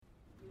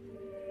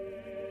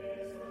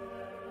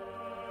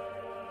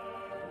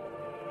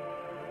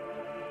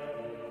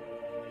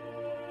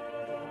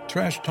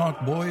Trash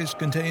Talk Boys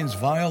contains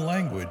vile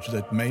language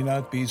that may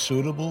not be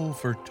suitable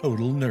for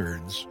total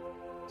nerds.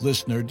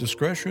 Listener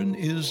discretion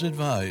is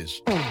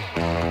advised.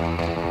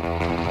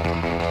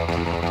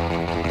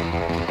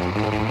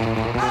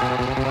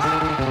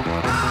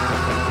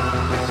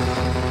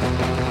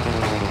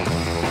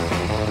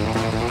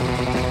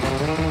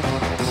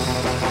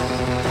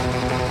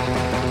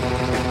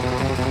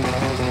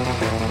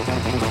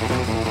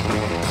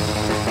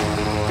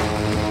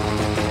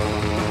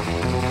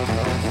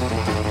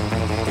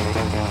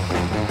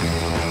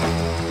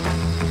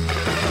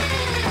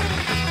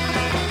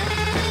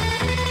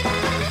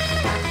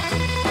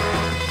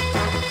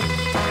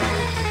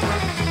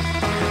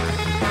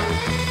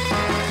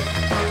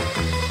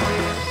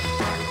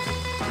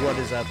 What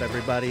is up,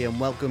 everybody, and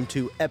welcome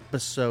to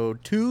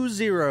episode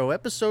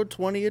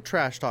 20 of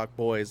Trash Talk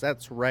Boys.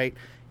 That's right,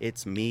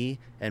 it's me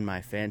and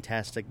my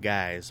fantastic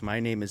guys. My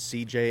name is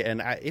CJ,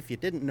 and if you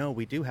didn't know,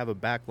 we do have a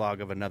backlog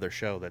of another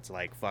show that's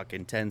like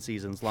fucking 10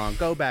 seasons long.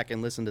 Go back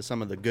and listen to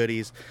some of the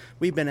goodies.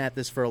 We've been at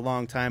this for a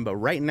long time, but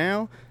right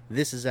now,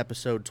 this is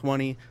episode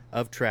 20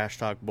 of Trash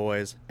Talk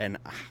Boys, and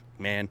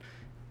man,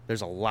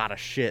 there's a lot of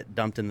shit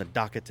dumped in the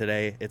docket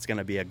today. It's going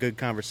to be a good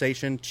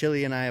conversation.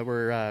 Chili and I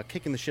were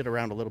kicking the shit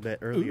around a little bit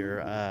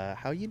earlier.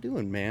 How you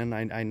doing, man?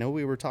 I know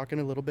we were talking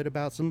a little bit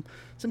about some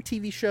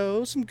TV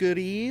shows, some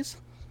goodies.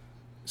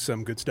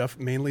 Some good stuff,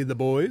 mainly The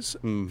Boys.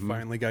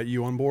 Finally got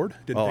you on board.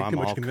 Didn't take too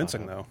much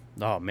convincing, though.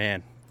 Oh,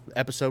 man.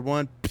 Episode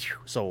 1,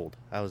 sold.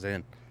 I was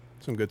in.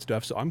 Some good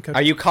stuff. So I'm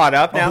Are you caught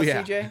up now,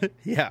 yeah. CJ?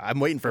 Yeah, I'm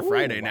waiting for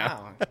Friday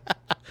now.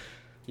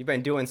 You've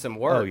been doing some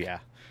work. Oh, yeah.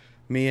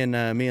 Me and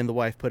the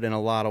wife put in a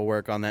lot of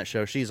work on that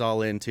show. She's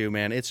all in too,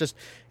 man. It's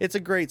a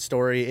great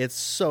story. It's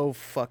so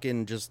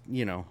fucking just,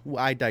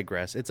 I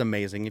digress. It's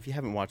amazing. If you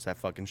haven't watched that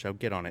fucking show,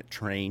 get on it.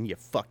 Train, you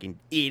fucking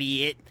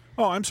idiot.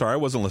 Oh, I'm sorry. I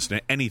wasn't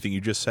listening to anything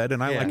you just said,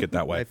 and I like it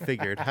that way. I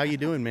figured. How you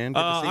doing, man?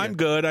 Good to see I'm you.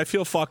 good. I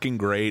feel fucking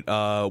great.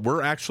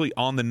 We're actually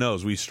on the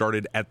nose. We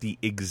started at the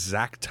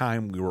exact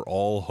time we were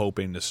all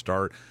hoping to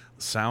start.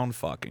 Sound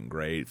fucking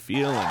great.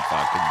 Feeling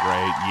fucking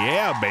great.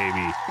 Yeah,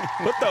 baby.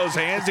 Put those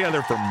hands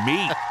together for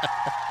me.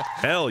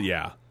 Hell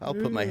yeah. I'll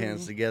put my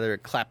hands together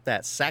and clap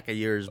that sack of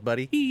yours,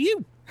 buddy.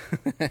 You.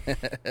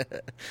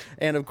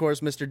 And, of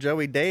course, Mr.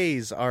 Joey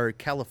Days, our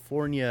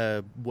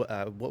California,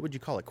 what would you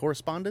call it,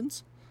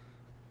 correspondence?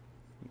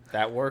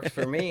 That works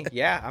for me.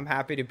 Yeah, I'm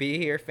happy to be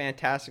here.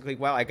 Fantastically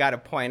well. I got to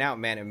point out,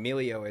 man,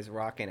 Emilio is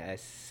rocking a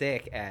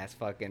sick-ass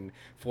fucking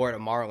Florida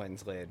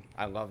Marlins lid.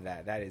 I love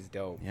that. That is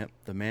dope. Yep,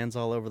 the man's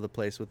all over the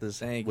place with his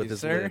Thank with you, his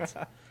sir. lids.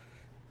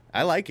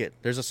 I like it.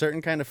 There's a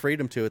certain kind of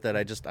freedom to it that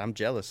I'm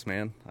jealous,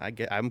 man.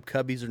 I'm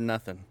Cubbies or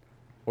nothing.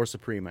 Or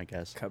Supreme, I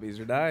guess. Cubbies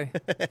or die.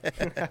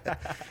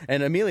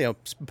 And Emilio,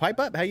 pipe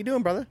up. How you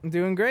doing, brother? I'm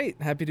doing great.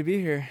 Happy to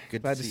be here.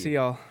 Good Glad to to see see you.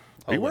 y'all.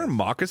 Are you wearing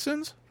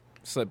moccasins?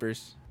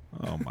 Slippers.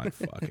 Oh my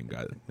fucking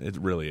god! It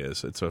really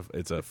is. It's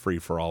a free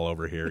for all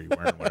over here. You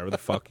wearing whatever the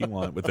fuck you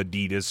want with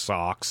Adidas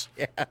socks.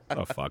 Yeah,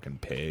 a fucking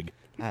pig.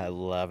 I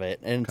love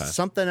it. And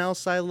something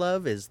else I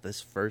love is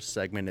this first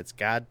segment. It's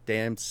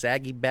goddamn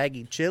saggy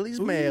baggy Chili's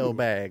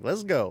mailbag.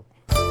 Let's go.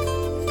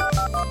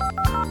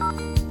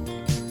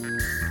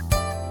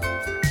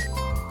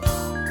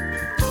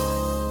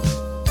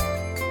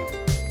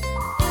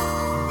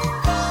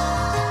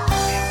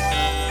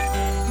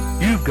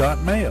 You've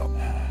got mail.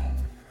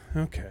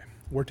 Okay.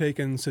 We're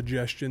taking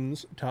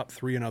suggestions, top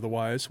 3 and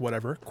otherwise,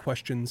 whatever.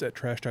 Questions at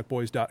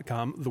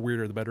trashtalkboys.com. The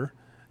weirder, the better.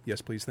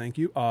 Yes, please, thank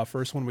you.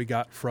 First one we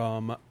got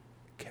from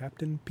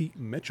Captain Pete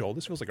Mitchell.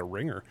 This feels like a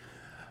ringer.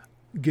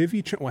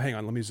 Well, hang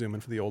on. Let me zoom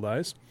in for the old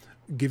eyes.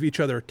 Give each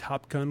other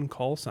Top Gun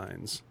call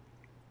signs.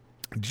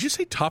 Did you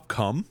say Top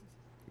Cum?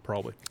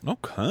 Probably.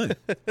 Okay.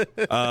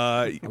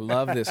 I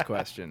love this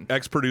question.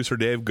 Ex-producer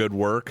Dave, good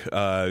work.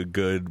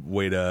 Good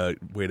way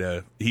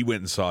to. He went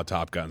and saw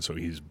Top Gun, so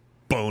he's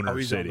Boner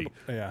He's City.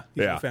 He's in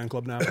the fan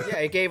club now.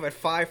 Yeah, he gave it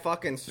 5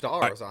 fucking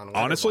stars on Letterboxd.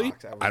 Honestly,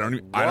 I don't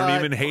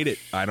even hate it.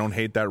 I don't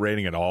hate that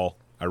rating at all.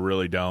 I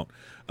really don't.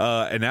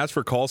 And as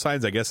for call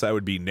signs, I guess that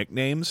would be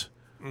nicknames.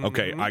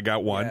 Okay, I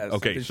got one. Yeah,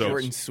 okay, something so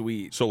short and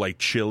sweet. So like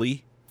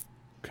Chili.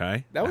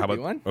 Okay, That would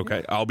be one.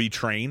 Okay, I'll be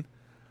Train.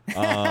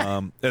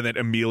 And then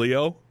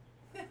Emilio.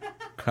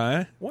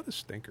 Okay, What a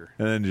stinker.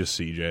 and then just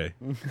CJ,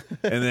 and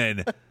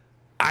then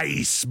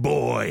Ice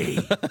Boy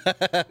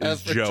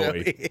is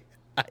Joey.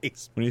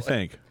 Ice. What do you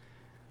think?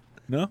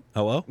 No?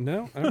 Hello?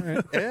 No? All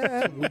right.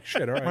 Yeah.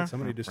 Shit, all right.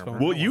 Somebody just phoned.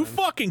 Well, you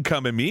fucking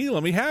come at me.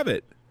 Let me have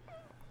it.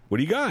 What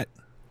do you got?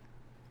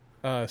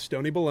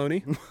 Stony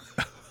Baloney.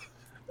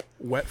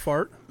 Wet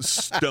Fart.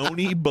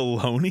 Stony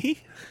Baloney?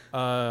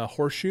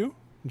 Horseshoe.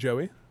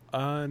 Joey.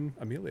 And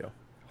Emilio.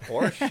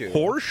 Horseshoe.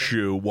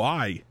 Horseshoe?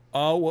 Why?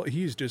 Oh, well,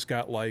 he's just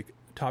got, like,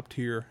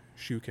 top-tier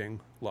Shoe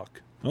King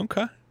luck.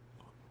 Okay.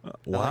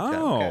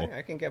 Wow. Okay,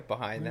 I can get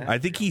behind that. I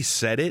think he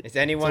said it. Is It's a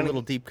anyone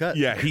little deep cut.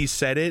 Yeah, he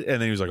said it,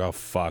 and then he was like, oh,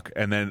 fuck.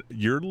 And then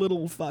your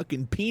little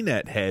fucking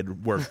peanut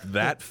head worked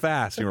that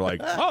fast, and you were like,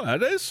 oh,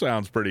 that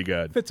sounds pretty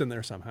good. Fits in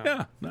there somehow.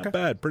 Yeah, not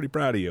bad. Pretty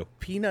proud of you.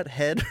 Peanut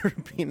head or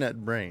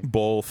peanut brain?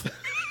 Both.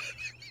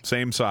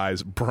 same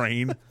size.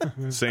 Brain,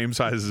 same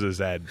size as his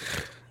head.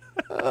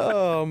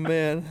 Oh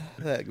man,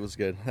 that was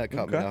good. That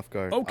caught me off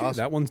guard. Okay, Awesome.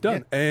 that one's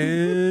done.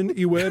 And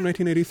Iwe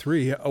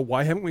 1983.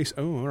 Why haven't we?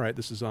 Oh, all right.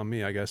 This is on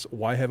me, I guess.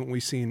 Why haven't we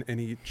seen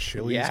any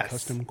Chili's Yes.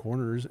 custom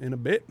corners in a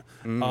bit?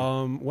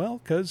 Well,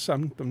 because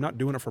I'm not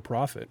doing it for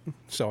profit,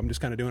 so I'm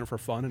just kind of doing it for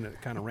fun, and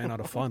it kind of ran out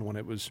of fun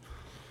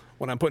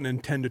when I'm putting in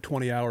 10 to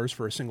 20 hours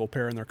for a single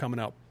pair, and they're coming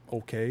out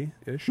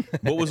okay-ish.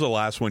 What was the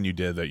last one you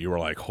did that you were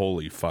like,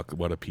 holy fuck,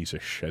 what a piece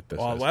of shit this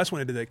The is? last one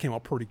I did that came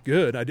out pretty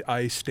good.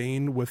 I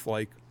stained with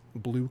like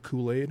blue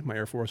Kool-Aid, my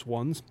Air Force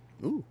Ones.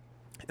 Ooh.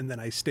 And then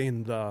I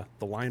stained the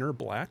liner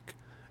black,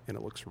 and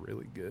it looks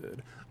really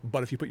good.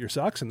 But if you put your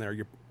socks in there,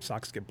 your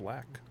socks get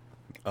black.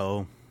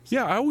 Oh,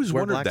 Yeah, I always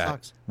Wear wondered black that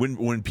socks.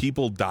 when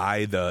people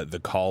dye the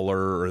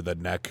collar or the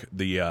neck,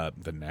 the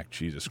neck,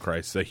 Jesus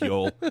Christ, the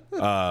heel,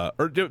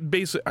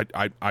 basically,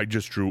 I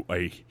just drew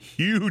a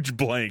huge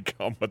blank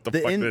on what the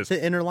fuck this.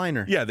 the inner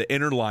liner. Yeah, the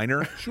inner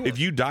liner. If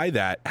you dye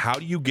that, how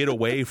do you get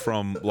away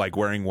from like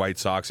wearing white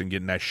socks and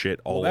getting that shit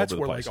all That's over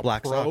the where place? like a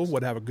Black pro socks.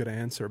 would have a good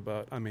answer,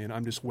 but I mean,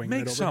 I'm just winging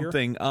Make it over here.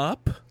 something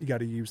up. You got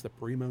to use the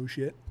Primo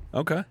shit.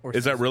 Okay,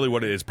 is that really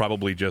what it is?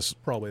 Probably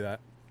just Probably that.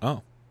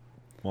 oh.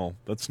 Well,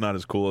 that's not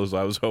as cool as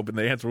I was hoping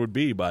the answer would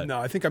be, but No,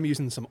 I think I'm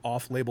using some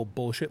off-label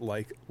bullshit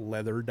like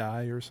leather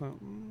dye or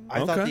something. I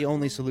thought Okay. the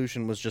only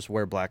solution was just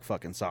wear black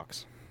fucking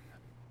socks.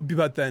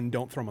 But then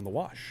don't throw them in the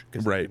wash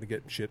because Right. you're going to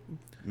get shit.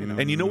 You know.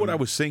 and you know what I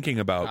was thinking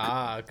about?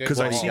 Ah, good Because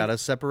call. I You see gotta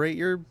separate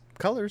your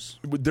colors.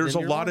 there's in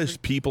a your lot laundry.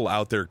 of people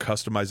out there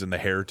customizing the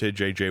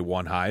Heritage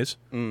AJ1 highs.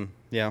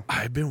 Yeah.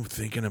 I've been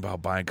thinking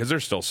about buying because they're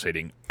still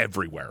sitting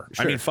everywhere.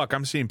 I Sure. mean, fuck,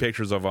 I'm seeing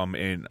pictures of them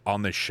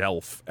on the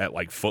shelf at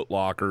like Foot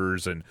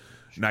Lockers and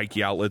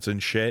Nike outlets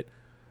and shit.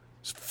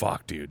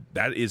 Fuck, dude,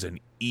 that is an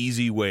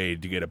easy way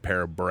to get a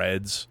pair of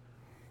breads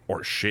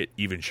or shit,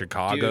 even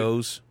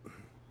Chicago's.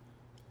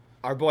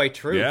 Our boy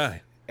Truth, Yeah.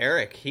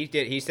 Eric,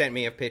 he sent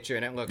me a picture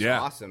and it looks Yeah,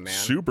 awesome, man.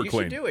 super you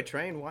clean. should do it,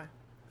 Train. Why?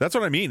 That's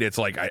what I mean. It's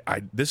like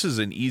I this is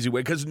an easy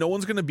way because no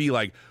one's gonna be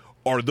like,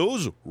 are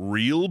those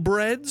real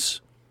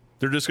breads?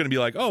 They're just gonna be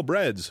like, oh,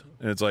 breads,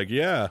 and it's like,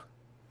 yeah.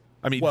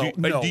 I mean, Well,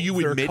 no, do you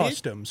they're admit it?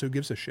 customs. Who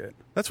gives a shit?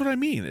 That's what I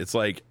mean. It's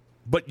like,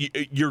 but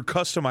you're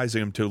customizing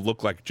them to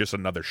look like just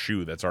another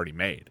shoe that's already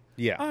made.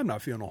 Yeah. I'm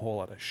not feeling a whole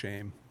lot of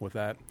shame with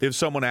that. If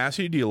someone asks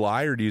you, do you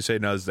lie or do you say,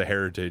 no, it's the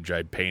Heritage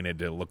I painted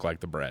to look like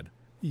the bread?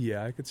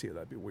 Yeah, I could see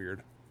that'd be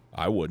weird.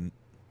 I wouldn't.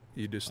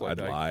 You just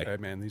like, I'd lie. Hey,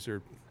 man, these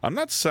are I'm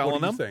not selling What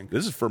do you them. think?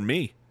 This is for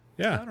me.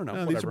 Yeah. I don't know, No,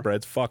 these whatever. are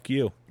breads. Fuck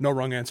you. no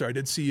wrong answer. I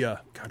did see,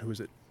 God, who is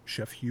it?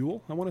 Chef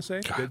Huel, I want to say.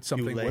 Did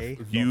something Hule.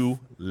 with You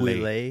lay.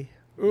 Willet.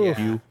 Oof,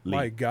 You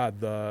my leap. God,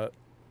 the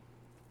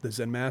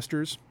Zen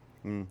Masters.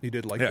 He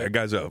did like Yeah, that. that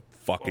guy's a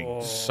fucking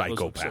Oh, those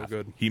look so psychopath.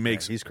 good. He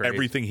makes he's crazy.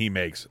 everything he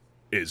makes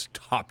is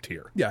top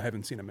tier. Yeah, I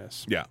haven't seen a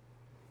miss. Yeah.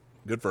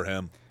 Good for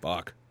him.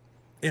 Fuck.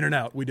 In and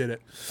out, we did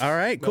it. All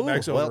right, No, cool.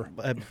 bag's Well,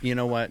 over. you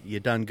know what? You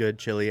done good,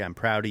 Chili. I'm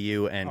proud of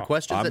you. And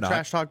questions I'm at not.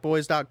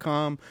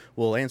 trashtalkboys.com.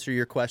 We'll answer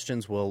your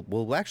questions.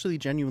 We'll actually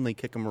genuinely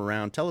kick them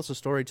around. Tell us a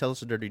story. Tell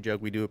us a dirty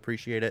joke. We do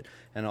appreciate it.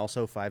 And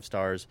also 5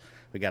 stars.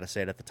 We got to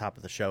say it at the top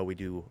of the show. We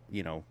do,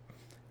 we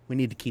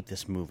need to keep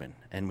this moving.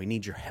 And we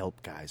need your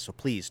help, guys. So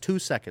please, 2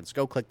 seconds.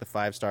 Go click the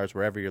 5 stars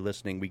wherever you're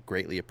listening. We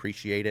greatly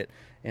appreciate it.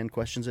 And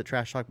questions at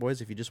Trash Talk Boys.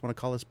 If you just want to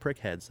call us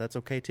prickheads, that's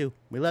okay too.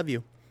 We love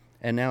you.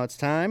 And now it's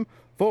time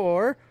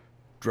for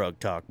Drug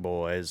Talk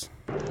Boys.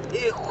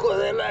 Hijo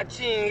de la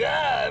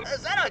chingada.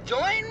 Is that a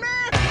joint,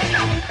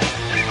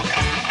 man?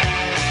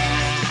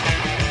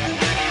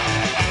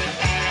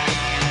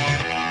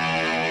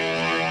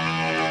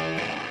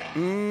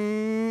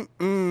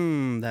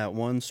 That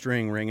one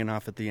string ringing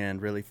off at the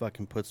end really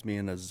fucking puts me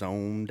in a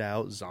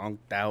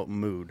zonked out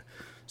mood.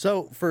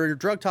 So for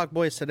Drug Talk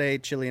Boys today,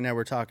 Chili and I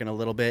were talking a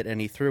little bit,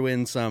 and he threw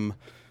in some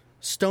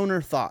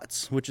stoner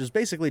thoughts, which is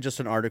basically just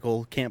an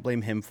article. Can't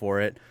blame him for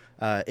it.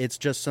 It's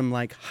just some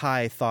like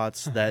high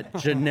thoughts that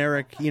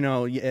generic,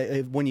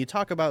 when you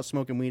talk about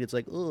smoking weed, it's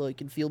like, oh, I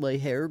can feel my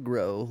hair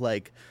grow,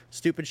 like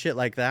stupid shit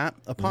like that.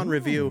 Upon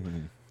review,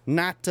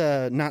 not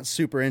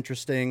super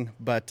interesting,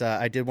 but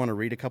I did want to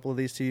read a couple of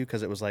these to you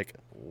because it was like,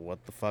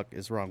 what the fuck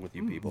is wrong with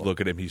you people? Look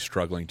at him. He's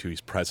struggling too.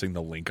 He's pressing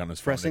the link on his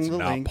phone. Pressing It's the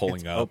not link, pulling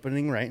it's up.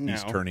 opening right now.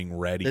 He's turning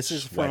red. He's This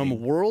is sweating. from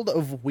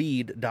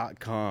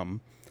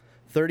worldofweed.com.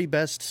 30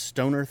 best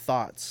stoner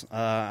thoughts.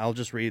 I'll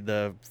just read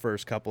the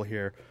first couple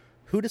here.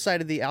 Who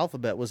decided the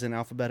alphabet was in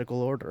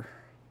alphabetical order?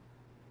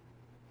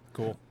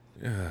 Cool.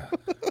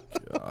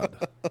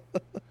 God.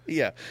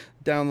 Yeah.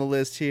 Down the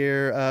list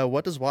here.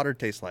 What does water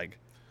taste like?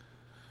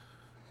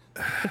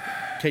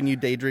 Can you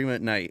daydream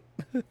at night?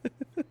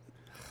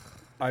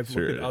 I've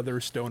looked Sure. at other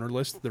stoner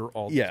lists. They're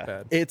all this Yeah.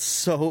 bad. It's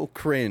so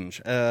cringe.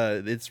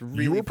 It's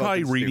really You were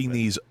probably fucking reading stupid.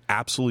 these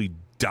absolutely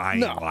dying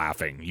No.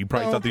 laughing. You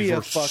probably Don't thought these be a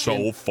were so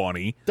fucking-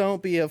 funny.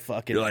 Don't be a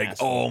fucking You're like,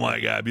 asshole. oh my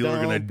God, people are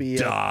Don't going be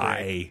to a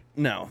die. prick.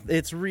 No,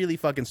 it's really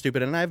fucking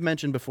stupid. And I've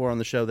mentioned before on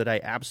the show that I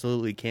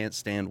absolutely can't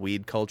stand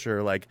weed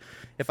culture. Like,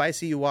 if I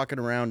see you walking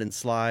around in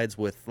slides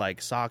with like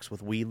socks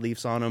with weed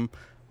leaves on them,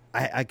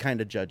 I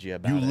kind of judge you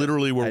about You it.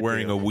 literally were I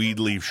wearing do. a weed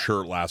leaf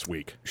shirt last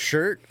week.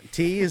 Shirt,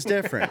 tee is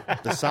different.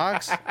 The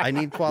socks, I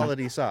need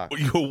quality socks.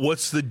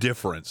 What's the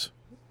difference?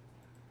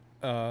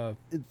 The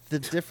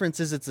difference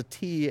is it's a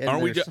tee and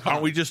Aren't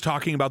they're we just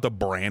talking about the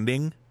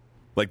branding?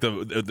 Like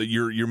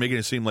you're making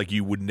it seem like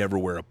you would never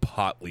wear a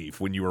pot leaf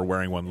when you were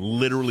wearing one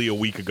literally a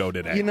week ago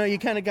today. You know, you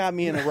kind of got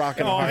me in a rock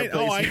and a hard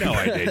place. I know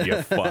I did, you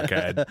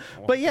fuckhead.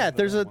 But yeah,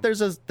 there's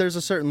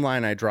a certain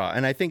line I draw,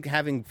 and I think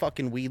having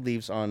fucking weed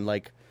leaves on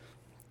like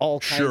all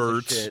kinds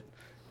Shirts. of shit.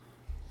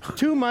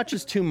 Too much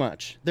is too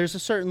much. There's a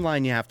certain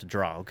line you have to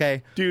draw,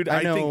 okay? Dude, I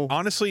I know. think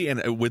honestly,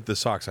 and with the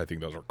socks, I think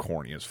those are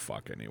corny as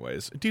fuck.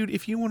 Anyways, dude,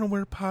 if you want to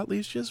wear pot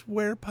leaves, just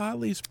wear pot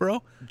leaves,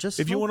 bro.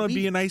 Just if you smoke want to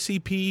be weed. an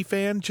ICP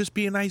fan, just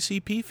be an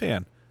ICP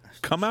fan.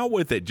 Come out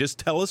with it. Just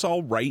tell us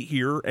all right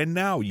here and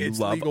now. You It's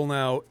love. legal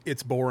now.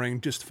 It's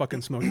boring. Just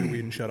fucking smoke your weed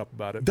and shut up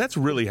about it. That's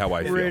really how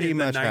I feel. Pretty In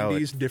the much how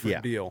it- 90s, different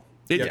yeah. deal.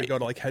 It- You had to go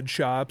to like head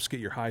shops, get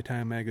your High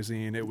Time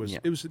magazine. It was Yeah.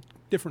 it was a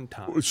different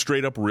time.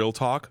 Straight up real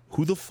talk.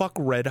 Who the fuck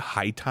read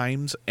High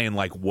Times and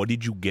like what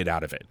did you get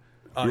out of it?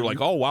 You were like,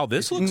 oh wow,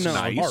 this looks No,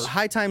 nice.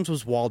 High Times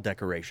was wall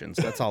decorations.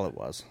 That's all it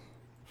was.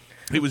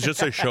 It was just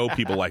to show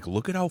people like,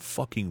 look at how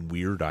fucking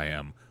weird I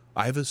am.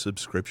 I have a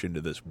subscription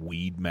to this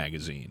weed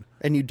magazine.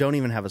 And you don't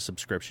even have a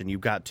subscription. You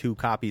got 2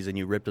 copies and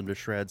you ripped them to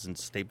shreds and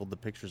stapled the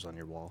pictures on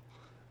your wall.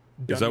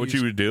 Is that what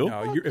you would do?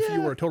 No, if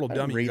you were a total I didn't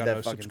dummy, read you got that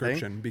a fucking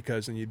subscription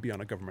because then you'd be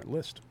on a government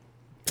list.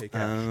 Pay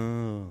cash.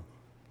 Oh.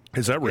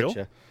 Is that real?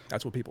 Getcha.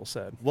 That's what people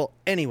said. Well,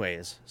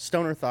 anyways,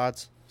 stoner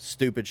thoughts,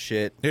 stupid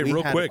shit. Hey, we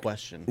real had quick, a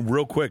question.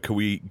 real quick, could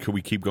we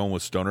keep going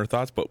with stoner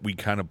thoughts, but we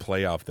kind of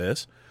play off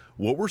this?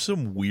 What were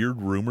some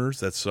weird rumors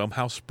that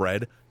somehow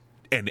spread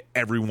and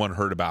everyone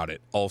heard about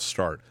it? I'll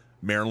start.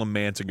 Marilyn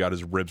Manson got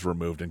his ribs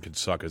removed and can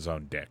suck his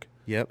own dick.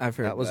 Yep, I've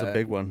heard that was a that.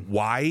 big one.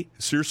 Why?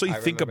 Seriously, I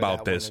think remember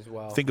about that one this. as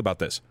well. Think about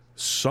this.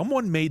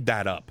 Someone made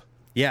that up.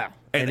 Yeah,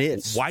 And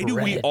it's why do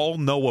we spread. all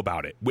know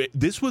about it?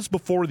 This was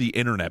before the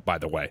internet, by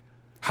the way.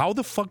 How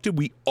the fuck did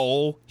we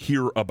all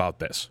hear about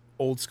this?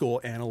 Old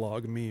school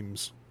analog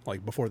memes,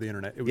 like before the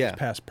internet. It was Yeah. just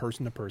passed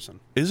person to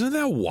person. Isn't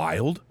that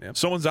wild? Yep.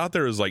 Someone's out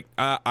there is like,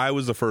 I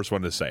was the first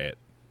one to say it.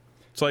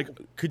 It's like,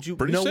 Could you?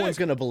 pretty No sick. one's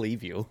gonna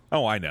believe you.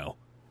 Oh, I know.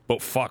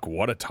 But fuck,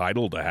 what a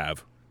title to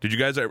have. Did you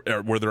guys,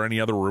 were there any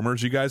other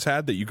rumors you guys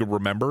had that you could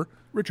remember?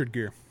 Richard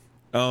Gere.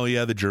 Oh,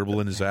 yeah, the gerbil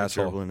in his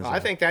asshole. Gerbil in his I eye.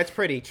 think that's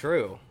pretty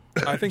true.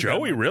 I think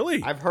Joey, that-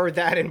 really? I've heard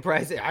that in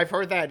present. I've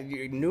heard that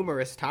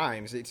numerous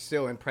times. It's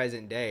still in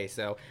present day,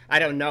 so I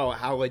don't know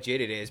how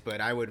legit it is,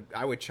 but I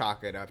would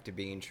chalk it up to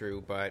being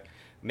true. But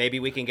maybe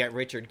we can get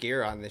Richard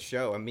Gere on the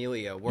show.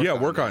 Emilio,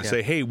 work on it. that.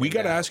 Say, hey, we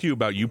got to Yeah. ask you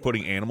about you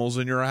putting animals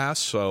in your ass,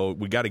 so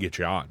we got to get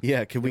you on.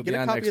 Yeah, can we He'll get be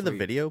a on copy next of the week.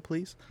 video,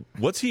 please?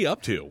 What's he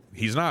up to?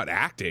 He's not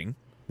acting.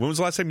 When was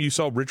the last time you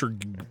saw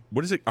Richard?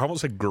 What is it? I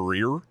almost said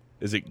Greer.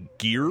 Is it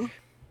Gear?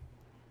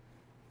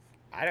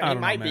 I don't. I He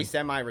don't might know, be man.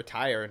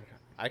 semi-retired.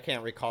 I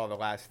can't recall the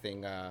last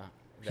thing.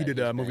 He did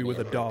a movie with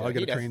a dog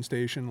at a does- train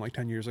station like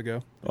 10 years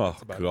ago. Oh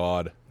about it.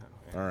 God!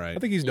 All right. I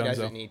think he's He done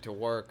doesn't so. need to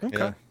work.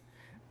 Okay.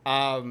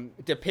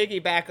 To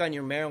piggyback on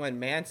your Marilyn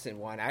Manson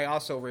one, I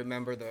also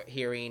remember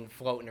hearing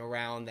floating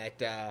around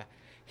that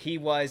he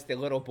was the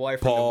little boy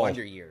from Paul. the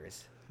Wonder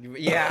Years.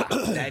 Yeah,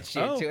 that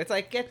shit too. It's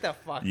like, get the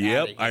fuck out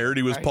Yep, of here. I heard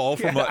he was Paul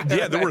from.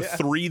 Yeah, there were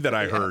 3 that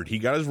I heard. He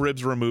got his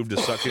ribs removed to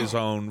suck his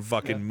own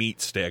fucking meat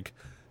stick.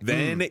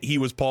 Then he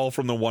was Paul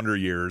from the Wonder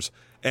Years,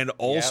 and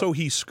also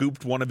he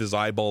scooped one of his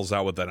eyeballs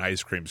out with an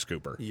ice cream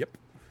scooper. Yep.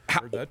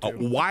 How- Heard that too.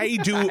 why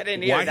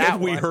didn't hear why that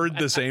have we one. heard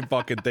the same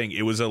fucking thing?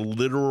 It was a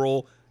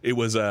literal. It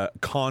was a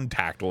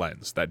contact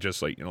lens that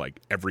just like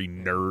every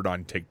nerd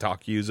on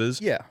TikTok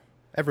uses. Yeah,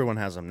 everyone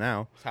has them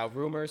now. That's how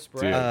rumors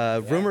spread. Dude. Yeah.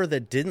 Rumor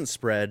that didn't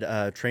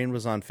spread. Train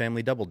was on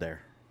Family Double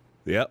Dare.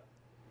 Yep,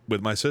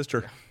 with my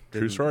sister.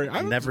 True story.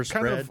 I was never kind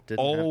spread, of didn't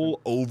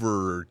all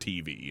over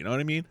TV. You know what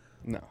I mean?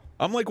 No,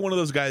 I'm like one of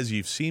those guys,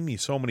 you've seen me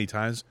so many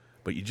times,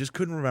 but you just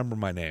couldn't remember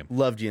my name.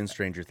 loved you in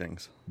Stranger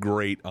Things.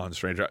 Great on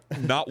Stranger.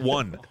 Not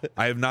one.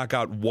 I have not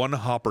got one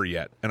Hopper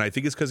yet. And I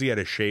think it's because he had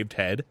a shaved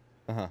head.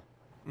 Yeah.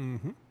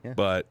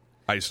 But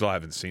I still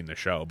haven't seen the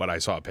show, but I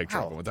saw a picture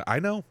of Wow. him with it. I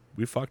know.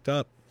 We fucked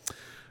up.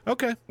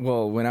 Okay.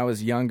 Well, when I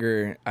was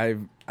younger, I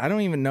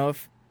don't even know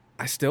if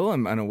I still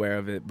am unaware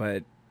of it,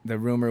 but the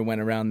rumor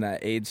went around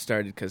that AIDS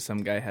started because some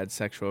guy had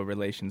sexual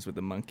relations with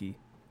a monkey.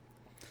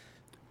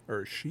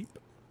 Or a sheep.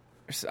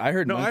 I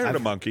heard. No, I heard I've-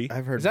 a monkey.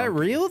 I've heard. Is that monkey.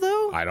 real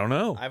though? I don't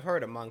know. I've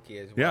heard a monkey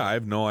as well. Yeah, I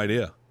have no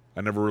idea.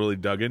 I never really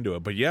dug into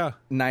it. But yeah.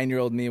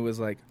 9-year-old me was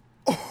like,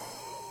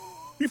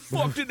 You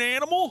fucked an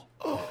animal?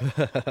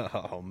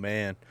 Oh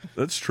man,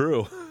 That's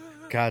true.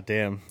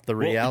 goddamn the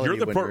Well, reality.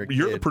 you're when you're a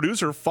you're the kid.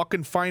 producer.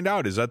 Fucking find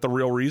out. Is that the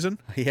real reason?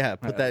 Yeah,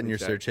 put that in your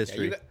exactly. search Yeah,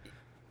 history.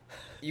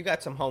 you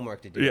got some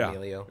homework to do, Yeah.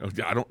 Emilio.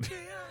 I don't.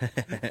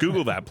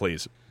 Google that,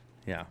 please.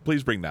 Yeah,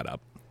 Please bring that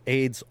up.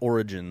 AIDS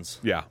origins.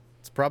 Yeah,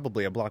 It's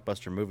probably a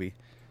blockbuster movie.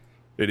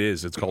 it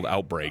is. It's called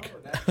Outbreak.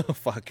 Oh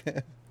fuck.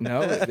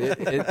 no,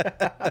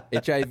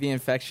 HIV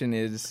infection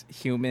is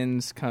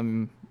humans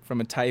come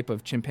from a type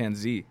of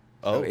chimpanzee.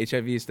 So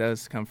HIV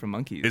does come from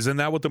monkeys. Isn't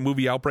that what the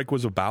movie Outbreak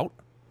was about?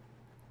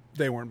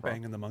 They weren't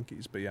banging the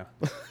monkeys, but yeah.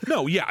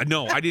 No,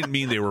 I didn't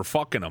mean they were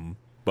fucking them,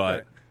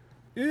 but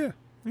Yeah.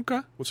 okay.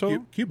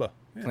 So Cuba.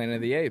 Yeah. Planet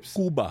of the Apes.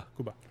 Cuba.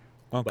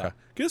 okay,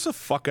 get us the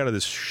fuck out of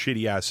this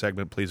shitty ass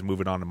segment, please.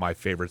 Moving on to my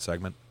favorite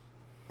segment.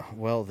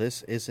 Well,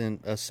 this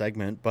isn't a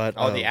segment, but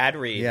the ad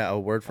read. Yeah, a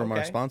word from our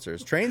Okay.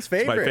 sponsors. Train's My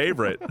favorite.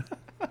 favorite.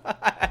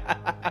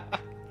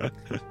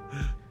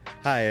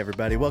 Hi,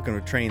 everybody. Welcome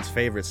to Train's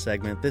favorite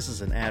segment. This is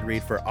an ad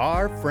read for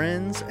our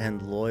friends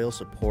and loyal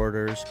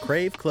supporters,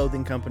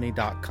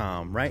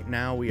 CraveClothingCompany.com. Right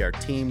now, we are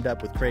teamed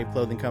up with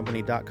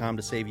CraveClothingCompany.com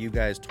to save you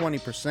guys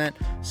 20%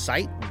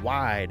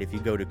 site-wide. If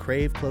you go to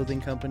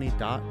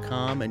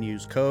CraveClothingCompany.com and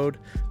use code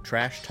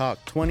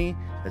TRASHTALK20,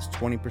 that's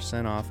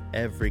 20% off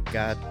every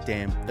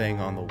goddamn thing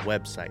on the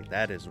website.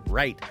 That is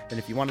right. And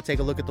if you want to take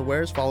a look at the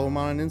wares, follow them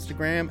on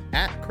Instagram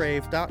at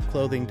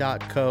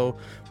crave.clothing.co.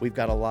 We've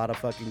got a lot of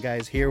fucking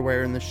guys here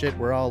wearing the shit.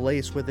 We're all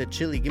laced with it.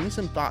 Chili, give me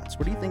some thoughts.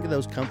 What do you think of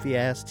those comfy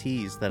ass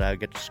tees that I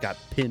just got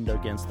pinned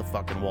against the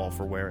fucking wall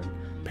for wearing?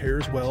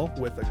 Pairs well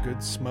with a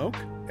good smoke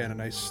and a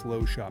nice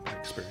slow shopping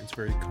experience.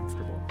 Very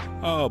comfortable.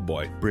 Oh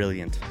boy.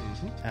 Brilliant.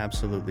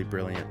 Absolutely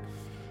brilliant.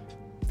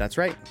 That's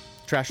right.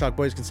 Trash Talk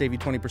Boys can save you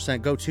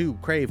 20%. Go to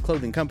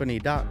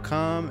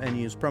craveclothingcompany.com and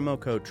use promo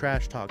code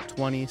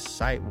TRASHTALK20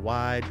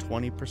 site-wide,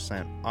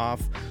 20%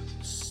 off.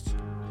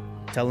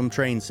 Tell them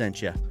Train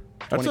sent you.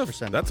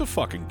 20% That's a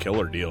fucking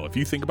killer deal if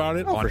you think about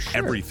it, on for sure.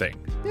 everything.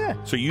 Yeah.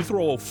 So you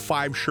throw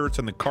 5 shirts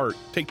in the cart,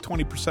 take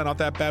 20% off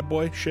that bad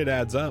boy, shit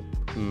adds up.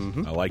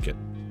 I like it.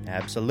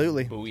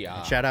 Absolutely.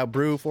 Booyah. Shout out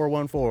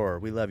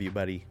Brew414. We love you,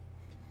 buddy.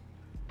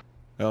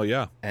 Hell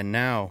yeah. And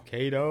now,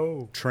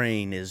 Kato.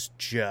 Train is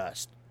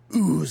just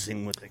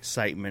oozing with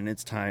excitement.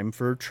 It's time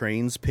for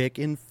Train's pick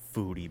in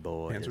Foodie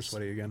Boys. Hands are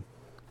sweaty again.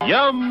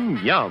 Yum,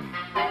 yum.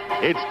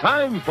 It's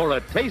time for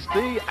a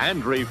tasty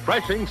and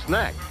refreshing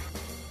snack.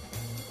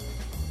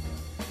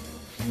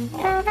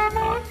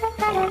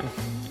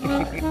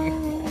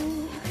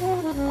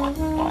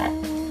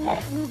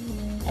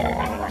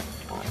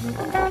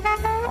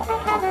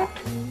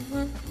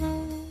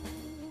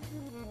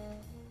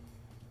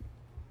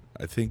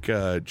 I think,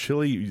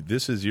 Chili,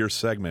 this is your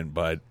segment,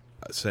 but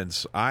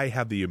since I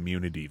have the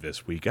immunity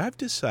this week, I've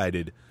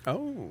decided.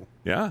 Oh.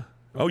 Yeah.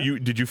 Oh,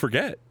 did you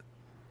forget?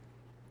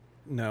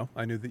 No,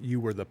 I knew that you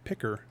were the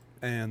picker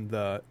and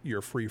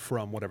you're free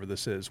from whatever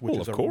this is, which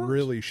Well, is of a course.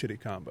 really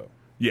shitty combo.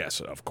 Yes,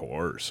 of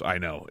course. I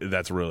know.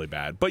 That's really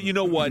bad. But you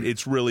know what?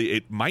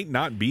 It might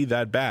not be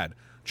that bad.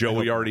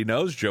 Joey already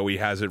knows. Joey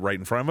has it right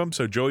in front of him.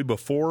 So, Joey,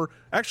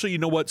 actually, you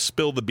know what?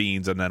 Spill the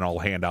beans, and then I'll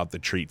hand out the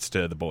treats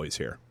to the boys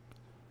here.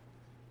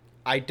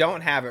 I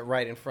don't have it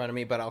right in front of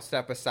me, but I'll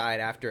step aside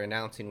after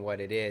announcing what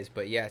it is.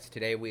 But yes,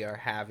 today we are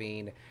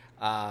having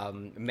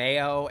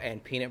mayo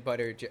and peanut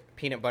butter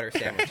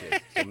sandwiches.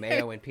 So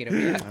mayo and peanut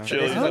butter. So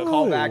this is a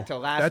callback to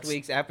last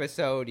week's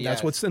episode. Yes.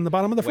 That's what's in the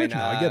bottom of the fridge When,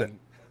 now. I get it.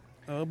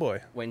 Oh,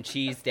 boy. When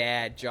Cheese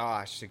Dad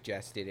Josh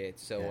suggested it.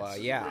 So,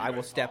 yeah, I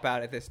will step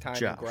out at this time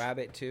Josh. and grab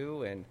it,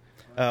 too. And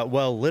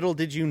Well, little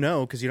did you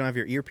know, because you don't have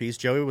your earpiece,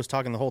 Joey was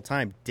talking the whole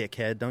time.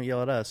 Dickhead, don't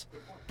yell at us.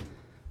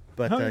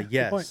 But Oh, yeah, good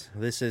yes, point.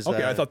 this is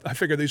Okay, I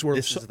figured these were.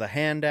 this is the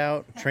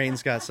handout.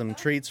 Train's got some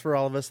treats for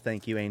all of us.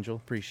 Thank you, Angel.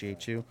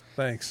 Appreciate you.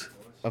 Thanks.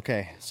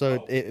 Okay,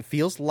 so it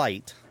feels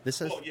light.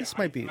 This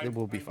might be. It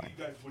will be fine.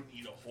 You guys wouldn't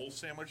eat a whole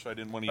sandwich, so I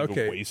didn't want to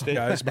Okay, even waste it.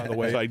 guys, by the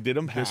way, so I did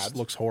them this halves.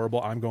 looks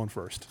horrible. I'm going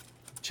first.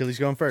 Chili's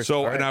going first. So,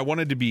 All right. and I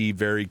wanted to be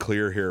very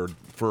clear here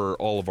for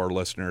all of our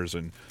listeners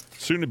and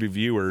soon-to-be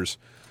viewers.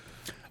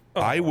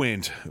 I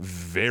went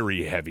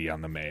very heavy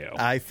on the mayo.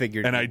 I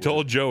figured, and you I would.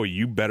 told Joey,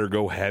 you better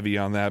go heavy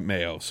on that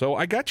mayo. So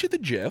I got you the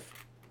Jif,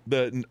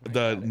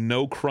 the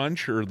no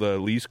crunch or the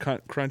least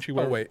crunchy. Oh,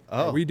 Whatever. wait.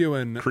 Are we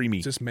doing Creamy.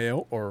 Is this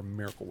mayo or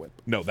Miracle Whip?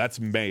 No, that's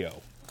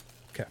mayo.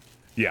 Okay.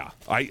 Yeah,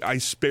 I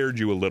spared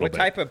you a little what bit.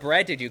 type of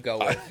bread did you go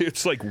with?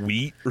 It's like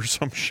wheat or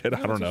some shit.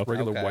 I don't know.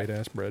 Regular Okay. white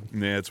ass bread.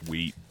 Nah, it's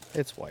wheat.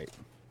 It's white.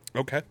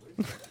 Okay.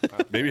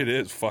 Maybe it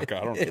is. Fuck, I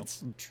don't know.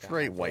 It's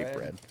straight white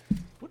bread.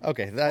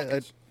 Okay,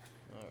 that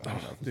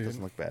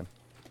doesn't look bad.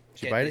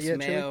 Did you Get bite it this yet,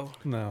 Chili? mayo,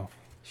 No,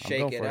 shake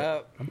going it for it.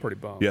 up. I'm pretty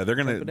bummed. Yeah, it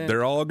in.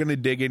 they're all gonna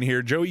dig in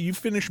here. Joey, you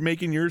finished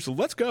making yours, so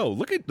let's go.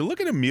 Look at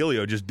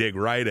Emilio just dig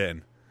right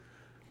in.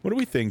 What do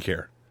we think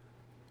here?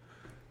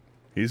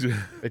 He's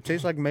It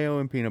tastes like mayo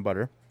and peanut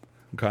butter.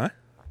 okay.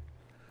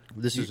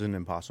 This isn't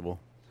impossible.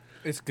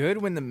 It's good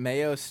when the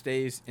mayo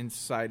stays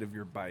inside of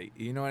your bite.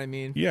 You know what I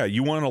mean? Yeah,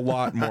 you want a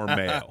lot more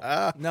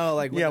mayo. No,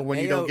 like when Yeah, the when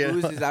you mayo don't get-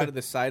 oozes out of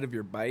the side of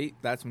your bite,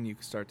 that's when you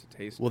can start to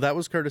taste it. Well, that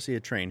was courtesy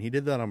of Train. He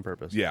did that on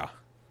purpose. Yeah.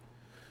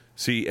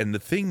 See, and the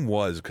thing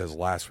was, because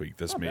last week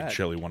this made bad.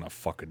 Chili want to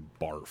fucking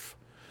barf.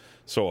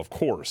 So of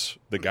course,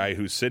 the guy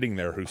who's sitting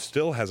there who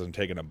still hasn't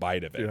taken a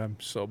bite of it. Dude, I'm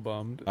so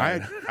bummed.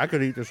 I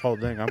could eat this whole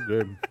thing. I'm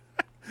good.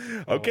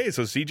 Okay,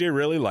 so CJ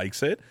really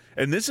likes it,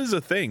 and this is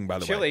a thing, by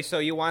the Chili, way. so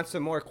you want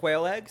some more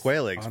quail eggs?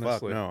 Quail eggs. Fuck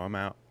Honestly. no, I'm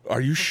out.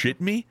 Are you shitting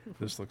me?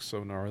 This looks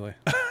so gnarly.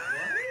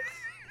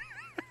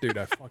 Dude,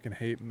 I fucking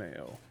hate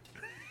mayo.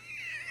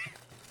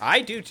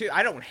 I do too.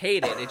 I don't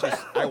hate it. It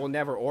just I will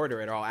never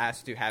order it. Or I'll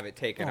ask to have it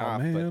taken Aw,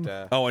 off. man.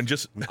 But Oh, and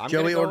just I'm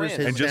Joey gonna go orders in.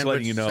 his and just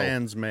letting sandwich you know,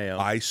 sans mayo.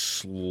 I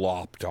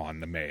slopped on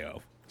the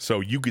mayo, so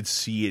you could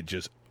see it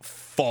just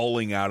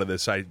falling out of the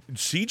side.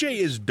 CJ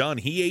is done.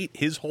 He ate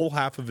his whole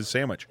half of his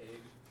sandwich.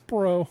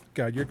 Bro,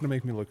 God, you're gonna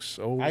make me look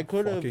so I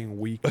could've- fucking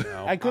weak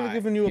now. I could have Alright,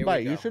 given you a here we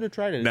bite. go. You should have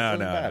tried it. It No, wasn't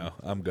no, bad. no.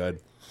 I'm good.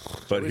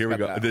 But here we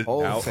go. got that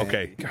whole Now, thing.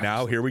 okay,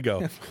 now here we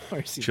go.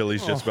 course he-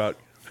 Chili's just about.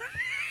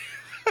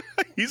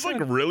 He's like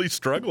really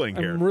struggling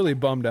here. I'm really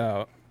bummed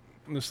out.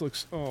 This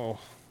looks. Oh,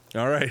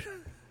 All right.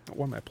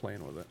 why am I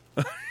playing with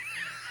it?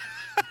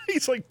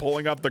 He's like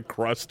pulling out the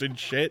crust and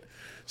shit.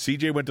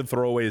 CJ went to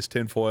throw away his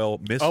tinfoil,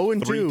 missed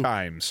 0-2. 3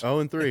 times.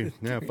 0-3.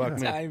 Yeah, fuck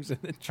me. Times in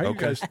the How you Okay.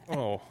 guys?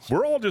 Oh,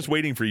 We're all just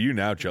waiting for you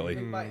now, Chili.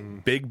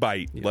 Big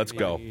bite. Let's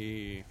go.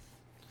 eh.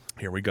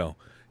 Here we go.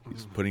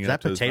 He's putting Is it that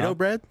up to his potato mouth.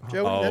 bread,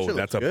 Joey? That Oh, shit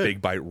that's looks a good.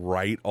 big bite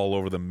right all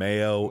over the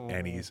mayo,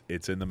 and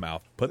it's in the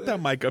mouth. Put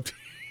that mic up.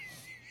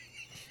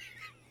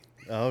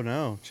 Oh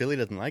no, Chili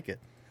doesn't like it.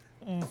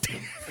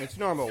 It's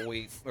normal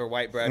wheat or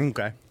white bread.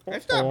 Okay.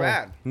 It's not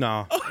bad.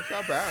 No, It's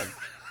not bad.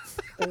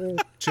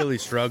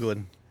 Chili's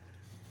struggling.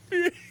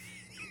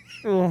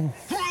 My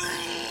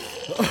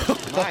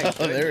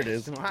Oh, there it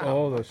is. Wow.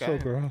 Oh, that's okay.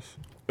 so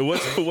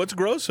gross. What's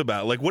gross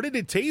about? Like, what did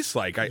it taste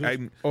like?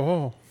 I'm.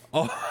 Oh,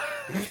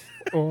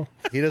 oh,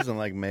 He doesn't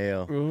like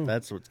mayo.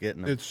 That's what's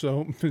getting him. it's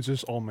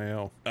just all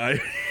mayo.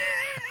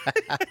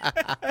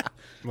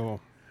 Oh,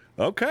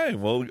 Okay,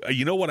 well,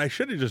 you know what? I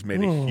should have just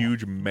made a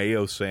huge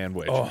mayo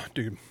sandwich. oh,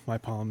 dude, my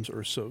palms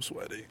are so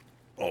sweaty.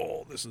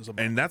 Oh, this is a.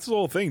 And that's the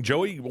whole thing.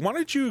 Joey, why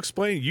don't you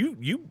explain?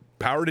 You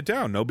powered it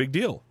down. No big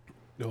deal.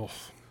 Oh,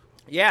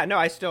 Yeah, no,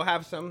 I still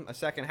have a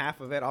second half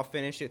of it. I'll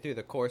finish it through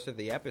the course of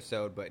the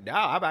episode. But no,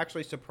 I'm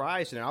actually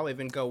surprised, and I'll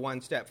even go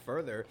one step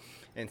further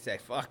and say,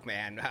 "Fuck,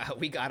 man,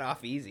 we got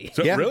off easy."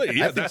 So Yeah, really,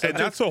 yeah, I think so, and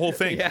that's the whole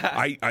thing.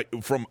 Yeah.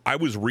 I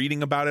was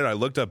reading about it. I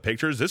looked up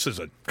pictures. This is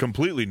a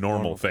completely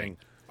normal thing.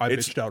 I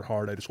It's- bitched out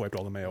hard. I just wiped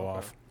all the mayo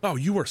off. Oh,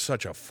 you are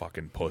such a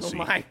fucking Oh pussy.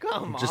 my,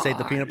 come Just ate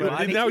the peanut butter?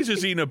 And now he's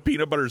just eating a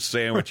peanut butter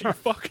sandwich. You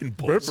fucking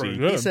pussy.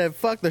 He said,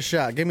 "Fuck the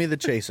shot. Give me the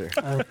chaser."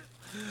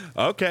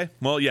 Okay.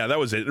 Well, yeah, that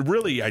was it.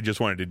 Really, I just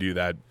wanted to do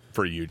that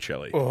for you,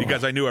 Chili,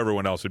 because I knew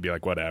everyone else would be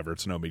like, whatever,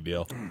 it's no big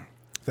deal.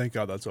 Thank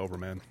God that's over,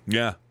 man.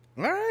 Yeah.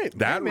 All right.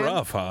 That yeah, man.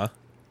 rough, huh?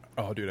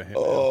 Oh, dude, I hate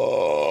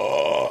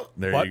mayo.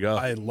 There But you go.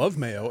 I love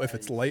mayo if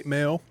it's light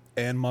mayo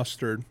and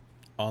mustard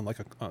on like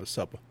a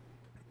sub.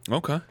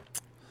 Okay.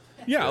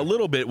 Yeah, a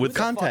little bit with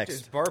Fuck Context.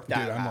 just burped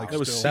that I'm out. like that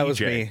was still- That was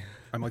CJ. me.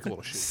 I'm like a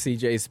little shit.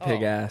 CJ's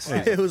pig ass.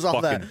 It was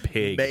all that Fucking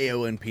pig.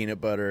 mayo and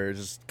peanut butter. It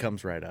just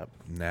comes right up.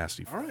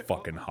 Nasty right,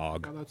 fucking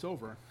hog. Now that's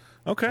over.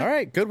 Okay. All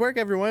right. Good work,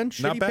 everyone.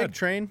 Not Shitty bad. pig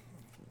train.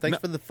 Thanks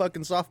for the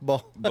fucking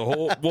softball. The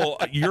whole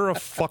you're a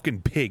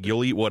fucking pig.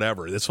 You'll eat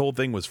whatever. This whole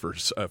thing was for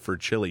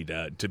Chili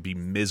to be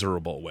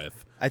miserable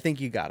with. I think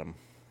you got him.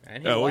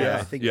 And he Oh won. yeah,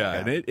 I think you yeah,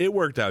 got and it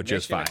worked out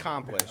just Mission fine.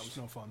 accomplished.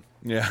 No fun.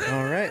 Yeah.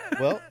 All right.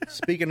 Well,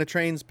 speaking of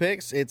Train's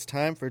picks, it's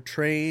time for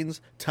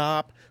Train's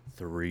top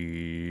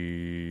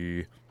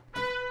 3.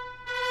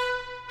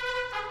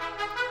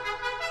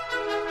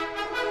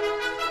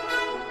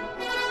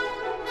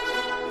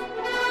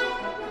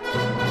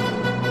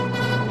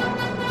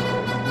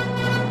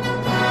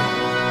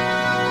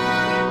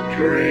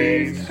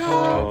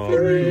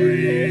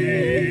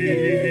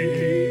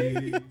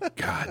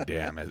 God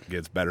damn, it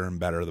gets better and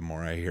better the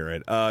more I hear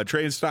it.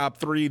 Train's top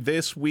 3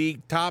 this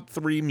week. Top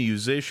 3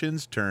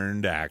 musicians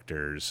turned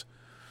actors.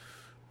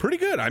 Pretty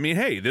good. I mean,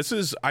 hey,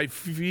 I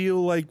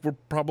feel like we're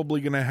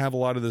probably going to have a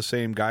lot of the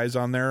same guys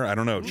on there. I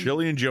don't know.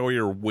 Chili and Joey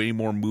are way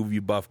more movie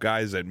buff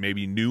guys that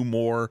maybe knew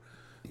more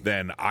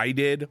than I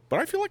did, but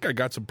I feel like I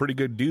got some pretty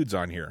good dudes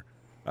on here.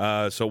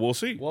 So we'll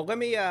see. Well, let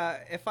me,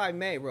 if I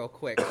may, real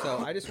quick. So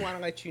I just want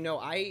to let you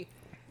know,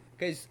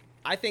 because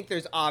I think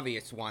there's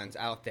obvious ones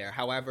out there.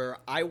 However,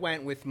 I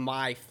went with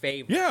my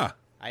favorite. Yeah.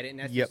 I didn't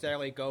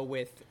necessarily go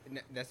with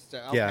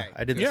necessarily. Yeah, Okay.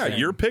 I did the Yeah, same.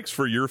 your picks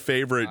for your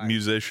favorite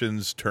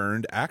musicians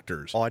turned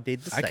actors. Oh, I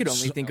did the I same. could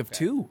only think of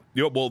two.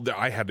 Yeah, well,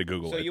 I had to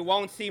Google So it. you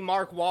won't see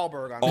Mark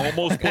Wahlberg on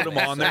Almost put him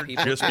on there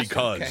People- just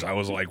because. Okay. I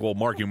was like, well,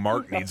 Marky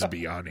Mark needs to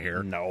be on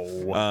here. No.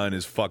 And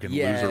his fucking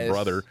Yes. loser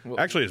brother. We'll-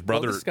 Actually, his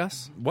brother. we'll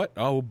discuss. What?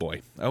 Oh,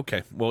 boy.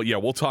 Okay. Well, yeah,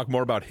 we'll talk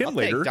more about him I'll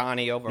later. take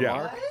Donnie over yeah.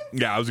 Mark.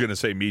 Yeah, I was going to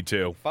say me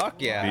too.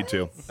 Fuck yeah. Me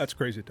too. That's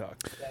crazy talk.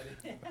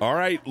 All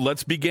right,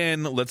 let's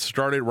begin. Let's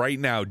start it right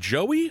now.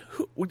 Joey,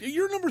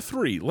 you're number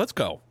 3. Let's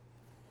go.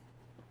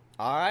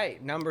 All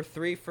right, number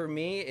 3 for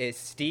me is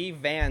Steve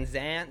Van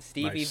Zandt.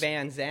 Stevie Nice.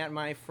 Van Zandt,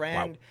 my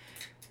friend,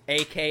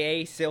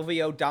 a.k.a.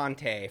 Silvio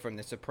Dante from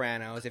The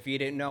Sopranos. If you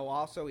didn't know,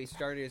 also, he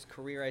started his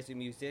career as a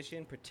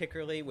musician,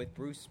 particularly with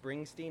Bruce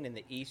Springsteen and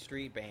the E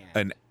Street Band.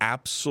 An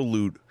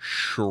absolute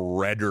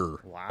shredder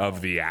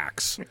of the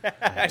axe.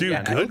 Dude,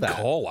 I know good that.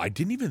 call. I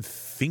didn't even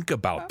think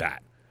about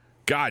that.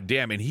 God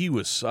damn, and he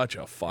was such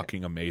a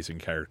fucking amazing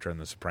character in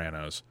The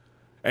Sopranos.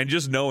 And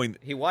just knowing,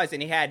 He was,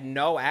 and he had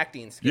no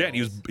acting skills. yeah,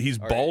 and he's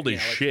Or, bald you as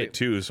know, let's shit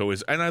see. too. So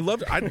I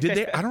loved. I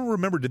don't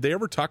remember. Did they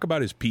ever talk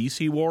about his piece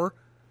he wore,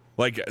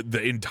 like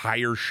the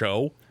entire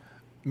show?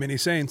 Mini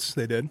Saints,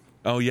 they did.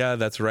 Oh yeah,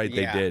 that's right.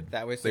 Yeah, They did.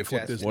 That was They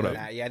flipped suggested his in name.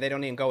 that. Yeah, they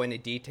don't even go into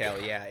detail.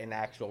 Yeah, in the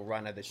actual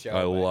run of the show.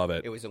 I but love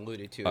it. It was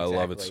alluded to. I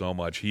love it exactly. so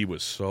much. He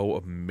was so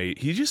amazing.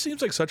 He just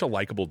seems like such a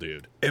likable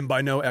dude. And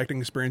by no acting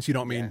experience, you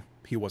don't mean Yeah.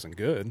 he wasn't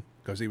good,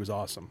 because he was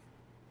awesome.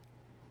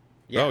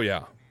 Yeah. Oh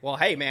yeah. Well,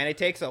 hey, man, it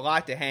takes a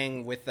lot to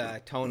hang with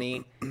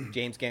Tony,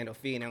 James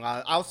Gandolfini. And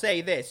I'll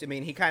say this. I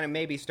mean, he kind of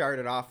maybe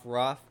started off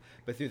rough,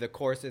 but through the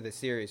course of the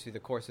series, through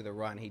the course of the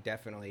run, he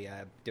definitely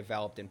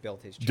developed and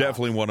built his chops.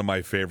 Definitely one of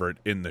my favorite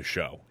in the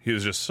show. He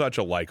was just such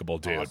a likable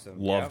dude. Awesome.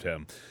 Loved Yep.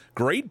 him.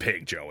 Great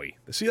pick, Joey.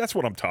 See, that's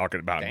what I'm talking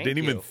about. Thank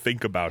Didn't even you.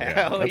 think about him.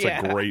 Hell That's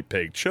yeah. a great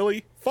pick.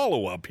 Chili,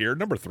 follow up here.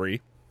 Number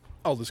 3.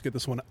 I'll just get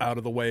this one out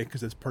of the way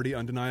because it's pretty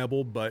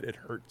undeniable, but it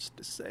hurts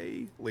to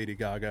say Lady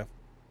Gaga.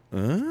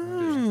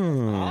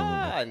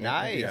 Ah,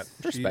 nice. Yeah,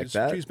 Respect she's,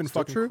 that. she's been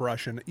Still fucking true.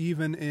 crushing,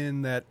 even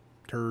in that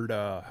turd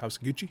House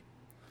of Gucci.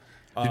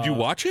 Did you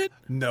watch it?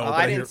 No, Oh, but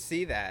I hear- didn't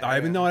see that. I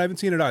haven't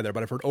seen it either,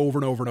 but I've heard over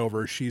and over and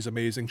over she's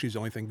amazing. She's the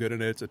only thing good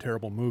in it. It's a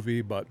terrible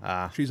movie, but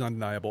she's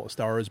undeniable. A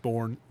Star is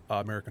Born,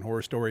 American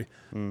Horror Story,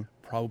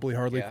 probably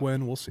Harley Yeah.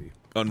 Quinn. We'll see.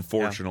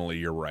 Unfortunately,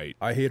 you're right.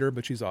 I hate her,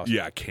 but she's awesome.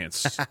 Yeah, I can't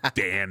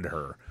stand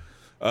her.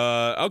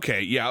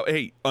 Okay, yeah.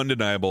 Hey,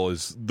 undeniable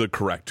is the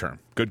correct term.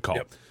 Good call.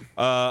 Yep.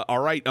 All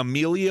right,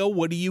 Emilio,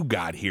 what do you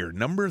got here?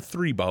 Number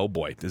 3, oh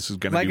boy, this is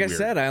going to Like be I weird.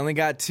 said, I only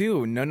got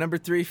 2. No number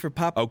 3 for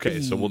Papa.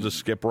 Okay, so we'll just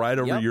skip right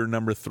over Yep. your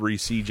number 3.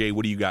 CJ,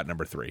 what do you got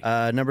number 3?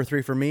 Number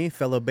 3 for me,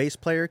 fellow bass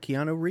player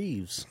Keanu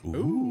Reeves.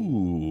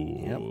 Ooh.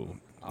 Yep.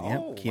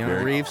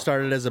 Keanu Reeves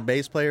started as a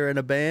bass player in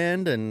a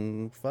band,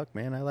 and fuck,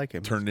 man, I like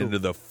him. Turned He's into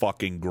the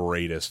fucking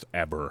greatest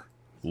ever.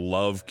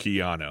 Love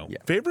Keanu. Yeah.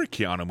 Favorite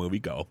Keanu movie?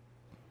 Go.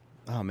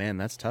 cool. Oh man,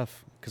 that's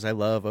tough because I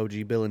love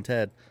OG Bill and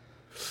Ted.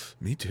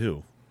 Me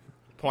too.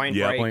 Point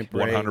Yeah, Break. Point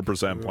Break.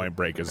 100% Point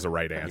Break is the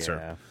right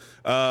answer.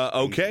 Yeah.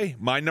 Okay,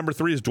 my number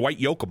 3 is Dwight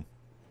Yoakam.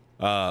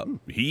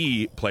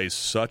 He plays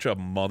such a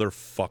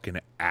motherfucking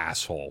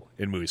asshole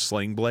in movies.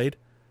 Sling Blade,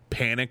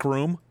 Panic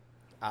Room.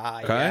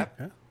 Okay,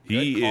 Yeah.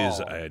 he Good is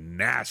call. a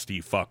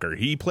nasty fucker.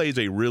 He plays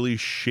a really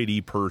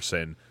shitty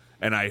person,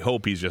 and I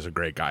hope he's just a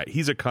great guy.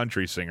 He's a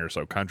country singer,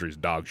 so country's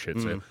dog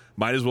shits him.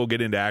 Might as well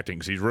get into acting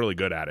because he's really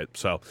good at it.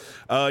 So,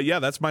 yeah,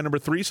 that's my number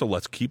 3. So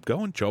let's keep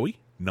going, Joey.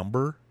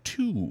 Number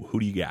 2, who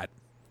do you got?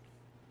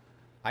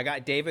 I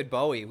got David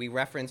Bowie. We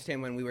referenced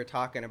him when we were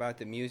talking about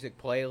the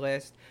music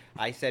playlist.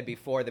 I said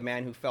before The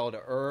Man Who Fell to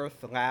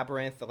Earth,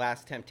 Labyrinth, The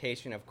Last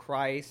Temptation of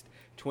Christ,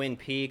 Twin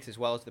Peaks, as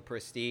well as The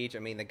Prestige. I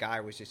mean, the guy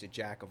was just a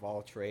jack of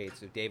all trades.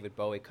 So David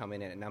Bowie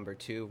coming in at number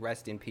 2.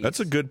 Rest in peace. That's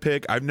a good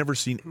pick. I've never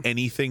seen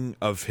anything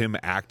of him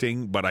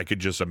acting, but I could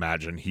just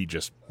imagine he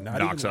just Not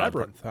knocks even it out.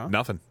 Labyrinth, huh?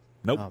 Nothing.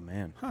 Nope. Oh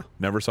man.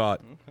 Never saw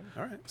it.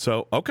 All right.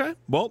 So, okay.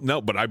 Well,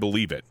 no, but I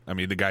believe it. I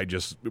mean, the guy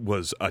just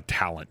was a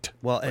talent.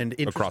 Well, and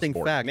across interesting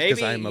board. fact,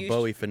 because Maybe I'm a you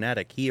Bowie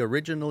fanatic, he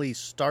originally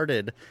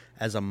started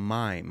as a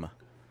mime.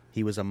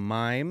 He was a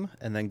mime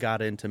and then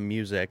got into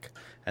music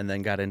and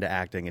then got into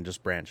acting and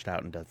just branched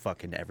out into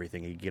fucking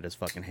everything he could get his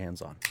fucking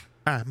hands on.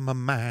 I'm a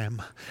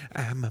mime.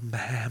 I'm a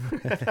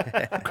mime.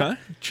 Okay.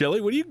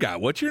 Chili, what do you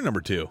got? What's your number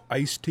 2?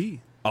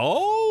 Ice-T.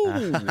 Oh.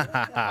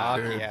 Oh,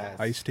 yes.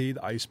 Ice-T,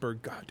 the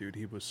Iceberg. God, dude,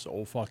 he was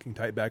so fucking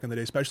tight back in the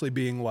day, especially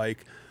being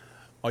like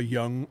a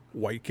young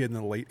white kid in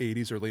the late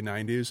 80s, early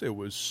 90s. It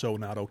was so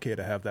not okay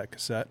to have that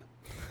cassette.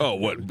 Oh,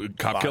 what?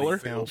 Cop Body Killer?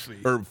 filthy.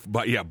 Or,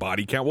 yeah,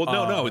 Body Count. Well,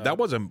 no, that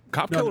wasn't.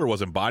 Cop Killer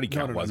wasn't Body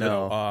Count, was it?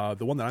 No.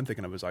 The one that I'm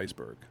thinking of is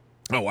Iceberg.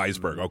 Oh,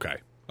 Iceberg. Okay.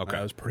 Okay.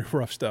 That was pretty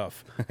rough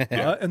stuff.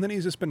 And then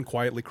he's just been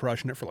quietly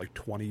crushing it for like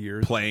 20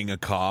 years. Playing a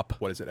cop.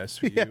 What is it,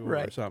 SVU or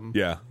right. something?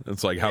 Yeah.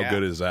 It's like, how Yeah.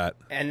 good is that?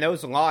 And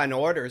those Law and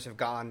Orders have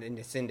gone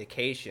into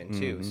syndication,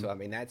 too. Mm-hmm. So, I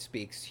mean, that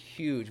speaks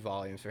huge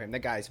volumes for him. The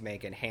guy's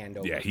making hand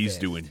over Yeah, he's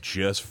fist. doing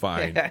just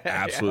fine.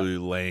 Absolutely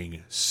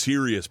laying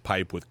serious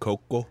pipe with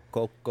Coco.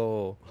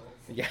 Coco.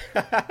 Yeah.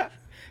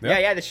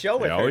 Yeah, the show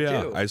with Oh her,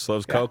 yeah, too. Ice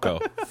loves Coco.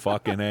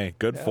 Fucking A.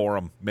 Good for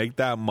him. Make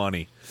that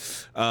money.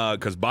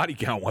 Because Body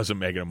Count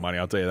wasn't making him money.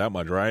 I'll tell you that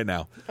much right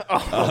now.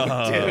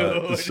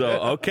 Dude. So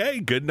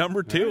okay, good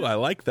number 2. I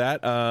like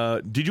that.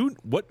 Did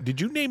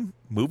you name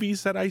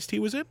movies that Ice-T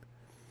was in?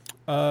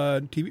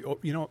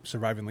 TV,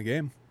 Surviving the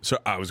Game. So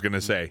I was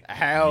gonna say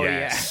Hell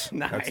yes. yeah.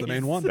 Nice. That's the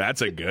main one.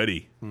 That's a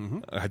goodie.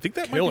 I think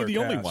that Killer might be the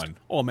only cast. one.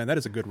 Oh, man, that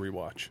is a good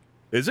rewatch.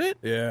 Is it?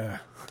 Yeah.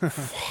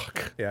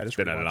 Fuck. Yeah, I just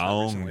Been a rewatched that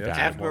long recently. That's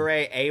a time. good F. one.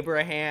 Murray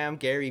Abraham,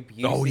 Gary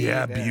Busey. Oh,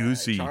 yeah,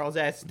 Busey. Charles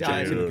S.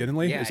 Dunn. Dude.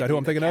 McGinley? Yeah, is that who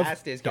I'm the thinking of?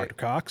 cast is Dr. good.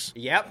 Cox?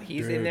 Yep,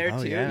 he's in Dude. there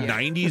Oh, too. yeah.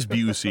 90s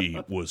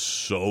Busey was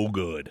so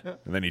good,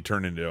 and then he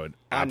turned into an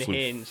absolute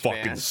Unhinged,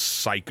 fucking man.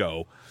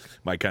 psycho,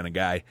 my kind of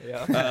guy.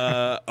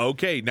 Yeah.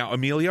 Okay, now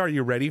Amelia, are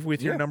you ready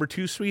with your number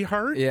 2,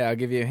 sweetheart? Yeah, I'll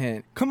give you a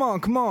hint. Come on.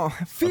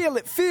 Feel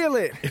it.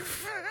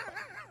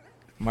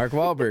 Mark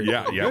Wahlberg.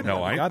 Yeah.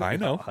 No, I Got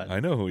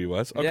it. know who he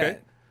was. Okay, Yeah.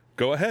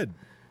 go ahead.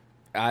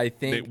 I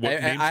think. Name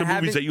some movies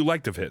haven't- that you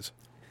liked of his.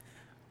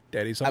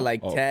 Daddy's Home. I like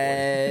Oh, boy.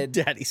 Ted.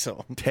 Daddy's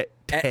Home.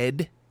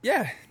 Ted.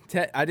 Yeah,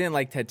 I didn't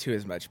like Ted 2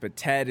 as much, but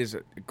Ted is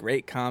a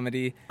great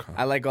comedy.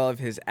 I like all of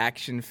his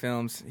action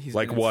films. He's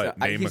Like been in what?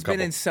 So, Name a he's been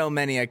couple. in so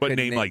many. I But couldn't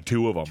name like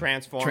 2 of them.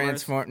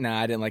 Transformers. No,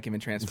 I didn't like him in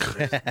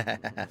Transformers.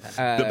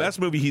 The best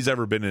movie he's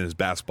ever been in is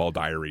Basketball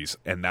Diaries,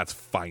 and that's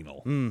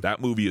final. That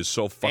movie is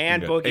so fucking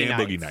And good. Boogie and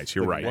Nights. Boogie Nights.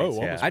 You're right.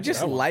 Whoa, Yeah. I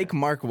just like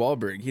Mark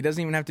Wahlberg. He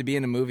doesn't even have to be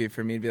in a movie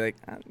for me to be like,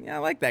 yeah, I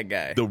like that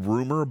guy. The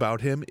rumor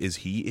about him is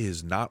he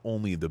is not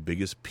only the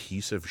biggest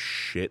piece of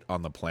shit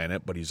on the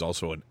planet, but he's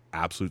also an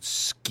absolute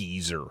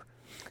skeezer.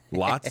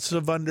 Lots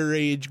of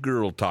underage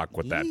girl talk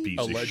with that piece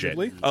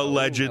Allegedly? of shit.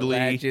 Allegedly.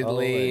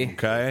 Allegedly.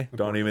 Okay,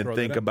 don't even Throw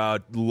think that in.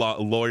 about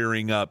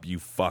lawyering up, you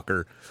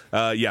fucker.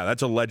 Yeah,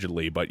 that's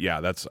allegedly, but yeah,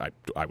 that's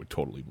I would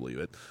totally believe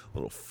it.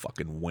 Little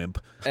fucking wimp.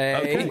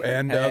 Hey, Ooh,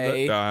 and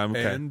hey.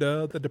 Okay.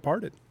 The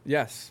Departed.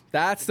 Yes,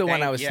 that's the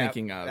one I was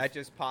thinking of. That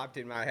just popped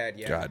in my head.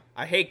 Yeah, God.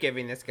 I hate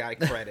giving this guy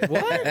credit.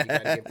 What? You gotta give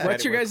credit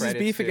What's your where guys' credit's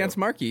beef due. against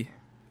Marky?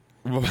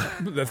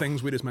 The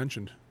things we just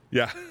mentioned.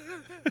 Yeah.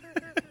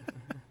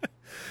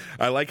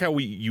 I like how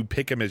you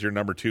pick him as your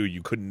number 2.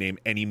 You couldn't name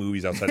any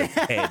movies outside of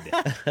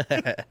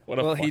Ted. What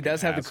a Well, he fucking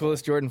does have the asshole.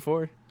 coolest Jordan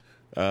 4.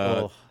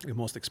 The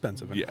most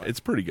expensive. Yeah, it's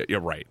pretty good.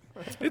 You're right.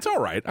 It's all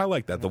right. I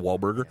like that, the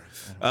Wahlburger.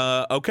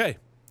 Okay.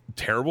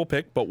 Terrible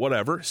pick, but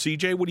whatever.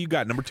 CJ, what do you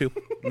got? Number 2.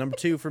 Number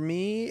 2 for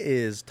me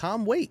is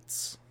Tom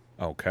Waits.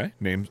 Okay.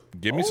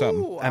 Give me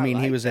something. Ooh, I mean,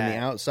 he like was in The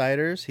that.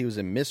 Outsiders. He was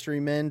in Mystery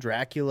Men,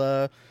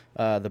 Dracula,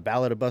 The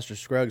Ballad of Buster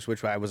Scruggs,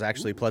 which I was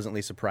actually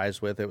pleasantly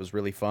surprised with. It was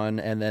really fun.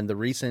 And then the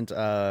recent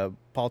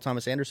Paul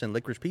Thomas Anderson,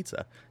 Licorice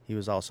Pizza, he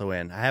was also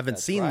in. I haven't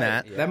seen right,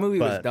 that. yeah. That movie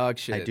was but dog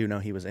shit. I do know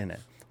he was in it.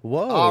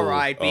 Whoa. All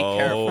right, be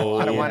careful.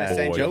 I don't want yeah. to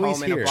send you Joey's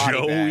home in a here. body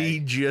Joey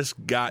bag.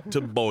 just got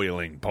to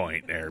boiling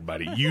point there,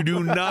 buddy. You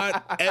do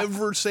not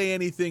ever say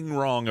anything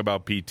wrong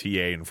about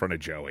PTA in front of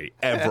Joey.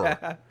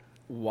 Ever.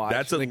 Watch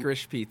That's a-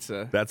 Licorice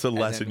Pizza. That's a and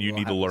then lesson you we'll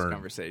need to have this learn.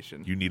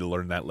 Conversation. You need to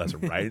learn that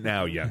lesson right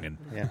now, youngin'.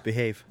 Yeah,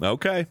 behave.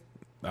 Okay.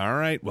 All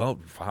right. Well,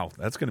 wow,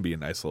 that's going to be a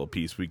nice little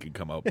piece we could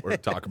come up or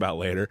talk about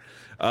later.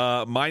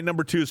 My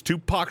number 2 is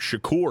Tupac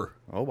Shakur.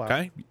 Oh, wow.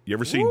 Okay. You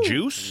ever seen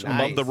Juice nice.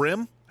 Above the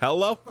Rim?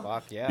 Hello?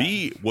 Fuck yeah.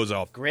 He was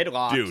a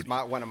Gridlock's dude.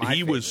 one of my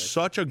he was favorites.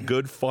 such a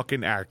good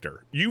fucking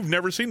actor. You've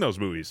never seen those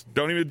movies.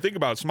 Don't even think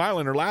about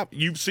smiling or laughing.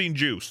 You've seen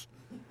Juice.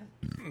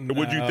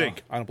 What'd you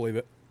think? I don't believe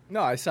it. No,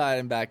 I saw it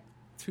in back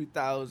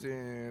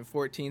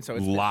 2014, so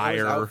it's been, Liar.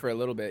 it was out for a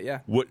little bit.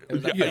 Yeah. What? It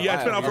was out Yeah, for a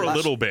it's been while. out for a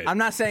little bit. I'm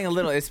not saying a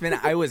little. It's been.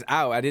 I was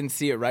out. I didn't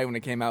see it right when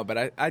it came out,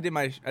 but I did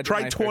my. I did Try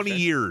my fair 20 share.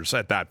 years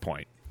at that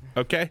point.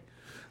 Okay?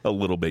 A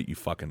little bit, you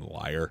fucking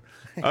liar.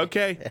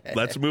 Okay,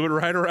 let's move it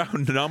right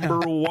around. Number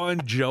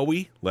 1,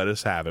 Joey. Let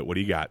us have it. What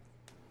do you got?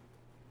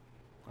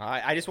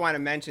 I just want to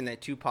mention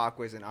that Tupac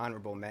was an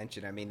honorable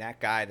mention. I mean, that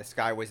guy, the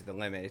sky was the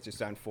limit. It's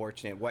just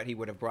unfortunate what he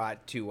would have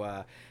brought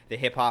to the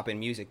hip-hop and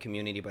music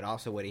community, but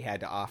also what he had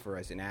to offer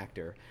as an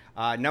actor.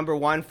 Number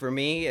 1 for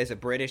me is a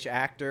British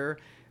actor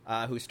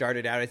who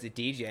started out as a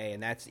DJ,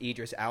 and that's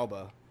Idris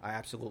Elba. I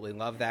absolutely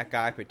love that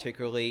guy,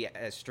 particularly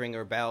as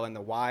Stringer Bell in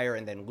The Wire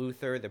and then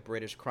Luther, the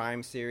British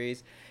crime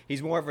series.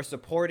 He's more of a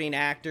supporting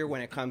actor when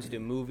it comes to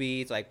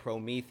movies like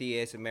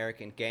Prometheus,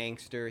 American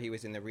Gangster. He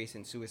was in the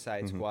recent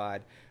Suicide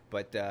Squad.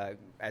 But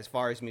as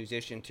far as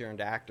musician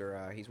turned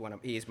actor,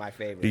 he is my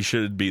favorite. He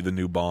should be the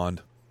new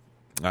Bond.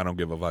 I don't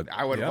give a fuck.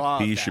 I would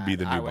love He that. should be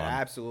the new I would Bond.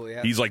 absolutely.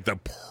 He's like the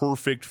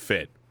perfect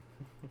fit.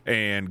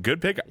 And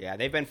good pick. Yeah,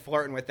 they've been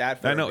flirting with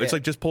that for I know. a It's bit.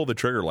 like just pull the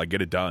trigger, like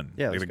get it done.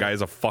 Yeah, like the let's guy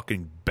is a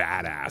fucking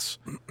badass.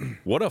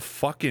 What a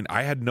fucking!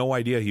 I had no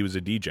idea he was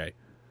a DJ.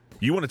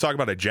 You want to talk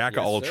about a jack of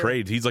Yes, all sir.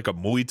 trades? He's like a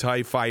Muay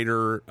Thai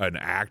fighter, an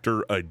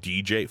actor, a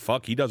DJ.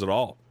 Fuck, he does it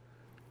all.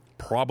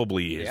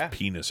 Probably his Yeah.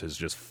 penis has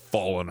just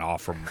fallen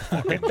off from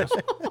fucking just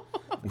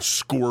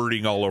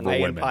squirting all over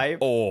Laying women. pipe.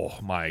 Oh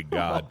my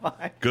god,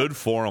 good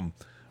for him.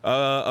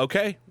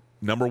 Okay,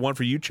 number 1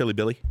 for you, Chili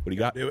Billy. What do you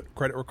got? Do it.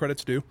 Credit where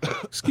credit's due.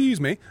 Excuse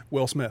me.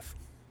 Will Smith.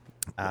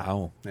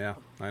 Wow, Yeah,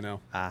 I know.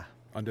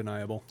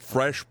 Undeniable.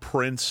 Fresh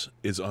Prince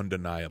is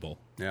undeniable.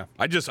 Yeah.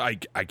 I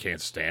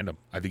can't stand him.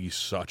 I think he's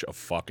such a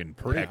fucking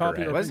Pretty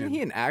popular. peckerhead. Wasn't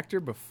he an actor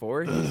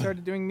before he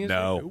started doing music?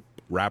 No,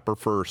 rapper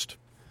first.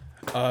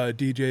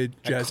 DJ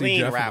Jazzy clean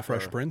Jeff and the rapper.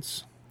 Fresh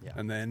Prince.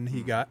 And then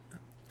he got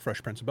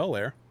Fresh Prince of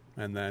Bel-Air.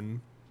 And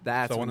then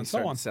That's so when on he and so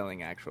started on.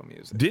 selling actual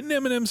music. Didn't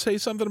Eminem say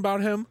something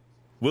about him?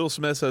 Will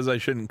Smith says I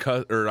shouldn't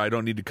cuss, or I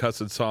don't need to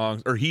cuss in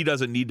songs, or he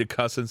doesn't need to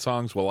cuss in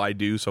songs. Well, I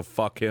do, so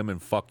fuck him and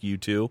fuck you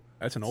too.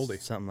 That's an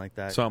oldie. Something like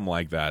that. Something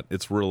like that.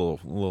 It's real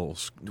little.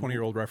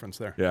 20-year-old reference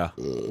there. Yeah.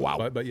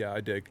 Wow. But yeah,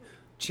 I dig.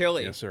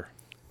 Chili. Yes, sir.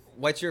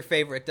 What's your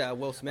favorite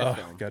Will Smith Oh,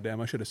 film?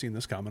 goddamn, I should have seen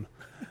this coming.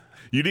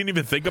 You didn't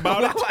even think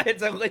about it.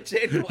 It's a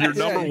legit Your question.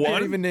 number You one.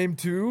 can't even name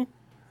 2.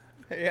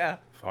 Yeah.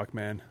 Fuck,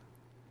 man.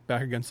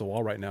 Back against the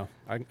wall right now.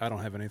 I don't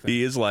have anything.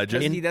 He is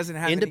legend. He doesn't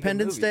have any good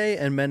Independence movies. Day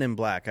and Men in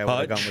Black. I would have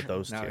Hutch. gone with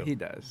those No, two. he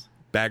does.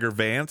 Bagger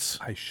Vance.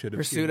 I should have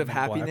Pursuit seen of the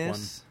black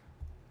Happiness.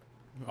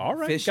 one. All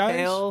right,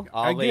 Fishtail. guys.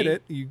 I Ali. get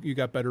it. You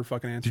got better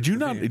fucking answers. Did you for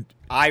not? me.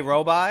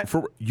 iRobot.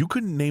 For you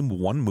couldn't name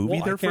one movie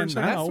Well, I there for a can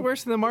second? now. That's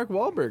worse than the Mark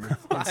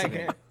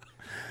Wahlberg.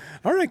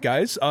 All right,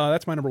 guys.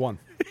 That's my number 1.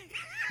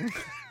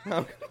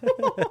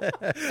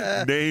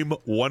 Name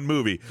one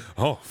movie.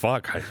 Oh,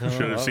 fuck. I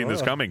should have seen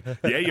this coming.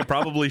 Yeah, you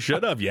probably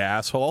should have, you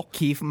asshole.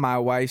 Keep my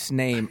wife's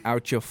name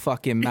out your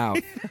fucking mouth.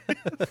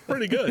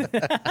 Pretty good.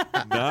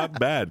 Not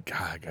bad.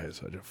 God, that guy's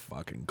such a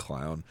fucking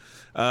clown.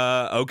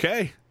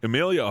 Okay.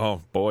 Emilio.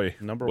 Oh, boy.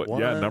 Number What-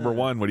 one. Yeah, number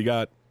one. What do you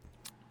got?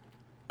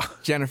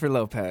 Jennifer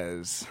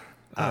Lopez.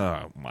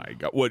 Oh, my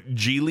God. What,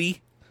 Geely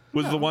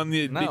was the one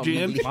that No,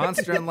 jammed?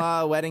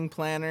 Monster-in-Law, Wedding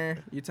Planner.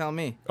 You tell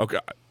me. Okay.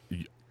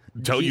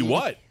 Tell you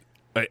what.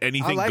 I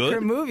Anything like good?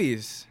 her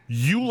movies.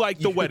 You like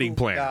The Wedding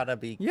Planner. Gotta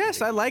be.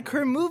 Yes, I like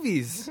her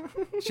movies.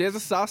 She has a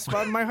soft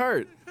spot in my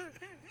heart.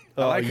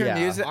 I like her yeah.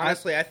 music.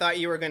 Honestly, I thought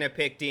you were gonna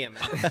pick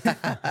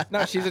DMX.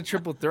 No, she's a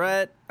triple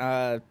threat.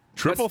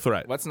 Triple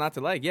threat. What's not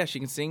to like? Yeah, she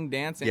can sing,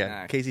 dance, and Yeah,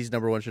 act. Casey's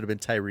number one should have been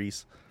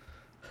Tyrese.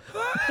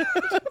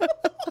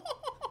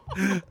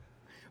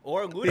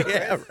 Or Ludacris.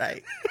 Yeah,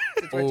 right.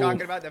 Since we're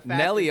talking about the Fast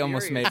Nelly and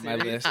almost Furious made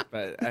my series. list,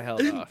 but I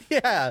held off.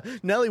 Yeah,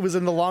 Nelly was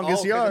in the longest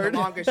 'cause of yard. the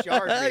Longest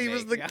Yard he remake.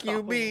 was the No.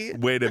 QB.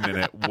 Wait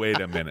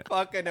a minute.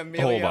 Fucking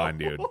Emilio. Hold on,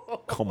 dude.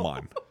 Come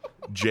on.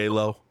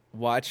 J-Lo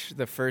Watch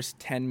the first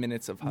 10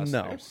 minutes of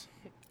Hustlers.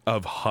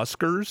 of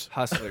Huskers?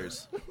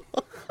 Hustlers.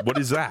 What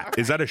is that?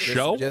 Is that a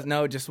show?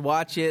 Just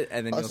watch it,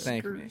 and then you'll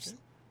thank me. Hustlers.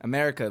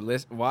 America,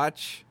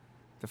 watch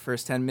the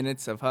first 10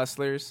 minutes of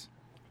Hustlers.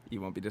 You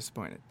won't be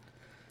disappointed.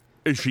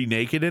 Is she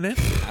naked in it?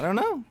 I don't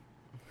know.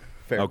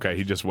 Fair. Okay,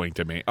 he just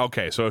winked at me.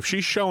 Okay, so if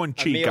she's showing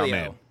cheek,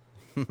 Emilio.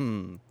 I'm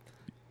in.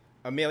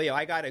 Emilio,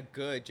 I got a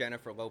good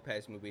Jennifer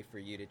Lopez movie for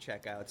you to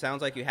check out. It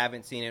sounds like you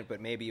haven't seen it,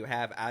 but maybe you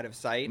have. Out of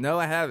Sight. No,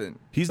 I haven't.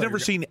 He's never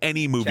seen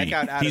any movie. Check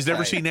out Out He's of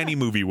never Sight. seen any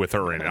movie with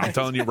her in it. I'm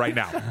telling you right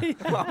now.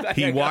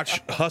 He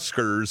watched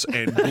Huskers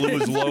and blew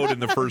his load in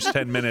the first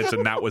 10 minutes,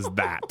 and that was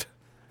that.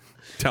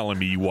 Telling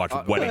me you watch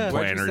Wedding What'd you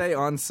Planner say,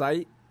 on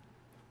site?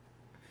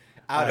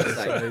 Out of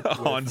Sight.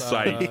 on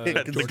site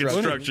at the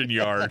construction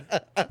yard.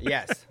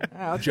 Yes.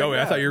 Joey,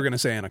 I thought you were going to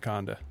say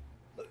Anaconda.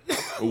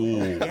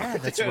 Ooh. Yeah,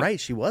 that's right.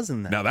 She was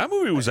in that. Now that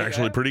movie was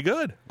actually pretty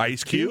good.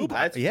 Ice Cube?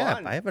 That's Yeah,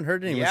 fun. I haven't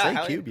heard anyone yeah, say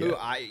hell, Cube who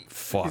yet.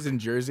 Fuck. He's in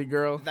Jersey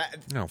Girl.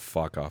 No,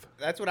 fuck off.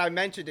 That's what I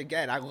mentioned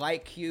again. I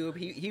like Cube.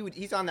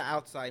 He's on the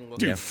outside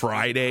looking. Dude,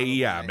 Friday,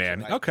 yeah,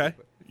 man. Okay.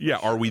 Yeah,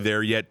 are we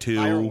there yet, too?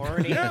 Byron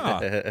Warney.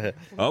 Yeah.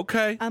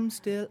 Okay. I'm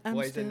still.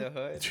 Boys in the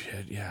Hood.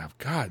 Shit, yeah,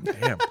 god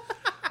damn.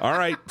 All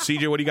right,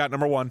 CJ, what do you got,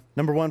 number one?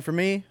 Number one for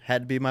me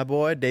had to be my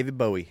boy, David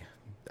Bowie.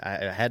 I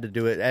had to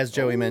do it. As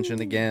Joey mentioned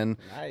again,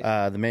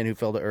 nice. The Man Who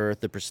Fell to Earth,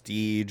 The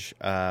Prestige.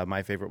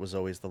 My favorite was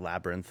always The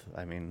Labyrinth.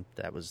 I mean,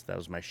 that was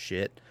my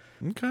shit.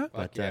 Okay.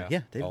 But yeah.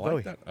 yeah, David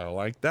Bowie. I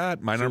like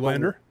that. My number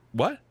Zoolander?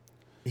 What?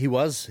 He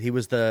was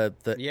the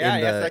Yeah, in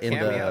yes, the that in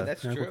cameo. the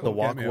That's Yeah, true. the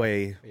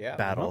walkway Yeah.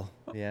 battle.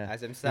 Yeah.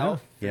 As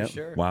himself, Yeah. for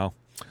sure. Wow.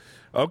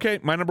 Okay,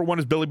 my number one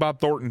is Billy Bob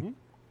Thornton.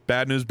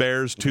 Bad News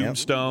Bears,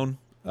 Tombstone,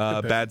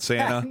 Bad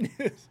Santa.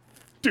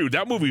 Dude,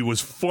 that movie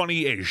was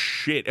funny as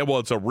shit. Well,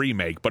 it's a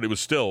remake, but it was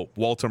still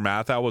Walter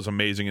Matthau was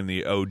amazing in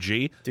the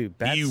OG. Dude,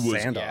 Bad he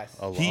was, Santa Yes.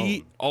 alone.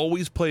 He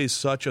always plays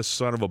such a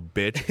son of a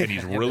bitch, and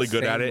he's really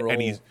good at it. same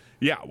And he's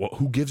well,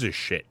 who gives a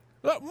shit?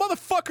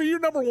 Motherfucker, your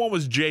number one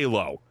was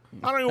J-Lo.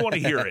 I don't even want to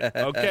hear it.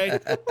 Okay,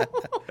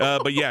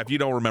 but yeah, if you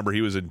don't remember,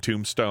 he was in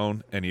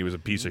Tombstone, and he was a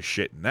piece of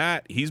shit in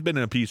that. He's been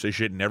a piece of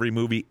shit in every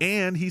movie,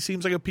 and he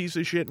seems like a piece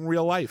of shit in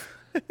real life.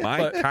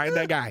 My kind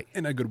of guy.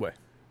 In a good way.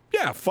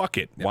 Yeah, fuck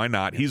it. Why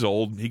not? He's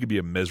old. He could be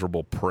a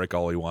miserable prick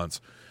all he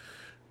wants.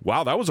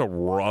 Wow, that was a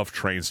rough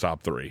Train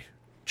Stop 3.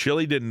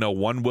 Chili didn't know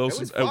one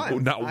Wilson, It was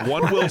fun. not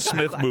one Will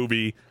Smith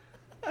movie.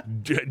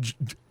 Emilio's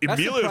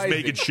surprising.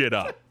 making shit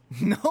up.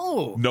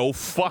 No. No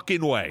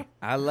fucking way.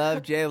 I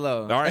love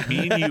J-Lo. All right,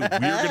 me and you, we're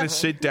going to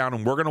sit down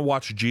and we're going to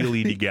watch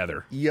Geely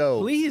together.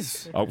 Yo,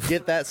 Please. Oh,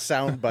 get that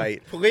sound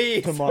bite.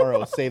 Please.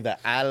 Tomorrow, save that.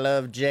 I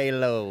love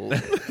J-Lo.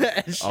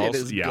 That shit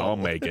is I'll gold.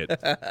 make it.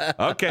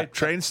 Okay,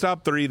 Train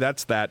Stop 3,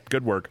 that's that.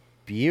 Good work.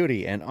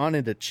 Beauty. And on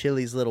into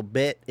Chili's little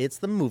bit. It's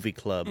the movie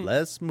club.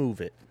 Let's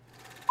move it.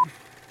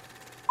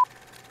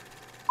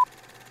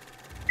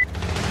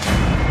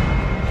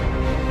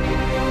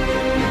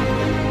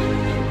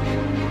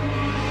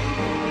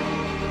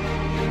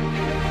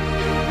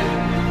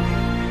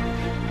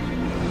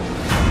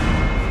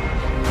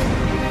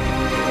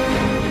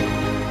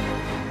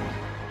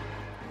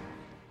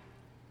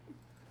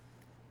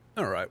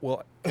 All right.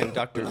 Well,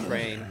 Conductor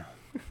Train.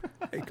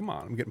 hey, come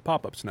on. I'm getting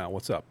pop-ups now.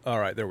 What's up? All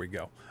right, there we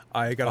go.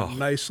 I got a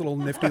nice little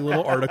nifty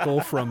little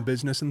article from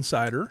Business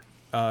Insider.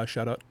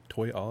 Shout out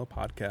Toy Alla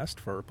Podcast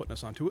for putting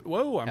us onto it.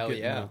 Whoa, I'm Hell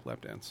getting yeah. a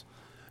lap dance.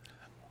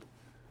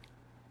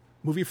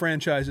 Movie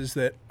franchises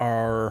that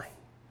are,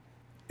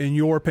 in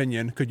your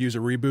opinion, could use a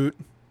reboot,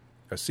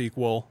 a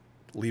sequel,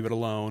 leave it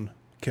alone,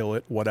 kill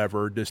it,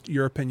 whatever. Just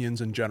your opinions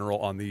in general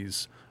on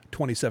these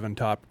 27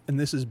 top. And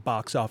this is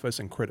box office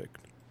and critic.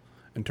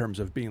 in terms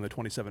of being the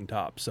 27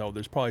 top. So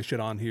there's probably shit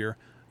on here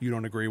you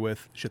don't agree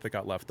with, shit that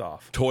got left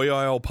off. Toy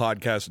Aisle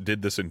Podcast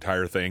did this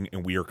entire thing,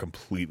 and we are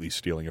completely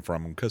stealing it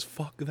from them because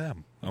fuck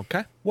them.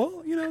 Okay?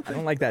 Well, I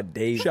don't like that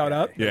Dave. shout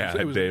out. Yeah,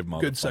 it was Dave a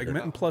motherfucker. good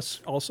segment, and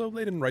plus, also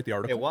they didn't write the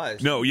article. It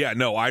was. No,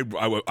 I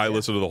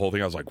listened to the whole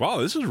thing. I was like, wow,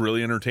 this is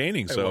really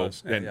entertaining. So,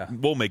 was, and yeah.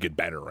 we'll make it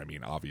better. I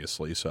mean,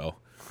 obviously. So,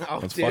 Oh,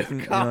 let's dear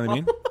fucking, you know what I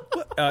mean?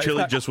 If Chili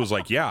not- just was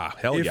like, yeah,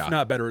 hell if yeah.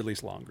 not better, at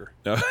least longer.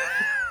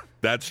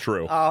 That's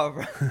true. Oh,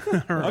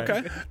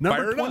 Okay. Fire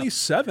Number it up.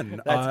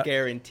 27. that's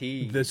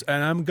guaranteed. This,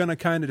 and I'm gonna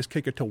kind of just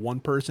kick it to one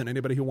person.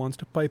 Anybody who wants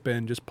to pipe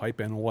in, just pipe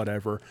in,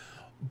 whatever.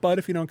 But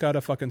if you don't got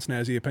a fucking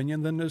snazzy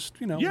opinion, then just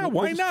Yeah, we'll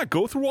why just- not?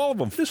 Go through all of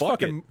them. Just Fuck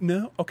fucking it.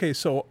 no. Okay,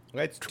 so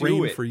Let's do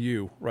Train it. for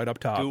you right up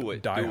top. Do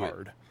it, Die do it.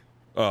 Hard.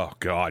 Oh,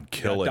 God,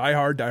 kill it. Die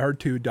Hard, Die Hard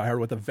 2, Die Hard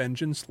with a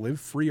Vengeance, Live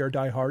Free or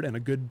Die Hard, and A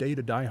Good Day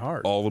to Die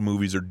Hard. All the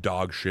movies are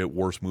dog shit.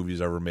 Worst movies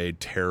ever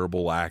made.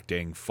 Terrible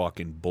acting.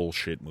 Fucking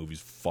bullshit movies.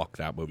 Fuck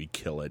that movie.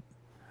 Kill it.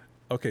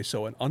 Okay,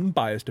 so an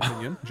unbiased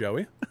opinion,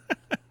 Joey.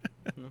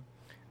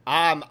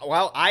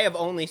 Well, I have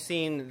only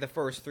seen the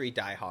first 3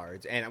 Die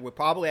Hards, and we'll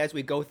probably, as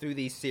we go through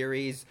these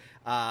series,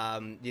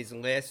 these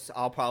lists,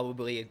 I'll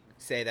probably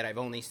say that I've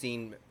only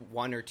seen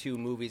 1 or 2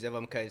 movies of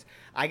them because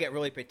I get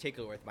really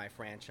particular with my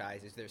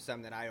franchises. There's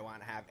some that I don't want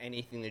to have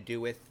anything to do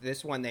with.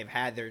 This one, they've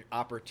had their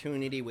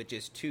opportunity with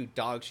just 2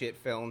 dog shit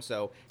films,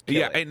 so kill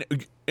Yeah,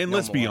 it. and No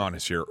let's be more.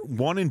 honest here.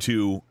 1 and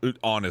 2,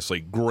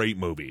 honestly, great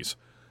movies.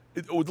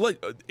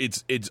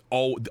 It's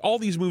all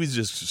these movies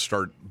just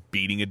start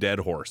beating a dead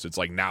horse. It's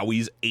like now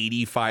he's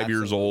 85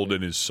 years old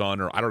and his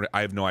son, or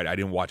I have no idea. I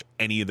didn't watch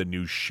any of the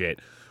new shit.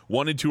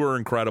 1 and 2 are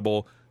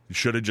incredible. You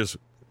should have just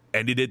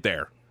ended it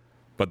there.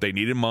 But they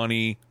needed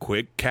money,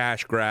 quick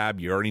cash grab.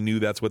 You already knew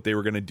that's what they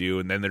were going to do,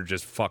 and then they're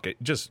just fuck it,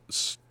 just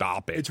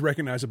stop it. It's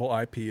recognizable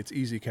IP. It's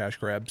easy cash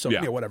grab. So,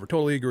 Yeah. yeah, whatever.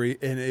 Totally agree.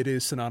 And it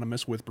is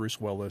synonymous with Bruce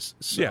Willis.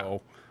 So Yeah.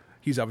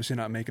 he's obviously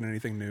not making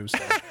anything new. So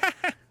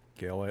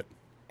kill it.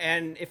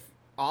 And if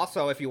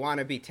you want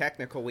to be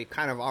technical, we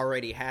kind of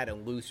already had a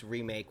loose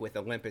remake with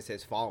Olympus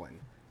Has Fallen.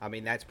 I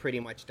mean, that's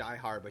pretty much Die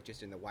Hard, but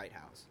just in the White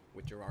House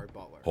with Gerard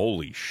Butler.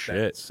 Holy That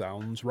shit!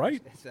 sounds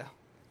right. So,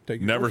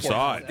 Take your Never word for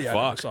saw it. Yeah,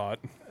 Fuck. never saw it.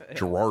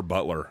 Gerard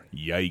Butler.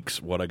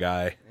 Yikes! What a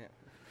guy.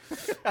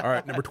 All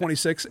right, number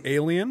 26,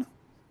 Alien.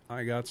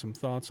 I got some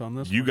thoughts on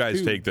this. You one, guys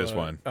too, take this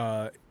but,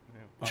 one.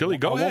 Chili,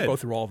 go I ahead. won't go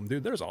through all of them,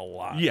 dude. There's a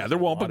lot. Yeah, there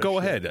won't. There's But a lot go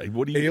of shit. ahead.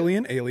 What do you?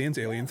 Alien, Aliens,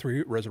 Alien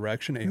 3,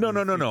 Resurrection. Alien No.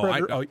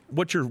 3, Predator.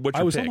 What's your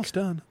I was pick? almost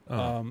done.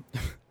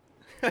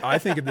 I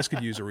think this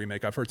could use a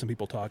remake. I've heard some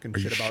people talking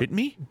you shit about shitting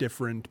me?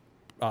 different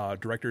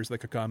directors that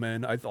could come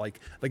in. I like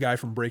the guy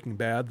from Breaking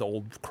Bad, the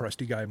old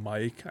crusty guy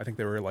Mike. I think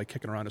they were like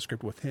kicking around a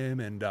script with him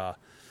and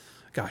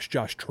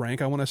Josh Trank,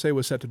 I want to say,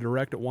 was set to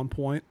direct at one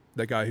point.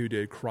 That guy who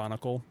did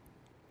Chronicle.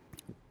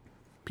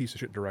 Piece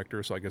of shit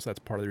director, so I guess that's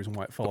part of the reason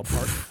why it fell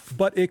apart.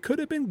 But it could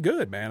have been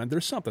good, man. And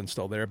there's something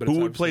still there. But Who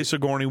it's would play obviously-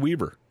 Sigourney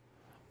Weaver?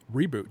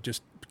 reboot?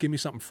 Just give me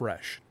something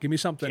fresh. Give me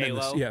something. In J-Lo?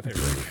 this, yeah, there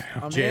we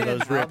go. I'm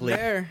J-Lo's in, Ripley. out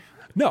there.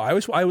 No, I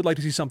would like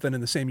to see something in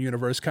the same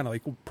universe, kind of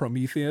like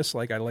Prometheus.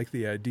 Like I like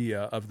the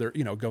idea of their,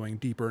 going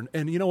deeper.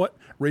 And you know what?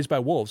 Raised by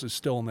Wolves is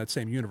still in that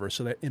same universe,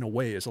 so that in a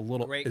way is a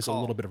little Great is a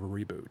call. little bit of a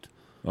reboot.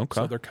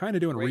 Okay. So they're kind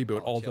of doing a Great reboot,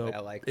 call, although Chili. I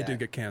like it that. did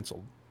get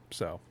canceled.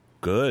 So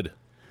Good.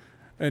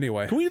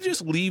 anyway, Can we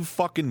just leave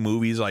fucking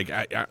movies? Like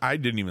I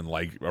didn't even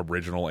like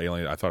original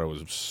Alien. I thought it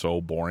was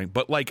so boring.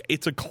 But like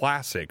it's a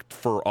classic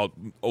for a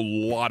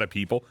lot of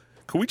people.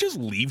 Can we just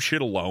leave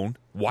shit alone?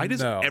 Why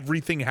does No.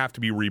 everything have to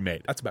be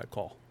remade? that's a bad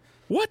call.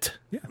 What?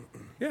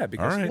 Yeah,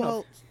 because All right.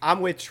 Well,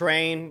 I'm with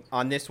Train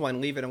on this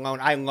one. Leave it alone.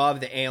 I love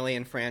the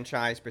Alien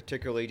franchise,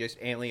 particularly just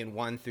Alien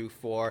 1 through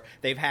 4.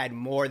 They've had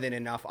more than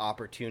enough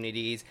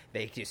opportunities.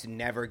 They just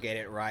never get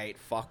it right.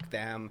 Fuck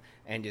them,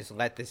 and just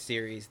let the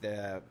series,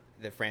 the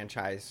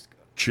franchise.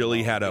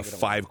 Chili had a leave it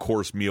alone.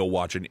 5-course meal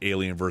watching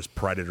Alien vs.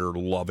 Predator,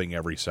 loving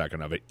every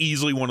second of it.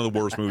 Easily one of the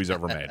worst movies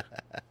ever made.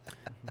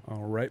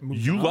 all right,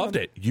 moving You on. loved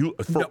it. You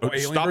No,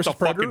 Alien stop vs. the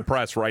Predator? fucking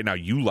press right now.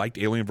 You liked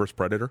Alien vs.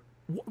 Predator?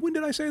 When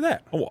did I say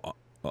that? Oh,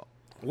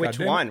 Which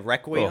damn it. one?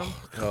 Requiem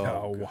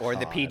Oh, or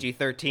the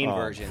PG-13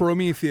 version?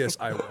 Prometheus,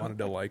 I wanted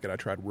to like it. I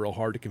tried real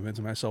hard to convince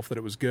myself that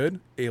it was good.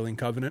 Alien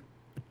Covenant,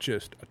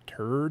 just a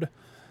turd.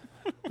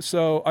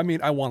 So, I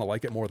mean, I want to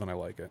like it more than I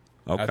like it.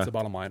 Okay. That's the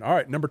bottom line. All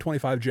right, number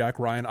 25, Jack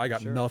Ryan. I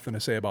got nothing to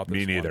say about this me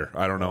one. neither.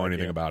 I don't know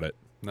anything about it.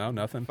 No,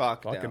 nothing.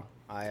 Fuck Fucking- no.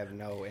 I have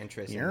no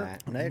interest in yeah.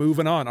 that.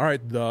 Moving on. All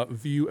right, the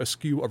View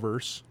Askew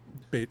averse.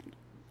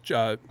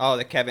 Oh,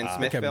 the Kevin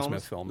Smith Kevin films?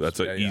 Smith films. That's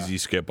an Yeah, yeah. easy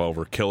skip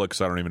over. Kill it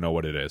 'cause I don't even know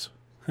what it is.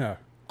 Yeah.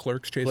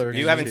 Clerks, Chasing Clerks.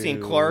 You Amy. haven't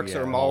seen Clerks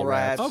or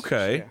Mallrats?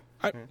 Okay.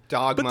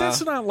 Dogma. But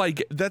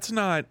that's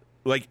not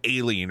like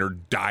Alien or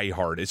Die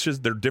Hard. It's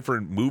just they're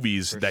different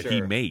movies that he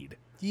sure. made.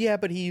 yeah,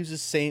 but he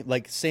uses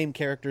same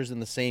characters in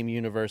the same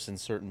universe in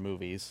certain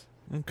movies.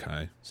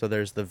 Okay. So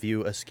there's the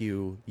View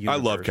Askew I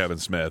universe. love Kevin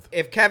Smith.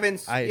 If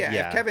Kevin's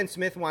yeah. if Kevin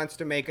Smith wants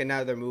to make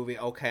another movie,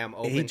 okay, I'm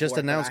open. He just to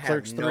it, but announced I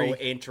Clerks have no 3.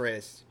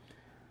 interest.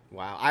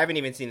 Wow, I haven't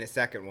even seen the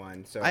second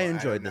one, so I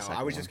enjoyed don't the know. I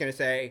second was just one. gonna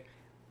say,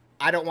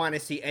 I don't want to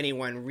see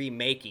anyone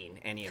remaking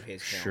any of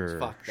his films.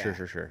 Fuck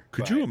that. Sure.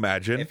 Could you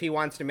imagine If he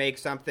wants to make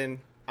something,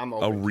 I'm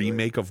open a to it.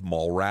 remake of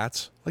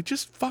Mallrats? Like,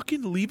 just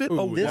fucking leave it Ooh,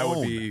 alone. that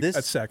would be This-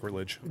 that's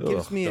sacrilege.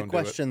 Gives me a Don't do it.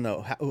 question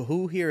though.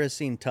 Who here has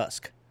seen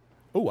Tusk?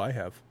 Oh, I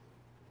have.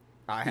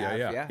 I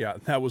have, Yeah.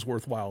 That was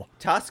worthwhile.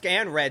 Tusk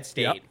and Red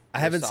State. Yep. I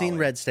haven't were seen solid.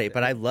 Red State,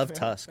 but I love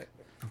Tusk.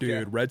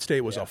 Dude, Red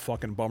State was a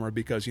fucking bummer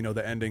because,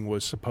 the ending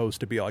was supposed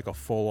to be like a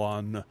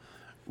full-on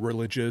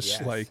religious,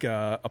 Yes.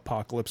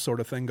 apocalypse sort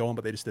of thing going,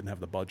 but they just didn't have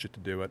the budget to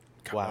do it.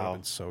 God, that would Wow. have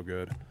been so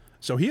good.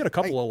 So he had a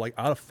couple of,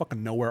 out of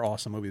fucking nowhere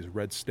awesome movies,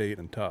 Red State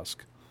and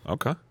Tusk.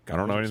 Okay. I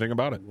don't know anything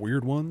about it.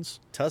 Weird ones.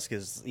 Tusk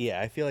is,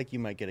 I feel like you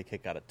might get a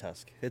kick out of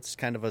Tusk. It's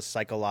kind of a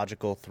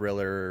psychological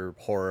thriller,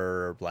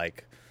 horror,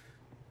 like...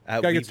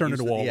 Guy gets turned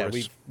into walrus.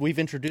 Yeah, we've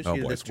introduced Oh,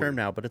 you to boy, this it's term weird.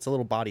 now, but it's a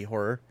little body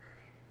horror.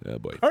 Yeah,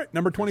 boy. All right,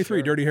 number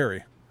 23, Dirty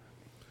Harry.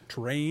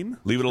 Train.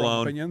 Leave it Strong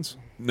alone. Opinions.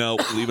 No,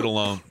 leave it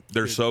alone.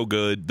 They're so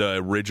good. The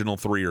original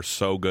 3 are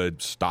so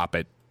good. Stop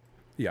it.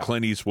 Yeah.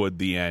 Clint Eastwood,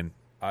 the end.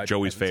 I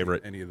Joey's haven't seen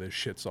favorite. any of this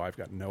shit, so I've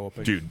got no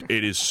opinion. Dude,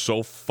 it is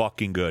so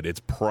fucking good. It's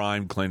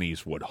prime Clint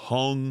Eastwood.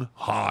 Hung,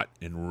 hot,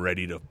 and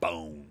ready to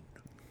bone.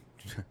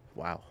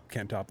 Wow.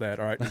 Can't top that.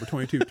 All right, number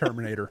 22,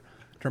 Terminator.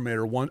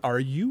 Terminator 1. Are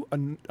you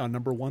a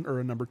number 1 or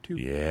a number 2?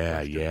 Yeah.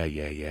 I'm glad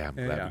Yeah.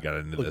 we got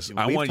into Look, this.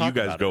 I we've want you talked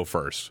guys about to go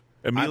first.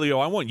 Emilio,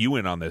 I want you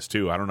in on this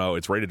too. I don't know.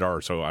 It's rated R,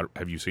 so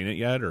have you seen it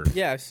yet? Or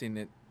Yeah, I've seen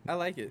it. I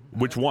like it.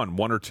 which one?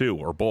 1 or 2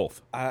 or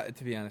both?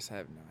 To be honest, I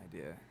have no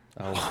idea.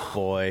 Oh,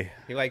 boy.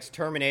 He likes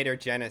Terminator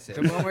Genesis.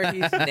 The one where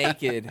he's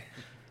naked.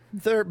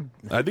 They're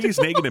I think he's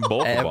naked in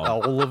both of them.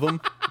 all of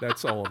them.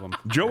 That's all of them.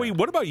 Joey,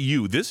 what about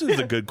you? This is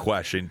a good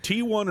question.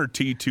 T1 or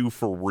T2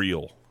 for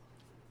real?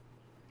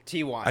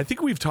 T1. I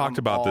think we've talked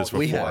about this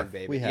We before. have,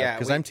 baby. we have, Yeah,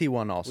 because we- I'm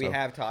T1 also. We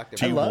have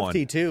talked I about T1. love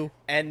T2.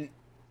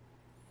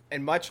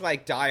 And much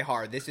like Die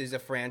Hard, this is a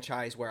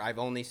franchise where I've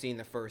only seen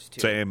the first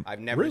 2. Same. I've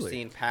never Really?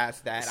 seen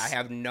past that. I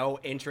have no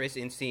interest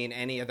in seeing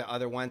any of the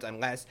other ones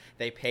unless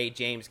they pay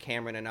James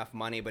Cameron enough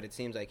money, but it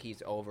seems like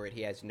he's over it.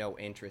 He has no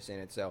interest in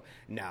it. So,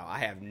 no, I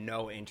have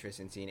no interest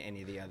in seeing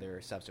any of the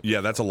other subsequent. Yeah,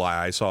 that's a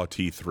lie. I saw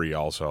T3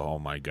 also. Oh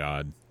my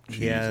god.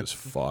 Jesus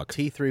fuck.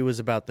 T3 was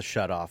about the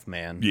shut off,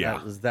 man.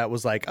 Yeah. That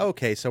was like,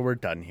 okay, so we're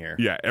done here.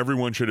 Yeah,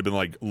 everyone should have been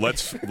like,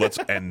 let's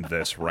end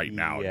this right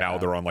now. Yeah. Now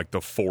they're on like the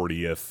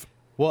 40th.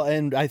 Well,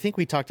 and I think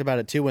we talked about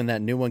it too when that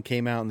new one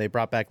came out and they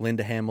brought back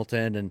Linda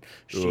Hamilton and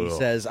she Ugh.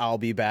 says, I'll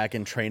be back,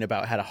 and Train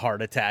About had a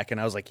heart attack. And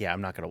I was like, yeah,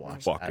 I'm not going to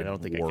watch that. I Fucking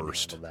don't think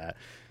worst. I can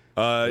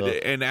handle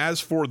that. And as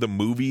for the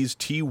movies,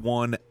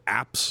 T1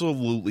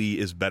 absolutely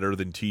is better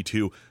than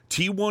T2.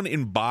 T1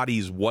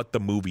 embodies what the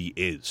movie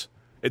is.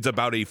 It's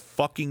about a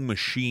fucking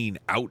machine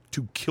out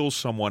to kill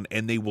someone,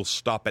 and they will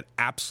stop at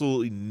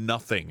absolutely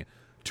nothing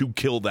to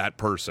kill that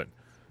person.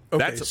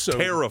 Okay, That's so-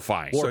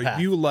 terrifying. So Warpath.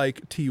 you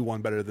like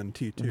T1 better than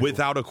T2.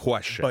 Without a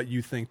question. But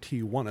you think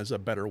T1 is a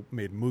better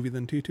made movie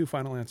than T2?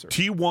 Final answer.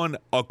 T1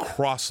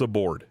 across the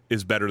board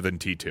is better than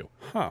T2.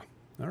 Huh.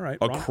 All right.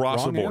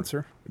 Across wrong the board.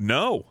 Answer.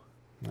 No.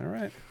 All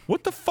right.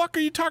 What the fuck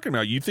are you talking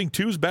about? You think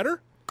 2's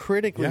better?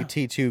 Critically, Yeah.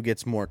 T2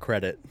 gets more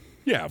credit.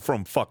 Yeah,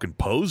 from fucking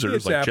posers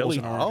It's like apples Chili.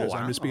 and oranges. Oh,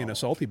 I'm just being a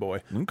salty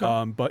boy.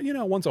 Okay. But,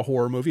 one's a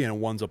horror movie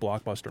and one's a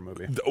blockbuster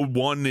movie.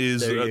 One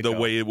is There you the go.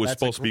 way it was That's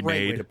supposed a to be great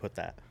way made, to put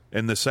that.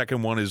 and the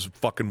second one is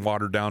fucking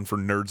watered down for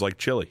nerds like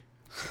Chili.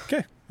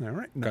 Okay. All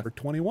right. Number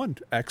 21,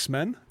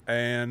 X-Men.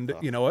 And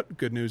you know what?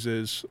 Good news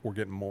is we're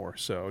getting more,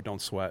 so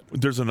don't sweat.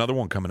 There's another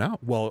one coming out.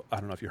 Well, I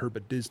don't know if you heard,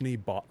 but Disney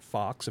bought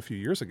Fox a few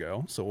years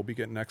ago, so we'll be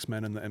getting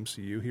X-Men in the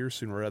MCU here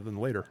sooner rather than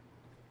later.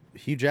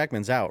 Hugh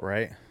Jackman's out,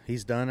 right?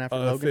 He's done after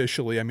Logan?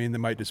 Officially, I mean, they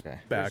might just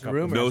back There's up.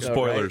 rumors. No So,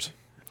 spoilers.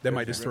 They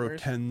might just throw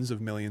rumors? tens of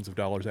millions of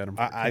dollars at him.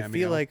 For a I cameo.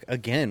 feel like,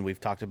 again, we've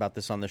talked about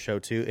this on the show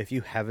too. If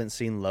you haven't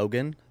seen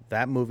Logan,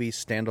 that movie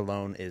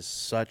standalone is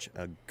such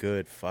a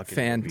good fucking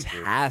movie, dude.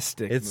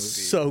 Fantastic. It's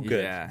movie. so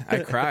good. Yeah, I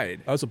cried.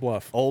 that was a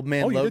bluff. Old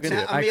Man Oh, you did Logan? see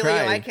it. I Emilio,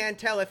 cried. I can't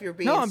tell if you're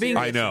being No, I'm being-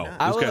 serious I know. or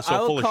not. This guy's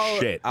so full of call,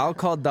 shit. I'll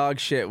call dog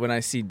shit when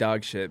I see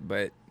dog shit,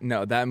 but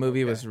no, that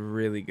movie was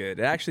really good.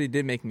 It actually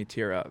did make me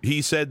tear up.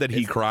 He said that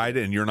he cried,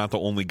 and you're not the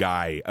only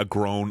guy, a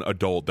grown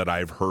adult, that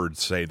I've heard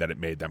say that it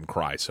made them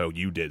cry. So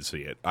you did see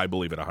it. I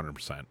believe it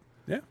 100%.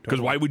 Yeah. Because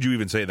totally. why would you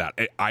even say that?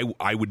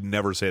 I would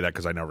never say that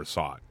because I never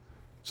saw it.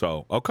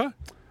 So, okay.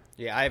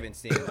 Yeah, I haven't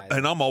seen it either.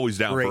 And I'm always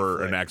down Great for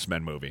flick. an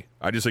X-Men movie.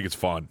 I just think it's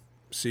fun.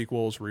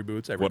 Sequels,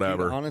 reboots, everything.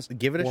 Whatever. Honestly,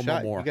 give it a More,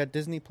 shot. more. You got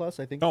Disney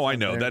Plus, I think. Oh, it's I up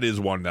know. there. That is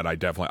one that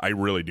I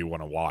really do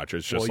want to watch.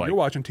 It's just Well, like, you're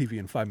watching TV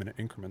in 5-minute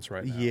increments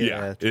right now.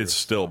 Yeah, true. it's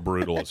still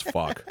brutal as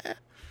fuck.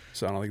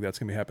 So I don't think that's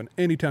going to be happening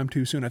anytime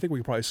too soon. I think we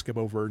can probably skip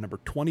over number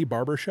 20,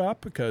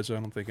 Barbershop, because I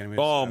don't think anybody's...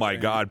 Oh, my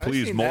God.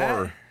 Please, seen more.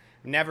 that.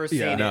 Never seen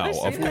Yeah. it. No,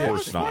 Never of seen that.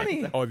 course It's not.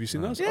 funny. Oh, have you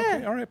seen those? Yeah.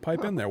 Okay, all right,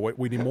 pipe in there.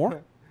 We need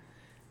more?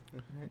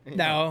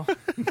 No, No?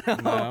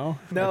 no,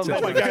 That's it,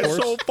 Oh, my of God, it's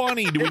course. so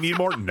funny. Do we need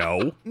more?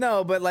 No.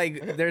 no, but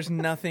like, there's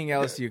nothing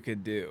else you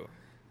could do.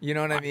 You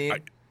know what I mean?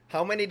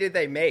 How many did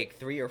they make?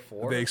 3 or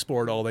 4? They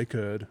explored all they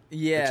could.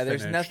 yeah, It's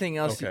there's finished. nothing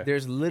else. Okay.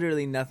 There's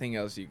literally nothing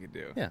else you could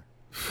do. Yeah,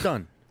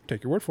 done.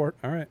 Take your word for it.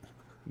 All right.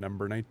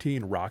 Number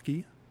 19,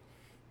 Rocky.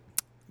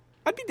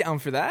 I'd be down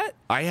for that.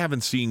 I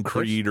haven't seen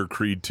Creed or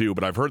Creed 2,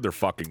 but I've heard they're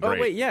fucking great.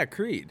 Oh wait, yeah,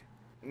 Creed.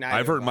 Neither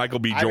I've heard have Michael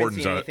B. I haven't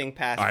Jordan's. seen anything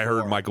past I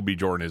heard 4. Michael B.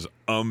 Jordan is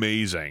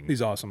amazing.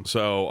 He's awesome.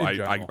 So in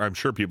general. I'm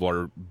sure people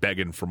are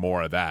begging for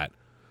more of that.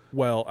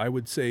 Well, I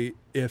would say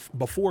if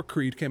before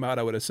Creed came out,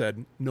 I would have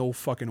said, no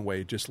fucking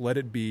way. Just let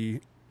it be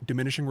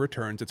diminishing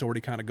returns. It's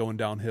already kind of going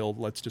downhill.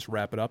 Let's just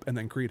wrap it up. And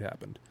then Creed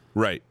happened.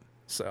 Right.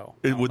 So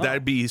Would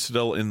that be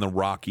still in the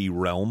Rocky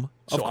realm?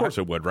 So Of course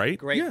it would, right?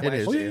 Great Yeah,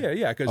 question. Oh,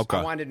 yeah. Because Okay.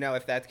 I wanted to know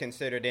if that's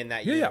considered in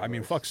that. I mean,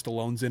 universe. fuck,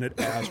 Stallone's in it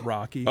as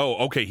Rocky. Oh,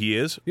 okay, he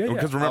is? Yeah.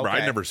 Because remember,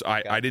 I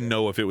Okay. didn't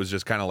know if it was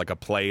just kind of like a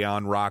play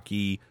on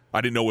Rocky.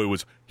 I didn't know it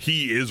was,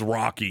 he is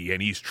Rocky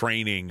and he's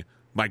training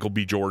Michael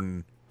B.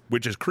 Jordan,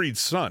 which is Creed's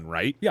son,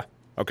 right? Yeah.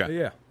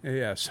 Okay.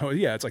 Yeah. So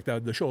yeah, it's like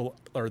the show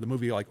or the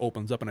movie like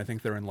opens up, and I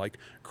think they're in like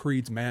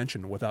Creed's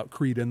mansion without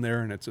Creed in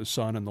there, and it's his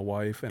son and the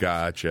wife. And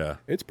Gotcha.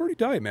 it's pretty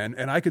tight, man.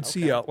 And I could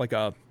see like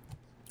a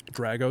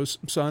Drago's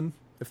son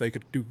if they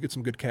could get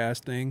some good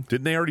casting.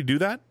 Didn't they already do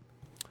that?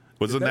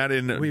 Wasn't that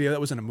in... Well, yeah, that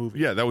was in a movie.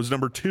 Yeah, that was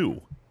number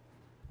 2.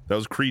 That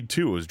was Creed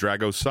 2. It was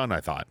Drago's son, I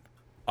thought.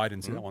 I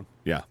didn't see that one.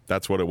 Yeah,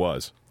 that's what it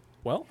was.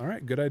 Well, all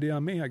right, good idea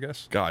on me, I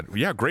guess. God,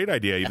 yeah, great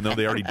idea, even though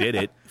they already did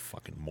it.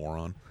 Fucking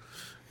moron.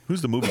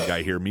 Who's the movie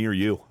guy here, me or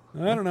you?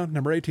 I don't know.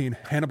 Number 18,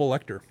 Hannibal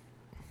Lecter.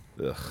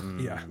 Ugh.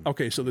 Yeah.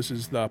 Okay, so this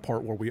is the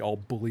part where we all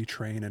bully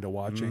train into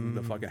watching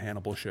the fucking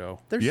Hannibal show.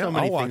 There's Yeah, so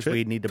many I'll watch things it.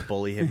 we need to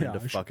bully him Yeah,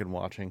 into fucking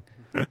watching.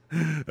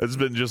 It's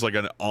been just like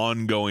an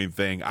ongoing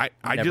thing. I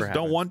Never just don't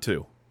happened. want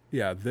to.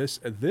 Yeah, this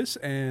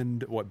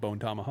and what, Bone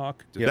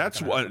Tomahawk? Just That's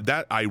kinda- what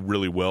that I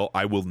really will.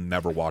 I will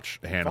never watch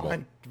Hannibal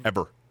Fine.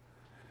 ever.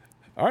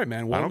 All right,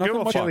 man. Well, I don't nothing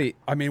give a much.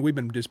 fuck. I mean, we've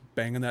been just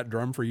banging that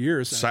drum for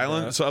years. and,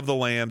 Silence of the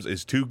Lambs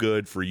is too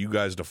good for you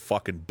guys to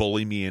fucking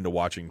bully me into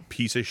watching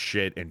piece of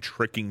shit and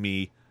tricking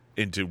me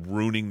into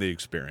ruining the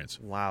experience.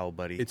 Wow,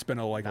 buddy. It's been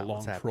a Not long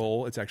what's happening.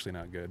 troll. It's actually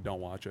not good. Don't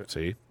watch it.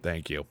 See?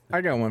 Thank you.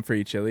 I got one for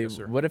you, Chili.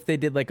 sir. What if they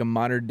did like a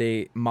modern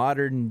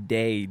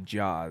day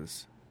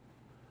Jaws?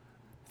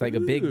 Like a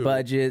big Ooh.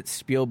 budget.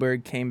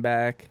 Spielberg came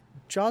back.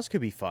 Jaws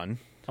could be fun.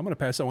 I'm going to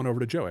pass that one over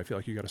to Joe. I feel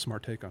like you got a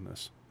smart take on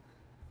this.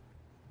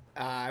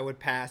 I would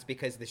pass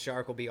because the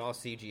shark will be all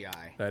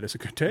CGI. That is a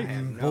good take. I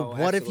have no But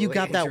what if you absolute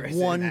got that interest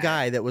in one that.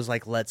 guy that was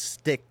like, let's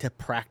stick to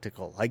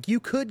practical? Like, you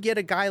could get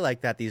a guy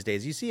like that these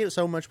days. You see it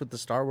so much with the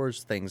Star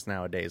Wars things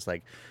nowadays.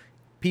 Like,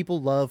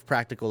 people love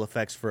practical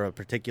effects for a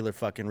particular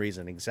fucking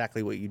reason.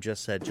 Exactly what you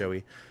just said,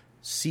 Joey.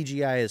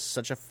 CGI is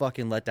such a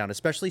fucking letdown,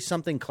 especially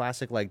something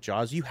classic like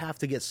Jaws. You have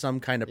to get some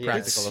kind of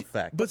practical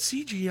effect. But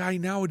CGI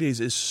nowadays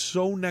is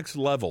so next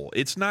level.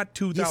 It's not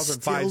You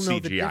 2005 still know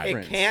the CGI.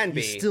 difference. It can You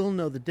be. still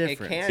know the It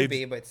difference. can If-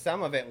 be, but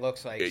some of it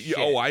looks like shit.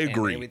 Oh, I and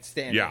agree. it would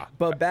stand Yeah. it.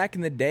 But back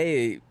in the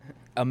day,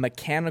 a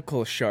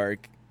mechanical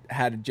shark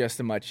had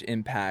just as much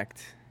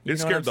impact. You It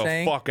know what scared I'm the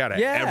saying? fuck out of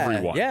Yeah,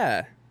 everyone.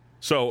 Yeah.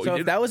 So, So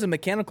if that was a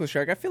mechanical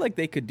shark, I feel like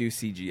they could do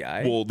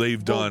CGI. well,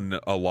 they've done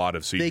a lot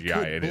of CGI. They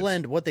could and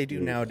blend. What they do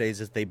nowadays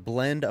is they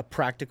blend a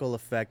practical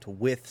effect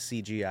with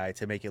CGI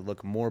to make it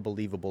look more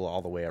believable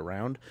all the way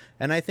around.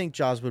 And I think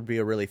Jaws would be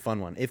a really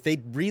fun one if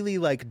they really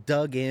like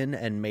dug in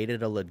and made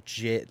it a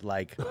legit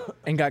like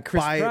and got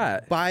Chris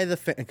Pratt. by the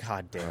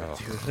God damn it,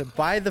 dude.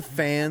 By the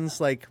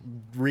fans like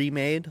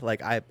remade.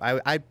 Like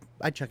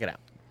I'd check it out.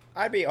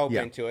 I'd be open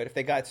Yeah. to it if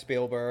they got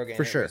Spielberg and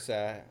For it sure. was,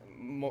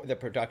 the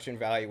production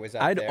value was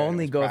up I'd there and it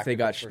only was go if they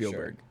got practical for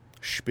sure.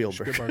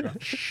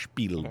 Spielberg.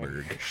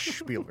 Spielberg.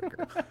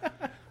 Spielberg.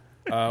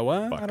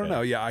 Well, I don't it.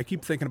 know. Yeah, I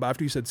keep thinking about,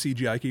 after you said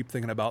CGI, I keep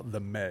thinking about The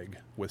Meg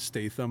with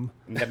Statham.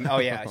 Oh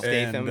yeah,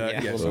 Statham.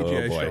 And, yeah.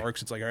 CGI Oh, boy.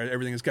 sharks. It's like, all right,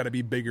 everything has got to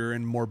be bigger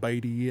and more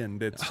bitey,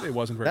 and it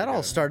wasn't very That all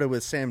good. started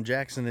with Sam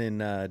Jackson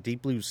in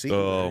Deep Blue Sea.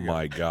 Oh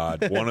my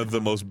God! One of the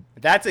most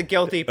That's a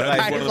guilty That is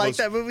pleasure. I one of the like most-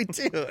 that movie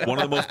too. one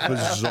of the most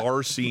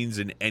bizarre scenes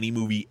in any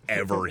movie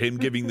ever. Him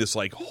giving this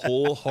like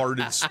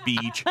wholehearted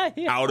speech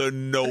out of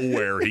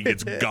nowhere, he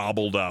gets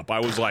gobbled up. I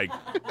was like,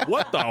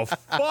 "What the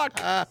fuck?"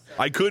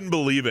 I couldn't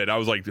believe it. I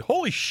was like,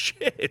 "Holy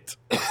shit!"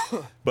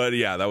 But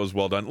yeah, that was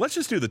well done. Let's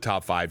just do the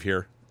top 5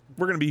 here.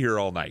 We're gonna be here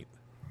all night.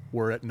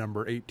 We're at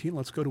number 18.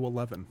 Let's go to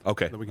 11.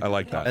 Okay, Then we can- I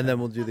like that. And then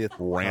we'll do the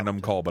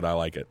Random call, but I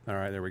like it. All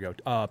right, there we go.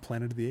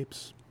 Planet of the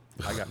Apes.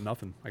 I got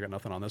nothing. I got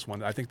nothing on this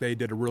one. I think they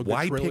did a real good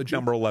Why trilogy. pick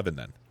number 11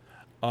 then?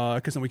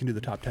 Because then we can do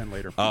the top 10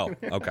 later. Oh,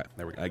 okay.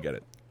 There we go. I get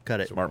it. Cut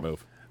it. Smart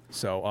move.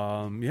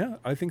 So, yeah,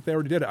 I think they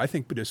already did it. I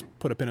think we just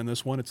put a pin in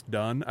this one. It's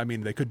done. I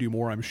mean, they could do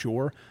more, I'm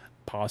sure,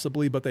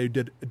 possibly, but they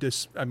did.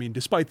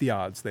 Despite the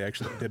odds, they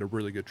actually did a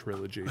really good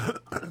trilogy,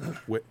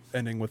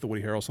 ending with the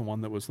Woody Harrelson one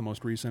that was the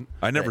most recent.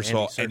 I never The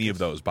saw Andy any Serkis. of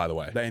those, by the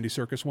way. The Andy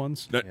Serkis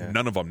ones.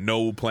 None of them.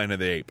 No Planet of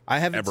the Ape. I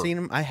haven't ever. seen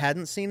them. I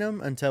hadn't seen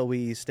them until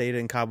we stayed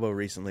in Cabo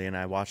recently, and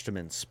I watched them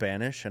in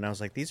Spanish. And I was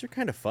like, "These are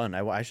kind of fun.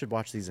 I should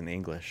watch these in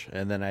English."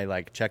 And then I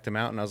like checked them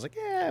out, and I was like,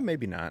 "Yeah,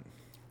 maybe not."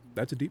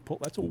 That's a deep pull.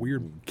 That's a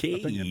weird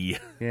opinion. Okay.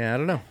 Yeah, I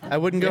don't know. I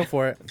wouldn't go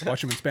for it. Watch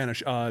them in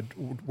Spanish.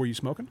 Were you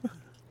smoking?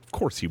 Of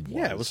course he was.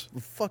 Yeah, I was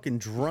fucking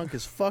drunk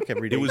as fuck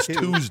every day. It was too.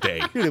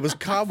 Tuesday. Dude, it was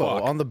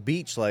Cabo on the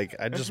beach. Like,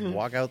 I just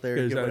walk out there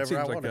and Because get it whatever I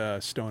seems like wanted.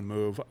 a stone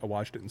move. I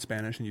watched it in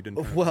Spanish and you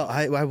didn't. Well,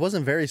 I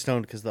wasn't very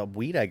stoned because the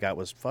weed I got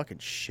was fucking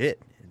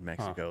shit in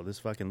Mexico. This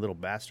fucking little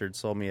bastard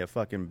sold me a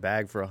fucking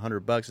bag for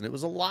 $100, and it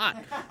was a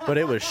lot, but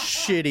it was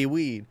shitty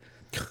weed.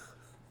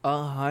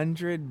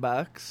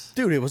 $100?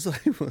 Dude, it was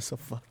a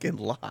fucking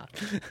lot.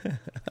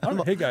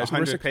 Hey guys,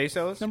 100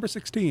 pesos? Number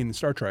 16,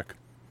 Star Trek.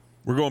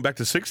 We're going back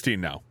to 16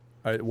 now.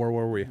 Where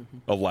were we?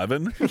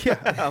 11?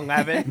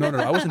 11. No,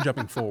 I wasn't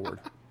jumping forward.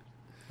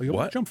 Oh, you want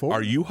What? to jump forward?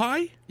 Are you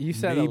high? You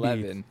said Maybe.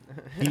 11.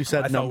 You I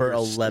said thought number we were,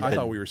 11. I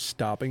thought we were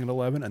stopping at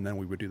 11, and then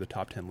we would do the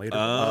top 10 later.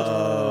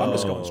 I'm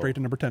just going straight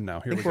to number 10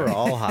 now. Here I we think go. we're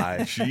all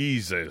high.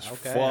 Jesus,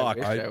 Okay. fuck.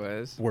 Wish I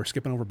was. We're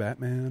skipping over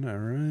Batman. All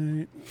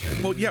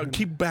right. Well, yeah,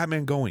 keep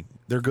Batman going.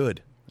 They're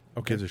good.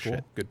 Okay, Gives a cool.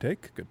 shit. Good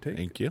take. Good take.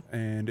 Thank you.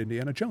 And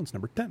Indiana Jones,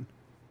 number 10.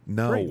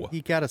 No.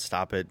 You gotta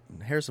stop it.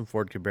 Harrison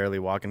Ford could barely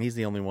walk, and he's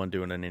the only one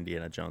doing an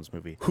Indiana Jones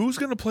movie. Who's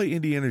going to play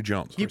Indiana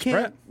Jones? You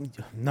can't.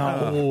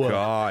 No. Oh,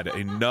 God,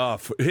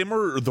 enough. Him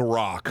or The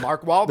Rock?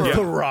 Mark Wahlberg.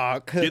 The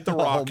Rock. Get The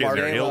Rock in Mark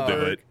there. He'll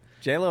do it.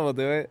 J-Lo will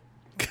do it.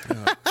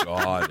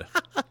 God.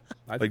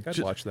 I think I'd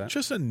watch that.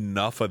 Just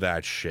enough of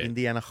that shit.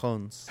 Indiana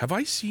Jones. Have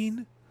I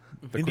seen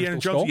The Indiana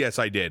Crystal Jones? Skull? Yes,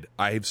 I did.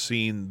 I've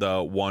seen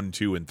the 1,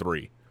 2, and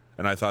 3.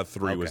 And I thought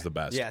 3 was Okay. the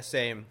best. Yeah,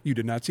 same. You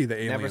did not see the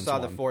aliens Never saw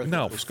the one. fourth.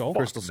 No, one. Skull?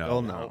 Crystal no.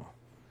 Skull, no.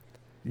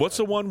 What's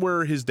the one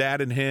where his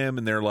dad and him,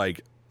 and they're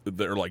like,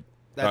 That's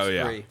oh,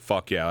 yeah. 3.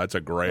 Fuck yeah, that's a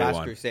great Last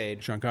one.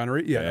 Crusade. Sean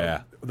Connery? Yeah.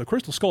 Yeah. The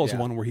Crystal Skull is the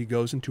Yeah. one where he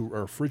goes into a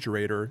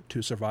refrigerator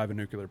to survive a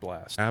nuclear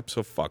blast.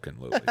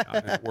 Absolutely.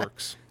 And it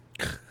works.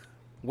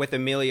 With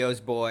Emilio's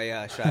boy,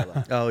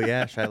 Shiloh. Oh,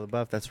 yeah, Shia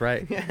LaBeouf. That's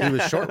right. He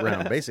was short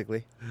round,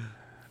 basically.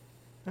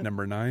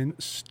 Number 9,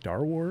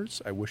 Star Wars.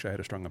 I wish I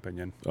had a strong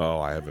opinion. Oh,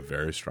 I have a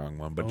very strong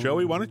one. But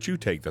Joey, why don't you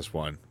take this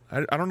one?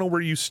 I don't know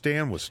where you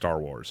stand with Star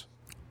Wars.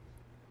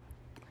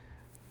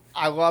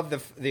 I love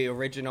the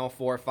original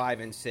 4, 5,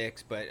 and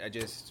 6, but I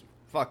just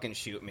fucking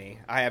shoot me.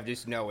 I have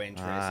just no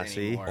interest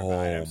see? anymore. Oh,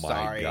 I'm my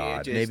sorry.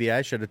 God. It just- Maybe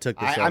I should have took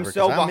this I'm over.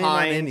 so 'cause I'm in on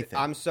behind. anything.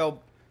 I'm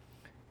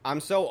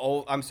so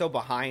old. I'm so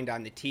behind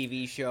on the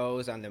TV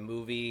shows, on the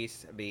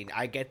movies. I mean,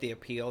 I get the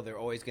appeal. They're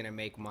always going to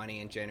make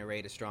money and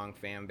generate a strong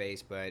fan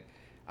base, but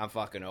I'm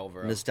fucking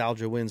over 'em.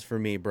 Nostalgia wins for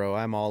me, bro.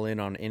 I'm all in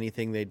on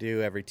anything they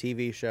do. Every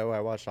TV show. I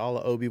watched all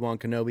of Obi-Wan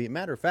Kenobi.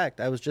 Matter of fact,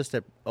 I was just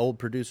at old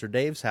producer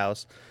Dave's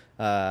house.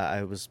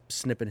 I was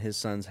snipping his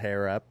son's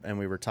hair up, and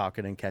we were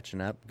talking and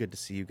catching up. Good to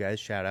see you guys.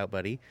 Shout out,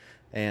 buddy.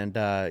 And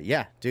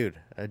yeah, dude,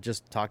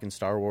 just talking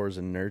Star Wars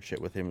and nerd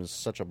shit with him was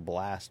such a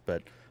blast.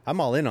 But I'm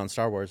all in on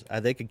Star Wars.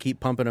 They could keep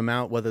pumping them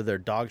out, whether they're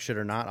dog shit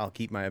or not. I'll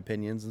keep my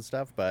opinions and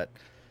stuff. But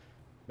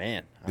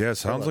man, Yeah, it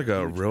sounds like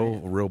a huge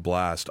real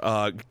blast.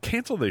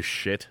 Cancel this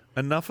shit.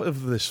 Enough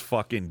of this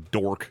fucking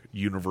dork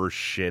universe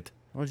shit.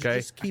 Why don't you Okay?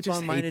 just keep Just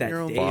on hate minding that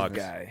your own Dave Fuck.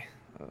 business. guy.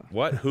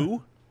 What?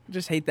 Who?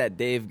 Just hate that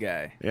Dave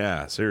guy.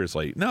 Yeah,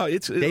 seriously. No,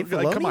 it's Dave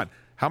like, come Filoni? on.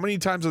 How many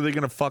times are they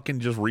going to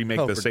fucking just remake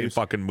the same produce.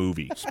 fucking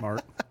movie?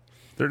 Smart.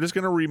 They're just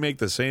going to remake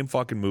the same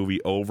fucking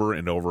movie over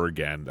and over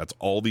again. That's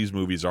all these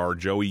movies are.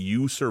 Joey,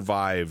 you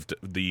survived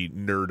the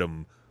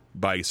nerdum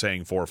by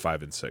saying 4,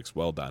 5, and 6.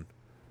 Well done.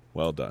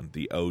 Well done.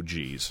 The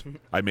OGs.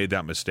 I made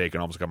that mistake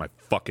and almost got my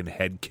fucking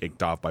head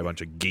kicked off by a bunch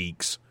of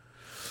geeks.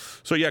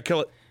 So yeah,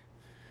 kill it.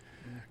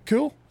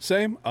 Cool.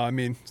 Same. I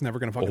mean, it's never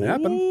going to fucking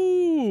happen.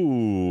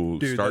 Ooh,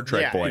 Dude, Star that-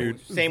 Trek Yeah, boy.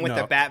 dude. same with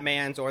No. the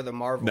Batmans or the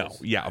Marvels.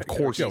 No, yeah, of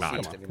course Yo, not. come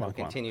on, They'll come on.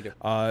 continue to.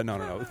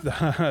 No.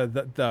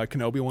 The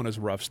Kenobi one is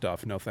rough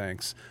stuff. No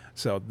thanks.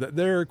 So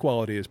their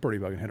quality is pretty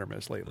fucking hit or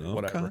miss lately. Okay.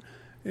 Whatever.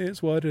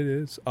 It's what it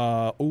is.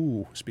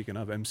 Speaking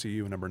of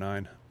MCU, number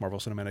 9, Marvel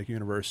Cinematic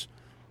Universe.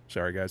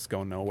 Sorry, guys, it's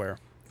going nowhere.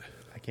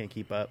 I can't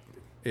keep up.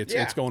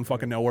 It's going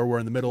fucking nowhere. We're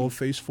in the middle of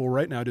Phase 4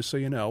 right now, just so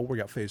you know. We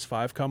got Phase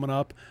 5 coming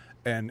up.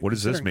 And What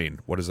does this considering- mean?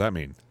 What does that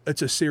mean?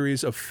 It's a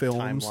series of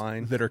films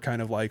Timeline. that are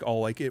kind of like all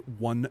like it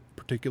one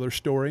particular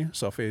story.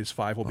 So Phase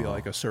 5 will be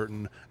like a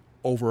certain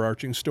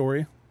overarching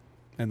story,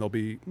 and there'll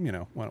be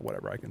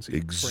whatever I can see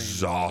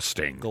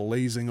Exhausting.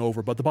 glazing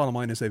over. But the bottom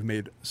line is they've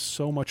made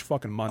so much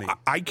fucking money.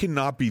 I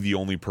cannot be the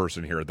only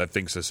person here that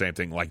thinks the same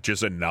thing. Like,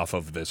 just enough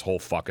of this whole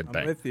fucking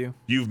thing. with you.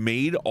 You've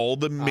made all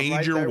the right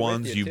major there with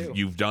ones. you, too.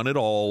 You've done it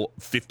all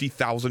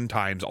 50,000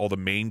 times. All the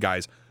main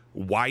guys.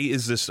 Why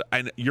is this?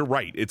 And you're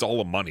right. It's all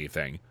a money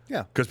thing.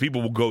 Yeah. Because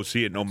people will go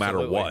see it no matter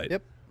Absolutely. what.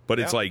 Yep. But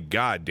it's Yep. like,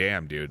 God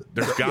damn, dude.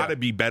 There's got to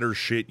be better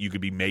shit you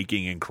could be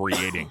making and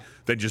creating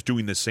than just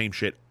doing the same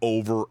shit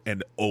over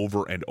and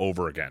over and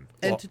over again.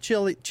 And to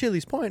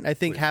Chili's point, I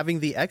think having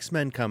the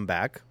X-Men come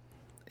back,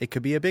 it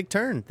could be a big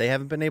turn. They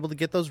haven't been able to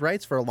get those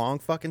rights for a long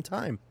fucking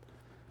time.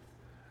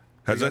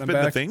 Has got that them been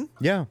the back. thing?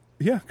 Yeah.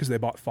 Yeah, because they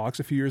bought Fox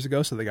a few years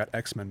ago, so they got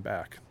X-Men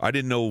back. I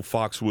didn't know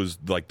Fox was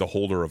like the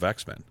holder of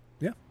X-Men.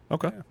 Yeah.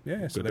 Okay.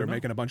 Yeah. So Good to they're know.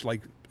 making a bunch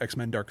like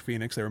X-Men Dark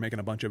Phoenix. They were making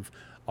a bunch of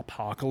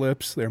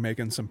Apocalypse. They're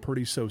making some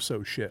pretty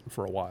so-so shit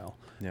for a while.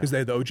 Because they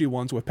had the OG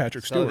ones with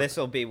Patrick So Stewart. this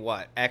will be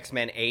what?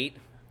 X-Men 8?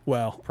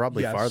 Well,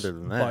 Probably yes, farther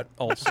than that.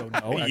 but also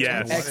no.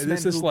 Yes. X-Men,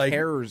 This is who like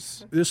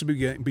cares? this will be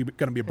going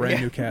to be a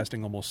brand new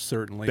casting almost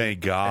certainly. Thank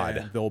God.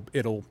 And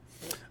it'll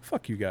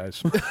fuck you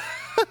guys.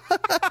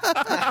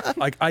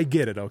 Like I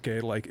get it,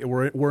 okay? Like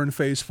we're in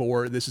phase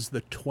 4. This is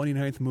the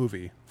 29th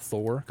movie,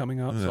 Thor, coming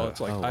out. So it's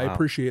like I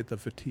appreciate the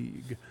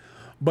fatigue,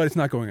 but it's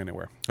not going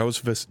anywhere. I was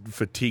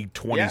fatigued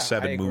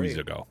 27 I movies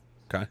agree. ago.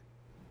 Okay.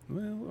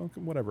 Well,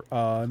 okay, whatever.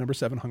 Number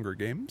 7, Hunger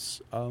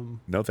Games.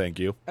 No, thank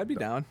you. I'd be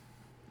down.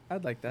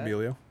 I'd like that.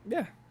 Emilio,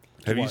 Yeah.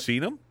 Have you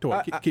seen them? to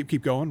what?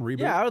 Keep going. Reboot.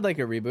 Yeah, I would like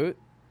a reboot.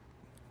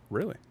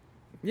 Really?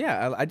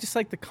 Yeah, I just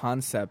like the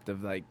concept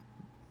of like.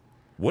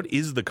 What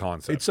is the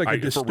concept? It's like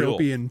a for real.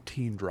 dystopian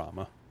teen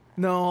drama.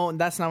 No,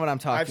 that's not what I'm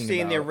talking I've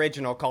seen the about.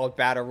 original called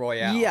Battle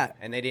Royale. Yeah.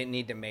 And they didn't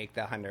need to make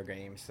the Hunger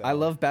Games. So. I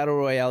love battle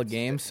royale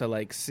games, so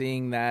like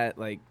seeing that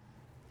like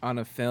on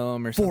a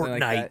film or something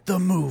like Fortnite, that. the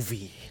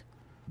movie.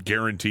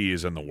 Guarantee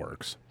is in the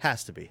works.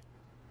 Has to be.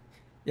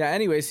 Yeah.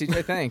 Anyway,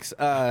 CJ, thanks.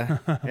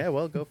 Yeah,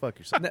 well, go fuck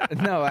yourself.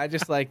 No, I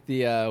just like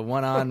the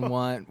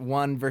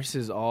one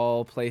versus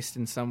all placed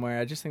in somewhere.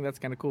 I just think that's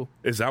kind of cool.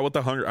 Is that what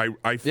the Hunger?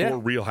 I for Yeah.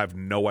 real have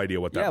no idea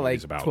what that Yeah,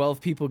 movie's like about.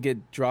 12 people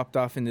get dropped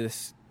off into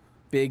this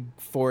big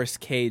forest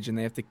cage, and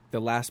they have to.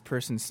 The last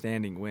person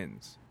standing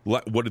wins.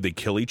 What did they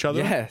kill each other?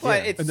 Yes.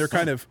 But yeah. it's, And they're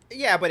kind of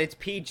Yeah, but it's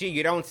PG.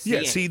 You don't see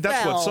Yeah, see, that's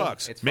anything. what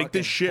sucks. It's Make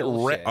this fucking shit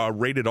bullshit.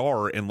 rated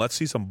R and let's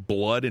see some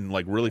blood and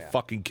like really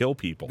fucking kill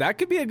people. That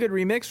could be a good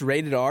remix,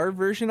 rated R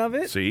version of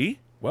it. See?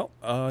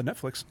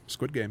 Netflix,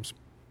 Squid Games.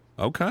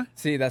 Okay.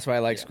 See, that's why I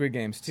like Squid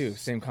Games too.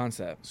 Same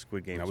concept.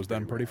 Squid Games. That was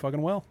done pretty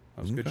fucking well.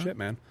 That was good shit,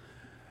 man.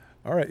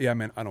 All right, yeah,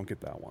 man, I don't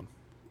get that one.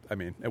 I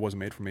mean, it wasn't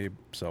made for me,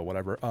 so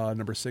whatever.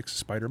 Number 6,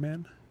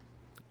 Spider-Man.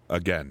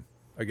 Again.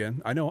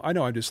 Again, I know,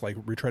 I'm just like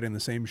retreading the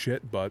same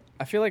shit, but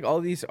I feel like all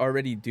these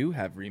already do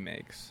have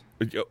remakes.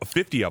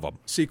 50 of them.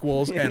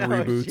 sequels and No,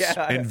 reboots.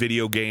 yeah. And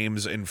video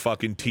games and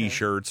fucking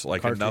T-shirts.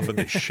 Like, enough of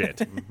this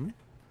shit.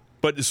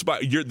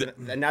 But you're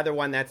Another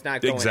one that's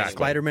not going Exactly. anywhere.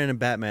 Spider-Man and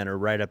Batman are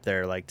right up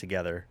there, like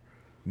together.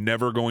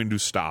 never going to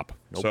stop.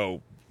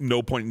 So,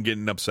 no point in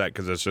getting upset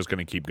because it's just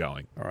going to keep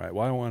going. All right,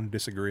 well, I don't want to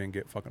disagree and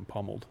get fucking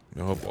pummeled.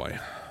 Oh, boy.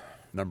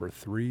 Number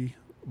 3,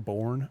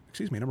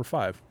 number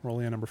 5. We're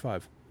only on number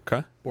 5.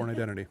 Okay. Born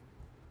Identity.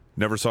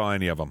 Never saw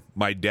any of them.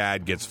 My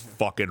dad gets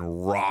fucking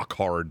rock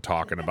hard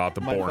talking about the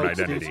Born folks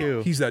do Identity.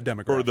 too. He's that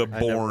demographic. Or the I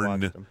never watched Born.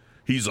 them.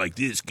 He's like,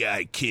 this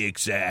guy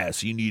kicks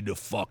ass. You need to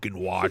fucking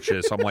watch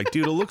this. I'm like,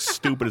 dude, it looks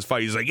stupid as fuck.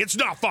 He's like, it's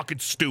not fucking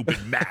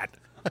stupid, Matt.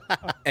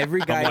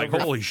 Every guy, I'm like, over,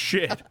 holy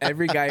shit.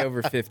 every guy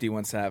over 50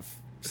 wants to have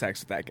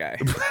sex with that guy.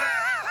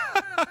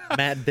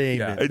 Matt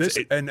Damon. Yeah, It's-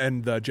 this,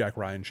 and the Jack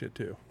Ryan shit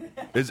too.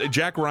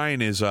 Jack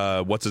Ryan is,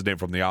 what's his name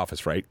from The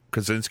Office, right?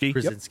 Krasinski?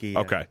 Krasinski, yeah.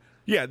 Okay.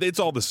 Yeah, it's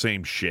all the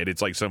same shit.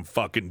 It's like some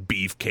fucking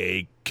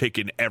beefcake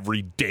kicking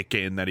every dick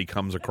in that he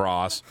comes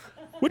across,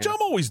 which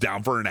I'm always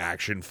down for an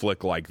action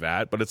flick like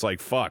that, but it's like,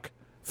 fuck.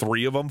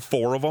 3 of them,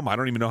 4 of them, I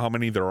don't even know how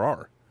many there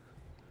are.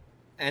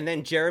 And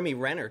then Jeremy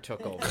Renner took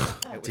over.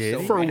 It was Did so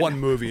he? For random. one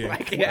movie.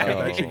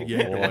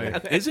 Yeah.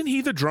 Isn't he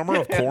the drummer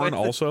of Korn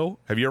also?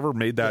 Have you ever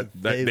made that?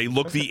 They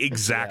look the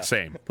exact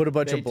same. Put a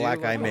bunch They of black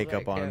do eye look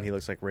makeup like, on him. yeah. He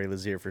looks like Ray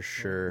Lazier for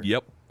sure.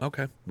 Yep.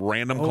 Okay.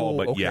 Random call,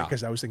 but okay, yeah.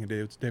 because I was thinking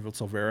David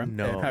Silvera.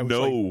 No. And I was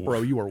No. like,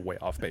 bro, you are way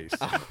off base.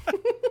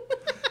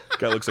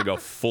 Guy looks like a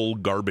full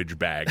garbage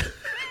bag.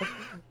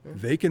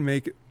 They can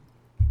make.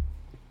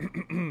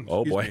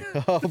 Oh boy.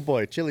 Oh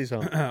boy, Chili's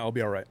home. I'll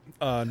be all right.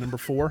 Number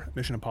 4,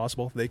 Mission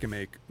Impossible. They can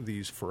make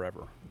these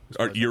forever. As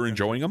far as You're I'm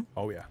enjoying them?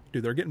 Oh yeah,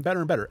 dude, they're getting better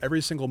and better.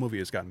 Every single movie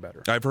has gotten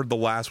better. I've heard the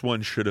last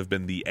one should have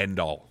been the end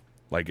all.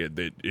 Like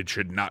it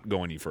should not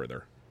go any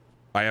further.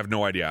 I have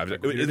no idea.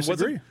 agree to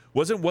disagree.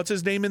 Wasn't what's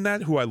his name in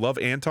that? Who I love,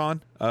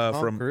 Anton Tom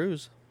from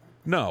Cruise.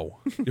 No,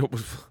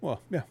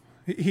 Well, yeah,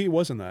 he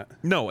wasn't that.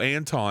 no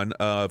Anton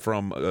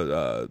from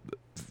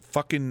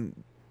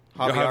fucking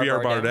Javier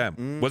Javier Bardem.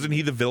 Bardem. Wasn't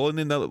he the villain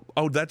in the?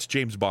 Oh, that's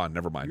James Bond.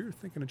 Never mind. You're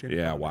thinking of James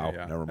Yeah, Bond. wow,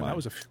 Yeah, never And mind. that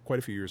was quite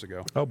a few years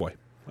ago. Oh boy.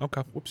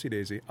 Okay. Whoopsie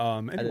daisy. I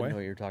didn't know Anyway, what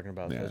you were talking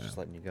about, so I was Yeah. just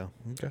letting you go.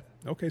 Okay.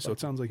 okay, so it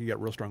sounds like you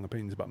got real strong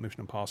opinions about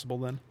Mission Impossible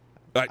then.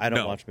 I don't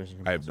no, watch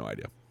Mission I have no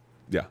idea.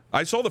 Yeah,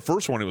 I saw the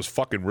first one. It was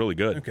fucking really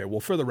good. Okay, well,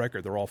 for the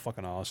record, they're all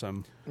fucking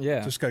awesome. Yeah.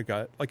 Just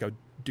got like a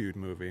dude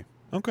movie.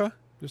 Okay.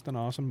 Just an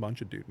awesome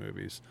bunch of dude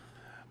movies.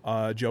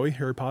 Joey,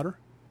 Harry Potter.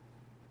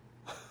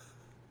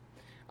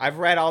 I've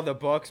read all the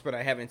books, but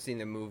I haven't seen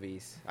the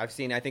movies. I've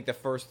seen, I think, the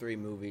first 3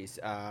 movies.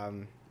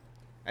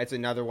 That's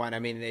another one. I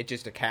mean, it's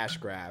just a cash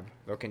grab.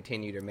 They'll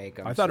continue to make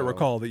them. I thought to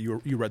recall that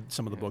you read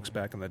some of the books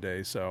back in the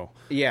day, so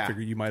Yeah. I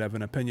figured you might have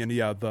an opinion.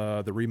 Yeah,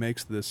 the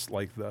remakes, this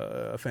like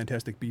the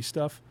Fantastic Beast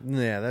stuff.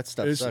 Yeah, that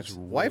stuff This sucks. is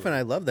Wife and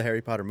I love the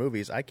Harry Potter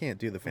movies. I can't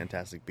do the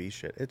Fantastic Beast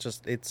shit.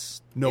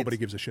 It's Nobody it's-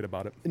 gives a shit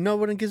about it.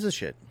 Nobody gives a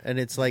shit, and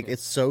it's like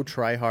it's so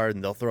try hard,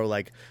 and they'll throw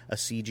like a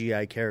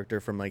CGI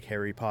character from like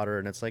Harry Potter,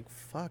 and it's like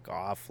fuck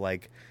off.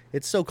 Like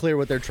it's so clear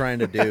what they're trying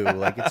to do.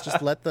 Like it's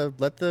just let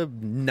the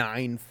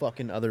 9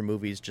 fucking other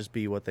movies just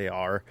be what they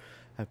are.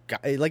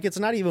 Like it's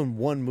not even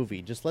one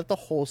movie. Just let the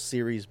whole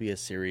series be a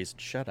series.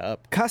 Shut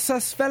up.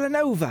 Casas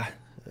Villanova.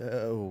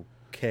 Oh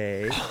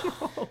Okay.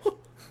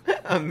 Did you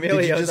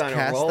Emilio's just on a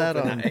cast roll that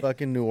tonight. on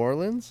fucking New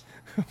Orleans?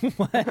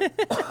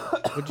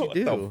 What'd you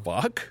do? The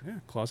fuck? Yeah,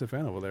 closet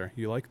fan over there.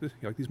 You like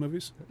these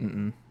movies?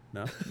 No.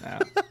 No.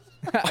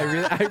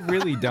 I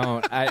really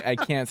don't. I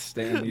can't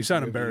stand these. You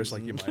sound movies. embarrassed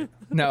like you might.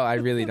 No, I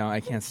really don't. I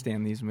can't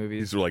stand these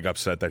movies. He's like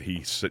upset that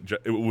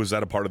was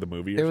that a part of the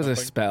movie? Or It was a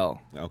something?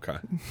 spell. Okay.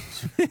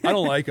 I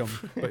don't like them,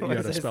 but you had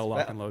was a a spell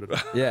lock spell? and loaded.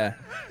 Yeah.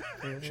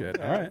 Shit.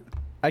 All right.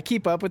 I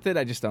keep up with it.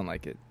 I just don't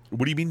like it.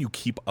 What do you mean you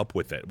keep up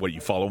with it? What, you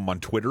follow him on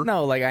Twitter?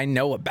 No, like I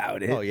know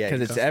about it. Oh yeah, because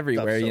you it's stuffed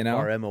everywhere. so You know.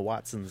 far Emma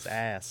Watson's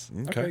ass.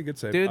 Okay, good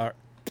save. Dude, All right.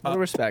 all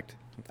respect.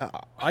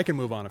 I can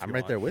move on if I'm you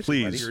right want. there with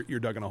Please. you, buddy. You're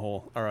dug in a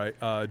hole. All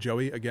right,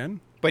 Joey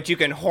again. But you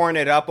can horn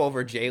it up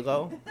over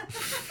J-Lo.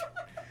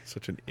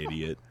 Such an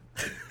idiot.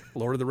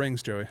 Lord of the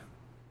Rings, Joey.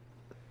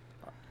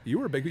 You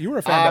were a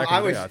fan back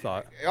in the day, I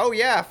thought. Oh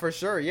yeah, for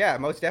sure. Yeah,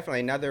 most definitely.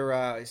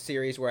 Another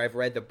series where I've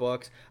read the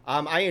books.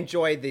 I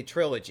enjoyed the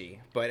trilogy,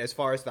 but as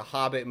far as the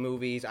Hobbit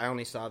movies, I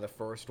only saw the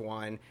first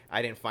one.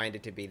 I didn't find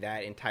it to be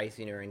that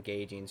enticing or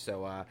engaging.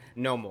 So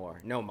no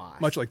more, no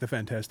mas. Much like the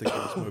Fantastic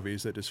Beasts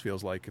movies, that just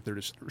feels like they're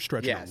just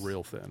stretching Yes. it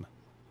real thin.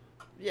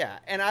 Yeah,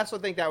 and I also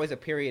think that was a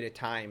period of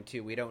time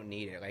too. We don't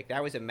need it. Like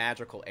that was a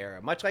magical era,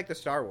 much like the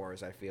Star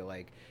Wars. I feel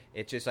like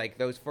it's just like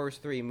those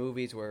first three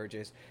movies were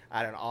just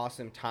at an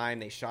awesome time.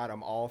 They shot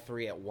them all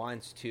three at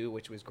once too,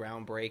 which was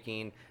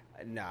groundbreaking.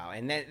 No,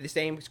 and then the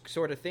same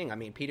sort of thing. I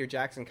mean, Peter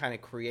Jackson kind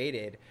of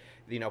created,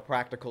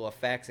 practical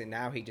effects, and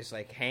now he just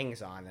like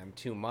hangs on them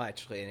too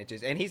much,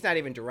 and he's not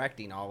even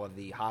directing all of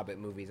the Hobbit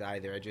movies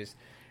either.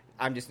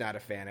 I'm just not a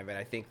fan of it.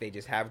 I think they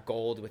just have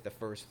gold with the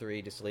first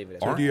three. Just leave it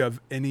as So that. do you have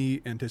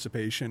any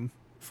anticipation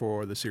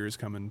for the series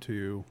coming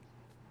to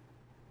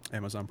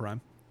Amazon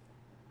Prime?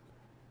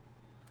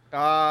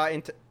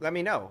 Let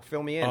me know.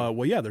 Fill me in.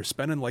 Well, yeah, they're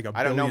spending like $1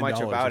 I don't billion. know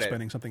much about They're it.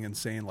 spending something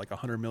insane, like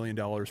 $100 million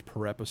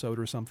per episode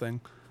or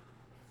something.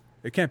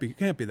 It can't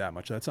be that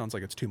much. That sounds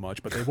like it's too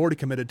much. But they've already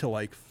committed to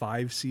like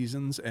 5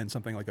 seasons and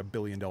something like $1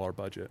 billion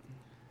budget.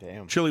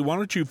 Damn. Chili, why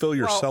don't you fill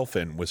yourself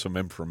in with some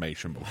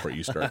information before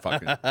you start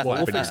fucking Well, we'll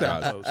flapping fix your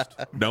that eyes? in post.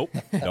 Nope.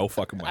 No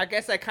fucking way. I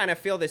guess I kind of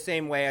feel the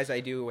same way as I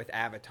do with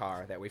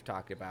Avatar that we've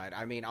talked about.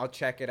 I mean, I'll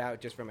check it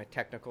out just from a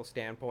technical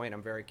standpoint.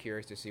 I'm very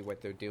curious to see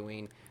what they're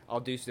doing.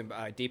 I'll do some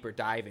deeper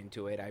dive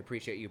into it. I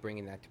appreciate you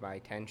bringing that to my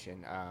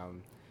attention.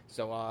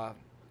 So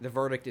the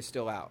verdict is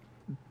still out.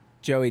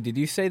 Joey, did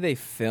you say they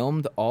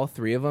filmed all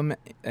 3 of them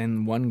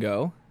in one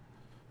go?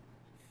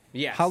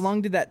 Yes. How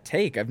long did that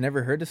take? I've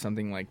never heard of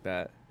something like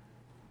that.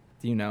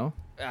 Do you know?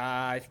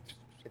 I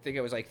think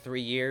it was like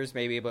 3 years,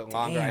 maybe a bit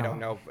longer. I don't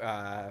know.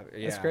 Yeah.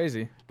 That's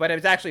crazy. But it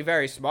was actually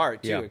very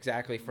smart, too, Yeah.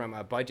 exactly from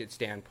a budget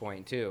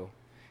standpoint, too.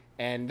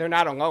 And they're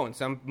not alone.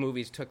 Some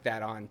movies took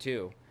that on,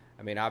 too.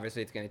 I mean,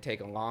 obviously, it's going to take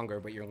them longer,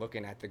 but you're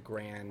looking at the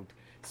grand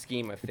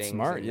scheme of things.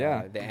 smart, and,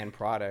 yeah. the end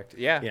product.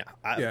 Yeah. Yeah.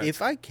 Yeah.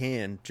 If I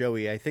can,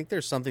 Joey, I think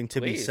there's something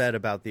to be Please. said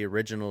about the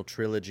original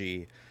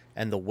trilogy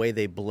and the way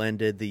they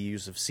blended the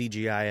use of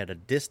CGI at a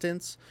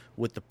distance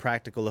with the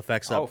practical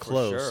effects Oh, up for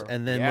close. sure.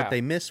 And then Yeah. what they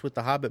miss with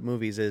the Hobbit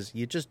movies is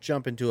you just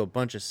jump into a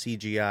bunch of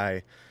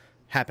CGI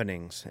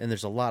happenings and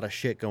there's a lot of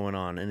shit going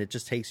on and it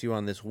just takes you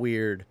on this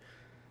weird.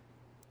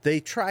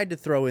 They tried to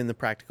throw in the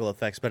practical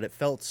effects, but it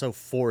felt so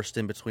forced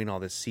in between all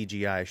this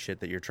CGI shit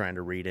that you're trying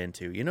to read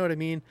into. You know what I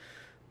mean?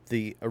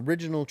 The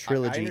original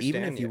trilogy, even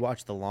understand if you you.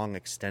 watch the long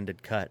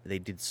extended cut, they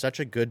did such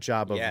a good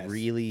job of Yes.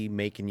 really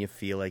making you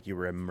feel like you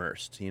were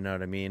immersed. You know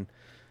what I mean?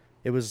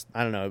 It was,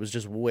 I don't know, it was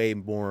just way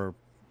more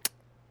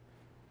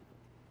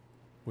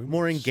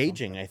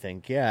engaging, I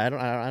think. Yeah,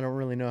 I don't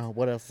really know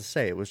what else to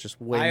say. It was just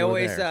way I more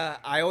always there.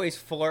 I always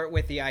flirt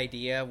with the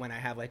idea when I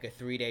have like a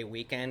 3-day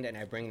weekend, and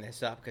I bring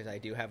this up because I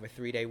do have a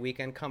 3-day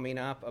weekend coming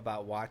up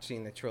about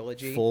watching the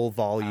trilogy. Full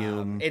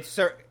volume.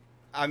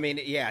 I mean,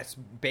 yeah, it's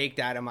baked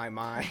out of my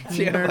mind.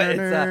 Yeah, but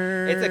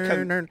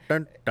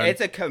it's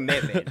a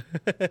commitment.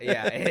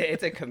 Yeah,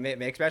 it's a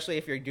commitment, especially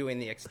if you're doing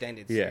the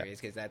extended Yeah. series,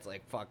 because that's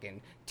like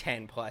fucking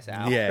 10 plus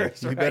hours. Yeah,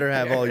 you right better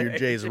have all there. your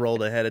J's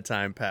rolled ahead of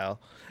time, pal.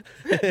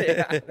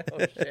 Yeah, no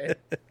shit.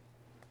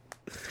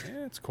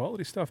 Yeah, it's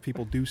quality stuff.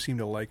 People do seem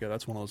to like it.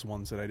 That's one of those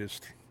ones that I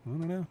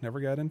don't know,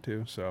 never got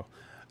into. So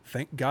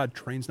thank God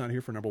Train's not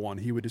here for number 1.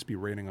 He would just be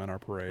raining on our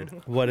parade.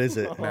 What is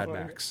it? Mad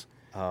Max.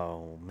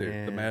 Oh,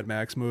 man. The Mad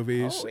Max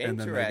movies. Oh, And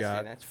then they interesting.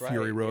 got That's right,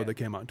 Fury Road yeah. that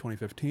came out in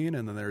 2015.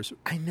 And then there's,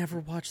 I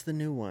never watched the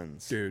new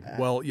ones. dude,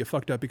 well, you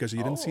fucked up because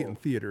you didn't see it in Oh.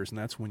 theaters, and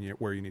that's where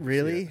you need to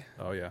Really? see it.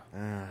 Oh, yeah.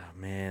 Ah,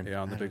 man.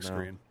 Yeah, on the I big don't know.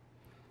 screen.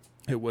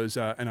 It was,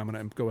 and I'm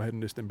going to go ahead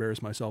and just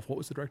embarrass myself. What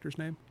was the director's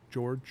name?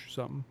 George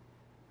something?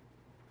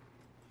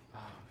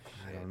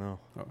 I don't know.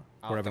 Oh,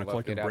 I'll we're have having a to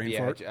look collective it up. brain Yeah,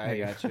 fart. I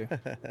got you.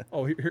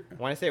 Oh, here. I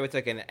want to say it's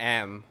like an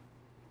M.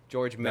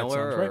 George That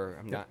Miller, sounds right. or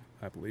I'm Yep, not.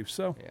 I believe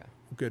so. Yeah.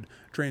 Good.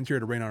 Train's here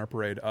to rain on our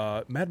parade.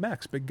 Mad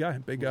Max, big guy.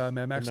 Big Mad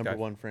The Max number guy.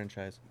 1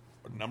 franchise.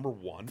 Number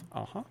 1.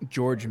 Uh-huh.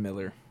 George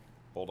Miller.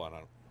 Hold on.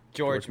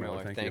 George Miller,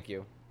 Miller, thank thank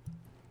you.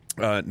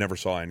 Never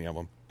saw any of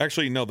them.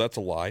 Actually, no, that's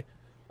a lie.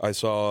 I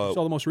saw. You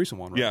saw the most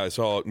recent one, right? Yeah, I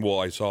saw. Well,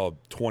 I saw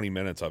 20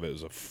 minutes of it. It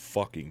was a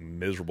fucking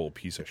miserable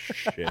piece of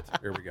shit.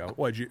 Here we go.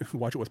 What, did you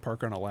watch it with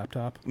Parker on a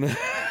laptop?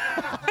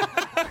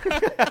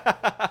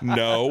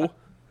 No.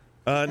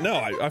 No,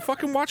 I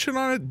fucking watched it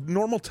on a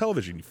normal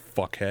television, you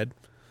fuckhead.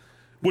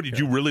 What, did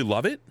you really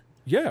love it?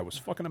 Yeah, it was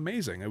fucking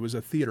amazing. It was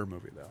a theater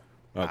movie, though.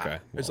 Okay.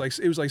 It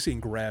was like seeing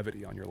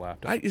Gravity on your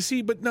laptop. You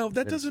see, but no,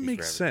 that doesn't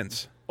make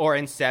sense. Or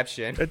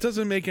Inception. It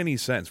doesn't make any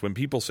sense. When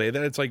people say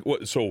that, it's like,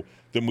 what? So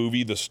the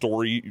movie, the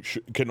story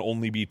can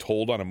only be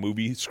told on a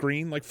movie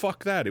screen? Like,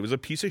 fuck that. It was a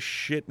piece of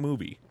shit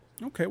movie.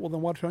 Okay, well,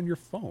 then watch it on your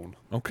phone.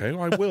 Okay,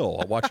 I will.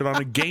 I'll watch it on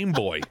a Game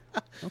Boy.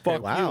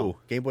 Fuck Wow. you.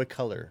 Game Boy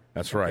Color.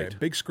 That's right. Okay,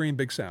 big screen,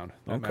 big sound.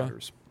 That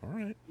matters. All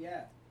right.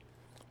 Yeah.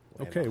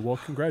 Okay, well,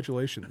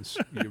 congratulations.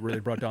 You really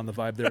brought down the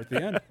vibe there at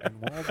the end, and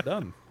well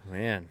done.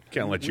 Man.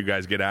 Can't let you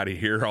guys get out of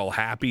here all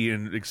happy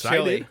and excited.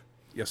 Chili.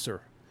 Yes, sir.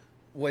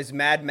 Was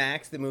Mad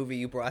Max the movie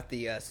you brought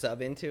the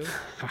sub into?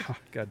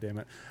 God damn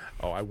it.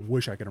 Oh, I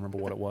wish I could remember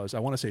what it was. I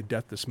want to say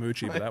Death to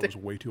Smoochie, but that was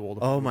way too old.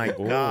 Oh, my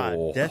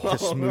God. Death to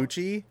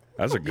Smoochie?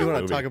 That's a good You want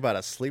movie. to talk about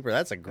a sleeper?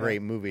 That's a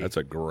great movie. That's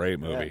a great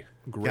movie.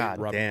 Great God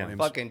Robin damn.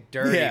 Williams. Fucking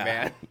dirty, Yeah.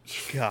 man.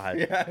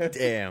 God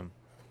damn.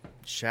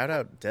 Shout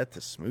out Death to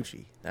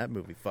Smoochie. That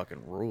movie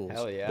fucking rules.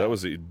 Hell yeah. That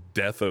was the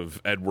death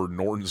of Edward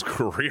Norton's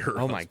career.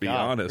 Oh, my let's be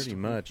God. honest. Pretty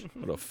much.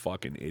 What a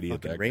fucking idiot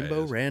Fucking that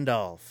Rainbow guy is.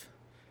 Randolph.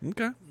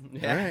 Okay.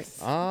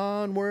 Yes. All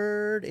right.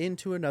 Onward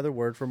into another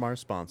word from our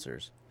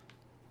sponsors.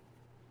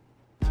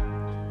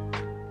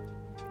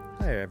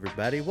 Hi,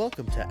 everybody.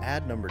 Welcome to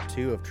ad number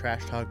 2 of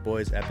Trash Talk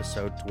Boys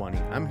episode 20.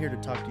 I'm here to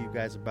talk to you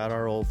guys about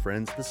our old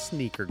friends, the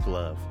Sneaker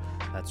Glove.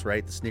 That's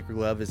right, the Sneaker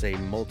Glove is a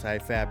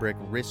multi-fabric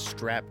wrist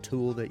strap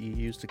tool that you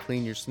use to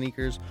clean your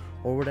sneakers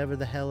or whatever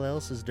the hell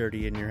else is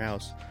dirty in your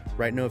house.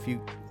 Right now, if you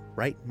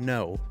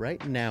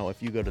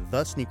go to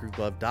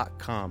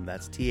thesneakerglove.com,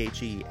 that's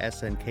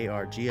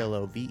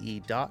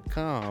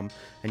THESNKRGLOVE.com,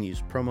 and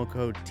use promo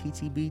code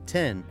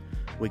TTB10,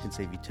 we can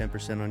save you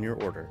 10% on your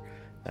order.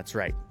 That's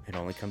right. It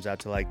only comes out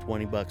to like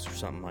 $20 or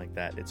something like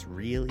that. It's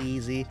real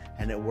easy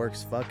and it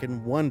works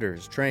fucking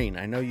wonders. Train,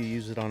 I know you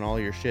use it on all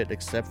your shit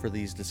except for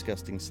these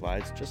disgusting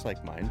slides, just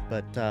like mine.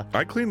 But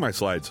I clean my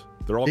slides.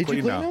 They're all Did you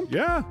clean clean now. them?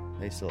 Yeah.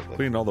 they still look.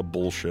 Clean all the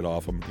bullshit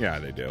off them. Yeah,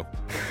 they do.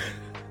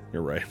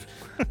 You're right.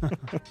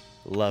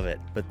 Love it.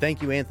 But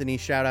thank you, Anthony.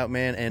 Shout out,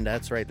 man. And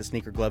that's right, the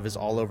Sneaker Glove is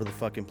all over the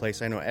fucking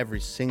place. I know every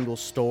single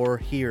store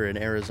here in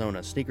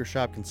Arizona. Sneaker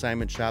shop,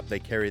 consignment shop, they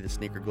carry the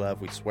Sneaker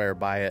Glove. We swear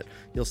by it.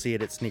 You'll see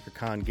it at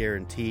SneakerCon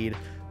guaranteed.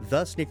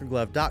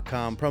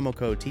 TheSneakerGlove.com, promo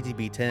code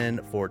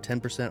TTB10 for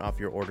 10% off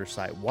your order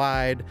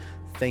site-wide.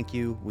 Thank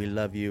you. We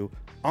love you.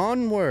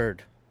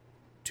 Onward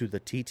to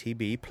the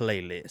TTB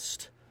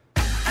playlist.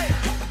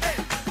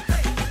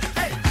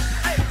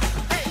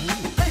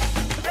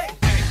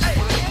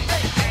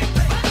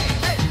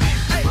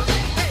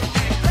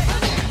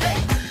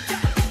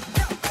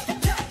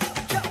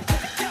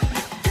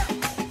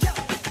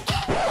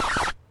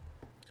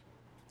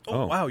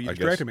 Oh, wow, you I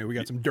distracted guess- me. We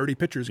got some dirty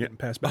pictures getting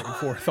passed back and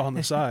forth on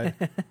the side.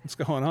 What's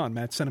going on?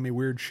 Matt's sending me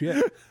weird shit.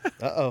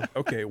 Uh-oh.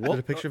 Okay, well, Is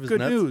it a picture of his good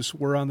nuts? news.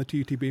 We're on the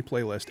TTB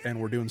playlist, and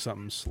we're doing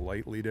something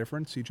slightly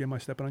different. CJ, am I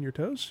stepping on your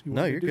toes? You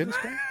No, want me you're to do good.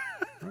 this guy?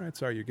 All right,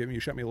 sorry, you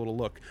shot me a little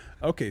look.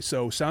 Okay,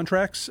 so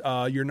soundtracks,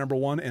 you're number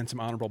one, and some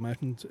honorable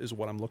mentions is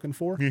what I'm looking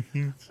for.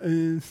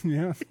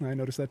 Yeah, I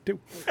noticed that too.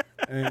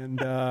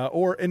 And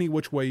or any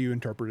which way you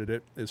interpreted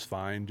it is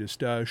fine.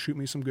 Just shoot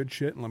me some good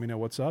shit and let me know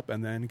what's up,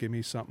 and then give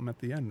me something at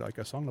the end, like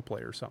a song to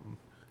play or something.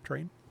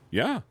 Train,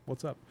 Yeah.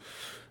 what's up?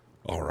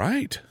 All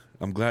right.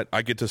 I'm glad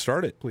I get to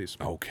start it. Please.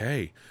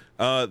 Okay.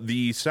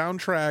 The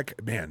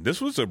soundtrack, man,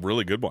 this was a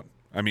really good one.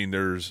 I mean,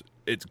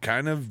 it's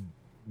kind of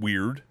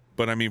weird,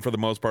 but I mean, for the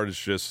most part, it's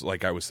just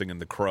like I was thinking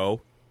The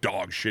Crow,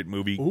 dog shit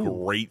movie,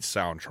 great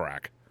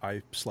soundtrack.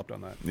 I slept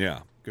on that.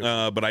 Yeah.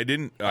 Good. But I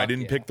didn't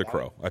pick The wow.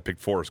 Crow. I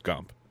picked Forrest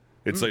Gump.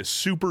 It's a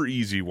super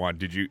easy one.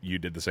 You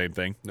did the same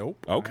thing?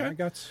 Nope. Okay. I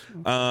got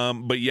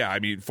But yeah, I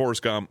mean,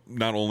 Forrest Gump,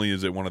 not only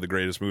is it one of the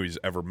greatest movies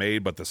ever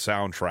made, but the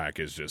soundtrack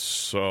is just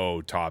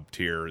so top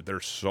tier.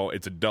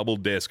 It's a double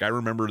disc. I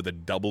remember the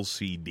double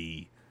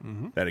CD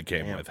that it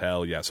came with.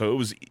 Hell yeah. So it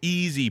was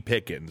easy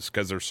pickings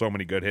because there's so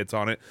many good hits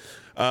on it.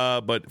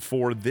 But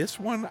for this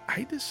one,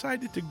 I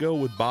decided to go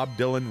with Bob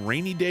Dylan,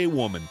 Rainy Day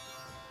Woman.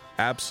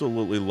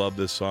 Absolutely love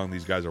this song.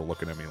 These guys are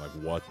looking at me like,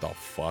 what the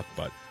fuck?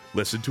 But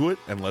listen to it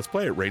and let's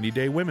play it. Rainy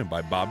Day Women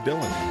by Bob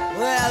Dylan.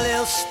 Well,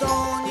 they'll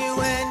stone you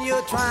when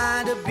you're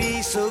trying to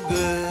be so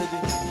good.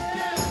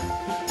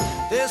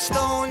 They'll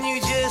stone you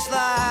just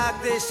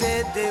like they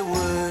said they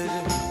would.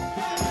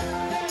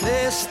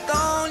 They'll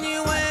stone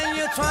you when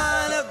you're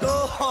trying to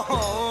go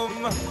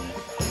home.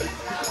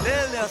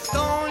 They'll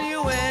stone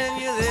you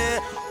when you're there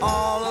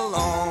all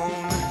alone.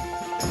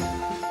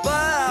 But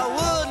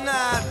I would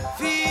not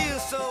feel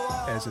so.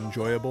 as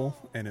enjoyable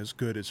and as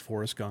good as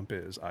Forrest Gump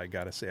is. I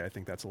gotta say, I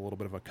think that's a little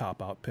bit of a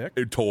cop-out pick.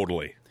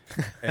 Totally.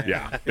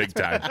 Yeah, big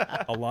time.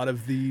 A lot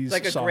of these It's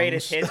like a songs,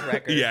 greatest hits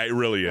record. Yeah, it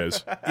really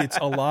is. it's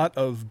a lot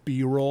of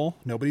B-roll.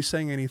 Nobody's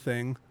saying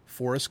anything.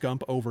 Forrest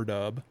Gump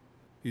overdub.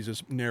 He's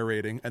just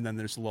narrating, and then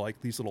there's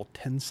like these little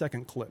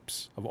 10-second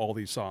clips of all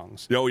these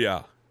songs. Oh,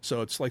 yeah.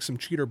 So it's like some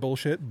cheater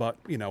bullshit, but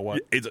you know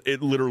what?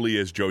 It literally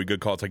is, Joey. Good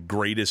call. It's like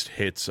greatest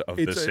hits of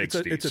the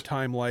 60s. It's a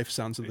Time Life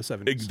sounds of the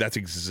 70s. That's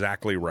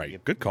exactly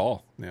right. Good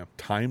call. Yeah.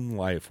 Time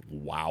Life.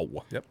 Wow.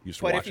 Yep. Used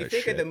to But watch if you that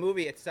think shit. of the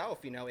movie itself,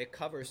 you know, it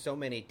covers so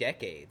many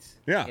decades.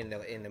 Yeah. In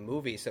the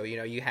movie, so you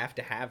know you have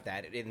to have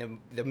that.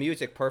 The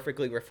music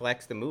perfectly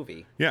reflects the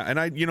movie. Yeah,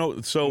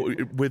 and so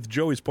with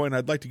Joey's point,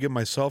 I'd like to give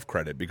myself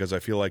credit because I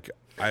feel like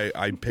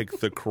I picked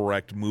the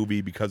correct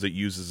movie because it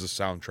uses a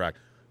soundtrack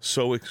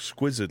so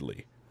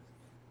exquisitely.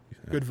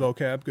 Good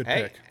vocab, good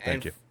Hey, pick.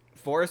 Thank you.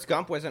 Forrest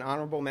Gump was an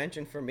honorable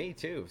mention for me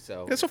too.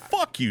 So That's a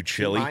fuck you,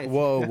 Chili. Mine.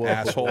 Whoa,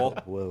 Asshole.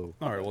 Whoa.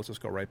 All right, well, let's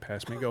just go right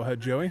past me. Go ahead,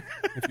 Joey,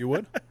 if you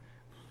would.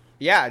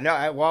 Yeah,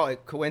 no,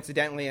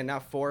 coincidentally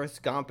enough,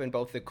 Forrest Gump and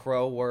both The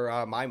Crow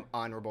were my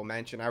honorable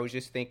mention. I was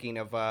just thinking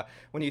of,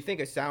 when you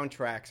think of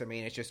soundtracks, I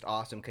mean, it's just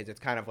awesome because it's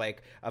kind of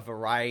like a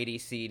variety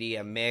CD,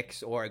 a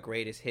mix, or a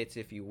greatest hits,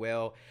 if you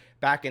will.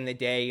 Back in the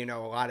day, you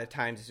know, a lot of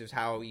times this is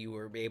how you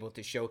were able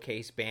to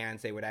showcase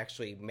bands. They would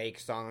actually make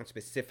songs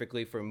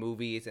specifically for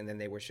movies, and then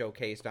they were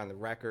showcased on the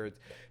records.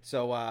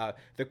 So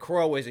The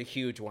Crow is a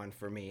huge one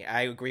for me.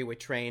 I agree with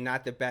Train,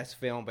 not the best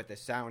film, but the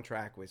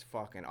soundtrack was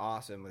fucking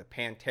awesome. With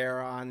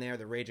Pantera on there,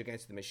 the Rage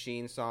Against the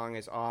Machine song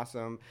is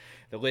awesome.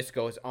 The list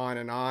goes on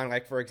and on.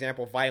 Like, for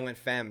example, Violent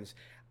Femmes.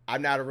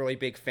 I'm not a really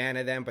big fan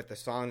of them, but the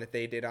song that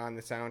they did on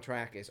the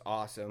soundtrack is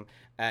awesome.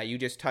 You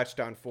just touched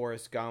on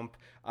Forrest Gump.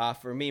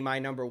 For me, my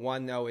number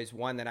one, though, is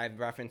one that I've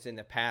referenced in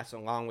the past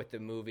along with the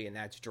movie, and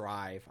that's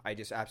Drive. I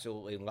just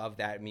absolutely love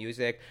that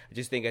music. I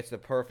just think it's the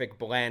perfect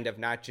blend of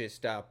not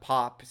just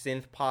pop,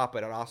 synth pop,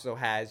 but it also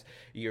has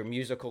your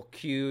musical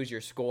cues,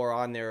 your score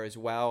on there as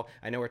well.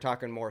 I know we're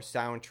talking more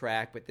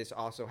soundtrack, but this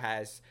also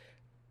has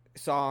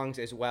songs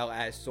as well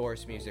as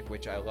source music,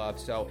 which I love.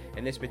 So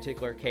in this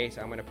particular case,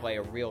 I'm going to play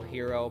A Real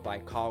Hero by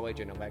College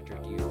and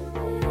Electric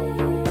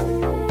Youth.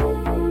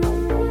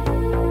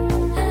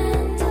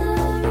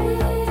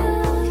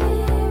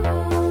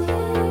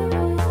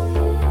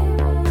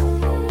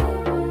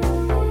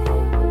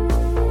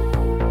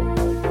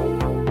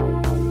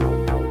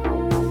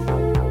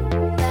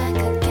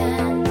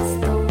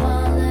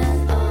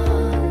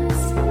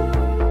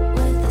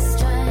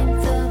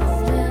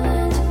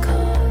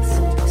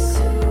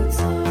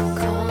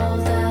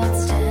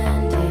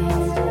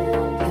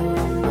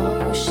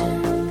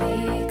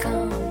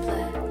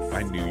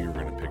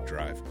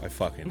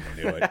 Fucking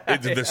knew it.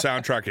 The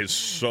soundtrack is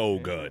so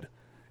good,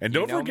 and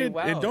don't forget,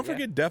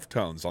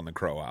 Deftones on the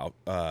Crow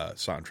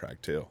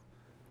soundtrack too.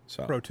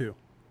 So Crow 2.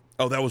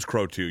 Oh, that was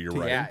Crow 2. You're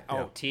right. Yeah.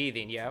 Oh,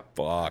 Teething. Yep.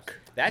 Fuck.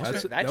 That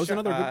was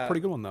another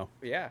pretty good one though.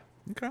 Yeah.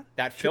 Okay.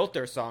 That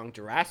Filter song,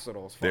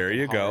 Jurassital's fucking there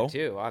you go.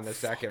 too on the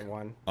second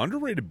one.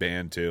 Underrated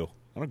band too.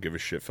 I don't give a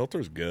shit.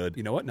 Filter's good.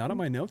 You know what? Not on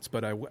my notes,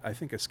 but I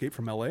think Escape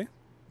from L.A.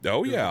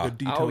 Oh yeah. Good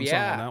D-tone song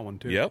on that one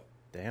too. Yep.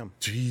 Damn.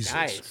 Jesus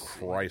Nice.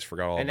 Christ,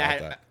 forgot all and about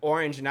that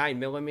Orange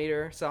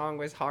 9mm song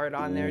was hard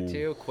on there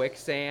too.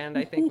 Quicksand,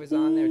 I think, was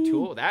on there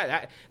too.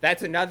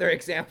 That's another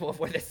example of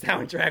where the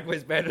soundtrack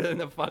was better than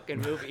the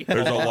fucking movie.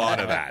 There's a lot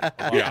of that.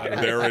 Yeah,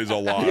 there is a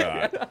lot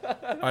of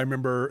that. I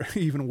remember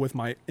even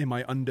in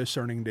my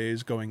undiscerning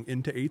days going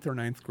into 8th or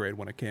 9th grade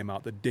when it came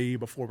out, the day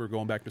before we were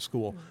going back to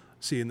school,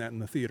 seeing that in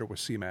the theater with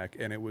C-Mac,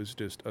 and it was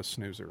just a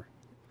snoozer.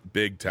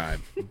 Big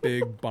time.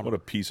 Big bummer. What a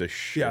piece of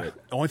shit. Yeah. The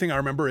only thing I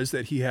remember is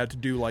that he had to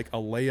do like a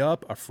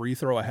layup, a free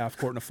throw, a half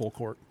court, and a full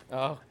court.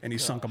 Oh. And he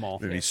sunk them all.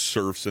 And he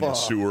surfs in the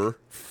sewer.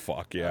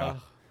 Fuck yeah.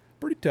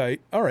 Pretty tight.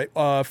 All right.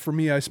 For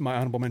me, my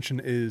honorable mention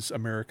is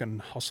American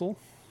Hustle.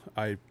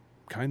 I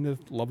kind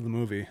of love the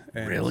movie.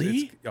 And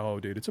Really?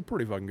 Dude, it's a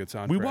pretty fucking good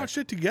soundtrack. We watched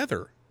it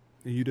together.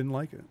 You didn't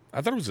like it?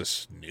 I thought it was a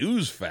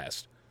snooze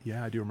fest.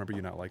 Yeah, I do remember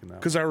you not liking that.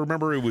 Because I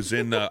remember it was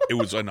it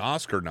was an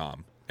Oscar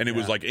nom. And it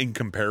was like, in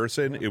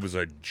comparison, it was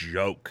a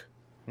joke.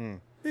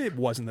 It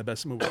wasn't the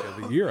best movie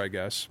of the year, I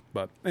guess.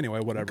 But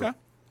anyway, whatever. Okay.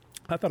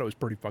 I thought it was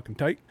pretty fucking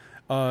tight.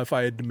 If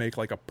I had to make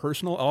like a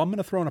personal... I'm going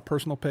to throw in a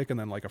personal pick and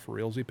then like a for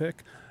realsy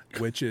pick,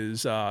 which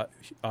is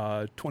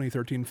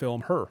 2013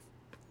 film Her.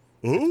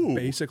 Ooh.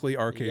 Basically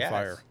Arcade Yes.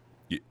 Fire.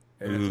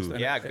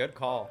 Yeah, good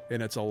call.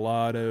 And it's a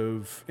lot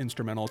of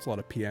instrumental. It's a lot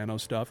of piano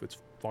stuff. It's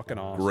fucking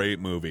awesome.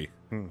 Great movie.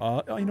 You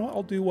know what?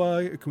 I'll do...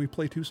 can we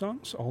play two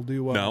songs? I'll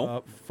do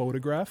No.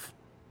 Photograph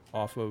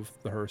off of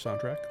the Her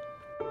soundtrack.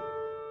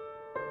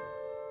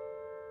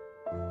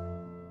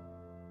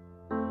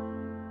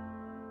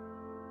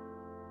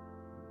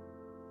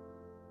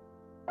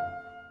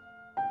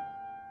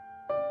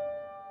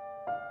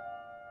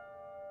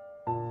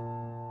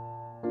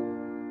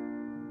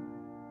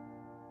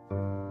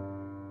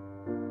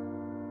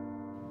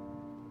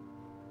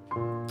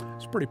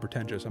 It's pretty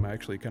pretentious. I'm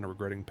actually kind of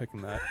regretting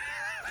picking that.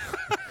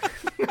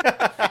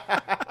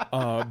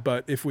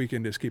 But if we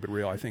can just keep it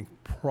real, I think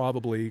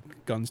probably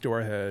Guns to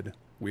Our Head,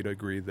 we'd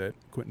agree that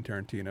Quentin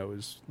Tarantino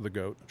is the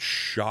GOAT.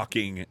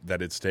 Shocking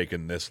that it's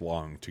taken this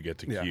long to get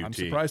to Yeah, QT. I'm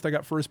surprised I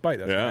got first bite.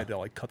 That's why Yeah. I had to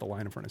like cut the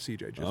line in front of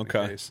CJ just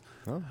Okay. in case.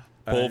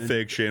 Pulp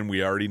Fiction,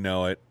 we already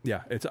know it.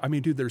 Yeah, I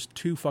mean, dude, there's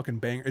two fucking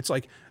bangers. It's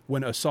like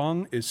when a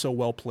song is so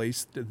well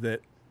placed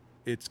that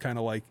it's kind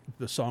of like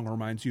the song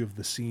reminds you of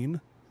the scene.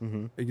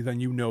 Mm-hmm. Then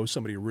you know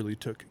somebody really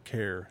took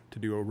care to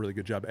do a really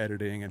good job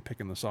editing and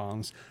picking the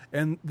songs.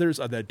 And there's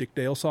that Dick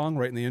Dale song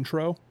right in the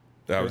intro.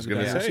 I was in the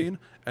going to dance say. scene,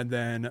 and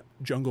then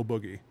Jungle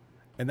Boogie,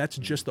 and that's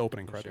just the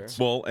opening credits.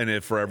 Well, and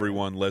if for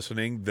everyone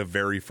listening, the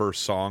very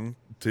first song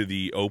to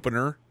the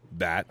opener,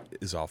 that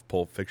is off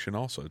Pulp Fiction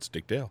also. It's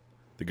Dick Dale,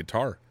 the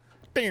guitar.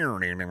 Yeah, I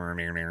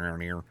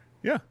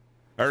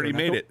already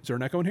made it. Is there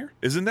an echo in here?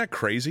 Isn't that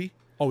crazy?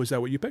 Oh, is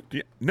that what you picked?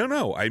 Yeah.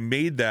 No, I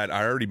made that.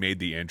 I already made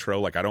the intro.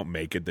 Like, I don't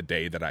make it the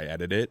day that I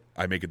edit it.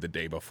 I make it the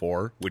day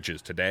before, which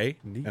is today,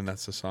 and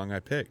that's the song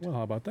I picked. Well,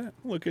 how about that?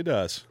 Look at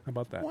us. How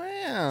about that?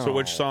 Wow. So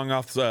which song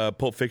off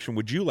Pulp Fiction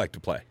would you like to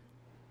play?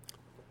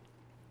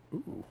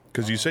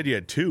 Because you said you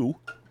had two.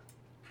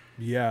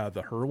 Yeah,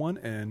 the Her one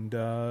and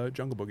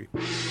Jungle Boogie.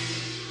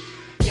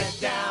 Get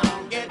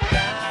down, get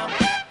down,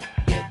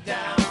 get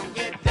down,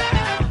 get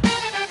down,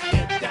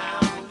 get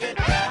down,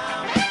 get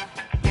down,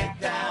 get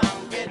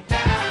down, get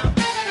down,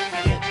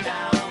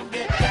 get down,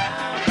 get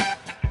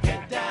down,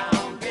 get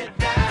down, get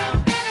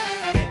down,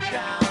 get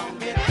down,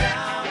 get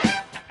down,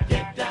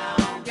 get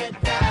down,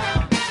 get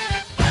down.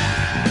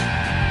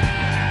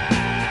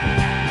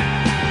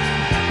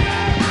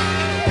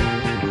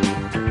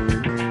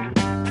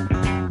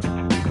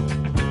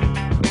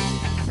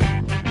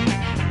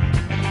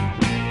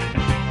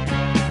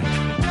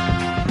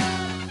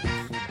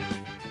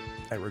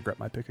 I regret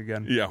my pick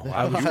again. Yeah,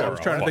 I was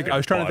trying to think. I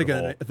was trying to think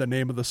butthole. of the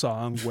name of the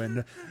song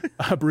when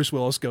Bruce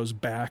Willis goes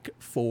back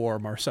for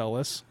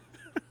Marcellus,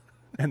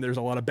 and there's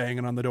a lot of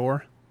banging on the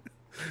door.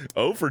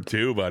 0 for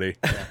 2, buddy.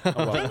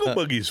 Jungle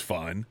Boogie's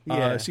fun.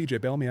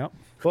 CJ, bail me out.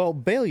 Well,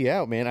 bail you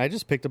out, man. I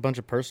just picked a bunch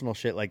of personal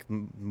shit, like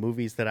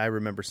movies that I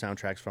remember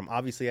soundtracks from.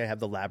 Obviously, I have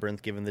The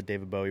Labyrinth, given the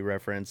David Bowie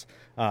reference.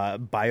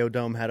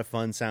 Biodome had a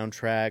fun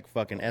soundtrack.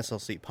 Fucking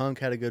SLC Punk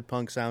had a good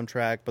punk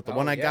soundtrack. But the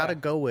one I gotta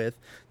go with,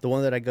 the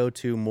one that I go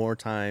to more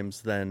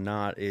times than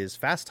not, is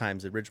Fast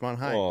Times at Ridgemont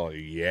High. Oh,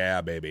 yeah,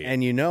 baby.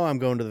 And you know I'm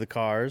going to the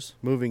Cars,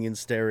 moving in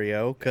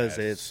stereo, because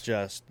it's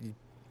just...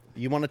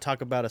 You want to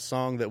talk about a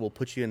song that will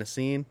put you in a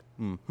scene?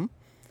 Mm-hmm.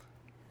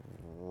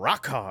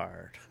 Rock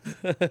Hard.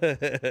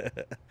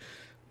 But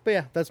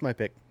yeah, that's my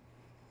pick.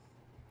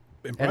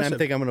 Impressive. And I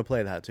think I'm going to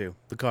play that too.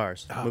 The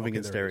Cars, moving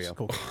in there it is. stereo.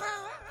 Cool.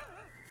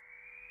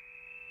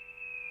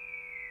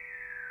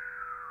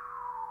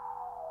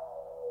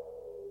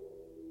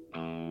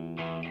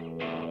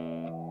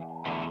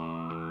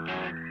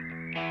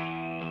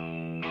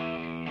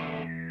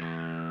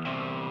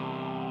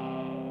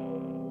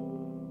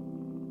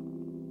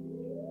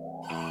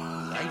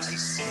 Life's the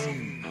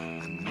same,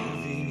 I'm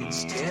moving in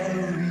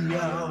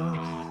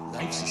stereo.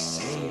 Life's the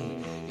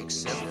same,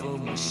 except for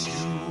my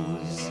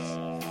shoes.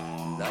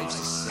 Life's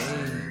the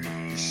same,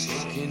 you're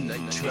shaking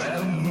like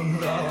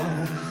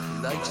tremolo.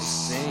 Life's the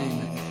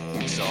same,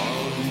 it's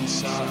all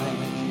inside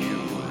you.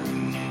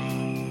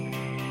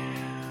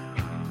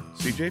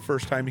 CJ,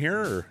 first time here,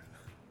 or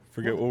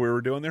forget what we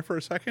were doing there for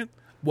a second?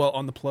 Well,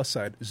 on the plus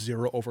side,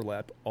 zero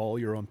overlap. All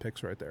your own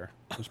picks right there.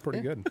 It was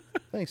pretty good.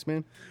 Thanks,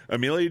 man.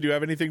 Amelia, do you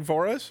have anything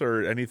for us,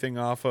 or anything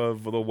off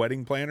of the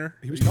wedding planner?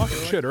 He was talking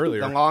shit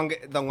earlier. The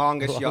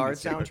longest yard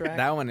soundtrack.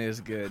 That one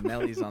is good.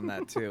 Nelly's on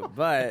that too.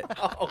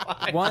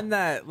 But one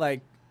that,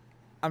 like,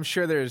 I'm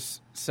sure there's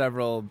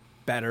several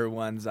better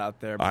ones out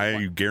there. But I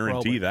one,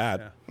 guarantee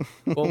that.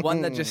 Yeah. well,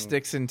 one that just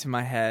sticks into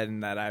my head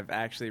and that I've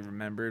actually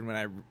remembered when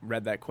I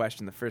read that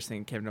question, the first thing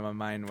that came to my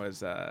mind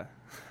was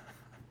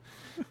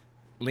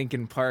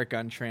Linkin Park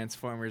on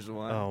Transformers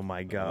 1. Oh,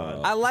 my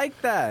God. I like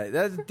that.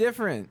 That's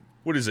different.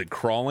 What is it,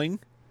 crawling?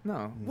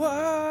 No. What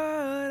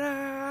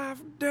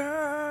I've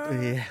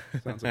done. Yeah.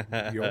 Sounds like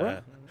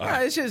Yora.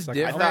 It's just like,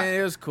 different. thought-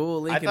 It was cool.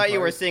 I Linkin thought you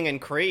were Park. singing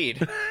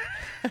Creed.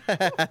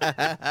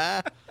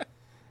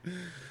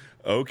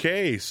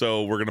 Okay,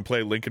 so we're going to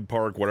play Linkin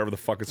Park, whatever the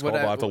fuck it's What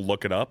called. I- I'll have to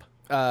look it up.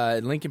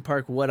 Linkin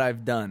Park, What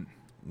I've Done.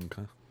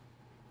 Okay.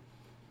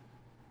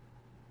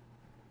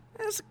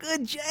 That's a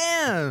good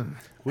jam.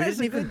 We That's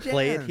didn't a even good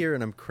play it jam. here,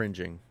 and I'm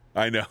cringing.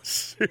 I know,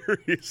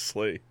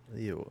 seriously.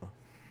 Ew.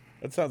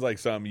 That sounds like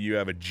something you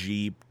have a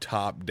Jeep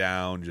top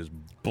down, just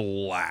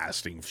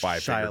blasting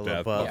Five Finger Shia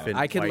Death. LaBeouf and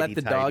I could let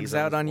the whitey-tighties dogs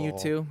out on his you wall.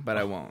 too, but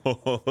I won't.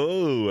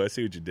 Oh, I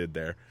see what you did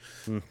there.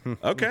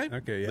 Okay.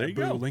 Okay, yeah. There you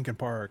Boo, go. Linkin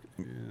Park.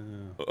 Yeah.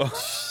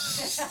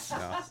 That's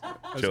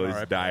Joey's all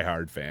right.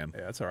 diehard fan.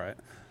 Yeah, that's all right.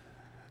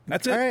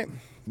 That's it. All right.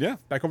 Yeah.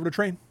 Back over to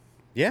Train.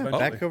 Yeah,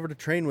 Eventually. back over to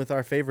Train with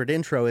our favorite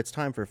intro. It's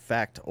time for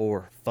Fact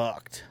or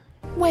Fucked.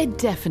 We're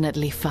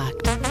definitely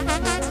fucked.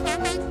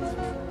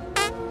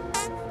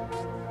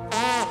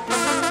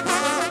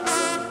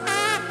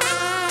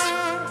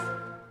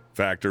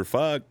 Fact or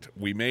fucked.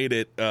 We made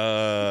it.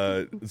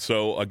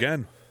 So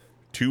again,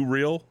 2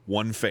 real,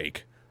 1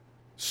 fake.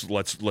 So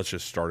let's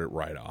just start it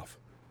right off.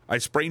 I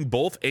sprained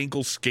both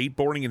ankles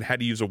skateboarding and had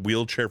to use a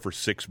wheelchair for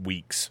 6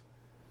 weeks.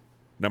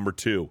 Number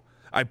 2,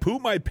 I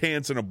pooped my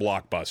pants in a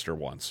Blockbuster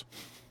once.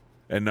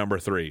 And number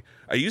 3,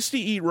 I used to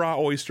eat raw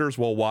oysters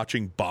while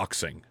watching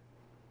boxing.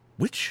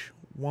 Which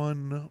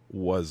one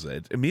was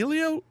it?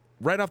 Emilio,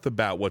 right off the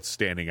bat, what's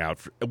standing out?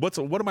 What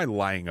am I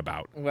lying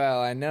about?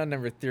 Well, I know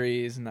number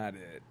 3 is not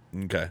it.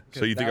 Okay,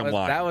 so you think I'm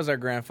lying? That was our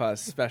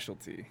grandpa's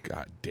specialty.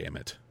 God damn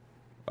it.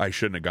 I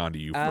shouldn't have gone to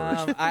you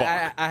first.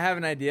 I have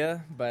an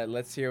idea, but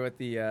let's hear what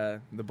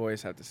the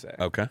boys have to say.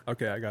 Okay.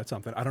 Okay, I got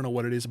something. I don't know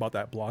what it is about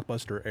that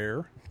Blockbuster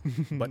air,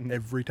 but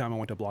every time I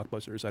went to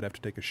Blockbusters, I'd have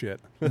to take a shit.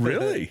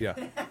 Really? Yeah.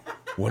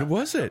 What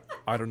was it?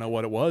 I don't know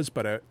what it was,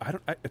 but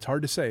it's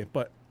hard to say,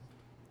 but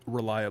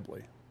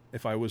reliably.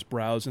 If I was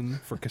browsing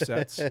for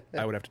cassettes,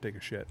 I would have to take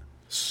a shit.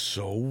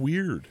 So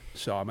weird.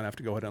 So I'm going to have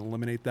to go ahead and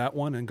eliminate that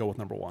one and go with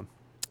number 1.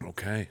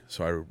 Okay,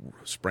 so I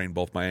sprained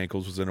both my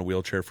ankles, was in a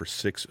wheelchair for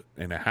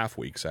 6.5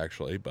 weeks,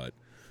 actually. But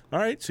all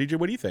right, CJ,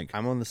 what do you think?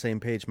 I'm on the same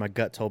page. My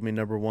gut told me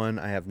number 1.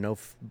 I have no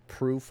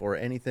proof or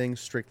anything.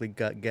 Strictly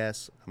gut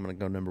guess. I'm going to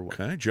go number 1.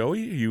 Okay,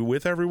 Joey, are you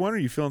with everyone, or are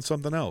you feeling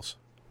something else?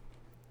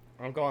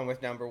 I'm going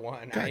with number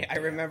 1. I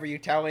remember you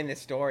telling the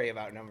story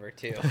about number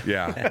 2.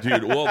 Yeah,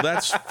 dude. Well,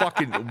 that's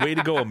fucking way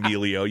to go,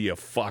 Emilio, you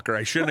fucker.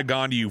 I shouldn't have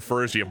gone to you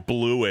first. You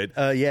blew it.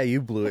 Yeah,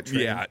 you blew it.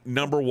 Trey. Yeah,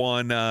 number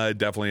 1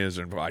 definitely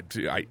isn't.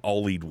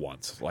 I'll lead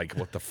once. Like,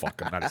 what the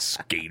fuck? I'm not a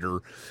skater.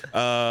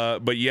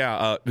 But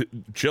yeah,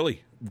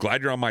 Chili,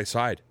 glad you're on my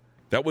side.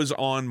 That was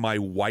on my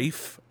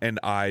wife and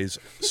I's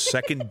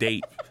second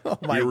date.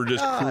 We were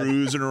just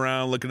cruising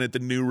around looking at the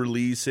new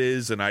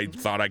releases, and I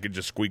thought I could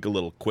just squeak a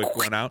little quick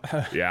one out.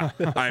 Yeah.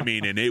 I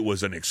mean, and it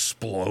was an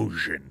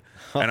explosion.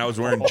 And I was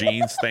wearing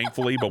jeans,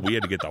 thankfully, but we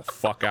had to get the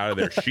fuck out of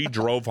there. She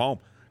drove home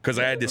because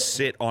I had to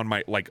sit on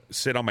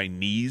my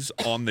knees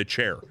on the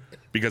chair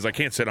because I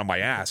can't sit on my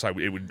ass.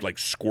 It would like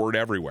squirt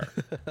everywhere.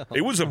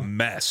 It was a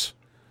mess.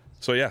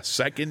 So yeah,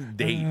 second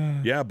date.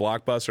 Yeah,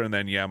 Blockbuster, and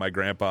then yeah,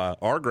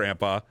 our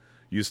grandpa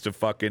used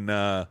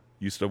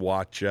to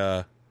watch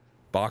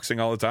boxing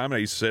all the time. And I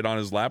used to sit on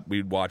his lap.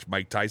 We'd watch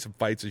Mike Tyson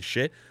fights and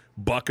shit.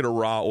 Bucket of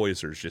raw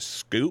oysters, just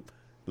scoop,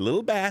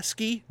 little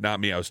basky. Not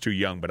me, I was too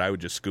young, but I would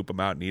just scoop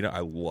them out and eat it. I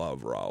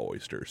love raw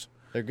oysters.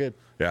 They're good.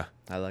 Yeah,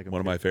 I like them. One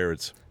of my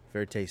favorites.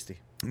 Very tasty.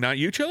 Not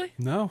you, Chili?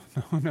 No,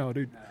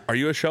 dude. Are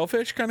you a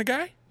shellfish kind of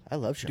guy? I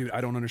love shellfish. Dude,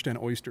 I don't understand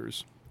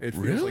oysters. It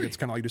feels like it's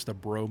kind of like just a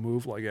bro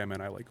move. Like, yeah,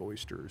 man, I like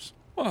oysters.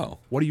 Wow.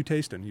 What are you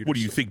tasting? What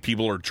do you think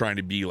people are trying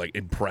to be like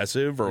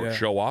impressive or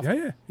show off?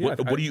 Yeah.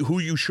 Who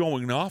are you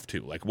showing off to?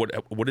 Like,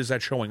 what is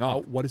that showing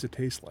off? What does it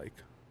taste like?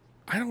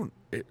 I don't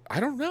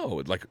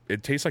know.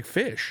 It tastes like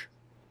fish.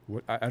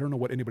 I don't know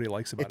what anybody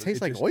likes about it. It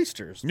tastes like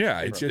oysters.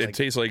 Yeah, it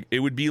tastes like, it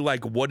would be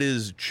like, what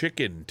does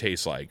chicken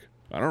taste like?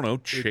 I don't know,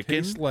 chicken? It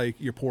tastes like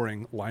you're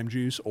pouring lime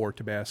juice or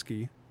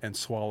Tabasco and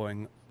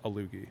swallowing a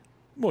loogie.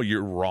 Well,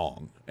 you're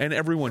wrong. And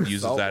everyone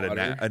uses that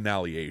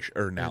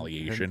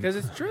annihilation. Because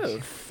it's true.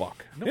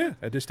 Fuck. Yeah,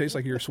 it just tastes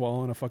like you're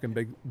swallowing a fucking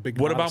big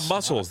What about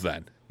mussels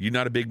then? You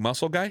not a big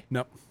mussel guy?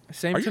 No.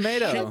 Same Are you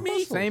tomato. shitting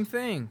me? Same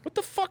thing. What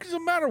the fuck is the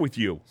matter with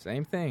you?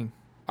 Same thing.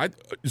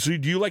 So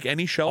do you like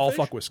any I'll shellfish?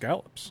 fuck with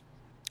scallops.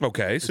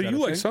 Okay, so that you a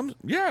like thing? some...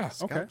 Yeah.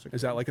 Okay.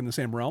 Is that like in the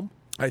same realm?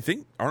 I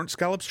think, aren't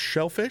scallops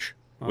shellfish?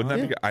 Wouldn't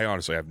that be... I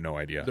honestly have no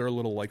idea. They're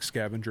little like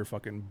scavenger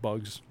fucking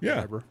bugs. Yeah.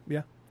 Whatever.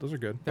 Yeah, those are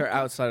good. They're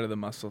outside of the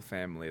mussel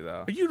family,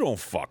 though. You don't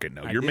fucking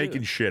know. You're do.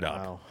 making shit up.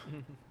 Wow.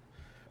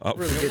 Oh,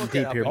 We're getting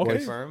deep here,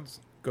 Okay. boys.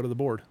 Go to the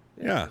board.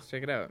 yeah. Let's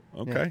check it out.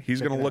 Okay. Yeah, He's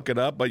check going to it look it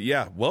up. But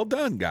yeah, well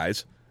done,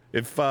 guys.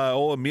 If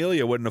old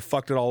Amelia wouldn't have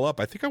fucked it all up,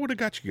 I think I would have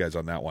got you guys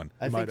on that one.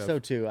 I might think have. so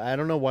too. I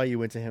don't know why you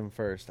went to him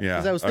first. Yeah,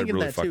 because I was I thinking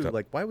really that fucked too. up.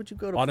 Like, why would you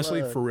go to? Honestly,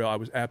 Flood? for real, I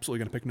was absolutely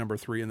going to pick number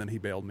 3, and then he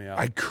bailed me out.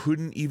 I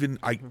couldn't even...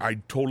 I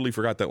totally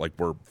forgot that, like,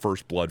 we're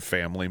first blood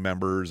family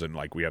members and,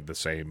 like, we have the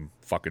same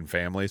fucking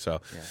family.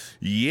 So,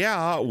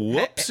 yeah,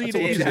 whoopsie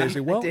daisy.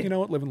 Well, you know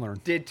what? Live and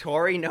learn. Did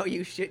Tori know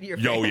you shit your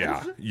Yo,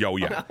 pants?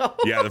 yeah.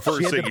 Yeah, the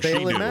first She had to thing she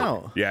bail him knew.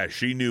 out. Yeah,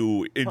 she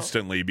knew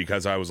instantly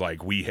because I was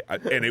like,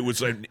 and it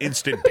was an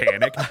instant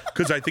panic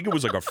because I think it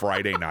was like a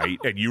Friday night,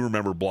 and you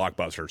remember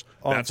Blockbusters.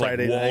 On That's like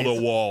Friday wall nights.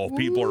 to wall.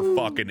 People are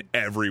fucking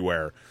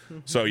everywhere.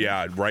 So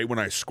yeah, right when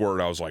I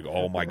squirted, I was like,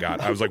 oh my God.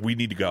 I was like, we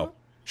need to go.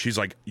 She's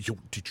like, yo,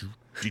 did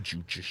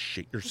you just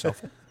shit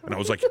yourself? And I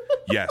was like,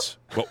 yes,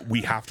 but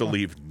we have to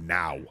leave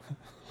now.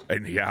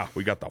 And yeah,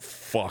 we got the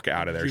fuck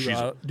out of there.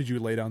 Did you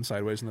lay down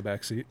sideways in the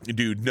back seat?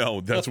 Dude, no,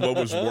 that's what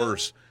was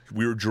worse.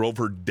 We drove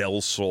her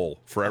Del Sol.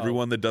 For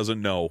everyone that doesn't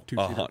know,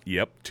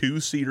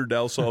 two-seater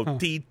Del Sol,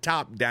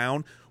 T-top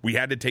down. We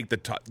had to take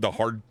the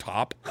hard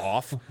top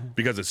off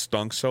because it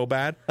stunk so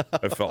bad.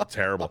 It felt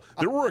terrible.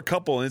 There were a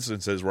couple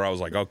instances where I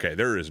was like, okay,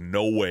 there is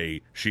no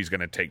way she's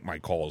going to take my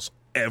calls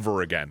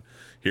ever again.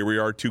 Here we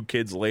are 2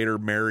 kids later,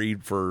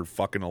 married for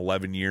fucking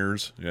 11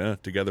 years. Yeah,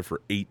 together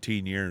for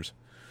 18 years.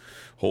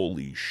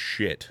 Holy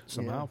shit.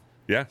 Somehow.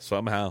 Yeah,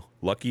 somehow.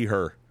 Lucky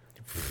her.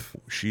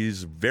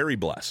 She's very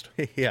blessed.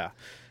 yeah,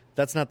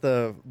 that's not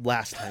the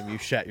last time you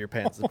shat your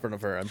pants in front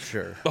of her. I'm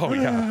sure. Oh,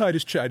 yeah. I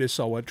just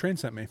saw what Train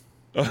sent me.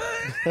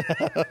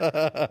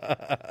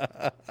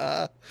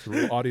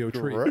 Through audio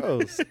tree.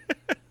 Gross.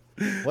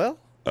 Well,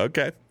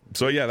 Okay.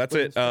 So, yeah, that's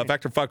it.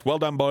 Fact or Fucked. Well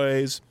done,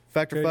 boys.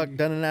 Fact or Okay. Fuck,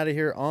 done and out of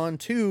here. On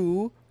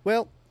to,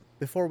 well,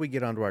 before we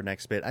get on to our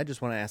next bit, I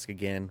just want to ask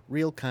again,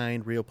 real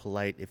kind, real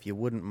polite, if you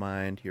wouldn't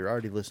mind, you're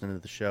already listening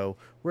to the show,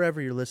 wherever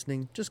you're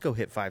listening, just go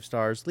hit 5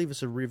 stars, leave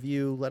us a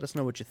review, let us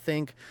know what you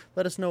think,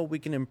 let us know what we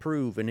can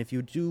improve, and if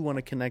you do want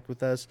to connect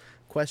with us,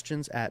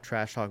 questions at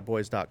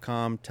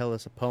trashtalkboys.com, tell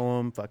us a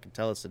poem, fucking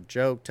tell us a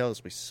joke, tell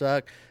us we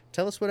suck,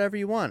 tell us whatever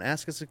you want,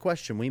 ask us a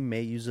question, we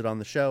may use it on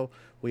the show.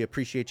 We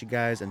appreciate you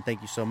guys, and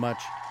thank you so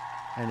much,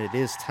 and it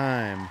is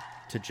time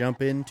to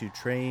jump into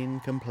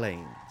Train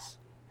Complains.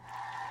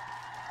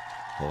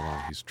 Hold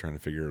on. He's trying to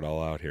figure it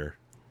all out here.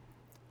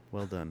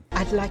 Well done.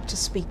 I'd like to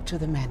speak to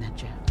the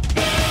manager.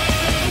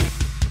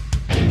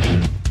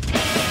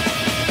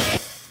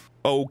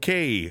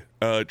 Okay.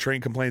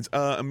 Train Complains.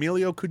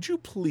 Emilio, could you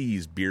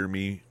please beer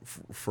me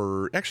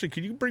for... Actually,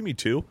 could you bring me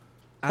 2?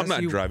 I'm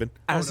not driving.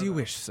 As you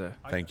wish, sir.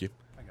 Thank you.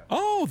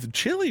 Oh, the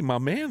chili, my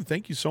man.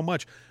 Thank you so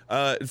much.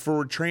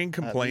 For Train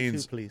Complains, me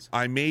too, please.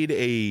 I made a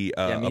me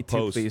a too,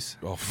 post. please.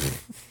 Oh,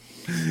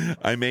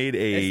 I made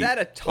a... Is that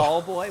a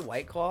tall boy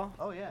White Claw?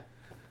 Oh, yeah.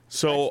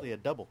 So Actually, a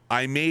double.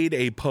 I made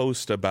a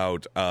post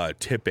about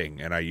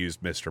tipping, and I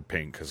used Mr.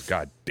 Pink because,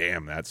 god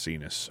damn, that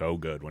scene is so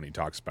good when he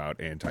talks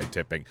about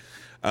anti-tipping.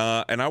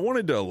 And I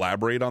wanted to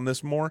elaborate on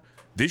this more.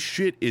 This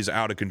shit is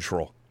out of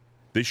control.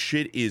 This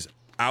shit is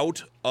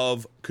out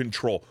of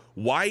control.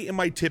 Why am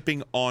I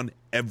tipping on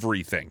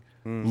everything?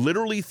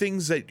 Literally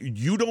things that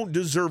you don't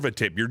deserve a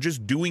tip. You're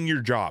just doing your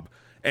job.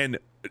 And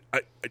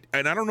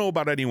I don't know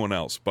about anyone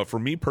else, but for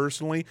me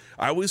personally,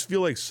 I always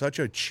feel like such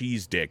a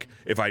cheese dick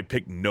if I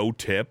pick no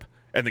tip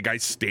and the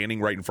guy's standing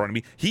right in front of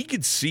me. He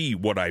could see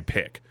what I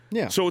pick.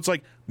 Yeah. So it's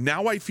like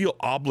now I feel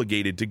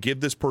obligated to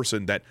give this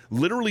person that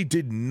literally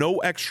did no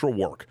extra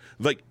work.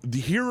 Like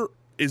here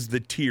is the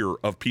tier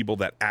of people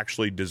that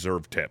actually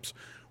deserve tips.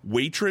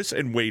 Waitress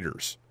and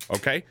waiters,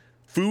 okay?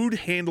 Food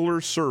handler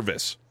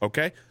service,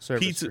 okay?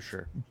 Service pizza, for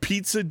sure.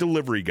 Pizza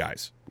delivery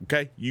guys,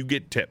 okay? You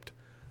get tipped.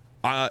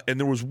 And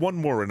there was one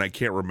more, and I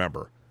can't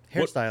remember.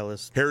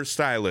 Hairstylist.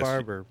 Hairstylist.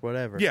 Barber,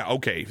 whatever. Yeah,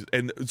 okay.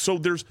 And so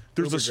there's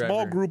Uber a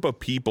small driver. group of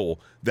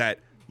people that...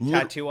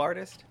 Tattoo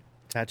artist?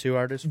 Tattoo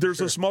artist.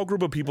 There's a small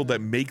group of people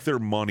that make their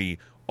money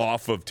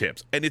off of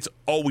tips, and it's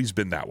always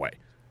been that way.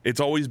 It's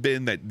always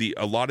been that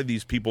a lot of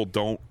these people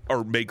don't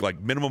or make like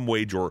minimum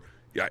wage or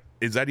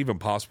is that even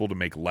possible to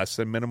make less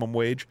than minimum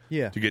wage?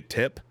 Yeah. To get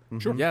tip?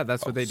 Sure. Yeah,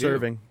 that's what they do.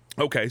 Serving.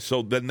 Okay,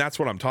 so then that's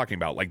what I'm talking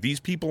about. Like these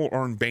people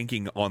aren't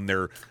banking on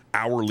their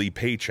hourly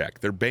paycheck.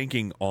 They're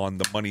banking on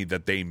the money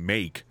that they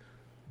make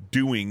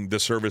doing the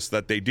service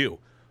that they do.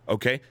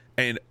 Okay?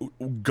 And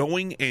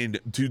going and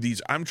do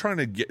these, I'm trying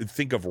to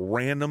think of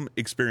random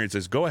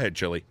experiences. Go ahead,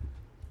 Chili.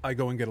 I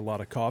go and get a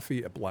lot of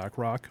coffee at Black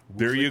Rock.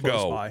 There really you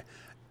close go. by,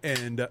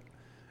 and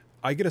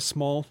I get a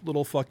small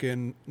little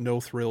fucking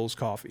no thrills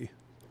coffee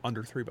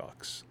under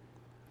 $3.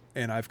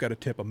 And I've got to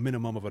tip a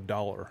minimum of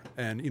 $1.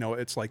 And, you know,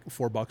 it's like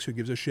 $4. Who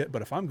gives a shit?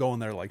 But if I'm going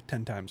there like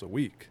 10 times a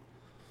week,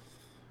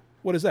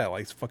 what is that?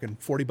 Like fucking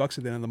 $40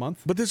 at the end of the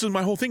month? But this is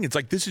my whole thing. It's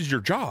like, this is your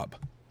job.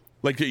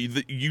 Like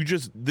you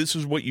just, this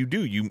is what you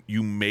do.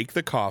 You make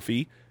the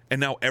coffee,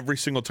 and now every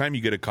single time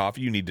you get a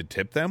coffee, you need to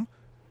tip them.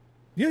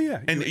 Yeah,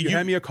 yeah. And you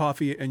hand me a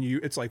coffee, and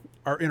it's like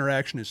our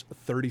interaction is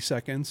 30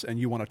 seconds, and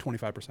you want a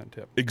 25%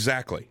 tip.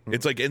 Exactly.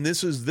 It's like, and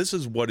this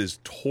is what is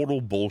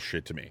total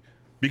bullshit to me.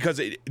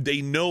 Because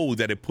they know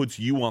that it puts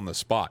you on the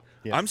spot.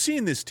 Yeah. I'm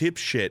seeing this tip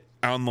shit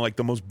on like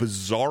the most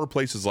bizarre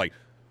places. Like,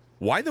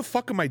 why the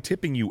fuck am I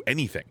tipping you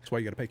anything? That's why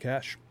you got to pay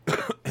cash.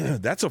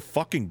 That's a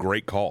fucking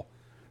great call.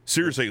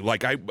 Seriously,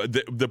 like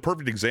the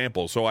perfect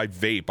example. So I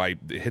vape. I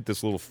hit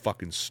this little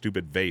fucking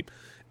stupid vape,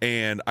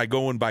 and I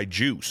go and buy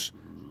juice,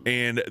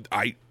 and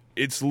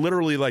it's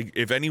literally like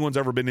if anyone's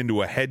ever been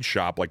into a head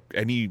shop, like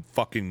any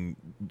fucking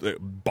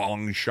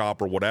bong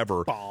shop or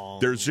whatever,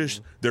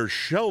 there's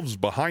shelves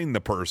behind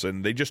the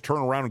person. They just turn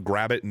around and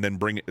grab it and then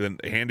bring it and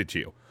hand it to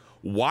you.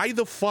 Why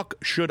the fuck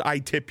should I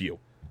tip you?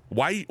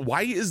 Why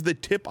is the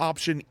tip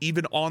option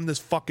even on this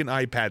fucking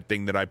iPad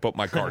thing that I put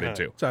my card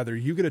into? It's either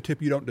you get a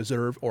tip you don't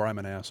deserve, or I'm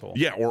an asshole.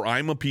 Yeah, or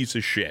I'm a piece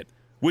of shit.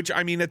 Which,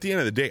 I mean, at the end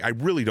of the day, I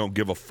really don't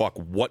give a fuck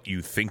what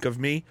you think of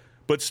me.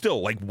 But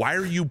still, like, why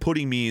are you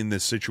putting me in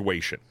this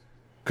situation?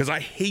 Because I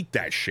hate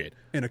that shit.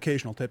 And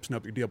occasional tips, no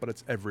big deal, but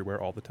it's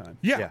everywhere all the time.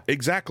 Yeah,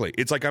 exactly.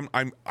 It's like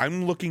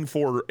I'm looking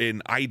for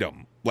an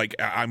item. Like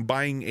I'm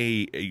buying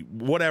a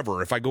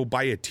whatever. If I go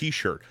buy a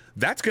T-shirt,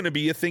 that's going to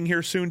be a thing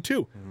here soon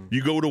too. Mm-hmm.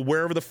 You go to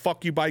wherever the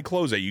fuck you buy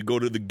clothes at. You go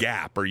to the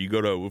Gap, or you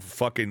go to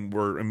fucking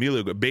where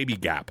Emilio go, Baby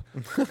Gap.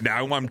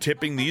 Now I'm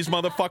tipping these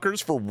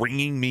motherfuckers for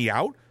ringing me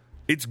out.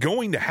 It's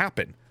going to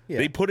happen. Yeah.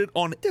 They put it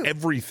on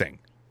everything.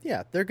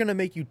 Yeah, they're going to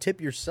make you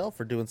tip yourself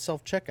for doing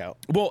self-checkout.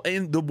 Well,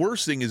 and the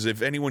worst thing is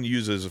if anyone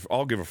uses,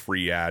 I'll give a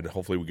free ad.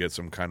 Hopefully we get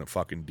some kind of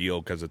fucking deal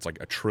because it's like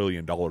 $1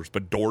 trillion.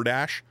 But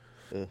DoorDash,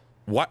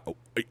 what?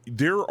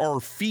 There are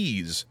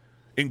fees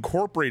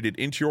incorporate it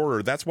into your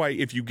order. That's why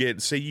if you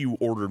get, say you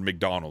ordered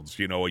McDonald's,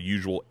 you know, a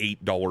usual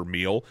 $8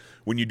 meal,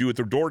 when you do it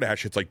through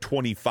DoorDash, it's like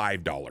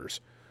 $25.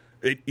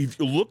 If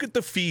you look at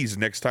the fees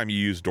next time you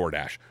use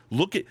DoorDash,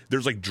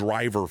 there's like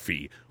driver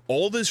fee,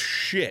 all this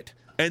shit,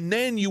 and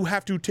then you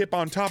have to tip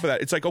on top of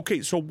that. It's like,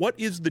 okay, so what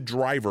is the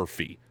driver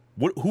fee?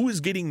 Who is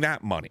getting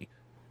that money?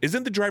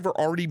 Isn't the driver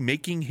already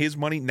making his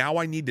money? Now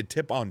I need to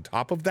tip on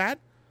top of that?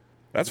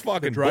 That's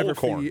fucking the driver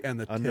bullcorn. fee and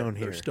the tip,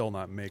 they're still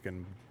not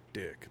making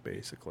dick,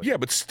 basically. Yeah,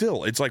 but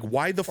still, it's like,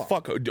 why the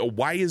fuck?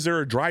 Why is there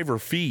a driver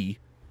fee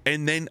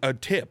and then a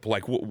tip?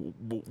 Like,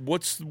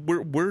 where's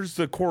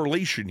the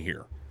correlation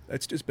here?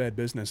 That's just bad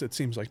business, it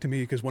seems like to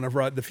me, because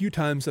the few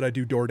times that I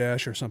do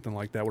DoorDash or something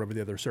like that, whatever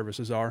the other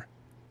services are,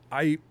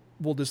 I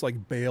will just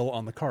like bail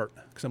on the cart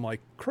because I'm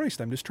like,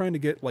 Christ, I'm just trying to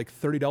get like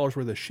 $30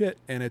 worth of shit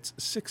and it's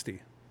 $60.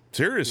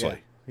 Seriously.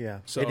 Yeah.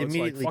 So it it's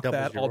immediately like, fuck doubles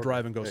that, your I'll order.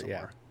 drive and go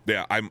somewhere.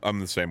 Yeah, I'm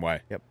the same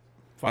way. Yep.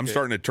 I'm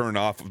starting to turn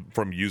off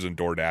from using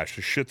DoorDash.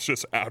 The shit's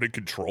just out of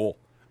control.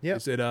 Yep.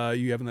 Is it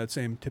you having that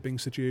same tipping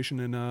situation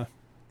in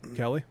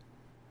Cali?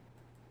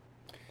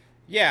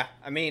 Yeah,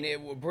 I mean,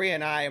 Bree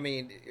and I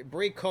mean,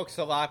 Bree cooks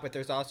a lot, but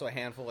there's also a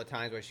handful of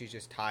times where she's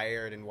just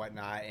tired and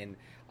whatnot, and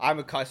I'm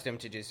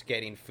accustomed to just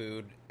getting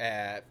food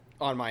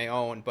on my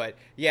own. But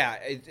yeah,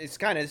 it's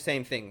kind of the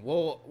same thing.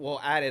 We'll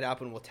add it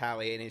up and we'll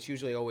tally it, and it's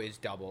usually always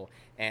double.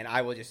 And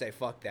I will just say,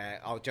 fuck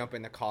that. I'll jump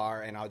in the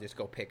car and I'll just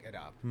go pick it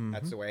up. Mm-hmm.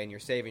 That's the way, and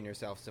you're saving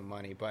yourself some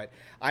money. But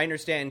I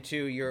understand,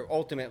 too, you're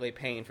ultimately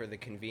paying for the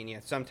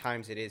convenience.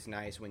 Sometimes it is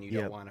nice when you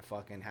don't want to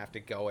fucking have to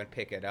go and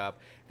pick it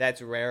up.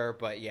 That's rare,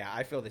 but yeah,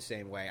 I feel the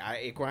same way.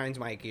 It grinds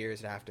my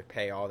gears to have to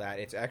pay all that.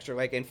 It's extra.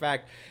 Like, in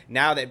fact,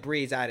 now that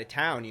Bree's out of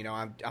town, you know,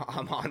 I'm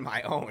on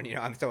my own. You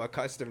know, I'm so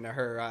accustomed to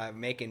her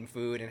making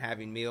food and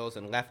having meals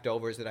and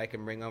leftovers that I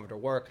can bring over to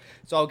work.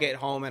 So I'll get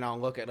home and I'll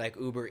look at, like,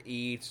 Uber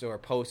Eats or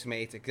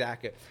Postmates,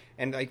 exactly.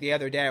 And like the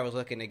other day, I was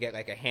looking to get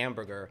like a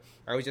hamburger.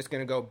 I was just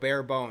going to go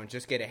bare bones,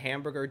 just get a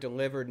hamburger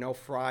delivered, no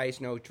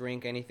fries, no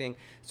drink, anything.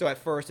 So at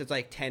first it's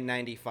like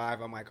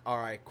 $10.95. I'm like, all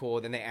right,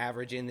 cool. Then they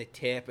average in the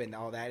tip and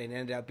all that, and it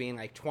ended up being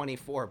like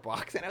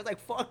 $24. And I was like,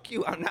 fuck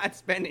you, I'm not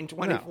spending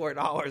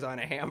 $24 on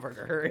a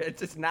hamburger.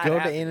 It's just not Go to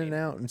happening.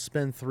 In-N-Out and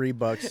spend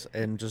 $3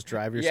 and just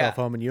drive yourself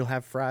home, and you'll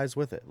have fries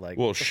with it. Like,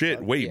 well,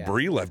 shit. Wait, Yeah.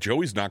 Bree left.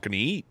 Joey's not going to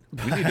eat.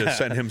 We need to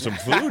send him some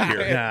food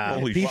here. nah,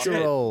 Holy pizza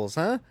fuck. rolls,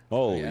 huh?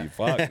 Holy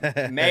fuck.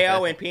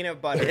 Mayo and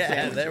peanut butter. Yeah,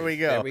 sandwiches. there we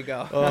go. There we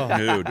go. Oh,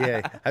 Dude.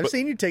 Yeah, I've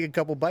seen you take a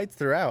couple bites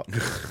throughout.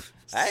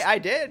 I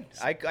did.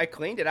 I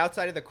cleaned it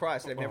outside of the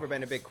crust. I've never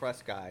been a big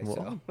crust guy.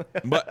 So.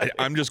 But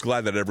I'm just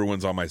glad that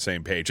everyone's on my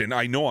same page. And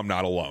I know I'm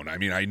not alone. I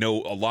mean, I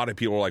know a lot of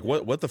people are like,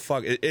 what the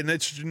fuck? And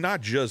it's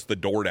not just the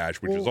DoorDash,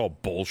 which is all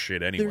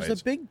bullshit anyways.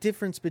 There's a big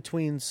difference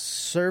between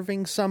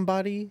serving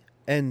somebody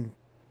and,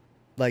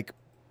 like,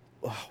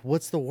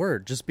 what's the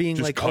word? Just being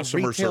Just like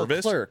customer a retail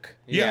service? clerk.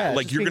 Yeah,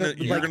 like just you're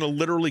being gonna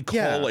literally call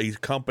Yeah. a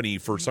company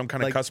for some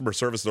kind of Like- customer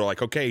service. They're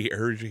like, okay,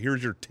 here's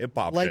your tip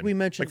option. Like we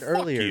mentioned Like, fuck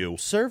earlier, you.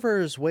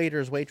 servers,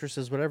 waiters,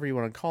 waitresses, whatever you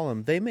want to call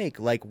them, they make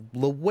like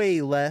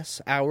way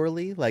less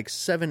hourly, like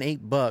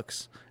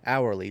 $7-8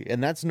 hourly,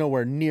 and that's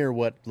nowhere near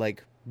what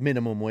like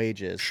minimum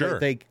wage is. Sure.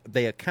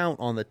 They account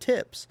on the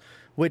tips,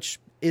 which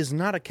is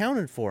not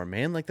accounted for,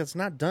 man. Like that's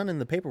not done in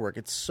the paperwork.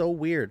 It's so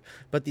weird.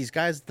 But these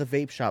guys at the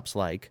vape shops,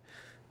 like,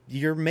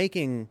 you're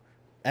making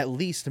at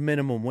least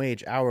minimum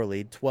wage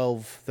hourly,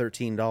 $12,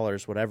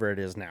 $13, whatever it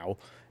is now.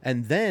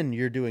 And then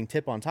you're doing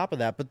tip on top of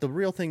that. But the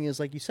real thing is,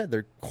 like you said,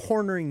 they're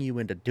cornering you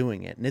into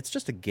doing it. And it's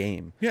just a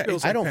game. Yeah,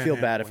 it's I like don't feel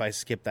bad if panhandling. I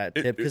skip that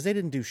tip because they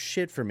didn't do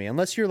shit for me.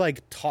 Unless you're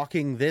like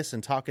talking this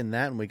and talking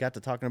that and we got to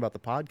talking about the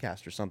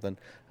podcast or something,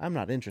 I'm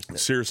not interested.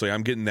 Seriously,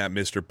 I'm getting that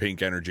Mr.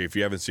 Pink energy. If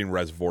you haven't seen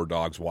Reservoir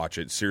Dogs, watch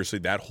it. Seriously,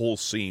 that whole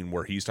scene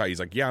where he's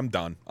like, yeah, I'm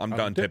done. I'm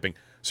done tipping.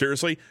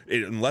 Seriously,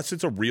 unless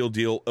it's a real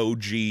deal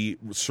OG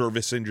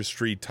service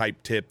industry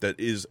type tip that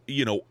is,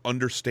 you know,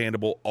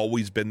 understandable,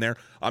 always been there,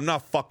 I'm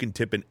not fucking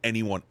tipping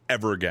anyone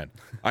ever again.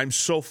 I'm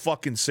so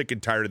fucking sick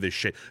and tired of this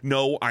shit.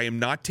 No, I am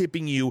not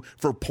tipping you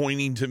for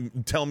pointing to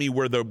tell me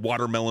where the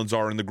watermelons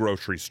are in the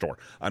grocery store.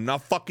 I'm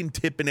not fucking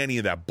tipping any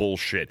of that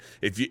bullshit.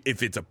 If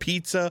it's a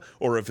pizza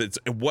or if it's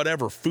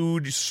whatever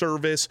food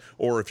service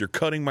or if you're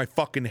cutting my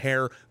fucking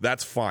hair,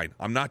 that's fine.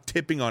 I'm not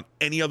tipping on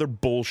any other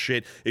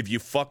bullshit. If you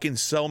fucking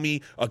sell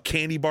me a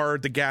candy bar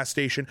at the gas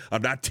station,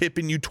 I'm not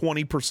tipping you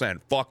 20%.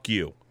 Fuck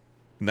you.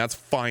 And that's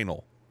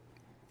final.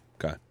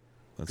 Okay.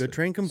 That's Good it.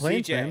 train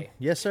complaints, CJ. man.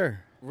 Yes, sir.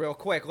 Real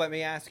quick, let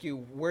me ask you,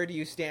 where do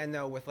you stand,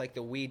 though, with, like,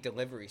 the weed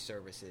delivery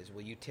services?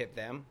 Will you tip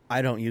them?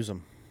 I don't use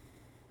them.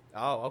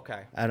 Oh,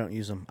 okay. I don't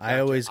use them. I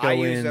Gotcha. always go I in.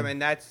 use them,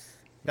 and that's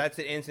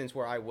an instance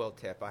where I will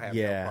tip. I have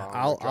no Yeah,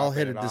 problem I'll dropping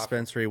hit a it off.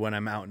 dispensary when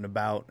I'm out and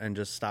about and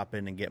just stop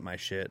in and get my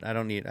shit. I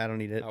don't need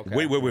it.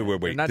 Okay.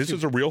 Wait. Not This too-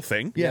 is a real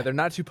thing? Yeah, they're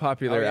not too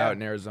popular Oh, yeah. out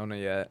in Arizona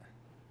yet.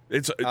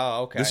 It's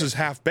Oh, okay. This is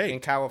half In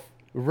baked. California,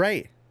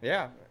 Right,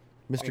 yeah.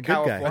 Mr. In Good Guy.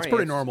 California, That's pretty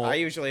it's- normal. I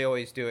usually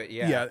always do it.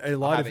 Yeah, Yeah, a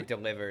lot I'll have of it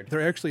delivered.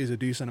 There actually is a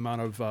decent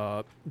amount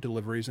of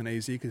deliveries in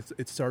AZ because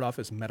it started off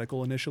as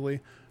medical initially,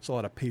 so a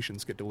lot of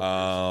patients get deliveries.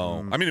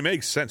 I mean, it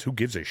makes sense. Who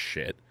gives a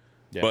shit?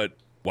 But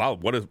wow,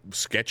 what a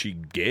sketchy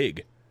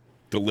gig.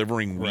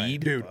 Delivering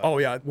weed. Dude, oh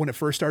yeah, when it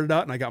first started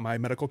out and I got my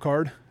medical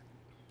card,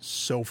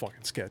 so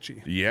fucking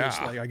sketchy. Yeah. It was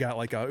like I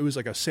got it was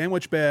like a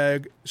sandwich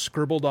bag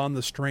scribbled on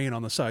the strain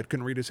on the side,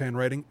 couldn't read his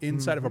handwriting,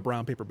 inside of a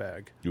brown paper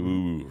bag.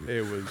 Ooh.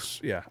 It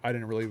was, I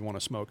didn't really want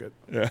to smoke it.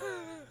 Yeah.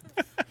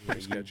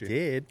 You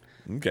did.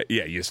 Okay.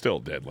 Yeah, you still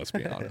did, let's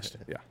be honest.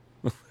 Yeah.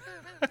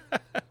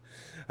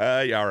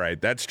 Yeah, all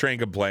right. That's Train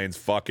Complains.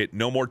 Fuck it.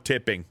 No more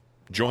tipping.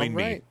 Join All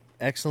me. right.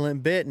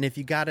 Excellent bit. And if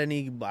you got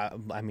any,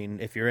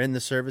 if you're in the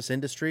service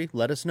industry,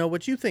 let us know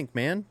what you think,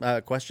 man.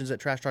 Questions at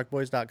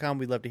trashtalkboys.com.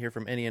 We'd love to hear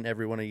from any and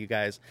every one of you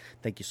guys.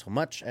 Thank you so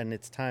much. And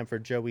it's time for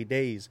Joey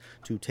Days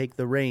to take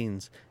the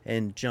reins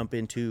and jump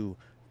into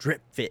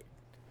Drip Fit.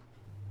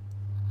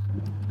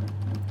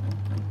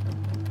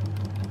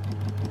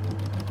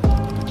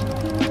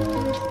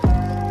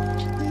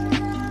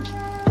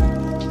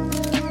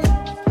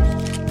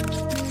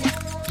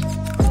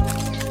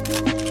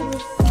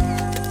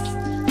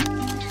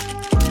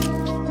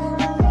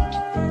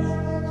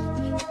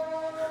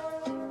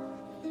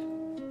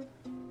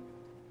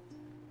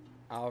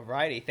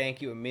 Alrighty,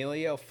 thank you,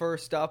 Emilio.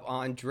 First up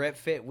on Drip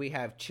Fit, we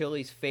have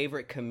Chili's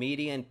favorite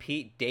comedian,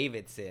 Pete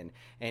Davidson,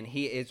 and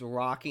he is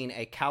rocking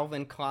a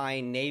Calvin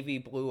Klein navy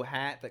blue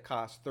hat that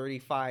costs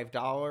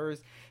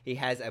 $35. He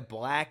has a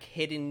black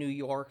Hidden New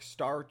York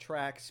Star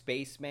Trek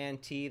Spaceman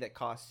tee that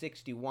costs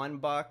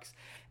 $61,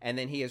 and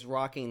then he is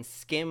rocking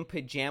Skim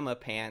pajama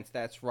pants.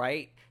 That's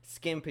right,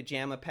 Skim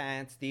pajama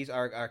pants. These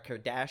are a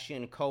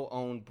Kardashian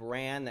co-owned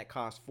brand that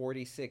costs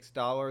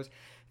 $46.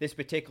 This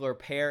particular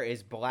pair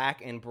is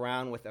black and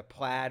brown with a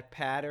plaid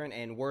pattern,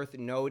 and worth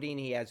noting,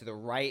 he has the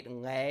right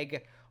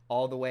leg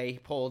all the way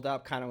pulled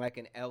up, kind of like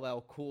an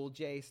LL Cool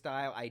J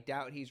style. I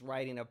doubt he's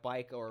riding a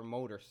bike or a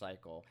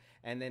motorcycle.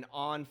 And then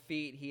on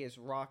feet, he is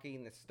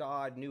rocking the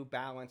Staud New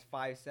Balance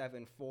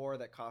 574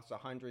 that costs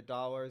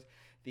 $100.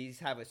 These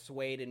have a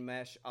suede and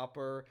mesh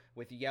upper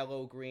with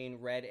yellow, green,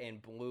 red,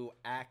 and blue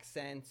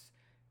accents.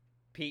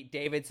 Pete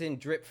Davidson,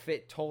 Drip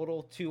Fit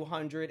total,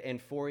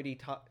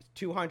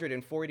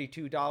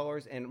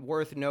 $242, and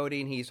worth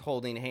noting, he's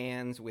holding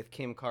hands with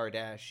Kim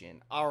Kardashian.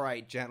 All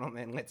right,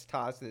 gentlemen, let's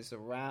toss this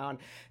around.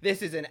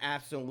 This is an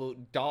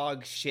absolute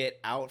dog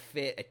shit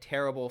outfit, a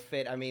terrible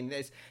fit. I mean,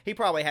 he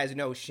probably has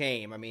no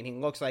shame. I mean, he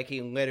looks like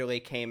he literally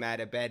came out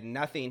of bed.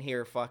 Nothing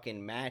here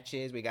fucking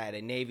matches. We got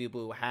a navy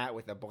blue hat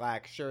with a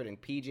black shirt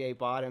and PJ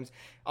bottoms.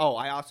 Oh,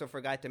 I also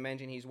forgot to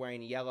mention he's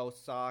wearing yellow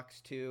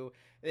socks, too.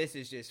 This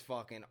is just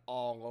fucking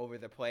all over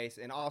the place.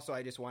 And also,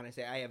 I just want to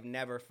say, I have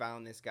never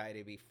found this guy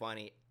to be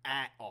funny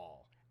at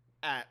all.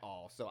 At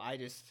all. So I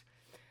just...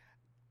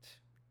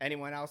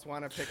 Anyone else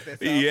want to pick this up?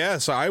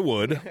 Yes, I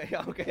would.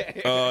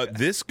 Okay.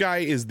 This guy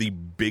is the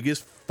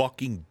biggest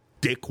fucking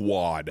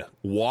dickwad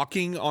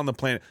walking on the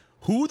planet.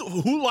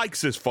 Who likes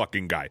this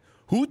fucking guy?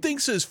 Who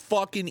thinks this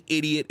fucking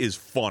idiot is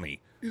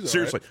funny?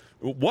 Seriously.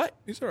 What?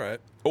 He's all right.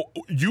 Oh,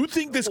 you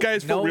think this guy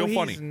is for real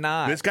funny? He's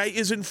not. This guy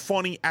isn't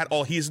funny at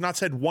all. He has not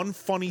said one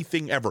funny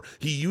thing ever.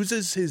 He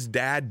uses his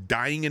dad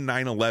dying in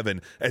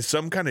 9/11 as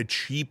some kind of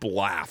cheap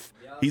laugh.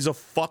 Yep. He's a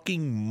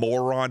fucking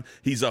moron.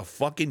 He's a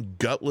fucking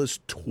gutless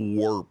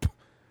twerp.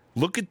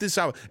 Look at this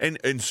out.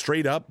 And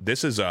straight up,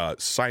 this is a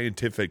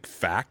scientific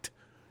fact.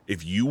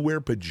 If you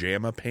wear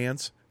pajama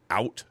pants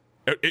out...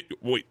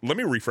 wait, let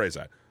me rephrase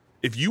that.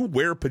 If you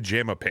wear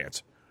pajama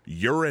pants,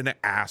 you're an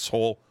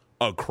asshole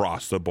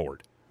across the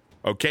board.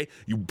 Okay?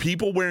 You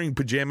people wearing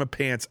pajama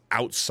pants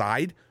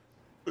outside,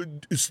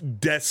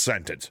 death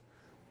sentence.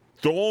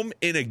 Throw them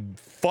in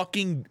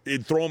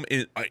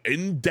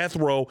death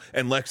row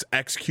and let's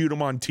execute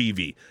them on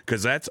TV,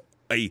 because that's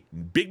a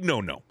big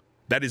no-no.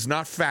 That is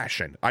not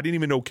fashion. I didn't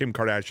even know Kim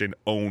Kardashian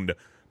owned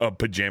a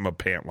pajama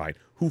pant line.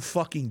 Who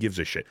fucking gives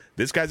a shit?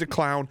 This guy's a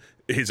clown.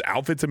 His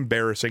outfit's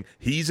embarrassing.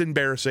 He's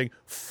embarrassing.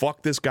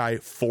 Fuck this guy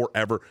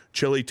forever.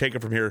 Chili, take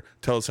it from here.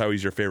 Tell us how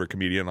he's your favorite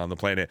comedian on the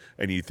planet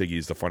and you think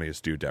he's the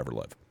funniest dude to ever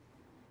live.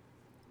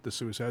 The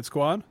Suicide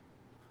Squad,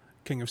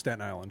 King of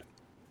Staten Island.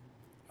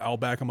 I'll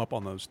back him up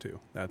on those two.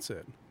 That's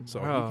it.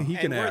 So he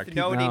can and act. Worth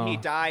noting, he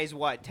dies,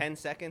 10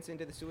 seconds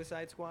into the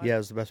Suicide Squad? Yeah, it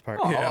was the best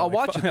part. Oh, Yeah, I'll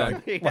watch it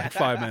then. Like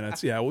 5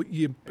 minutes. Yeah. Well,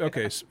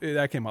 okay. So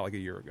that came out like a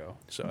year ago.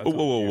 So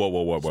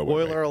Whoa.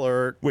 Spoiler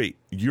alert. Wait,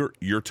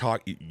 you're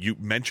talking. You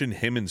mentioned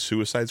him in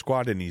Suicide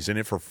Squad, and he's in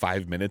it for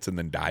 5 minutes and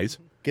then dies.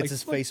 Gets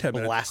his face 10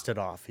 minutes. blasted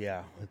off.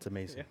 Yeah, it's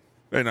amazing.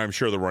 Yeah. And I'm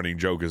sure the running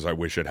joke is, I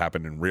wish it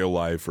happened in real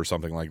life or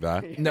something like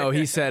that. No,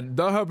 he said,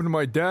 that happened to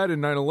my dad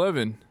in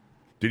 9/11.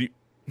 Did he?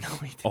 No,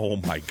 he didn't. Oh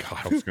my god!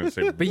 I was going to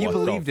say, But you what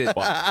the believed it.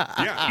 fuck?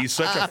 Yeah, he's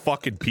such a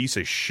fucking piece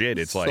of shit.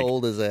 It's like,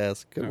 Sold his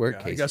ass. Good work,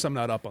 I Casey. guess I'm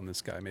not up on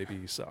this guy. Maybe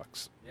he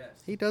sucks.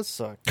 He does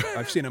suck.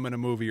 I've seen him in a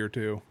movie or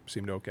two.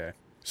 Seemed okay.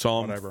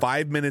 saw him Whatever.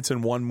 5 minutes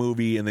in one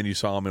movie, and then you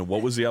saw him in,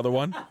 what was the other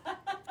one?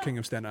 King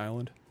of Staten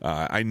Island.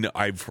 I know,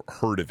 I've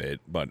heard of it,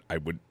 but I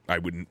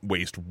wouldn't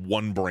waste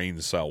one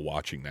brain cell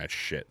watching that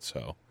shit.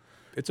 So,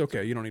 It's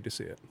okay. You don't need to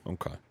see it.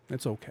 Okay.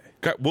 It's okay.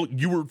 God, well,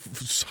 you were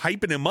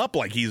hyping him up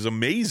like he's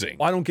amazing.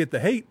 Well, I don't get the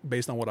hate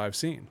based on what I've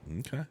seen.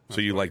 Okay.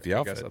 So you like the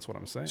outfit? I guess that's what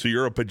I'm saying. So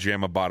you're a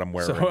pajama bottom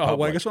wearer. So, in well, I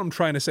public. guess what I'm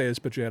trying to say is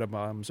pajama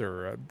bottoms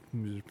are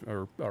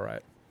all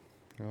right.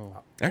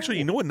 Actually,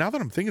 you know what? Now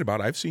that I'm thinking about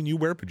it, I've seen you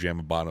wear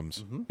pajama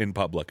bottoms in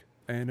public.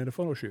 And in a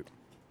photo shoot.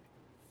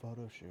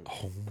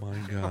 Oh, my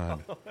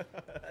God.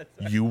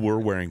 You were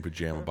wearing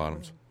pajama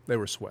bottoms. They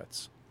were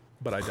sweats,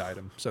 but I dyed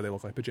them, so they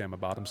look like pajama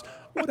bottoms.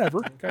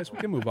 Whatever, guys, we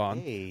can move on.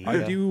 Hey.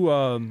 I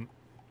do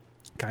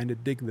kind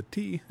of dig the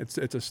T. It's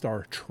a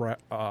Star Trek,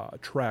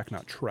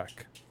 not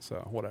Trek.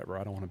 So whatever.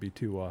 I don't want to be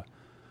too.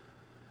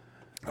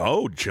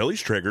 Oh,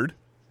 Chili's triggered.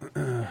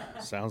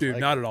 Sounds Dude,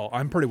 like not at all.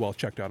 I'm pretty well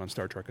checked out on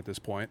Star Trek at this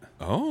point.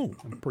 Oh.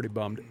 I'm pretty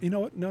bummed. You know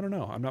what?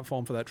 No. I'm not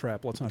falling for that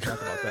trap. Let's not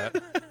talk about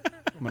that.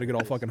 I'm gonna get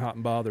all fucking hot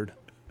and bothered.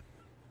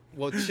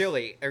 Well,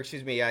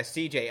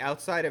 CJ,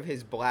 outside of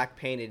his black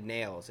painted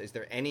nails, is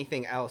there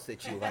anything else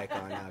that you like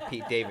on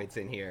Pete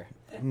Davidson here?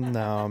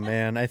 No,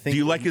 man. I think. Do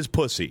you like his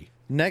pussy?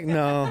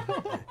 No.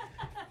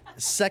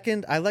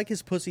 Second, I like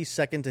his pussy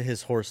second to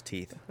his horse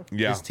teeth.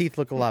 Yeah. His teeth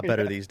look a lot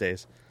better these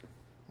days.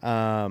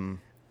 Whatever.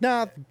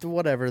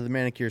 The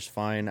manicure's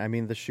fine. I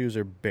mean, the shoes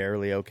are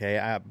barely okay.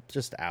 I'm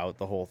just out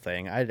the whole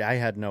thing. I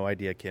had no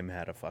idea Kim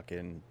had a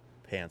fucking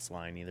pants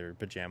line, either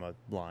pajama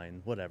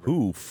line, whatever.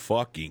 Who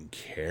fucking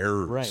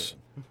cares? Right.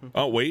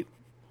 Oh, wait.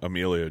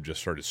 Amelia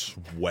just started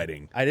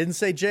sweating. I didn't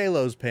say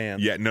J-Lo's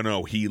pants. Yeah,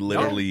 no. He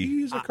literally...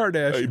 He's a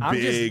Kardashian. I'm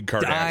big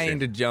just Kardashian. dying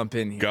to jump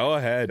in here. Go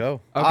ahead. Go.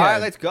 Okay. All right,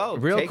 let's go.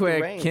 Real Take the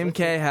quick, reins. Kim Let's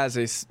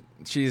K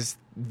she's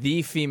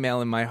the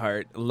female in my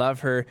heart.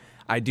 Love her.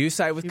 I do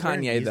side with She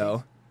wearing Kanye Yeezys?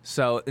 though.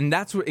 So, and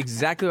that's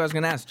exactly what I was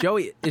going to ask.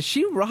 Joey, is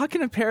she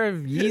rocking a pair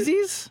of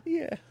Yeezys?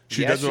 Yeah.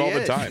 She does it all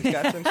the time. She's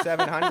got some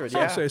 700,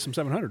 I'll yeah. say some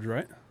 700s,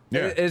 right?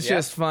 Yeah. It's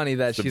just funny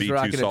that The she's B2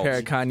 rocking a pair salts.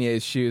 of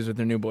Kanye's shoes with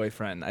her new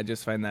boyfriend. I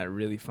just find that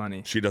really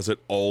funny. She does it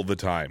all the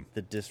time.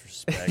 The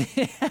disrespect.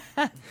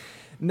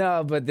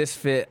 No, but this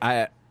fit,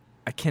 I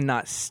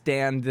cannot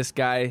stand this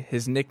guy.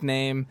 His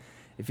nickname,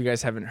 if you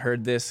guys haven't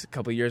heard this, a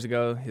couple years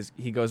ago,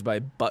 he goes by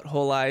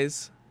Butthole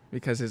Eyes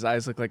because his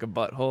eyes look like a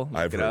butthole. Look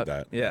I've it heard up.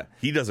 that. Yeah.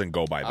 He doesn't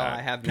go by that.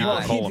 I have People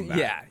not. call him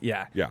that.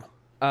 Yeah. Yeah.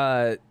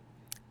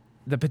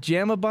 The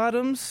pajama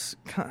bottoms,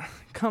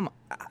 come.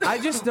 I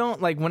just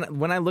don't like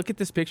when I look at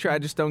this picture. I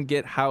just don't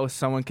get how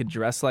someone could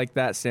dress like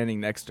that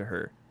standing next to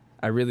her.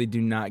 I really do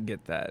not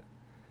get that.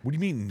 What do you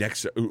mean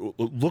next?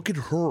 Look at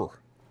her.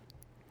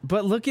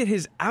 But look at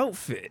his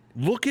outfit,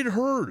 Look at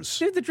hers.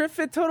 dude. The drip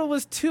fit total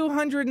was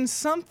 200 and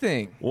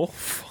something. Well,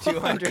 fuck.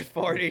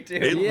 242.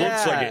 It looks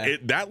Yeah. like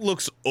it. That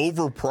looks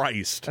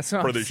overpriced That's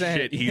what for I'm the saying.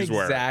 shit he's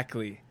wearing.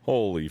 Exactly.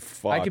 Holy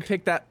fuck. I could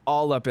pick that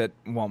all up at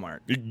Walmart.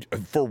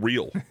 For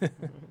real.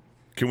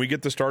 Can we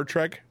get the Star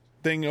Trek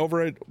thing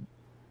over it?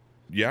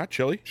 Yeah,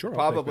 Chili? Sure.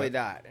 I'll Probably take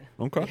that.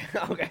 that. Okay.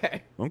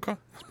 Okay. Okay.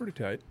 It's pretty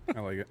tight. I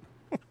like it.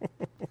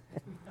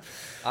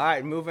 All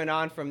right, moving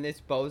on from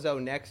this bozo.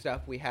 Next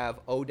up, we have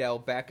Odell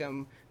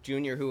Beckham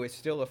Jr., who is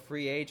still a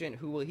free agent.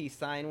 Who will he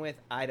sign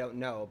with? I don't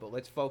know. But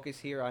let's focus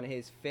here on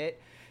his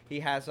fit. He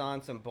has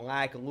on some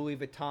black Louis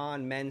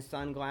Vuitton men's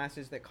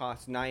sunglasses that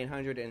cost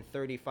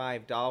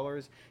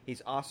 $935.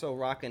 He's also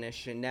rocking a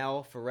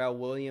Chanel Pharrell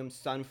Williams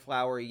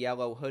sunflower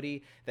yellow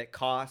hoodie that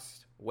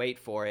costs, wait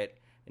for it,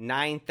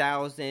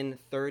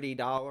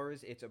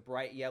 $9,030. It's a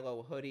bright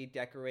yellow hoodie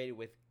decorated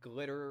with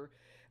glitter,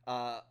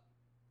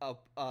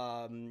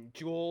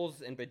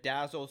 jewels and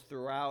bedazzles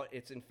throughout.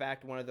 It's in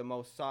fact one of the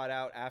most sought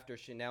out after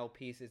Chanel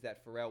pieces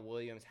that Pharrell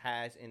Williams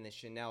has in the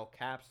Chanel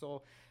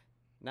capsule.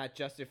 Not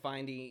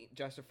justifying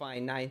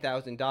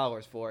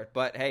 $9,000 for it,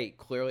 but hey,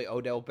 clearly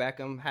Odell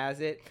Beckham has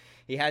it.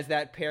 He has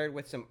that paired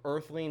with some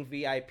Earthling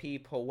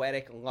VIP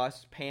Poetic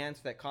Lust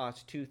pants that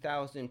cost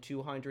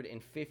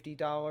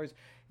 $2,250.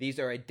 These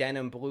are a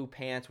denim blue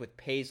pants with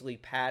paisley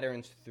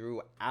patterns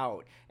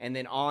throughout. And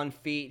then on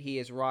feet, he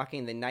is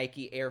rocking the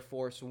Nike Air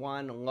Force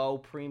One low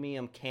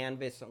premium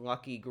canvas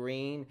lucky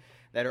green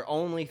that are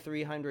only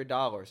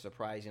 $300,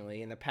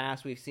 surprisingly. In the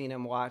past, we've seen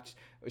him rock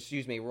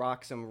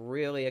some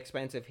really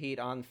expensive heat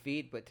on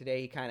feet, but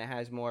today he kind of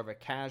has more of a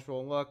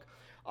casual look.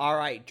 All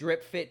right,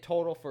 drip fit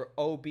total for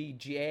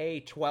OBJ,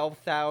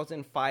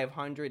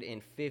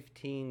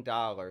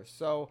 $12,515.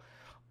 So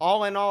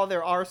all in all,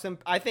 there are some,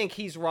 I think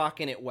he's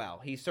rocking it well.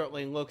 He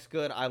certainly looks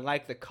good. I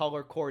like the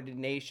color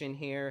coordination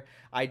here.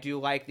 I do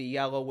like the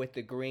yellow with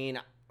the green.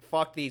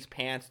 Fuck these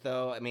pants,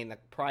 though. I mean, the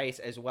price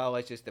as well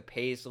as just the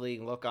paisley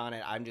look on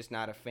it, I'm just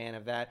not a fan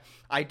of that.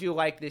 I do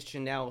like this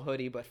Chanel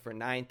hoodie, but for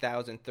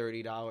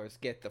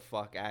 $9,030, get the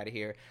fuck out of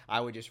here. I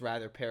would just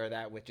rather pair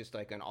that with just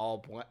like an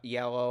all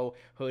yellow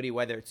hoodie,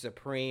 whether it's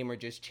Supreme or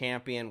just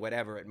Champion,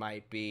 whatever it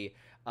might be.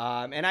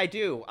 And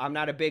I'm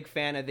not a big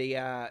fan of the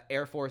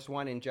Air Force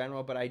One in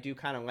general, but I do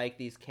kind of like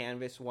these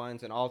canvas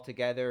ones, and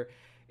altogether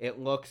it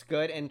looks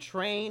good. And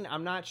Train,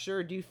 I'm not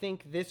sure, do you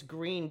think this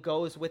green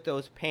goes with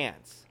those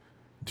pants?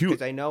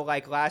 Because I know,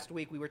 like, last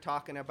week we were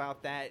talking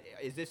about that.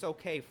 Is this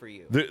okay for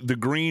you? The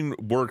green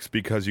works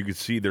because you can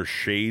see there's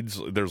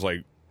shades. There's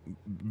like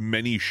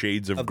many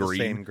shades of Of the green.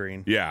 same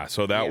green. Yeah,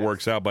 so that Yes.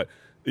 works out. But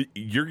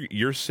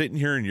you're sitting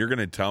here and you're going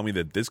to tell me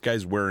that this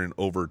guy's wearing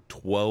over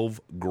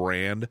 12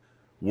 grand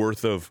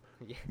worth of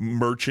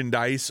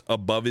merchandise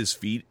above his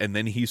feet, and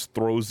then he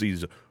throws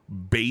these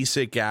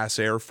basic ass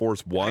Air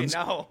Force Ones.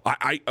 I know.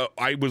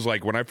 I was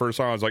like, when I first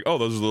saw it, I was like, oh,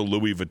 those are the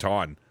Louis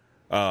Vuitton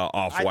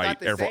off I white thought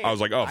the Air Force. same. I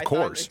was like, oh, of I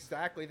course. thought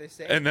exactly the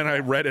same. And then I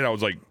read it. I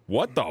was like,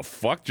 what the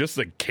fuck? Just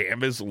the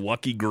canvas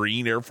lucky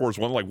green Air Force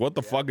One? Like, what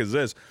the fuck is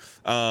this?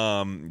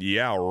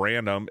 Yeah,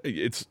 random.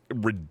 It's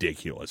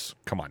ridiculous.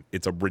 Come on.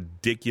 It's a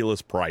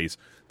ridiculous price.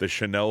 The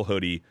Chanel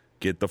hoodie,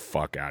 get the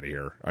fuck out of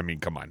here. I mean,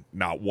 come on.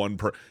 Not one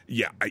per.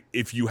 Yeah,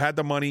 if you had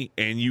the money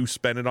and you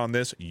spent it on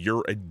this,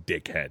 you're a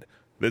dickhead.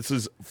 This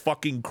is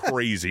fucking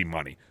crazy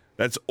money.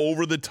 That's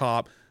over the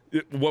top.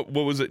 What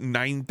was it?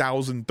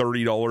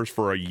 $9,030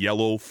 for a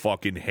yellow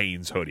fucking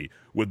Hanes hoodie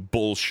with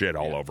bullshit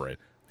all over it.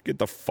 Get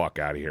the fuck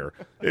out of here.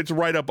 It's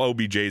right up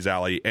OBJ's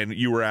alley. And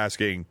you were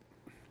asking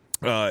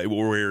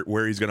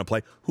where he's going to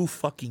play. Who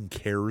fucking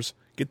cares?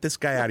 Get this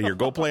guy out of here.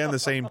 Go play on the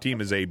same team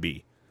as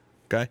AB.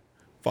 Okay?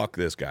 Fuck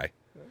this guy.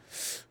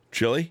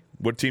 Chili,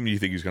 what team do you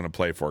think he's going to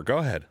play for? Go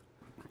ahead.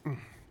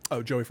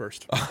 Oh, Joey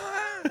first.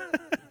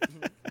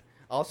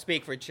 I'll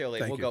speak for Chile.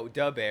 Thank We'll you. go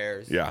Dub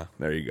Bears. Yeah,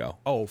 there you go.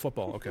 Oh,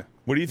 football. Okay.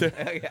 What do you think?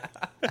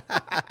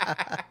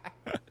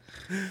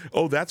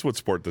 Oh, that's what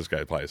sport this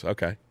guy plays.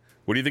 Okay.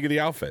 What do you think of the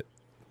outfit?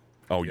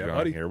 Oh, Yeah, yeah,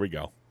 buddy. here we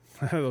go.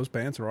 Those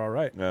pants are all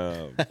right.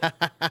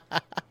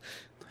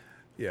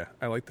 Yeah,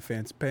 I like the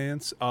fancy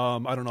pants. I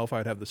don't know if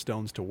I'd have the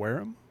stones to wear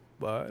them,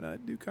 but I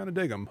do kind of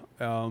dig them.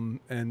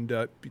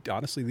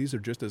 Honestly, these are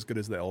just as good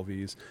as the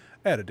LVs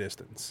at a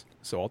distance.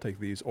 So I'll take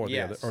these or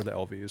Yes. the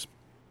LVs.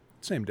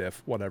 Same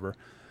diff, whatever.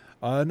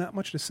 Not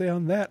much to say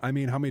on that. I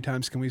mean, how many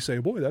times can we say,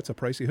 "Boy, that's a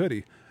pricey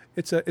hoodie"?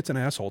 It's an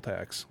asshole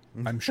tax.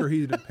 I'm sure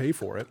he didn't pay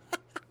for it,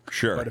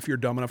 sure. but if you're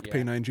dumb enough to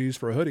pay 9 G's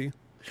for a hoodie,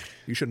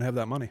 you shouldn't have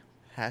that money.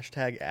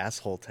 Hashtag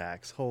asshole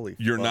tax. Holy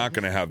You're fuck. not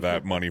going to have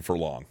that money for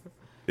long.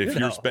 If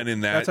you're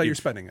spending that, That's how you're if-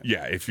 spending it.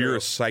 Yeah, if you're a How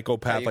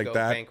psychopath you like go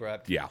that,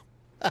 bankrupt. yeah,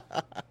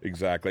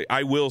 exactly.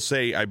 I will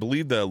say, I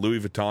believe the Louis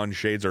Vuitton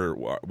shades are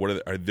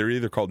they're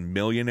either called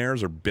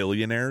millionaires or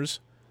billionaires.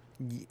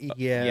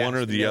 Yeah. One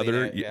or the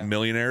millionaire, other. yeah.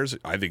 Millionaires.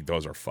 I think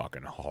those are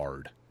fucking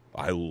hard.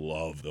 I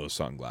love those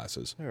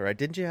sunglasses. All right.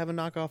 Didn't you have a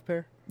knockoff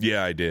pair?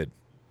 Yeah, I did,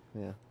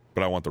 Yeah.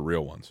 but I want the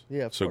real ones.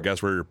 Yeah, of So course.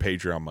 guess where your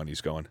Patreon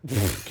money's going?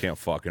 Can't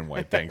fucking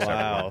wait. Thanks,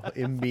 Wow.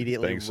 everyone.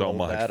 Immediately Thanks so rolled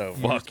much. that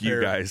over. Fuck you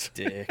Fair. guys.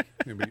 Dick.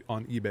 Maybe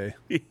on eBay.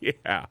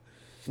 Yeah.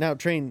 Now,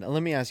 Train,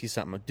 let me ask you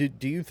something.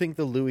 Do you think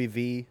the Louis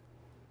V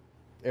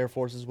Air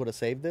Forces would have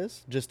saved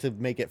this just to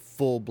make it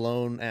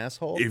full-blown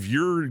asshole? If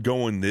you're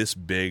going this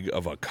big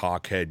of a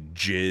cockhead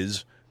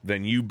jizz,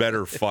 then you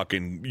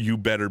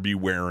better be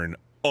wearing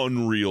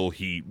unreal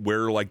heat.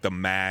 Wear like the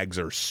mags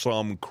or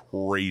some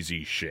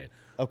crazy shit.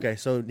 Okay,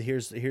 so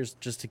here's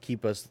just to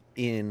keep us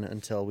in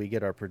until we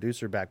get our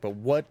producer back. But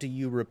what do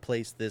you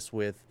replace this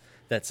with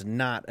that's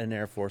not an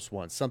Air Force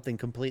One? Something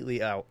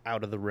completely out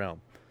of the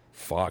realm.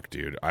 Fuck,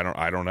 dude. I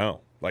don't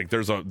know. Like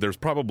there's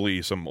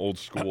probably some old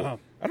school.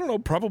 I don't know.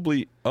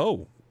 Probably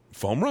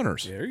foam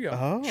runners. There you go.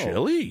 Oh,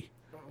 Chili.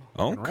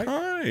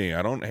 Okay,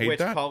 I don't hate Which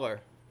that. color?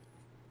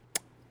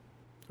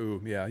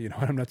 Ooh, yeah. You know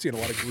what? I'm not seeing a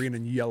lot of green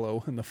and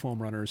yellow in the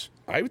foam runners.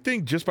 I would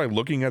think just by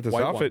looking at this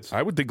White outfit, ones.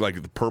 I would think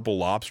like the purple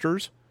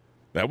lobsters.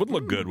 That would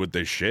look good with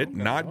this shit.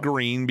 Not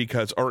green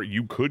because, or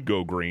you could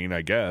go green,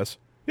 I guess.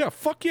 Yeah,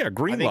 fuck yeah, I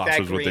green think that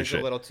lobsters with this green's shit.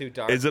 a little too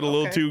dark. Is it a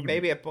little Okay, too?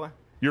 Maybe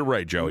You're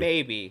right, Joey.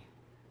 maybe.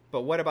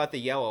 But what about the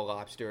yellow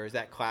lobster? Is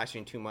that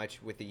clashing too much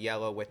with the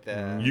yellow with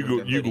the? You with go.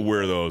 the You hoodie? can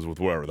wear those with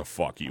whatever the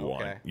fuck you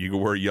want. Okay. You can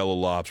wear yellow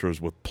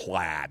lobsters with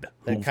plaid.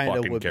 that Who kind of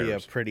fucking would be a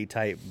cares? pretty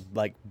tight,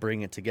 like,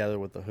 bring it together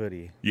with the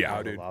hoodie. Yeah,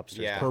 All the dude. lobsters.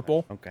 Yeah.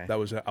 Purple. Okay. That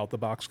was an out the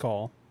box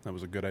call. That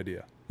was a good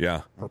idea.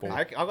 yeah. Purple.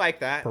 I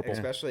like that, Purple.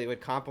 especially it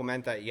would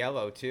complement that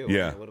yellow too.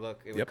 Yeah. It would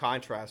look. It would Yep.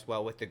 contrast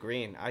well with the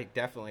green. I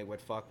definitely would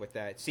fuck with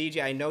that.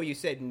 CJ, I know you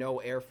said no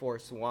Air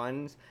Force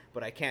Ones,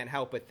 but I can't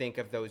help but think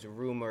of those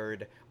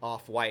rumored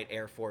off-white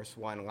Air Force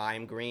One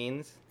lime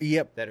greens.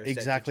 Yep, That are set to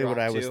exactly what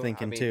drop, I was too.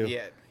 thinking I mean, too.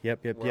 Yeah,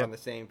 Yep. We're on the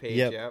same page.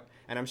 Yep. Yep.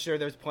 And I'm sure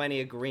there's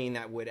plenty of green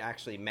that would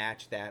actually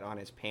match that on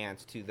his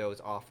pants to those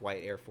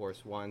off-white Air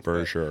Force Ones. For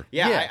But sure.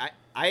 Yeah, Yeah.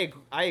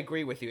 I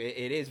agree with you.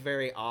 It is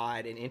very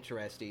odd and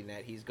interesting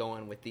that he's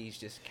going with these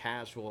just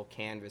casual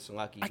canvas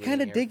lucky. I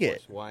kinda green dig Air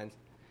it. Force Ones.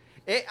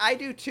 I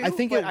do too. I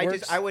think but it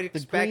works. I would the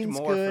expect green's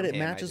more good. from It him.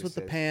 matches I with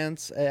just the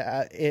pants.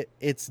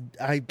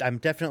 I'm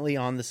definitely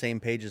on the same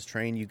page as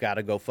Train. You got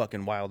to go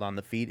fucking wild on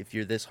the feet if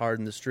you're this hard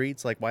in the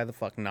streets. Like, why the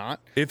fuck not?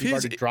 If You've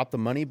his- already dropped the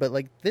money, but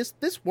like this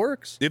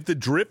works. If the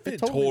drip fit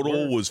totally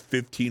total works. was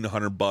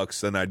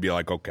 $1,500, then I'd be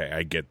like, okay,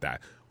 I get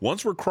that.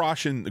 Once we're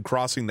crossing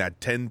that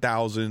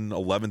 10,000,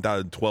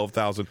 11,000,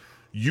 12,000,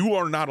 you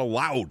are not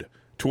allowed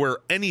to wear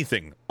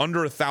anything under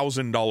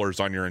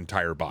 $1,000 on your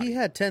entire body. He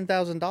had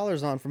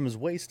 $10,000 on from his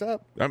waist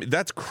up. I mean,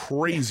 that's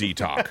crazy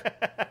talk.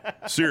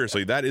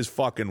 Seriously, that is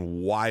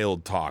fucking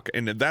wild talk.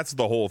 And that's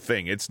the whole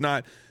thing. It's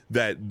not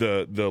that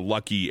the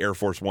lucky Air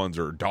Force Ones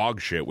are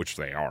dog shit, which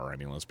they are. I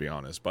mean, let's be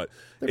honest. But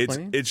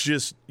it's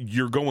just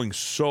you're going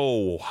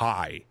so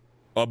high,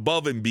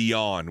 above and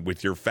beyond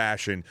with your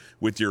fashion,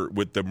 with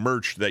the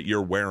merch that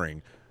you're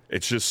wearing.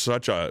 It's just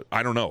such a,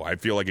 I don't know. I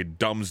feel like it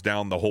dumbs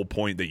down the whole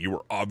point that you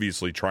were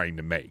obviously trying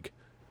to make.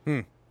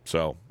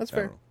 So that's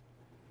fair.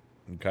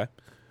 Okay.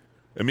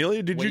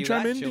 Amelia, did you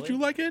chime in? Chili? Did you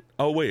like it?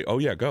 Oh, wait. Oh,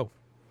 yeah, go.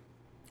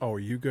 Oh, are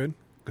you good?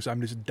 Because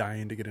I'm just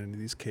dying to get into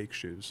these cake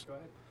shoes. Go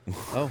ahead.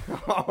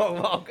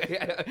 Oh.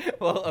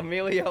 Well,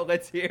 Emilio,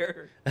 let's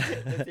hear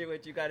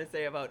what you got to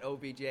say about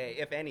OBJ,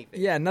 if anything.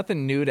 Yeah,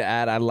 nothing new to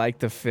add. I like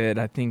the fit.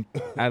 I think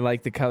I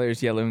like the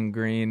colors yellow and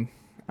green.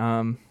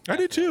 I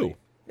do too.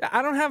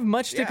 I don't have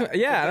much to.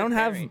 I don't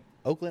have.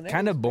 Oakland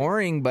kind of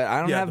boring, but I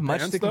don't have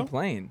much to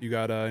complain. You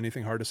got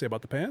anything hard to say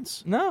about the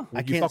pants? No,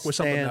 I can't fuck with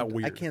something that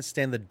weird. I can't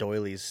stand the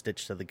doilies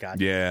stitched to the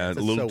goddamn. Yeah, pants.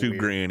 a little so too weird.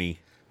 granny.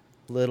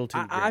 Little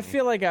too. I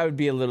feel like I would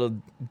be a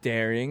little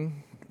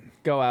daring,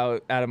 go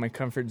out of my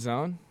comfort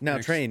zone. Now,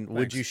 Train,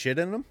 would you shit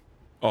in them?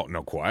 Oh,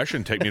 no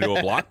question. Take me to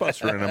a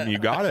Blockbuster in them. You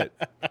got it.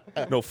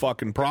 No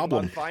fucking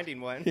problem. I'm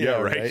finding one.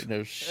 Yeah, right.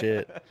 No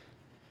shit.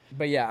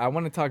 But yeah, I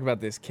want to talk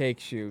about this cake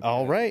shoot.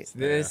 All right.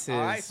 This is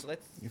all right, so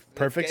let's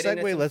perfect get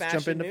into segue. some Let's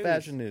jump into news.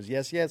 fashion news.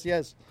 Yes, yes,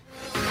 yes.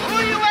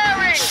 Who you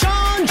wearing?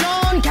 Sean,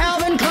 John,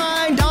 Calvin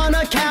Klein,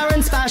 Donna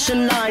Karen's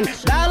fashion line,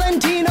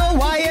 Valentino,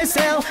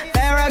 YSL,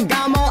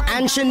 Ferragamo,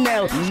 and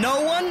Chanel.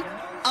 No one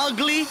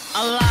ugly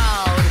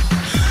allowed.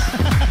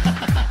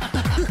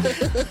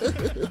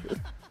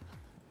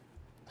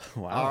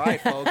 Wow. All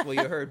right, folks. Well,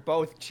 you heard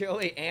both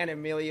Chili and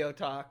Emilio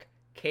talk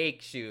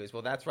cake shoes.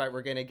 Well, that's right.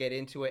 We're going to get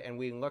into it, and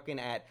we're looking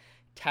at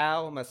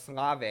Tal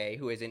Maslave,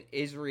 who is an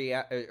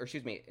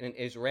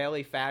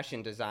Israeli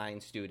fashion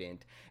design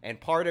student, and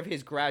part of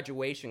his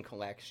graduation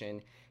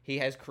collection, he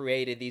has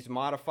created these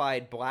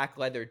modified black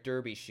leather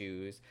derby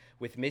shoes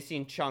with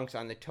missing chunks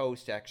on the toe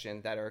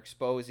section that are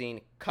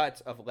exposing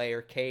cuts of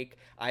layer cake,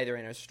 either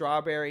in a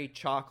strawberry,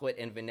 chocolate,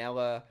 and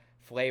vanilla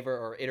flavor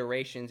or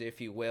iterations,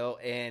 if you will,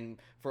 and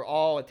for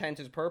all intents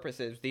and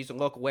purposes, these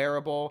look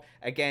wearable.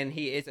 Again,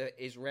 he is an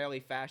Israeli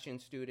fashion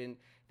student.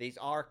 These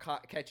are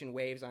catching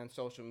waves on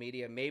social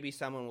media. Maybe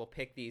someone will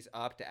pick these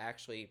up to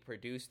actually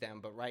produce them,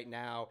 but right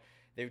now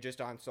they're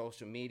just on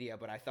social media.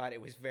 But I thought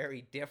it was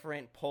very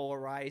different,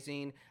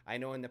 polarizing. I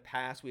know in the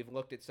past we've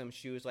looked at some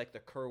shoes like the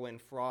Kerwin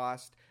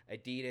Frost,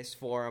 Adidas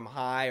Forum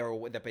High,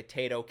 or the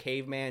Potato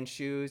Caveman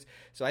shoes.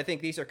 So I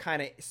think these are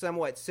kind of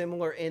somewhat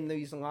similar in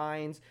these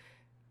lines.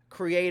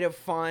 Creative,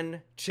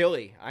 fun,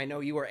 Chili. I know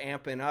you were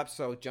amping up,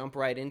 so jump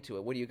right into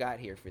it. What do you got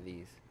here for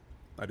these?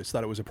 I just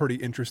thought it was a pretty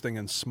interesting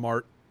and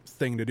smart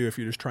thing to do if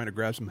you're just trying to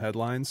grab some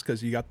headlines,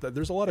 because you got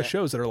there's a lot of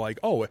shows that are like,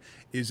 oh,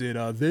 is it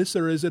this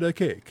or is it a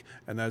cake?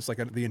 And that's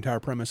like the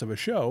entire premise of a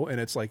show, and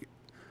it's like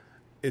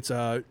it's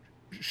a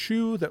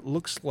shoe that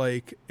looks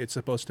like it's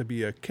supposed to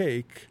be a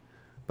cake,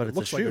 but it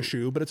looks like a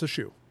shoe, but it's a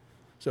shoe.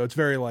 So it's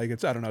very like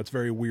it's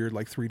very weird,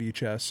 like 3D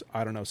chess.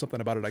 I don't know,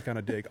 something about it I kind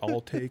of dig. I'll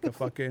take a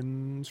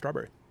fucking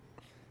strawberry.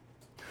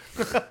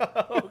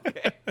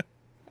 Okay,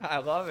 I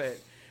love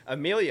it.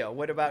 Emilio,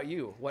 what about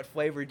you? What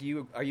flavor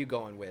are you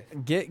going with?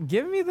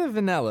 Give me the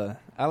vanilla.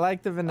 I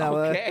like the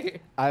vanilla.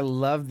 Okay. I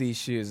love these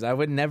shoes. I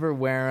would never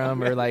wear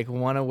them or like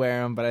want to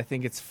wear them, but I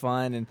think it's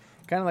fun, and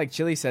kind of like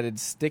Chili said,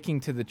 it's sticking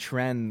to the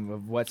trend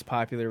of what's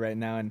popular right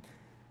now. And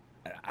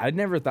I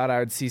never thought I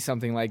would see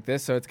something like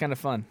this, so it's kind of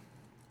fun.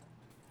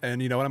 And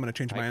you know what? I'm going to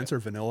change my answer.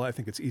 Vanilla. I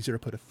think it's easier to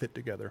put a fit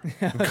together.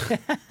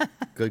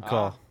 Good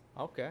call.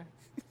 Okay.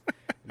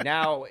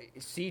 Now,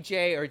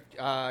 CJ or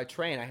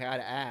Train, I had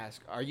to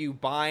ask: are you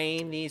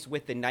buying these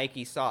with the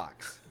Nike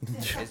socks?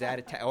 Is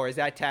that or is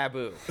that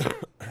taboo?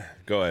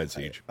 Go ahead,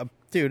 Siege.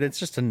 Dude, it's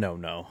just a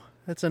no-no.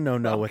 It's a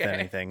no-no with Okay.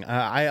 anything.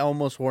 I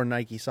almost wore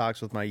Nike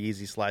socks with my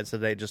Yeezy slides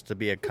today just to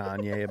be a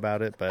Kanye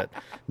about it, but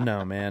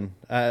no, man.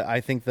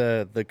 I think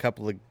the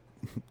couple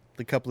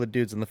of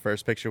dudes in the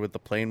first picture with the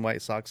plain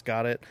white socks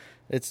got it.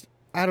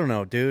 I don't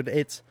know, dude.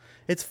 It's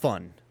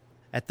fun.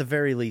 At the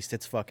very least,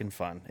 it's fucking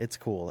fun. It's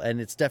cool.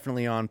 And it's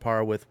definitely on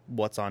par with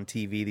what's on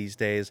TV these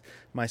days.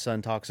 My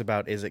son talks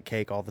about Is It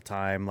Cake all the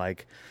time.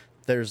 Like,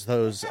 there's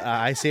those,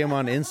 I see them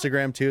on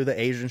Instagram too, the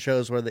Asian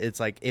shows where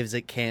it's like, is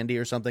it candy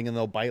or something? And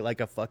they'll bite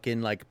like a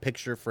fucking like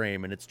picture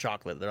frame and it's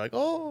chocolate. They're like,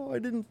 oh, I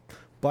didn't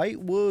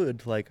bite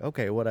wood. Like,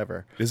 okay,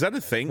 whatever. Is that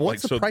a thing?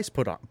 What's the price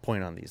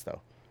point on these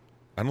though?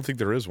 I don't think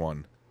there is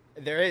one.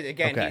 There is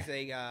again. Okay.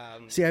 He's a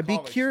See, I'd be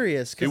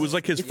curious. It was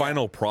like his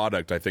final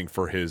product, I think,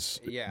 for his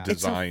design.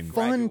 It's a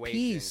fun Graduation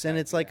piece, and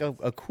type, it's like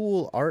a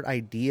cool art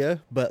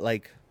idea, but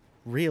like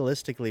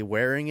realistically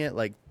wearing it,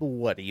 like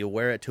what do you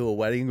wear it to a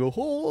wedding and go,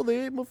 oh,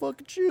 they ate my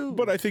fucking shoe?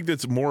 But I think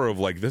that's more of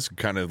like this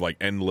kind of like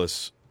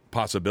endless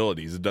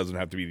possibilities. It doesn't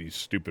have to be these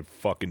stupid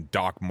fucking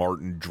Doc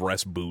Marten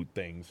dress boot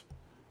things.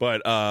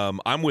 But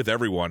I'm with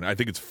everyone. I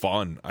think it's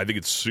fun. I think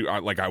it's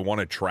like I want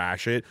to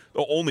trash it.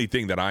 The only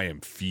thing that I am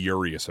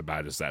furious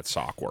about is that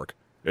sock work.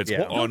 It's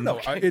Yeah.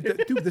 Dude,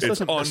 this it's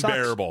doesn't,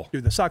 unbearable.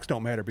 The socks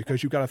don't matter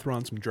because you've got to throw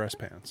on some dress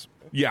pants.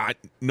 Yeah,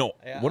 no.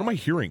 What am I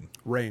hearing?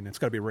 Rain. It's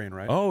got to be rain,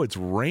 right? Oh, it's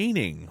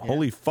raining.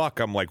 Holy fuck.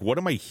 I'm like, what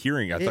am I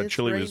hearing? I thought It's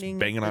Chili was raining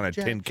banging on a at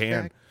tin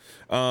Jack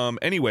can.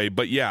 Anyway,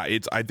 but yeah,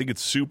 I think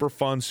it's super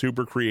fun,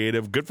 super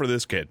creative. Good for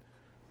this kid.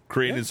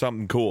 Created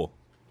something cool.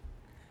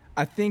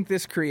 I think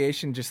this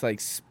creation just like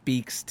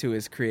speaks to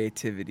his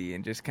creativity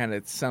and just kind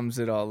of sums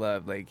it all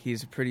up. Like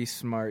he's a pretty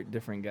smart,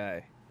 different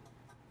guy.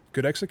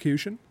 Good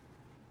execution.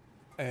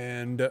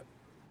 And,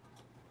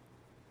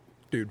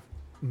 dude,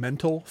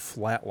 mental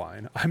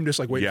flatline. I'm just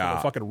like waiting for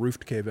the fucking roof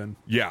to cave in.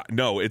 Yeah,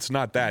 no, it's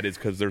not that. It's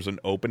because there's an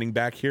opening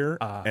back here,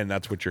 and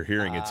that's what you're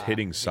hearing. It's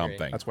hitting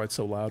something. That's why it's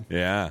so loud.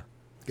 Yeah.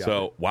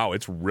 Got wow,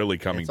 it's really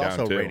coming It's down,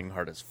 also too. raining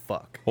hard as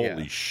fuck.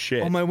 Holy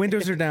shit. Oh, my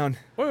windows are down.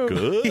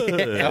 Good.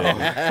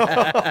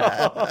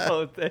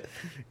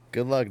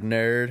 Good luck,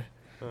 nerd.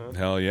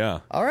 Hell yeah.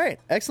 All right.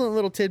 Excellent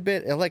little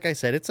tidbit. Like I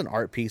said, it's an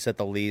art piece at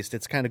the least.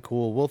 It's kind of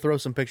cool. We'll throw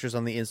some pictures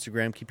on the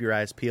Instagram. Keep your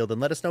eyes peeled and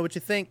let us know what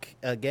you think.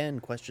 Again,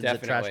 questions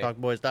Definitely. at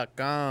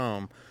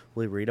trashtalkboys.com.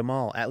 We read them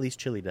all. At least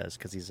Chili does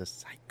because he's a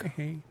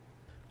psycho.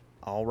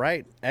 All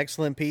right.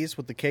 Excellent piece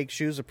with the cake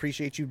shoes.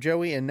 Appreciate you,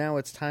 Joey. And now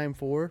it's time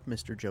for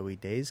Mr. Joey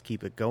Days.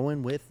 Keep it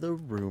going with the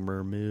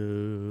rumor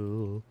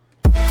mill.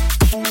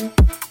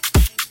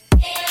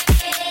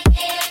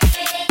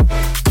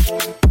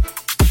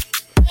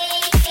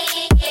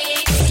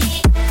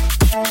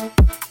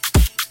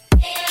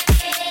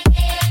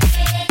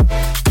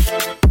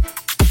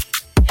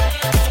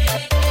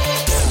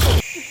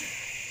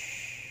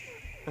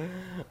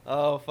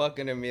 Oh,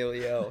 fucking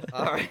Emilio.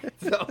 All right,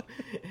 so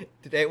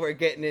today we're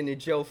getting into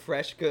Joe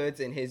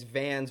Freshgoods and his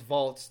Vans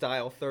Vault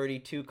Style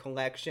 32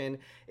 collection.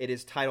 It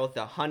is titled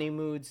The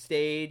Honeymoon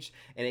Stage,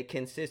 and it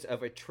consists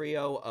of a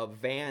trio of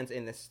Vans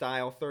in the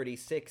Style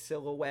 36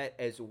 silhouette,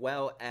 as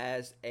well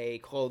as a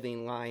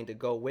clothing line to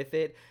go with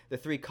it. The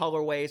three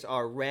colorways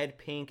are red,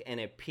 pink, and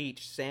a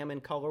peach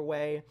salmon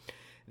colorway.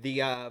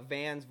 The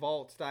Vans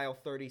Vault Style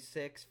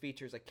 36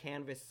 features a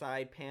canvas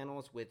side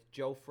panels with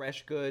Joe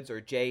Freshgoods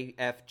or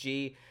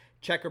JFG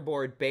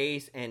checkerboard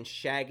base and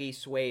shaggy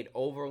suede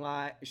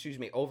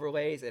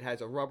overlays. It has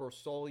a rubber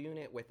sole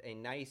unit with a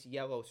nice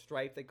yellow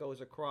stripe that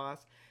goes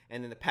across.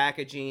 And then the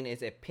packaging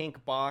is a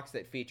pink box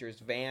that features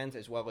Vans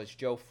as well as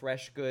Joe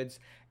Freshgoods.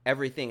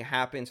 Everything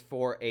happens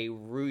for a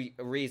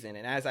reason.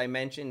 And as I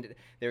mentioned,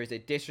 there is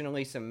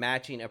additionally some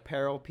matching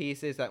apparel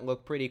pieces that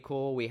look pretty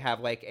cool. We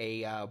have like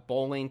a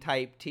bowling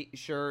type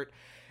t-shirt.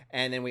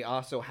 And then we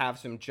also have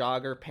some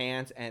jogger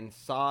pants and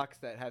socks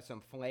that have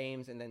some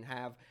flames, and then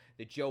have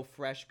the Joe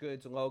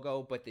Freshgoods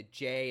logo, but the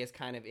J is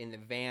kind of in the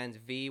Vans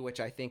V, which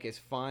I think is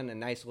fun, a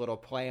nice little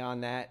play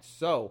on that.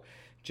 So,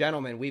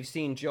 gentlemen, we've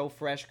seen Joe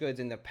Freshgoods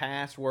in the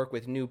past work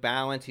with New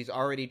Balance. He's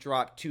already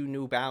dropped three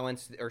New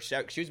Balance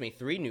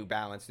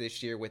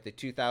this year with the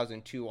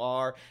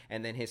 2002R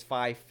and then his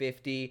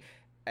 550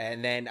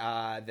 and then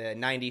the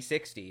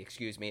 9060,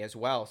 as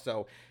well.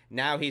 So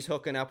now he's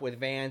hooking up with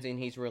Vans and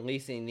he's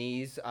releasing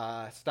these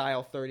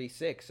Style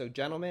 36. So,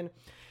 gentlemen,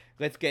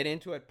 let's get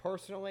into it.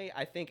 Personally,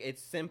 I think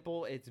it's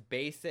simple, it's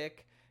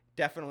basic.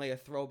 Definitely a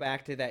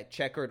throwback to that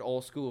checkered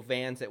old school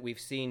Vans that we've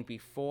seen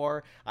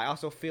before. I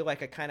also feel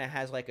like it kind of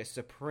has like a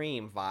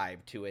Supreme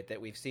vibe to it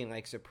that we've seen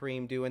like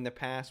Supreme do in the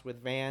past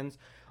with Vans.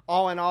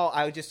 All in all,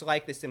 I just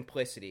like the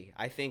simplicity.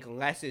 I think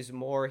less is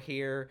more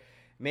here.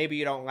 Maybe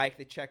you don't like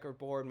the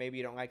checkerboard. Maybe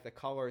you don't like the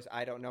colors.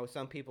 I don't know.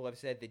 Some people have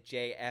said the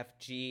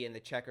JFG and the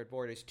checkered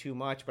board is too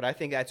much, but I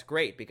think that's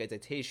great because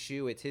it's his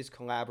shoe. It's his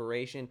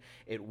collaboration.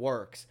 It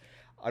works.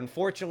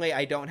 Unfortunately,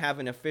 I don't have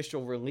an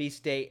official release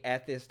date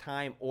at this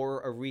time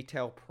or a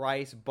retail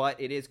price, but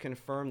it is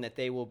confirmed that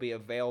they will be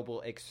available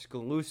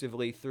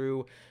exclusively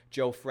through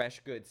Joe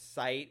Freshgoods'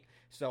 site.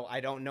 So I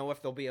don't know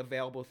if they'll be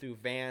available through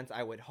Vans.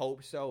 I would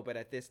hope so, but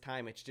at this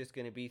time, it's just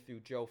going to be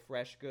through Joe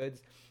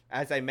Freshgoods.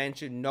 As I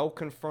mentioned, no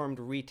confirmed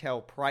retail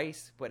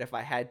price, but if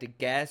I had to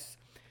guess,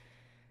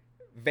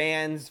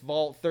 Vans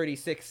Vault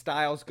 36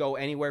 styles go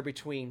anywhere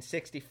between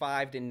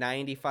 $65 to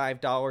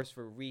 $95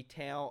 for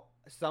retail.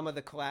 Some of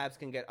the collabs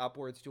can get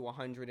upwards to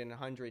 $100 and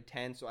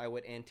 $110, so I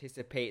would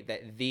anticipate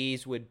that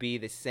these would be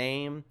the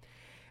same.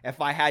 If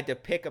I had to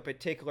pick a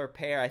particular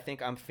pair, I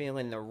think I'm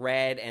feeling the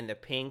red and the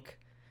pink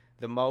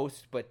the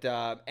most, but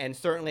and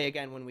certainly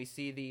again when we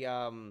see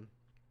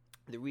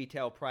the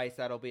retail price,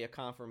 that'll be a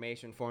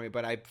confirmation for me,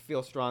 but I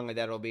feel strongly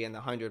that it'll be in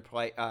the 100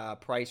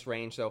 price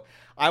range, so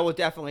I will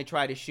definitely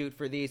try to shoot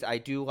for these. I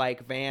do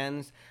like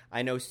Vans.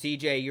 I know,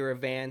 CJ, you're a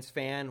Vans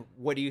fan.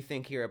 What do you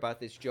think here about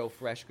this Joe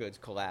Freshgoods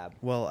collab?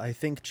 Well, I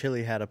think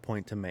Chili had a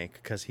point to make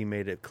because he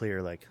made it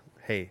clear, like,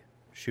 hey,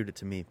 shoot it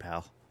to me,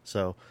 pal.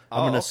 So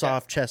I'm going to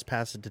soft chest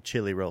pass it to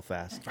Chili real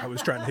fast. I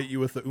was trying to hit you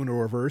with the Uno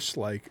reverse,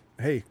 like,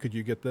 hey, could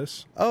you get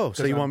this? Oh,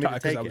 so you want me to take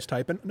it? Because I was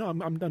typing. No,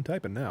 I'm done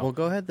typing now. Well,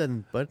 go ahead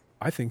then, bud.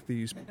 I think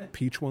these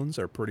peach ones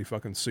are pretty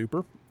fucking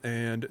super.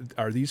 And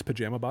are these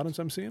pajama bottoms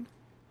I'm seeing?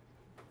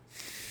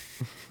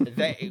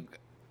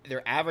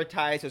 they're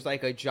advertised as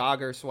like a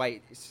jogger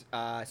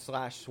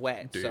slash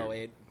sweat. Dude. So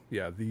it.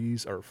 Yeah,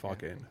 these are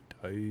fucking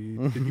tight.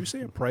 Did you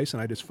say a price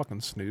and I just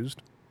fucking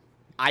snoozed?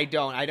 I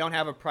don't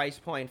have a price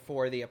point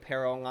for the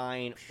apparel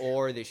line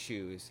or the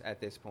shoes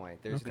at this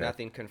point. There's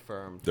nothing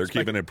confirmed. They're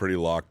keeping it pretty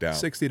locked down.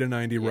 60 to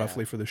 90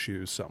 roughly for the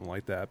shoes, something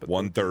like that. But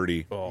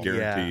 130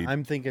 guaranteed. Yeah,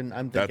 I'm thinking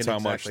That's how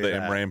much exactly the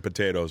that. Imran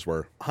potatoes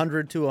were.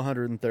 100 to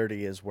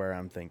 130 is where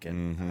I'm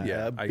thinking.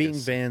 Yeah, I being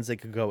guess. Vans, they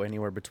could go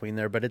anywhere between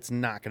there, but it's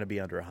not going to be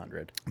under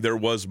 100. There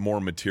was more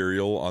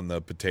material on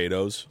the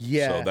potatoes.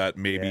 Yeah. So that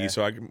maybe, Yeah.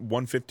 so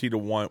 150 to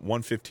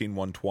 115,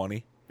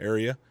 120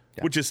 area,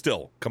 which is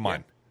still, come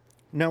on.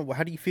 No,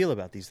 how do you feel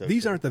about these?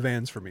 These aren't the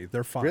Vans for me.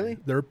 They're fine. Really?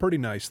 They're pretty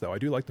nice, though. I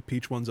do like the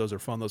peach ones. Those are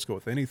fun. Those go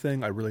with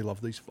anything. I really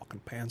love these fucking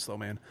pants, though,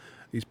 man.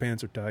 These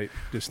pants are tight.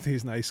 Just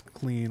these nice,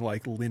 clean,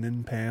 like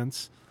linen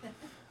pants.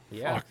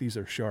 Yeah. Fuck, these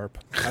are sharp.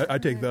 I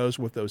take those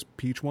with those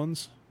peach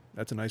ones.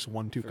 That's a nice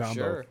 1-2 combo.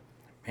 Sure.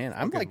 Man,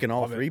 I'm liking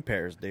all three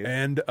pairs, dude.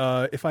 And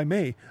if I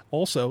may,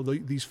 also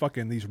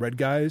these red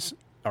guys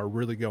are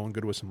really going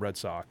good with some Red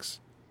Sox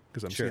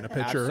because I'm seeing a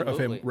picture of him,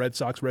 Absolutely. Red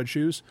Sox red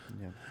shoes.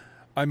 Yeah.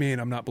 I mean,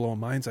 I'm not blowing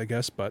minds, I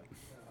guess, but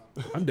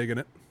I'm digging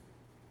it.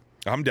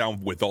 I'm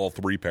down with all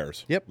three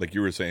pairs. Yep. Like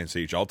you were saying,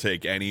 Siege, I'll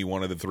take any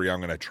one of the three. I'm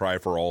going to try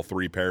for all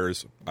three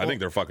pairs. I think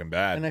they're fucking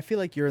bad. And I feel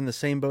like you're in the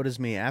same boat as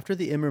me. After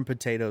the Imran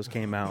potatoes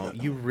came out,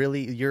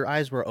 your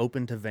eyes were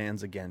open to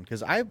Vans again.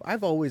 Because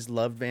I've always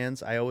loved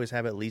Vans. I always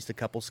have at least a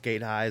couple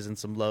skate highs and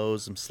some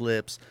lows, some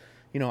slips.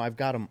 You know, I've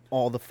got them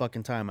all the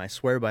fucking time. I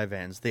swear by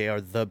Vans. They are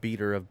the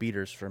beater of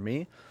beaters for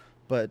me.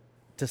 But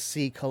to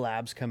see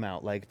collabs come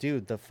out, like,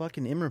 dude, the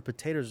fucking Imran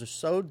potatoes are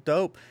so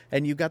dope.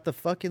 And you got the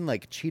fucking,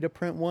 like, cheetah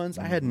print ones.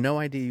 I had no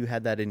idea you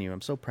had that in you.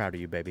 I'm so proud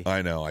of you, baby.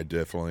 I know. I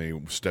definitely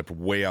stepped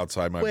way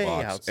outside my Way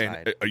box.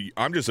 outside. And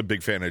I'm just a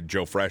big fan of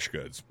Joe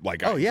Freshgoods.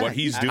 Like, Oh, yeah. what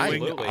he's doing,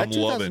 Absolutely. I'm That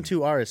loving.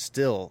 2002R is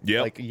still,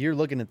 Yep. like, you're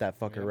looking at that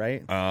fucker,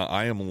 right?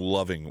 I am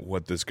loving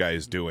what this guy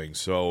is doing.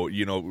 So,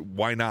 you know,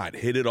 why not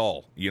hit it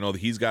all? You know,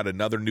 he's got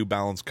another New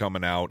Balance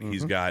coming out.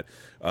 He's got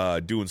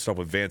doing stuff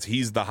with Vans.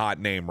 He's the hot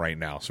name right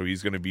now. So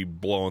he's going to be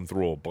blowing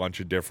through a bunch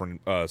of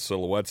different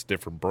silhouettes,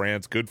 different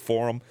brands. Good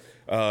for him.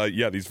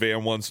 Yeah, these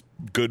Van ones,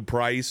 good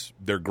price.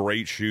 They're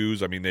great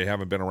shoes. I mean, they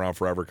haven't been around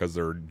forever because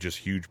they're just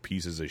huge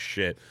pieces of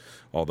shit.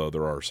 Although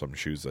there are some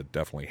shoes that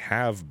definitely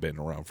have been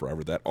around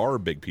forever that are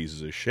big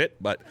pieces of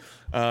shit. But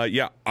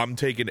yeah, I'm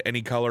taking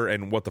any color.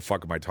 And what the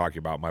fuck am I talking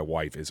about? My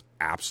wife is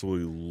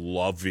absolutely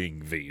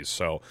loving these.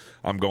 So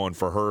I'm going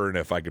for her. And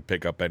if I could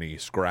pick up any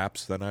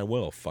scraps, then I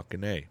will.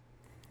 Fucking A.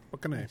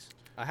 Fucking nice.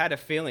 I had a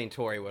feeling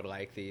Tori would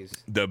like these.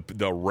 The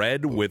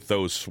red with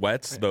those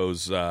sweats,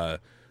 those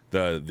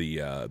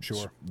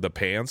Sure. the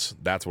pants,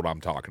 that's what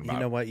I'm talking about. You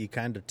know what? You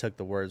kind of took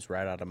the words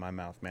right out of my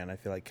mouth, man. I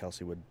feel like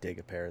Kelsey would dig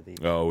a pair of these.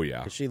 Oh yeah.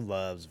 Because she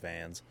loves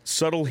Vans.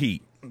 Subtle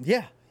heat.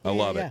 Yeah. I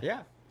love it.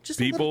 Yeah. Just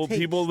a little taste.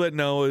 People that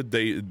know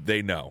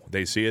they know.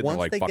 They see it and Once they're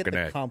like they fucking get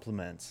the A.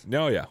 compliments,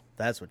 Oh yeah.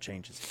 that's what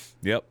changes.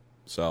 Yep.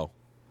 So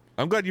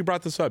I'm glad you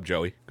brought this up,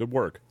 Joey. Good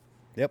work.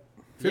 Yep.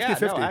 50-50. Yeah,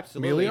 no,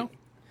 absolutely. Emilio?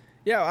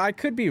 Yeah, I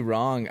could be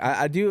wrong.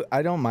 I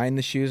don't mind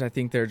the shoes. I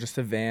think they're just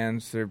the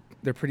Vans.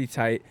 They're pretty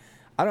tight.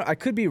 I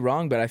could be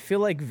wrong, but I feel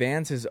like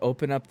Vans has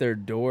opened up their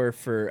door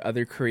for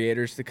other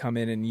creators to come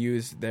in and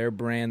use their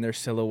brand, their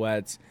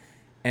silhouettes,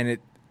 and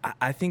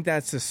I think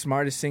that's the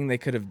smartest thing they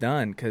could have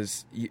done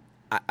because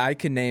I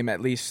can name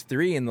at least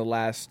 3 in the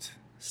last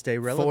Stay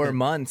relevant. 4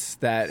 months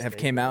that have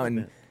came out,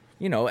 and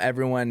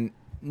everyone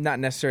not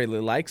necessarily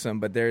likes them,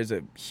 but there's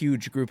a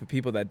huge group of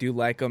people that do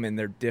like them, and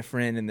they're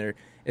different, and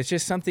it's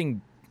just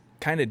something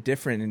kind of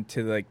different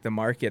into like the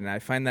market, and I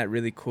find that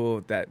really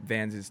cool that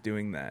Vans is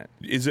doing that.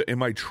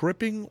 Am I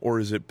tripping or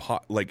is it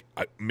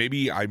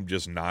maybe I'm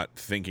just not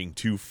thinking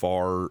too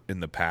far in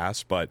the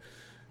past, but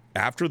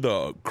after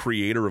the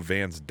creator of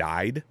Vans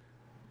died,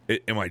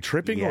 am I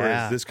tripping or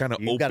Yeah, has this kind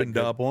of you've got a opened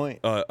good up point.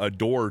 a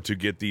door to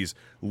get these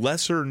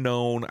lesser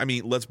known? I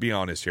mean, let's be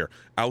honest here.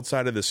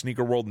 Outside of the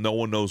sneaker world, no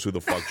one knows who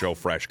the fuck Joe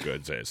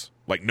Freshgoods is.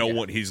 Like no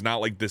one. He's not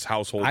like this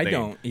household I name.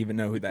 don't even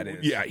know who that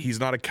is. Yeah, he's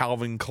not a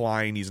Calvin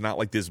Klein. He's not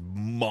like this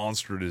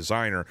monster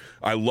designer.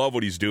 I love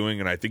what he's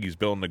doing, and I think he's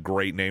building a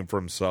great name for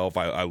himself.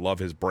 I love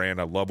his brand.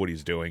 I love what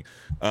he's doing.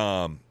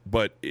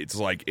 But it's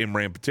like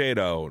Imran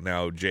Potato,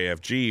 now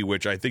JFG,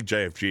 which I think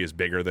JFG is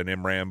bigger than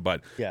Imran,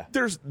 but Yeah.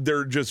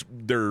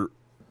 they're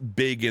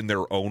big in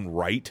their own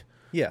right.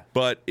 Yeah.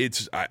 But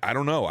it's I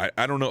don't know.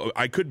 I don't know.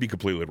 I could be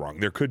completely wrong.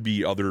 There could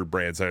be other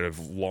brands that have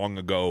long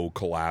ago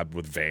collabed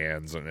with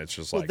Vans, and it's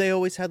just Well, like they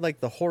always had like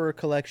the horror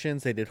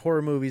collections. They did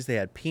horror movies. They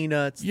had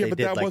Peanuts. Yeah, they but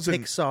did that like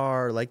wasn't-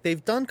 Pixar. Like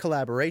they've done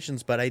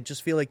collaborations, but I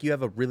just feel like you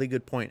have a really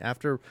good point.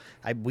 After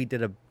we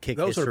did a kick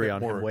Those are a history bit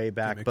on more him way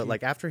back, but gimmicky.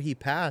 like after he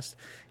passed,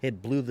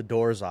 it blew the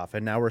doors off,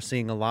 and now we're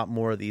seeing a lot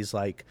more of these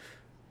like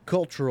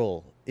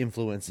cultural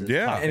influences.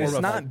 Yeah. pop And it's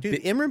up. not Dude,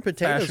 big- Imran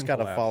Potato's fashion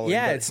got a collab. following.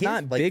 Yeah, but it's his,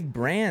 not like, big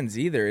brands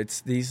either.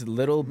 It's these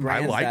little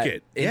brands. like that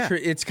it. Yeah.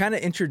 It's kind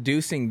of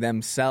introducing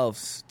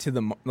themselves to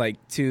the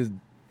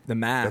the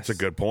mass. That's a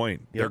good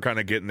point. They're kind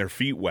of getting their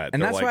feet wet.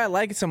 And They're that's why I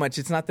like it so much.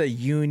 It's not the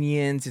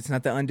Unions. It's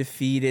not the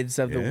Undefeateds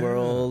of the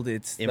world.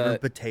 It's Emmer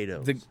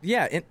potatoes.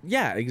 Yeah,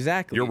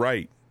 exactly. You're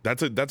right.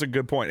 That's a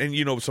good point. And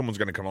someone's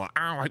going to come along.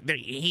 Oh,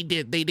 they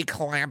did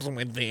collapse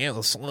with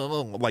this.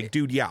 Like,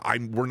 dude, yeah,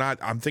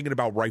 I'm thinking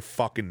about right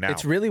fucking now.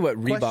 It's really what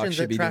Reebok Questions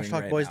should be doing right now.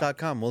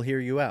 trashtalkboys.com. We'll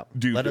hear you out.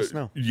 Dude, let us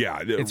know. Yeah,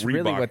 It's Reebok,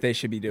 really what they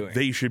should be doing.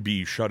 They should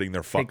be shutting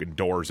their fucking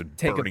doors and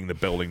burning the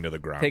building to the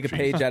ground. Take a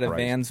page Jesus out of Christ.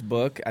 Van's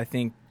book. I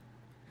think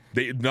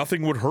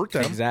nothing would hurt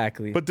them.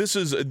 Exactly. But this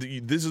is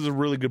a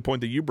really good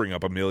point that you bring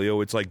up, Emilio.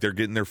 It's like they're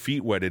getting their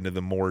feet wet into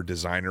the more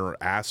designer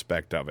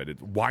aspect of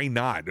it. Why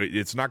not?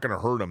 It's not going to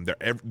hurt them.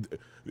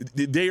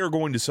 They are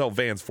going to sell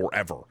Vans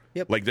forever.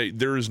 Yep. Like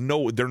they're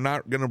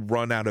not going to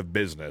run out of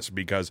business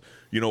because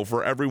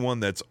for everyone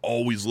that's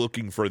always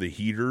looking for the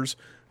heaters,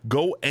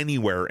 go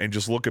anywhere and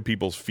just look at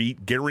people's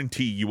feet.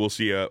 Guarantee you will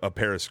see a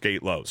pair of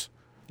skate lows.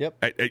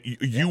 Yep.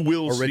 You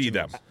will see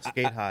them.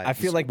 Skate high. I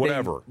feel like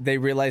whatever. they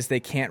realize they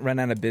can't run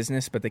out of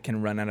business, but they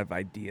can run out of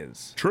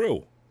ideas.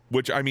 True.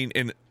 Which, I mean,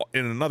 in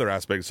another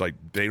aspect, it's like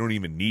they don't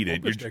even need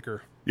it.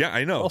 Sticker. Yeah,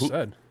 I know. Well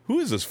said. Who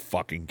is this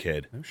fucking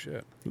kid? No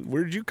shit.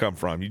 Where did you come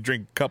from? You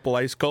drink a couple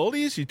ice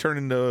coldies? You turn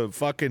into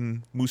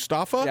fucking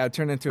Mustafa? Yeah, I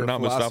turned into Or a not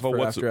Mustafa.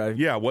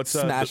 philosopher What's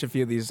smash a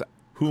few of these.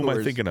 who am I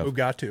coolers. thinking of?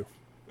 Mugatu.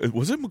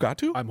 Was it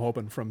Mugatu? I'm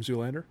hoping from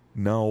Zoolander.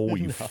 No,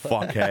 you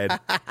fuckhead.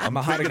 I'm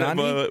Mahatma thinking of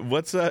Gandhi?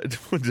 what's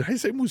did I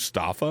say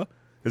Mustafa?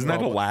 Isn't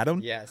that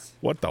Aladdin? Yes.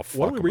 What the fuck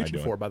What are we am I reaching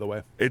doing? for, by the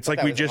way? It's I like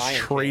thought we it was just Lion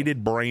King.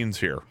 traded brains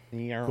here.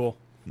 Cool.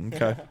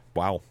 Okay.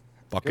 Wow.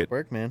 Fuck Good it.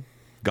 work, man.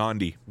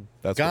 Gandhi.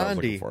 That's what I was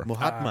Gandhi. looking for.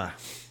 Mahatma.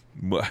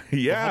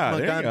 Yeah, Mahatma there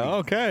you go. Gandhi.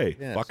 Okay.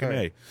 Yeah, Fucking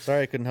sorry. A.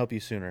 Sorry I couldn't help you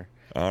sooner.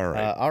 All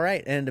right. All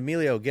right, and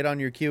Emilio, get on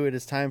your cue. It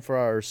is time for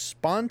our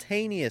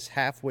spontaneous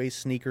halfway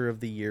sneaker of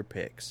the year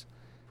picks.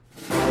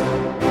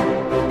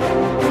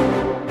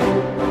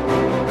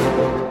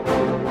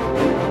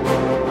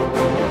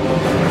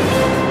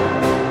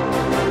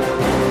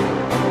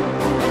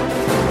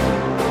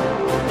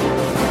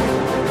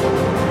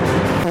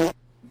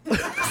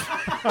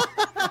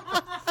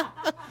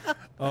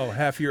 Oh,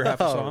 half year, half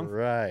a All song.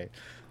 right.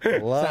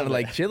 Sounded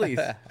like Chili's.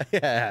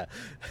 Yeah,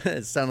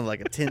 it sounded like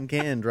a tin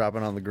can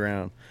dropping on the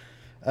ground.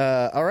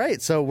 All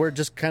right, so we're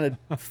just kind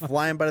of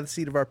flying by the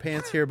seat of our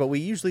pants here, but we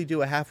usually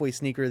do a halfway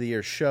sneaker of the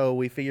year show.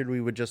 We figured we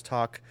would just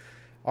talk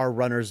our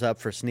runners up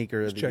for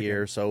sneaker of the check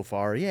year in. so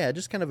far. Yeah,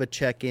 just kind of a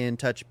check in,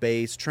 touch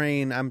base.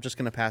 Train, I'm just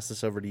going to pass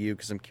this over to you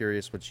because I'm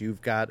curious what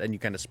you've got, and you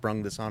kind of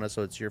sprung this on us,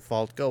 so it's your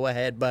fault. Go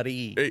ahead,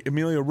 buddy. Hey,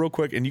 Emilio, real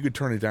quick, and you could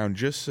turn it down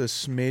just a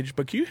smidge,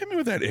 but can you hit me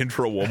with that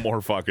intro one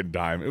more fucking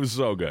time? It was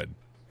so good.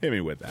 Hit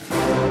me with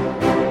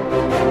that.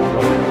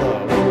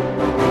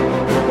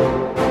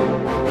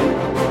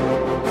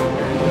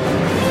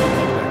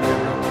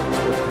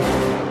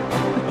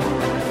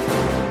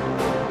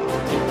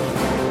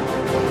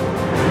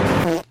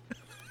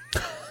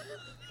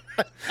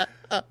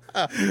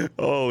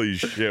 Holy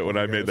shit, when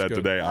I made that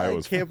today, I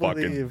was can't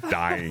fucking believe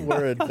dying.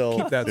 We're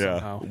adults. That Yeah,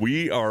 somehow.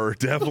 we are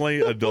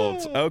definitely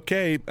adults.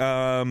 Okay,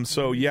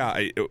 so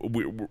yeah,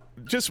 we're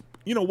just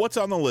what's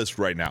on the list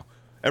right now.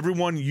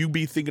 Everyone, you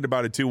be thinking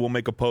about it too. We'll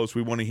make a post.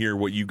 We want to hear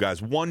what you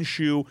guys. One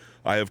shoe,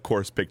 I of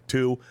course picked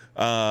two.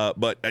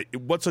 But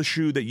what's a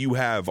shoe that you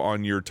have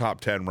on your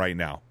top 10 right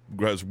now?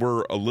 Because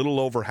we're a little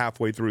over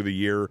halfway through the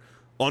year.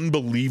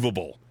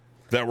 Unbelievable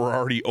that we're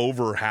already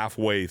over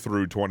halfway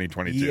through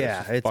 2022.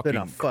 Yeah, it's been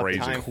a fucking fucking crazy.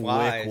 Time quick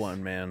flies.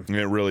 one, man. It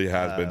really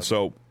has been.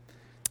 So,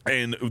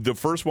 and the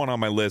first one on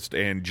my list,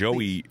 and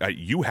Joey,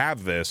 you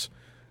have this,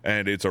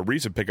 and it's a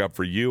recent pickup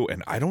for you,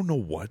 and I don't know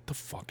what the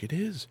fuck it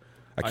is.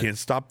 I can't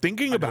stop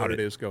thinking I know about what it.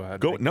 it is. Go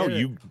ahead. No, Get it.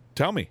 you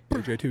tell me.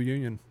 J2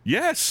 Union.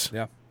 Yes.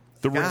 Yeah.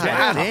 The God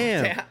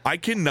rattan. damn. I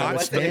cannot.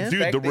 Wasn't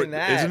Dude, expecting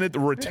that. isn't it the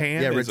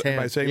rattan? Yeah, Am rattan.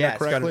 I saying Yeah, that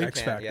it's got an correctly?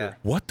 X factor. Yeah.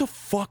 What the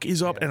fuck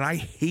is up? And I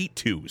hate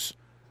twos.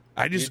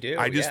 I just do,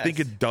 think yes.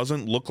 it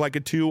doesn't look like a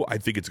two. I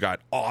think it's got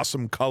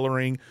awesome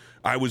coloring.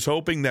 I was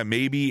hoping that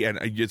maybe, and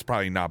it's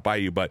probably not by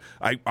you, but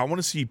I want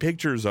to see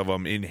pictures of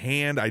them in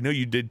hand. I know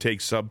you did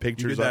take some You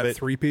pictures did of that it.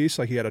 3-piece,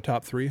 like he had a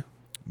top 3.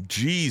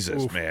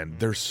 Jesus, man.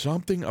 There's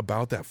something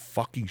about that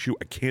fucking shoe.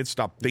 I can't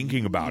stop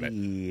thinking about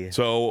it.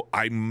 So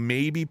I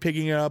may be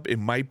picking it up. It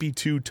might be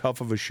too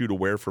tough of a shoe to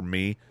wear for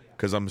me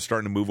because I'm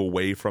starting to move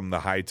away from the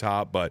high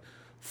top, but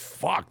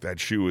fuck, that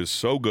shoe is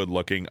so good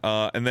looking.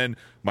 And then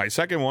my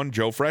second one,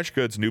 Joe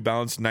Freshgoods, New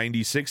Balance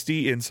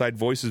 9060, Inside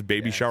Voices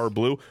Baby Shower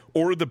Blue,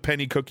 or the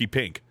Penny Cookie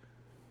Pink.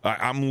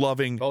 I'm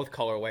loving Both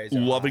colorways. Are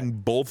loving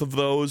hot. both of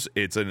those.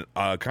 It's an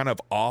kind of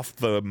off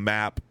the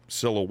map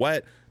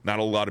silhouette. Not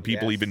a lot of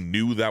people Yes. even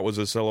knew that was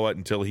a silhouette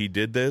until he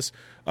did this.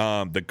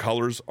 The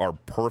colors are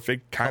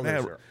perfect. Kind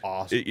Colors of are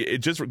awesome. It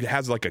just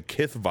has like a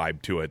Kith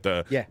vibe to it.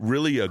 Yeah.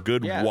 Really a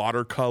good Yeah.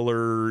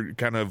 watercolor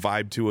kind of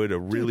vibe to it. A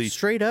really Dude,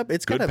 straight up,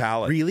 it's good got a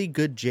palette. really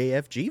good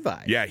JFG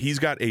vibe. Yeah, he's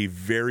got a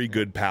very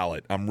good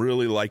palette. I'm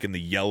really liking the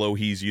yellow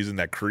he's using,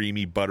 that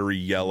creamy, buttery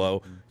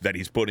yellow. that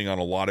he's putting on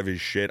a lot of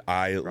his shit.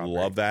 I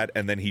love that.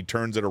 And then he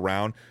turns it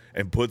around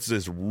and puts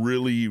this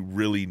really,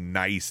 really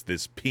nice,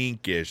 this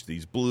pinkish,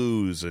 these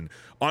blues, and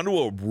onto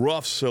a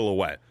rough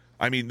silhouette.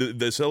 I mean,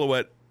 the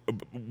silhouette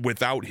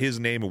without his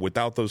name and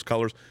without those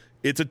colors,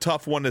 it's a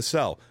tough one to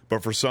sell.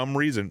 But for some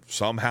reason,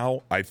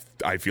 somehow, I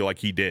feel like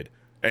he did.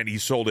 And he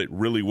sold it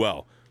really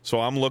well. So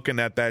I'm looking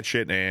at that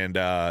shit, and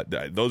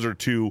those are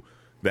two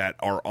that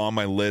are on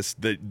my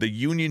list. The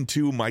Union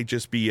 2 might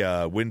just be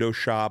a window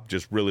shop,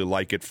 just really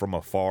like it from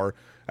afar.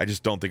 I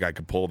just don't think I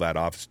could pull that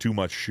off. It's too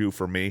much shoe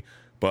for me.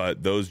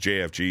 But those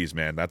JFGs,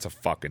 man, that's a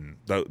fucking...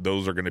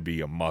 those are going to be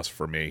a must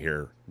for me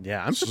here.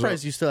 Yeah, I'm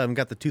surprised you still haven't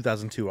got the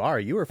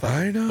 2002R. You were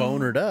fucking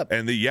bonered up.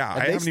 And they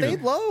haven't stayed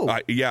even, low.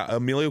 Yeah,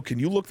 Emilio, can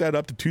you look that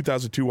up? The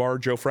 2002R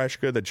Joe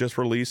Freshka that just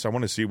released? I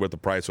want to see what the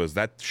price was.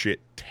 That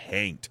shit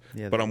tanked.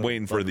 Yeah, but I'm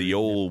waiting for the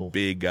old nipple.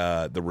 big,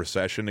 the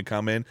recession to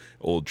come in.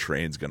 Old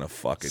Train's going to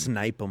fucking...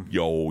 Snipe them.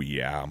 Yo,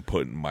 yeah, I'm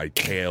putting my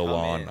tail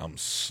on. I'm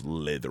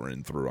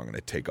slithering through. I'm going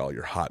to take all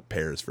your hot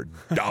pairs for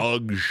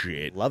dog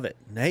shit. Love it.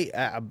 Hey,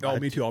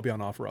 me too. I'll be on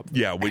OfferUp.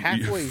 Yeah,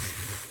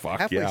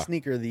 halfway yeah.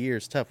 sneaker of the year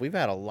is tough. We've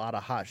had a lot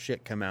of hot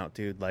shit come out,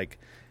 dude. Like,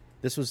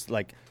 this was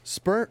like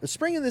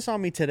springing this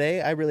on me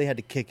today. I really had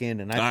to kick in,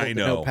 and I pulled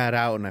the notepad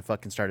out, and I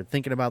fucking started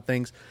thinking about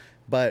things.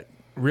 But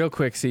real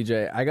quick,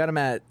 CJ, I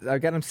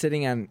got him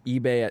sitting on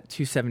eBay at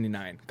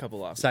 $279.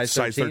 Couple off. size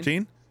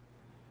 13?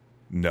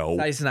 No.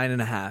 Size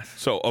 9.5.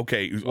 So,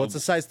 okay. What's a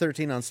size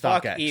 13 on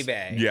Fuck StockX?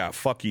 eBay. Yeah,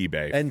 fuck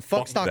eBay. And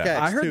fuck that. StockX.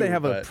 I heard too, they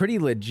have a but- pretty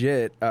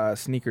legit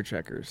sneaker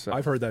checker. So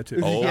I've heard that too.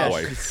 Oh, yeah,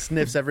 boy. she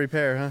sniffs every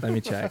pair, huh? let me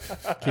check.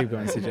 Keep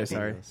going, CJ.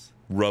 Sorry.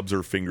 Rubs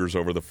her fingers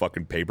over the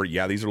fucking paper.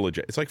 Yeah, these are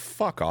legit. It's like,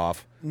 fuck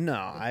off. No,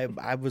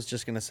 I was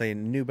just going to say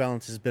New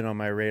Balance has been on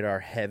my radar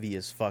heavy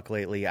as fuck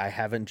lately. I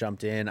haven't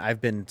jumped in. I've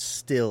been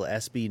still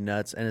SB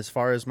nuts. And as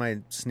far as my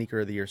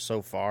sneaker of the year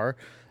so far,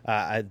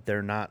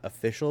 they're not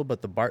official,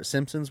 but the Bart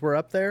Simpsons were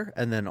up there.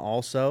 And then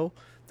also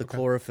the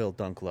Chlorophyll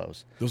Dunk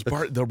Lows. Those the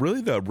red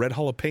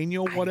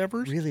jalapeno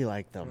whatevers? I really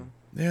like them.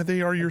 Yeah,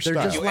 they are your They're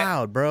style. just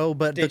loud, bro.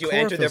 But Did the you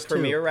enter the Chlorophylls, too.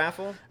 premiere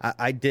raffle?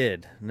 I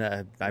did.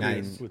 No, I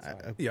Nice. mean,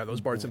 Yeah,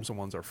 those Bart Simpson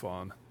ones are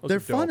fun. Those they're are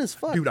dope. fun as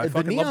fuck. Dude, I the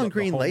fucking love neon the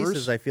green Homers.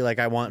 laces, I feel like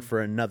I want for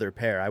another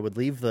pair. I would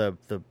leave the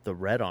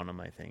red on them,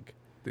 I think.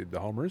 Dude, the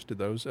Homers, are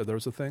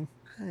those a thing?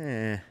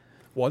 Eh,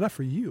 Well, not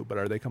for you, but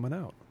are they coming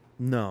out?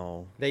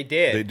 no. They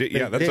did. They did.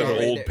 Yeah, They that's did.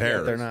 an old Yeah,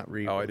 pair. They're not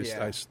real. Oh, I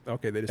just,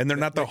 okay, they just, And they're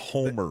not the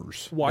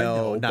Homers. Why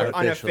No, no? not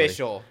But- officially.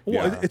 Unofficial.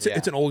 well, Yeah.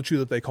 it's an old shoe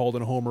that they called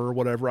in a Homer or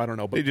whatever. I don't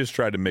know, but They just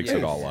tried to mix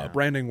it all up.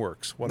 branding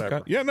works.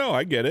 Whatever. Yeah, no,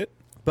 I get it.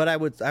 But I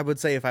would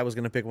say if I was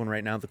going to pick one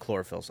right now, the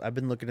Chlorophylls. I've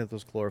been looking at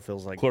those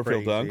Chlorophylls like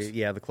Chlorophyll crazy. Dunks?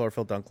 Yeah, the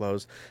Chlorophyll Dunk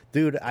Lows.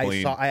 Dude,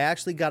 Clean. I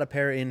actually got a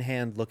pair in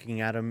hand looking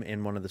at them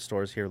in one of the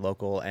stores here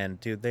local, and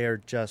dude, they are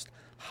just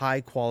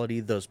high quality.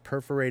 Those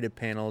perforated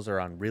panels are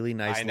on really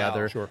nice I know.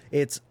 leather. Sure.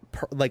 It's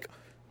like,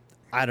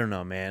 I don't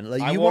know, man.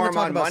 Like, I you wore want to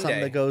 'em talk on about something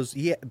Monday. that goes,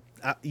 yeah,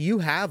 you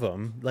have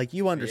them. Like,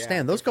 you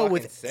understand. they're Those go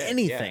with fucking sick,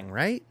 anything, yeah.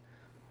 right?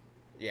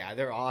 Yeah,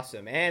 they're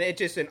awesome, and it's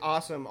just an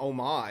awesome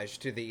homage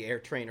to the Air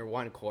Trainer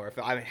 1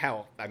 chlorophyll. I mean,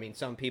 hell,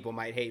 some people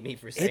might hate me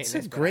for saying It's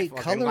this, a but great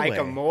I fucking like colorway.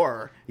 them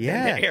more.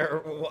 Yeah. than the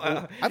Air,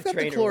 I've got the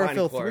Trainer 1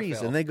 Chlorophyll 3s,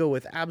 chlorophyll. and they go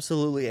with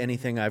absolutely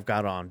anything I've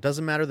got on.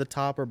 Doesn't matter the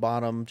top or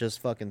bottom, just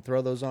fucking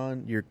throw those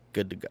on, you're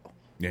good to go.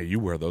 Yeah, you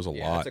wear those a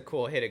Yeah, lot. it's a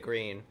cool hit of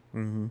green.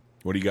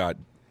 What do you got,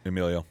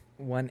 Emilio?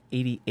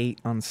 188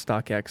 on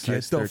StockX,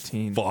 size Get the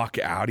 13. fuck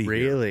out of here.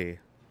 Really?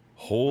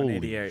 Holy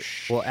 188.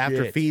 shit. Well,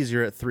 after fees,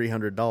 you're at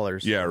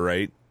 $300. Yeah,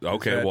 right.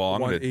 Okay, Is that well, I'm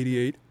going to...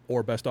 188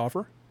 or best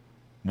offer.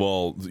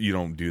 Well, you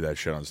don't do that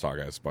shit on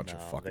StockX. It's a bunch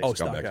of fucking they- Oh,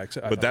 scumbags. StockX.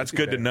 I But thought that's it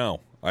was good to eBay. know.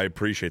 I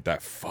appreciate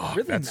that. Fuck,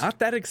 Really that's not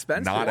that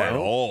expensive. not at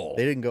all.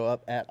 They didn't go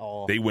up at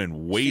all. They went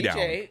way down.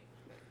 CJ,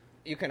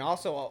 you can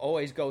also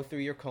always go through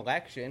your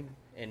collection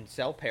and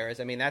sell pairs.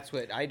 I mean, that's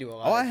what I do a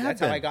lot. Oh, I have That's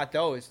how been. I got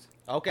those.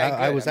 Okay,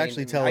 I good. was mean,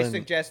 actually I telling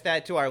suggest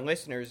that to our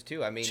listeners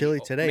too. I mean, Chili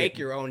today, make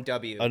your own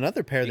W.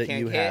 another pair If that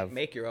can't you hit, have.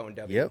 make your own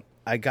W. Yep.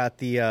 I got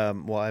the,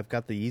 I've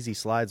got the Yeezy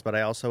slides, but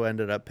I also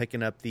ended up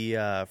picking up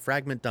the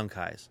Fragment Dunk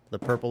Highs, the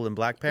purple and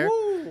black pair.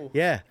 Woo!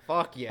 Yeah.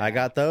 Fuck yeah. I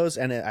got those,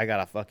 and I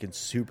got a fucking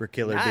super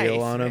killer Nice,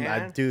 deal on them.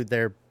 man. Dude,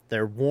 they're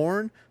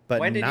worn,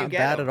 but When did you not get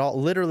bad them? at all.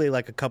 Literally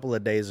like a couple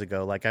of days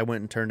ago. Like I went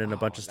and turned in a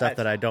bunch of stuff that's-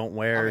 that I don't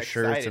wear, I'm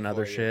shirts excited and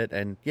other for you. shit.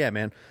 And yeah,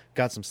 man,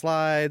 got some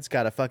slides,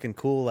 got a fucking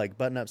cool like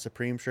button-up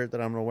Supreme shirt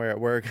that I'm gonna wear at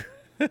work.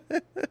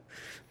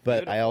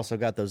 But I also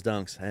got those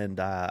dunks, and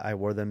I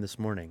wore them this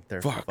morning.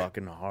 They're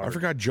fucking hard. I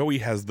forgot Joey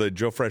has the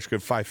Joe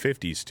Freshgood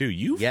 550s too.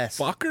 You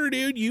fucker,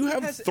 dude. You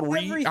have has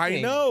 3. I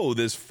everything. know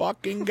this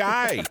fucking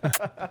guy.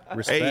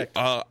 Respect.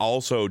 Hey,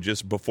 also,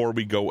 just before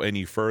we go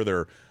any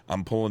further,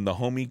 I'm pulling the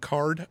homie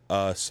card,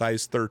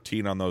 size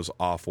 13 on those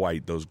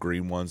off-white, those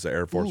green ones, the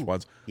Air Force Ooh,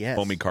 ones. yes.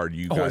 Homie card,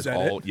 you Oh, guys is that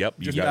all. it? Yep,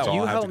 you Just guys all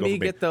You have help to go me for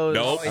me. get those.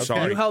 Nope, Okay.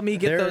 sorry. You help me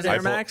get There those it Air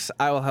is. Max.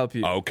 I will help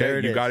you. There Okay,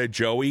 it you is. got it,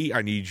 Joey.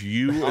 I need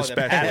you the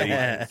especially.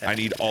 patent I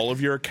need all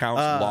of your accounts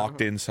locked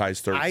in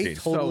size 13. I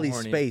totally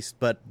horny. spaced,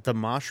 but the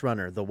Mosh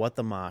Runner, the What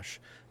the Mosh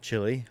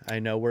Chili, I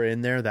know we're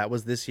in there. That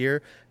was this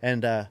year.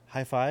 And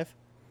high five.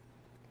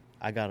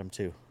 I got them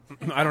too.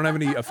 I don't have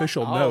any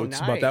official notes,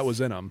 but nice. that was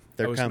in them.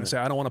 They're I was going coming. to say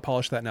I don't want to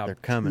polish that now. They're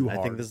coming. too I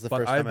think hard, this is the but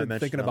first time I've I been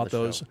mentioned thinking it on about the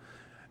those show.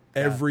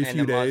 every And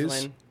few the days.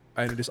 muslin.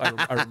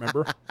 I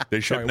remember. They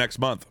ship Sorry. next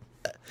month,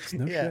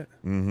 No Yeah. shit.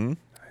 Mm-hmm.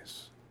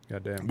 Nice.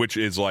 Goddamn. which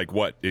is like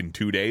what, in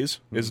 2 days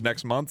is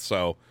next month.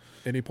 So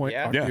Any point?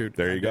 Yeah. Oh, Yeah, dude,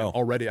 there you goddamn. go.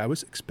 Already, I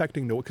was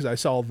expecting to because I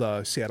saw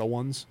the Seattle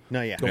ones.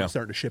 No, yeah. going Yeah.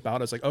 starting to ship out.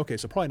 I was like, okay,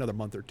 so probably another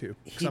month or two.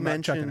 'cause He I'm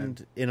not checking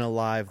mentioned in a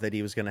live that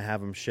he was going to have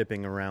them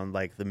shipping around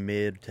like the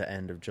mid to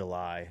end of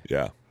July.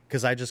 yeah,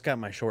 Because I just got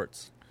my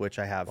shorts, which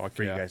I have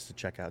for yeah. you guys to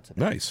check out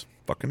today. nice,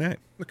 fucking A. in.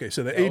 Okay,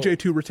 so the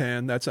AJ2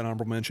 rattan, that's an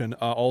honorable mention.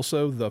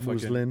 Also, the fucking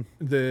Muslin.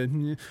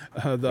 the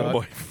Oh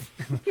boy,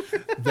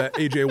 the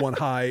AJ1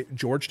 High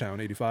Georgetown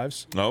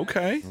 85s.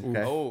 okay.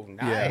 Okay. Oh, nice.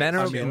 Yeah.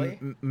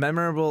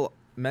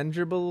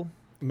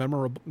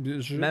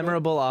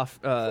 Memorable off.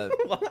 I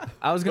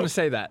was going to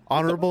say that.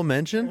 Honorable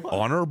mention?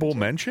 Honorable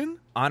mention.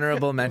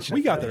 Honorable mention.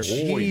 We got there.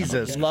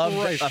 Jesus. Love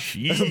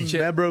Jeez.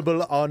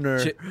 Memorable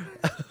honor.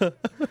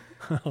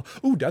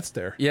 Ooh, that's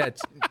there. Yeah,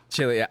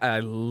 Chili. I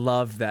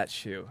love that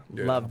shoe.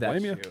 Yeah, love that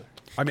blame shoe. you.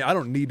 I mean, I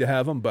don't need to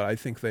have them, but I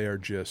think they are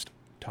just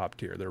top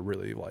tier. They're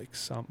really like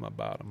something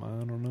about them.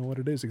 I don't know what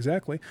it is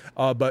exactly.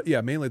 But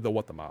yeah, mainly the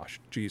what the mosh.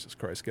 Jesus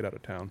Christ, get out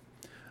of town.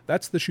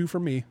 That's the shoe for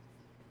me.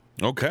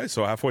 Okay,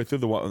 so halfway through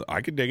the one,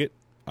 I could dig it.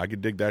 I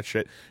could dig that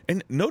shit.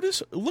 And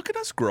notice, look at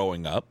us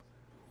growing up.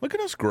 Look at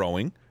us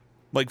growing.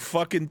 Like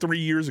fucking 3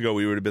 years ago,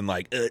 we would have been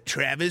like,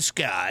 Travis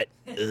Scott,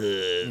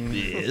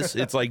 this.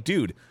 It's like,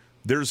 dude,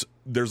 there's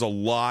a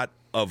lot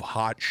of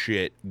hot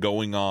shit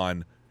going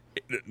on.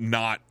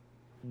 Not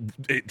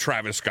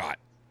Travis Scott.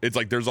 It's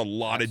like there's a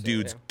lot of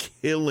dudes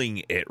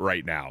killing it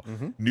right now.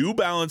 New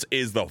Balance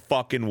is the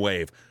fucking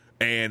wave.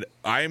 And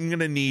I'm going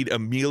to need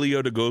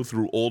Emilio to go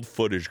through old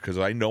footage because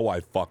I know I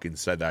fucking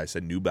said that. I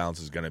said New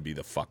Balance is going to be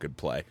the fucking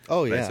play.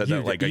 Oh, And I yeah. said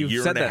that like a You've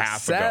year said and a that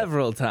half ago.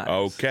 several times.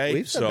 Okay.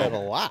 We've said so that a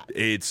lot.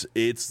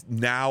 It's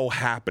now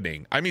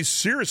happening. I mean,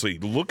 seriously,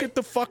 look at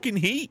the fucking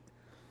heat.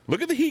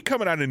 Look at the heat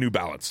coming out of New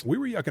Balance. We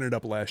were yucking it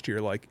up last year.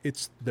 Like,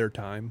 it's their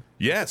time.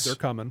 Yes. They're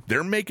coming.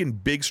 They're making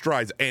big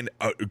strides. And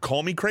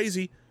call me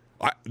crazy.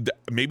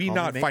 Maybe Call me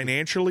not maybe.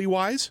 financially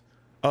wise,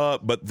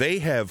 but they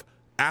have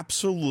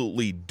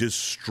absolutely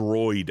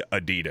destroyed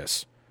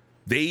Adidas.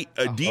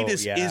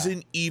 Adidas yeah.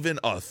 isn't even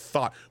a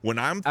thought. When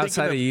I'm thinking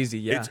Outside of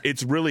Yeezy, yeah.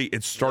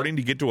 it's starting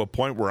to get to a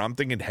point where I'm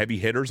thinking heavy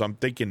hitters. I'm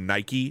thinking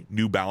Nike,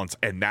 New Balance,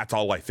 and that's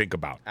all I think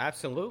about.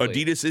 Absolutely.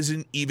 Adidas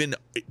isn't even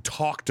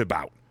talked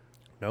about.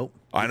 Nope.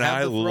 And You have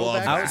I the love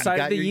throwback. that. You Outside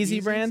got the your Yeezy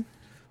Yeezys. brand,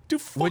 Dude,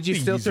 fuck would you the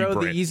still Yeezy throw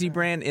brand. the Yeezy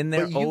brand in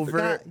there But you've over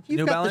got, you've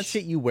New got Balance? the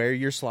shit you wear,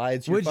 your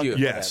slides, your Would you?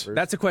 fucking Yes. whatever.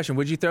 That's a question.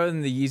 Would you throw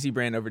in the Yeezy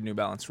brand over New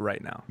Balance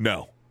right now?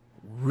 No.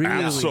 Really?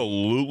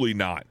 Absolutely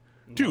not.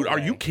 Dude, are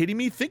you kidding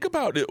me? Think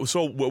about it.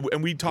 So,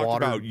 and we talked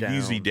Watered about down.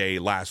 Yeezy Day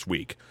last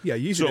week. Yeah,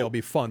 Yeezy So- Day will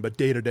be fun, but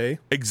day to day,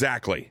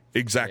 Exactly.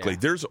 Yeah.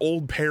 There's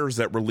old pairs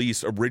that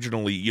released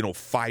originally,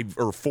 5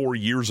 or 4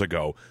 years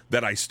ago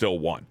that I still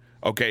want.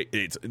 Okay,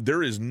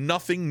 there is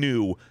nothing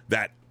new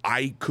that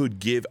I could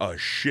give a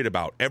shit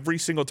about every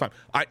single time.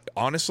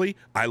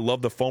 I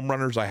love the foam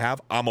runners I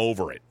have. I'm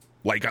over it.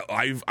 Like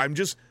I'm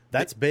just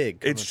That's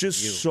big coming It's just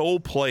from you. so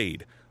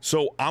played.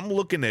 So I'm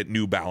looking at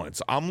New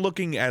Balance. I'm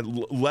looking at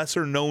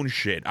lesser known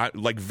shit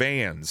like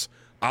Vans.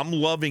 I'm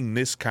loving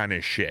this kind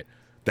of shit.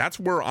 That's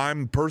where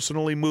I'm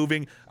personally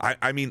moving.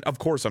 I mean, of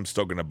course, I'm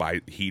still going to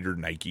buy heater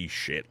Nike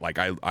shit. Like,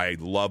 I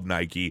love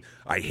Nike.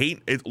 I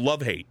hate it.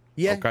 Love hate.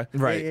 Yeah. Okay.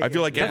 Right. Yeah, I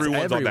feel like That's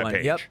everyone's on that everyone.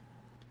 page. Yep.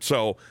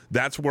 So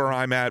that's where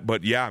I'm at.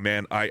 But yeah,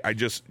 man, I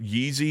just,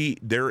 Yeezy,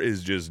 there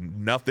is just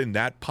nothing.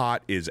 That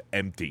pot is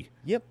empty.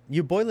 Yep.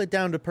 You boil it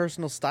down to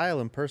personal style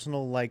and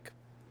personal, like,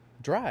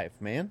 drive,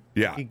 man.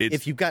 Yeah,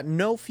 If you've got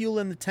no fuel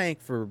in the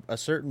tank for a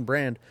certain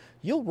brand,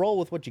 you'll roll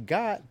with what you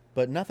got,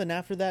 but nothing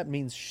after that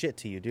means shit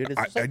to you, dude.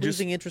 It's just like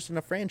losing interest in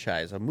a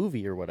franchise, a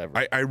movie, or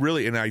whatever. I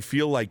really, and I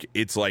feel like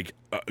it's like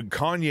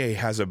Kanye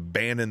has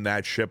abandoned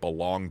that ship a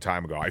long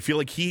time ago. I feel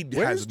like he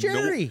Where's has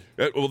Jerry?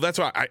 well, that's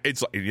why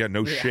it's like,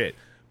 no shit.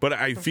 But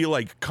I feel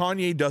like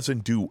Kanye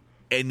doesn't do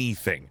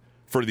anything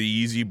for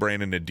the Yeezy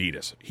brand and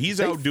Adidas. He's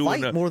They out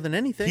doing fight more than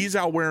anything. He's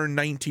out wearing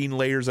 19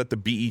 layers at the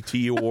BET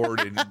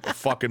Award and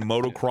fucking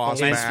motocross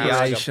Balenciaga mask.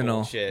 Inspirational.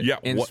 bullshit. Yeah,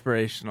 what-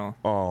 Inspirational.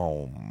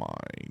 Oh my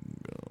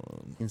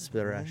god.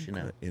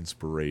 Inspirational.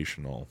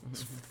 Inspirational.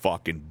 This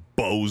fucking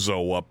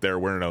bozo up there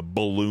wearing a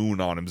balloon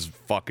on his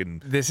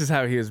fucking. This is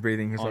how he was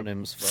breathing. He's On like,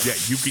 him. Yeah,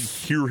 you can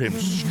hear him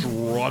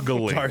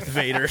struggling. Darth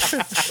Vader.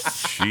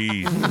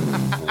 Jesus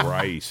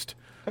Christ.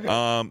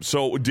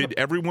 So did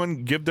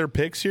everyone give their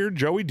picks here?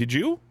 Joey, did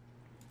you?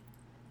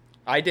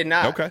 I did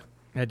not. Okay.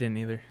 I didn't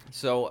either.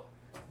 So,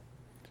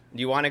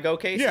 do you want to go,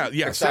 Casey?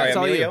 Yeah. Or sorry, That's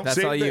all you. Emilio. That's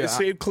save, all you.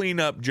 save clean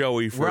up,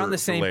 Joey, for, We're on the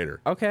for same.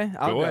 later. Okay,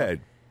 I'll Go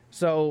ahead.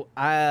 So,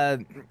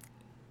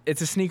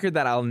 it's a sneaker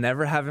that I'll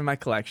never have in my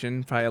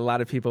collection. Probably a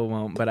lot of people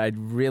won't, but I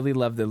really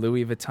love the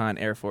Louis Vuitton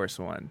Air Force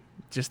One.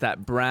 Just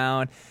that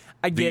brown.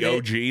 I get it.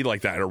 OG,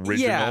 like that original.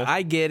 Yeah,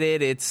 I get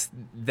it. It's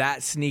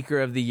that sneaker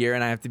of the year,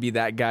 and I have to be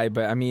that guy.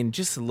 But, I mean,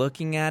 just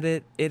looking at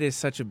it, it is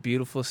such a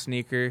beautiful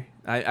sneaker.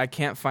 I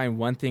can't find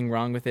one thing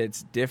wrong with it.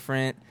 It's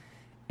different,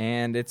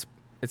 and it's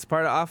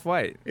part of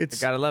Off-White. I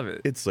gotta love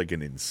it. It's like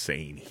an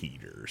insane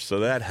heater,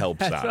 so that helps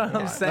That's out. what a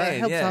I'm lot.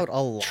 saying. That helps out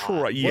a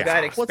lot. Yeah.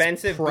 That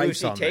expensive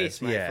price bougie on taste,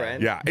 this? my Yeah.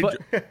 friend.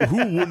 Yeah, who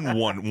wouldn't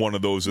want one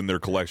of those in their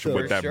collection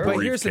with that sure. briefcase?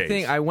 But here's the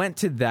thing. I went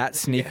to that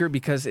sneaker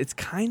because it's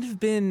kind of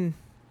been,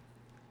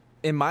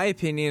 in my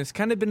opinion, it's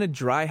kind of been a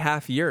dry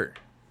half year.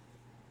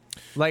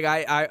 Like,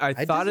 I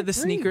thought of the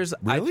disagree. sneakers.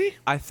 Really?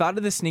 I thought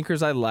of the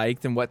sneakers I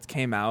liked and what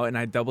came out, and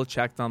I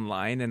double-checked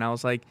online, and I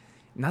was like,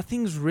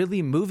 nothing's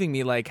really moving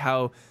me like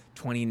how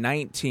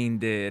 2019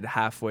 did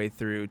halfway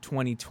through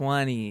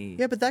 2020.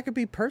 Yeah, but that could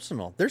be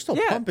personal. They're still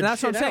Yeah, pumping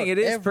that's what shit I'm saying. out It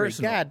is every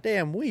personal.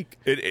 goddamn week.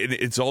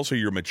 It's also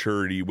your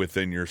maturity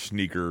within your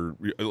sneaker,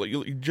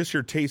 just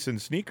your taste in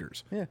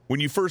sneakers. Yeah. When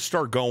you first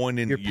start going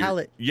and Your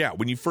palate. Yeah,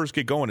 when you first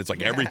get going, it's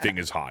like everything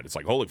is hot. It's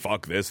like, holy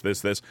fuck, this.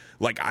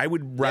 Like, I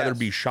would rather Yes.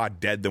 be shot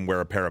dead than wear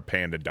a pair of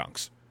Panda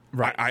Dunks.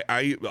 Right.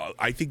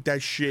 I think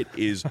that shit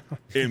is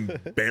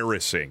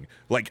embarrassing.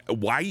 Like,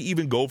 why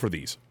even go for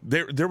these?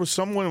 There was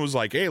someone who was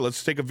like, hey,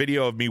 let's take a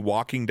video of me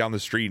walking down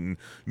the street in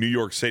New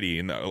York City,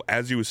 and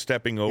as he was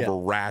stepping over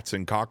rats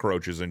and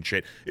cockroaches and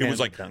shit, it was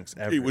like Dunks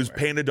it was everywhere.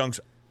 Panda Dunks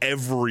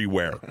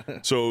everywhere.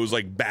 So it was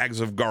like bags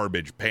of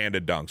garbage,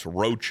 Panda Dunks,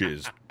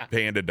 roaches,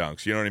 Panda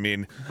Dunks. You know what I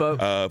mean?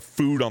 But-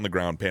 food on the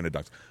ground, Panda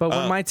Dunks. But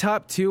when my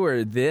top two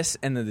are this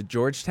and the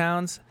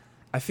Georgetowns,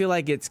 I feel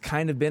like it's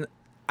kind of been.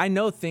 I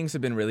know things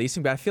have been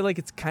releasing, but I feel like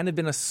it's kind of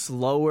been a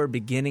slower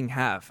beginning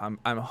half. I'm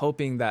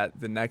hoping that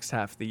the next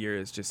half of the year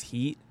is just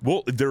heat.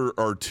 Well, there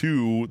are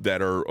two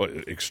that are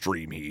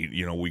extreme heat.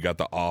 You know, we got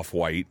the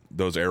Off-White,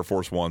 those Air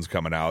Force Ones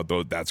coming out.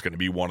 Though that's going to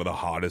be one of the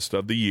hottest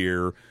of the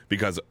year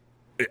because,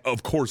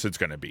 of course, it's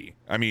going to be.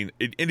 I mean,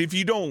 and if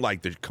you don't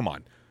like the, come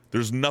on,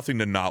 there's nothing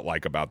to not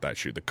like about that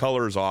shoe. The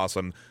color is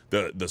awesome.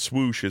 The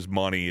swoosh is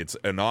money. It's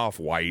an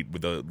Off-White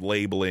with the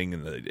labeling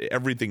and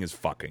everything is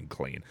fucking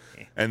clean.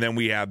 And then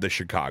we have the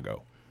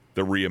Chicago,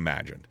 the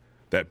reimagined.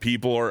 That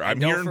people are. I'm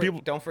hearing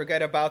people. Don't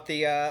forget about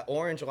the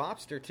Orange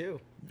Lobster too.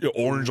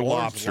 Orange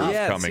Lobster is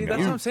Yeah, coming see,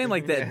 that's out. what I'm saying.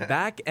 Like, that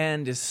back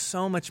end is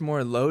so much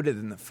more loaded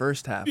than the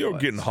first half. You're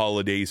was. getting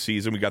holiday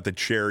season. We got the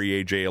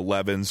Cherry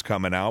AJ11s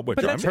coming out, which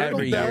But I'm that's pretty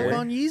every down year. with.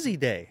 on Yeezy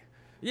Day.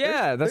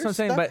 Yeah, that's what I'm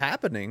saying. Stuff But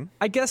happening.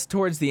 I guess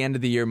towards the end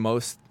of the year,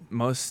 most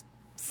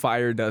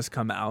fire does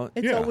come out.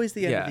 It's Yeah. always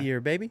the end of Yeah. the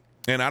year, baby.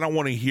 And I don't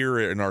want to hear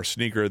it in our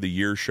Sneaker of the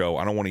Year show.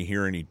 I don't want to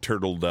hear any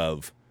Turtle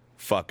Dove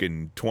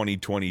fucking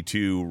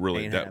 2022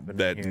 really Ain't that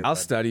happening here. I'll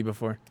study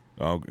before.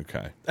 oh,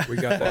 okay. We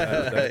got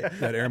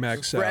that Air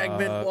Max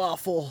Fragment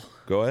waffle.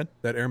 Go ahead.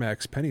 that Air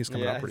Max penny's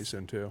coming out Yes. pretty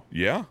soon too.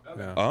 Yeah?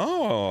 Yeah.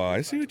 Oh,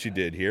 I see what you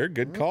did here.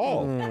 Good call.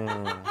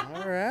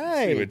 All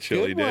right. what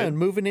Chili Good did. one.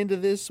 Moving into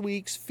this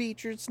week's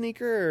featured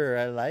sneaker.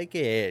 I like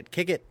it.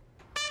 Kick it.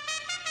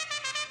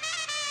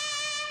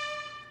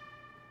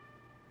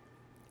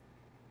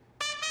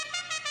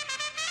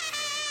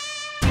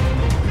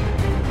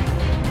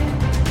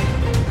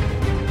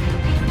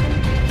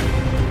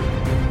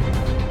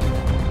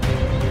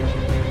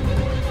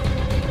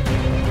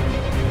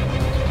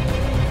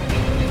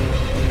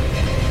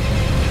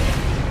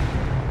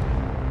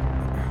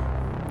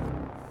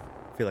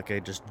 I feel like I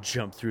just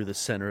jumped through the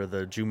center of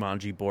the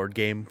Jumanji board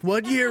game.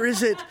 What year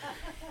is it?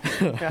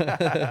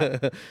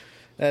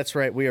 That's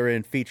right. We are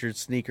in featured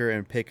sneaker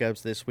and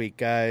pickups this week,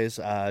 guys.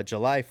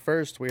 July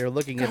 1st, we are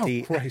looking at Oh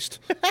the... Christ!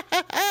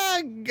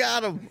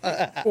 Got him.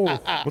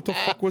 What the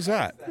fuck was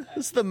that?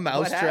 It's the What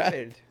mousetrap.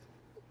 happened?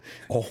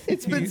 Oh,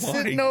 It's been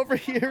sitting over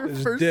here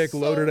His for dick so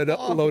loaded it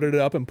long. loaded it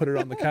up, and put it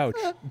on the couch.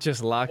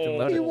 Just locked and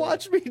loaded. You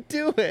watched me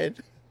do it.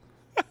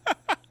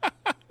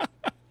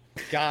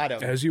 Got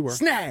him. As you were.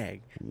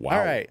 Snag. Wow.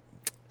 All right.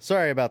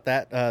 Sorry about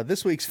that.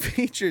 This week's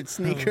featured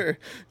sneaker,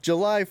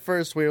 July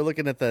 1st, we are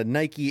looking at the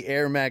Nike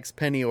Air Max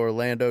Penny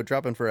Orlando,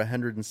 dropping for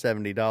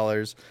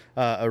 $170.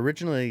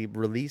 Originally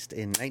released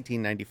in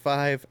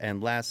 1995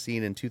 and last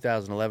seen in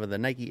 2011, the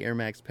Nike Air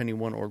Max Penny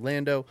 1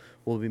 Orlando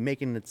will be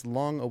making its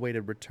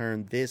long-awaited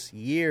return this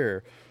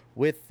year.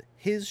 With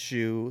his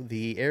shoe,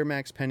 the Air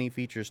Max Penny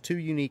features two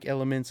unique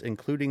elements,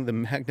 including the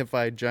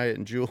magnified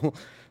giant jewel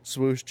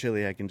swoosh.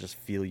 Chili, I can just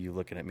feel you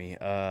looking at me,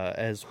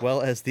 as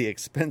well as the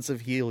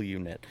expensive heel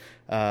unit.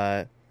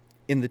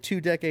 In the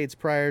 2 decades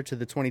prior to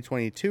the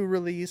 2022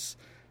 release,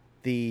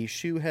 the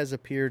shoe has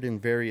appeared in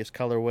various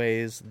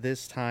colorways.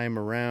 This time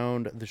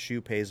around, the shoe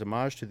pays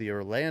homage to the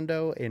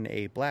Orlando in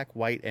a black,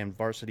 white, and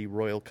varsity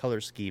royal color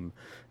scheme.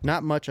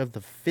 Not much of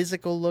the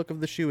physical look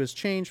of the shoe has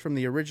changed from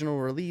the original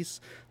release.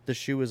 The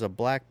shoe is a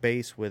black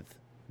base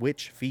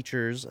which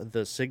features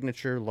the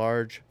signature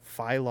large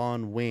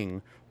Phylon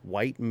wing,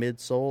 white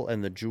midsole,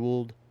 and the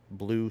jeweled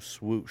blue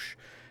swoosh.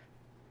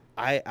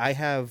 I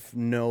have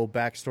no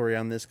backstory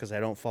on this because I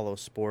don't follow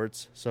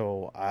sports,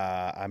 so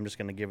I'm just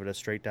going to give it a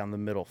straight down the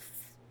middle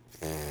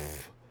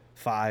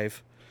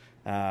 5.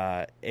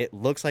 It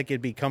looks like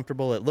it'd be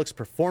comfortable. It looks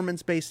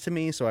performance-based to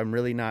me, so I'm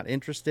really not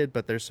interested,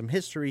 but there's some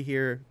history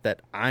here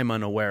that I'm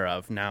unaware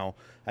of. Now,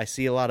 I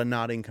see a lot of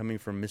nodding coming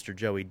from Mr.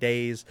 Joey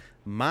Days,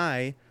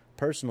 my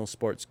personal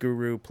sports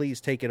guru.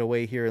 Please take it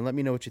away here and let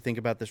me know what you think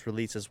about this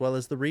release as well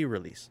as the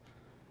re-release.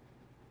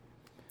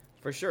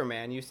 For sure,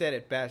 man. You said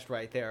it best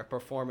right there, a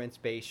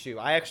performance-based shoe.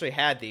 I actually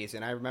had these,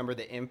 and I remember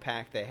the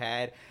impact they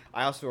had.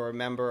 I also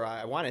remember,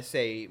 I want to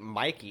say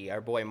Mikey, our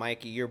boy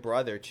Mikey, your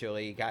brother,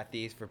 Chili, got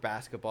these for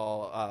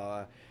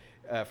basketball,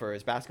 for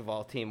his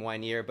basketball team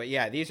one year. But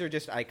yeah, these are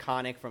just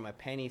iconic from a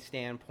penny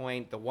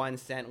standpoint. The 1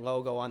 cent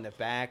logo on the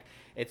back.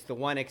 It's the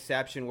one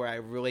exception where I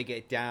really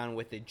get down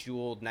with the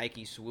jeweled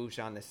Nike swoosh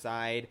on the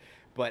side.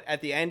 But at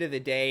the end of the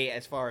day,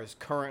 as far as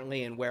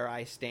currently and where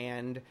I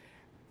stand,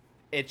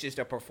 it's just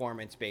a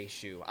performance-based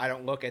shoe. I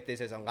don't look at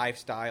this as a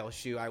lifestyle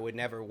shoe. I would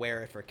never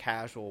wear it for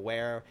casual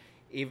wear.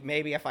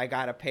 Maybe if I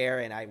got a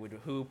pair and I would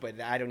hoop,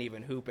 but I don't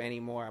even hoop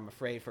anymore. I'm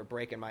afraid for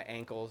breaking my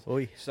ankles.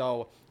 Oy.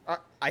 So,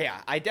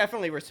 yeah, I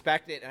definitely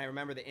respect it, and I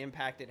remember the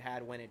impact it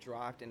had when it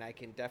dropped, and I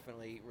can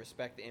definitely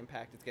respect the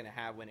impact it's going to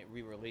have when it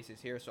re-releases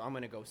here. So I'm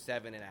going to go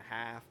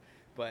 7.5.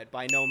 But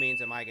by no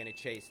means am I going to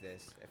chase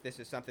this. If this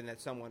is something that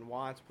someone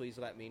wants, please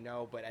let me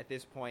know. But at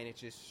this point, it's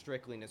just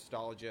strictly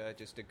nostalgia,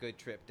 just a good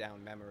trip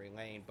down memory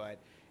lane. But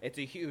it's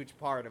a huge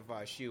part of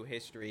shoe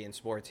history and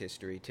sports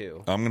history,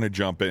 too. I'm going to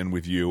jump in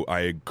with you.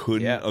 I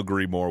couldn't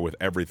agree more with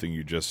everything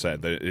you just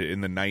said. In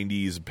the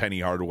 90s,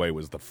 Penny Hardaway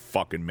was the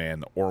fucking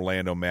man. The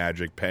Orlando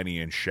Magic, Penny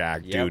and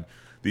Shaq, dude.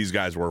 These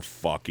guys were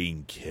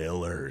fucking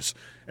killers.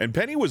 And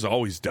Penny was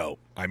always dope.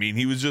 I mean,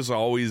 he was just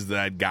always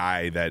that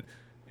guy that...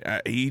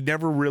 he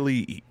never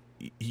really,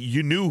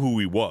 you knew who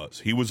he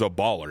was. He was a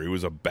baller. He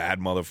was a bad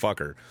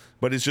motherfucker.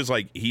 But it's just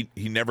like he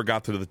never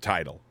got to the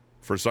title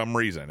for some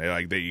reason.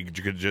 Like you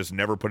could just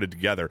never put it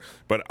together.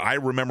 But I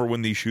remember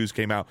when these shoes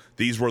came out,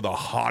 these were the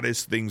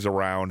hottest things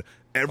around.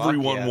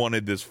 Everyone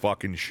wanted this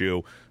fucking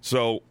shoe.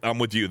 So I'm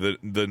with you.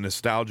 The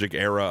nostalgic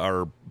era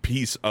or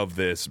piece of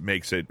this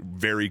makes it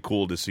very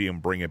cool to see him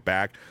bring it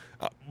back.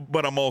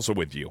 But I'm also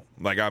with you.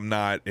 Like I'm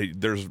not,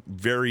 there's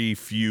very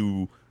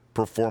few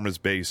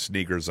performance-based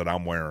sneakers that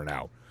I'm wearing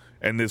out,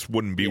 and this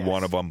wouldn't be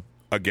one of them.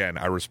 Again,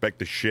 I respect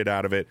the shit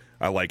out of it.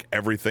 I like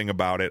everything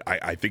about it.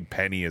 I think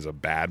Penny is a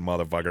bad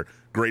motherfucker.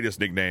 Greatest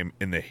nickname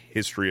in the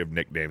history of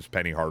nicknames,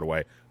 Penny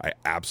Hardaway. I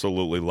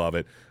absolutely love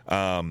it.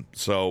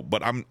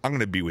 But I'm going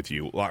to be with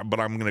you,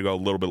 but I'm going to go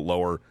a little bit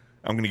lower.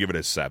 I'm going to give it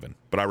a 7,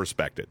 but I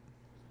respect it.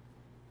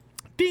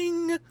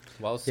 Ding.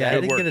 Well said. Yeah, I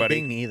didn't Good work, get a buddy.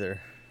 ding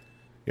either.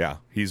 Yeah,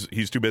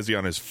 he's too busy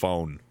on his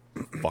phone.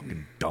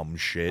 Fucking dumb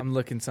shit. I'm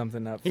looking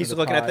something up. He's for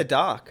the looking at pod. the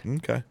dock.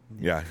 Okay.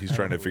 Yeah, he's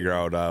trying to figure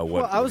out what.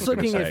 Well, I was he's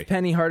gonna looking say. if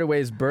Penny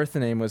Hardaway's birth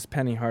name was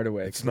Penny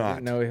Hardaway. It's 'cause I not.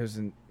 didn't know it was.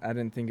 I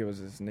didn't think it was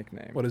his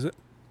nickname. What is it?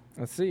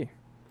 Let's see.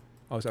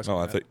 Oh, it's asking Oh,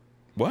 I that. think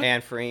what?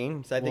 Anne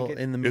Freens, I think Well,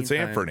 in the It's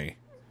meantime, Anthony.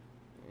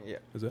 yeah.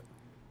 Is it?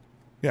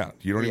 Yeah,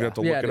 you don't even have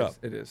to yeah, look it up.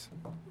 It is.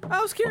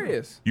 I was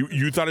curious.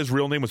 You thought his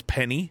real name was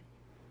Penny?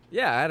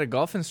 Yeah, I had a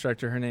golf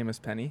instructor. Her name was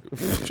Penny.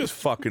 Just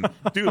fucking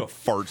do a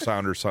fart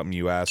sound or something,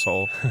 you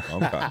asshole.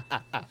 Okay.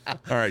 All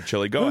right,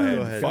 Chili, go ahead.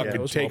 ahead. Fucking Yeah,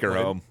 it was take her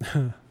well played.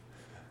 home.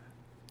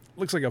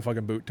 Looks like a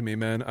fucking boot to me,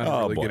 man. I don't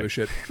Oh, really boy. give a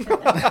shit.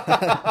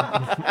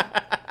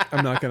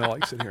 I'm not gonna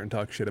like sit here and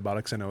talk shit about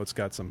it because I know it's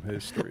got some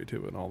history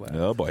to it and all that.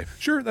 Oh boy.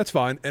 Sure, that's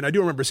fine. And I do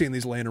remember seeing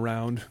these laying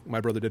around.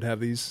 My brother did have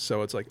these,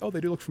 so it's like, oh,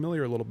 they do look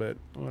familiar a little bit.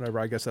 Whatever.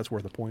 I guess that's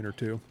worth a point or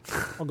two.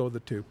 I'll go with the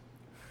 2.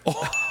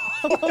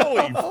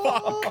 Holy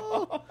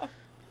fuck.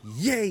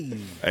 Yay!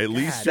 At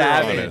least you're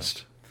Savage.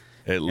 honest.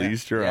 At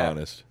least you're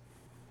honest.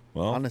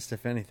 Well, Honest,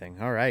 if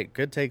anything. All right,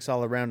 good takes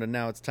all around, and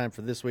now it's time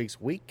for this week's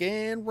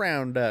weekend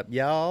roundup,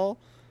 y'all.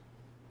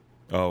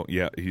 oh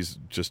yeah, he's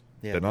just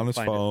Yeah, been on we'll his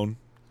find it. phone.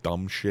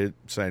 Dumb shit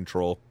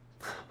central.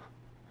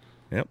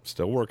 Yep,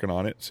 still working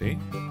on it. See?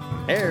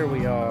 There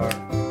we are.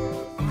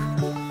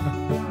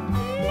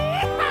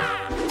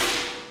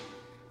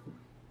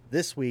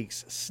 This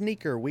week's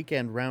sneaker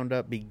weekend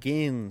roundup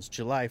begins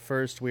July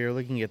 1st. We are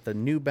looking at the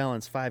New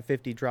Balance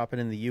 550 dropping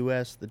in the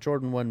U.S., the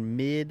Jordan 1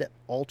 Mid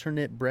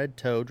alternate bread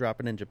toe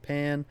dropping in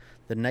Japan,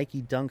 the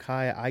Nike Dunk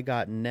High I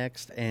Got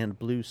Next and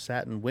Blue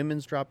Satin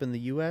women's drop in the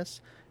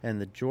U.S.,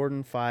 and the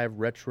Jordan 5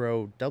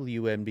 Retro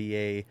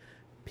WNBA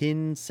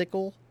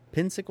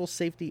Pinsicle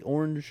Safety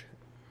Orange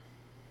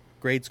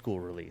grade school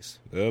release.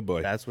 Oh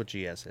boy. That's what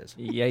GS is.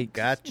 Yikes.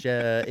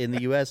 Gotcha. In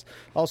the U.S.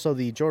 Also,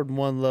 the Jordan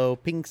 1 Low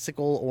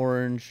Pinksicle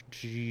Orange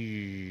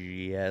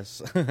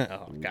GS.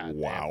 Oh, God.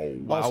 Wow.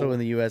 Man. Also in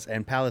the U.S.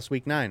 and Palace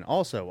Week 9.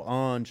 Also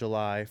on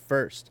July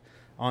 1st.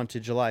 On to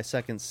July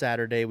 2nd,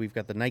 Saturday, we've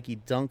got the Nike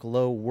Dunk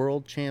Low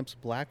World Champs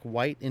Black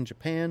White in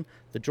Japan,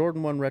 the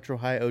Jordan 1 Retro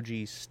High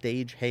OG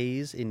Stage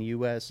Haze in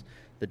U.S.,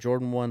 the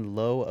Jordan 1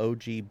 Low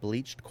OG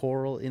Bleached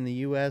Coral in the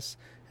U.S.,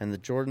 and the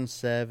Jordan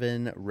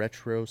 7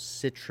 Retro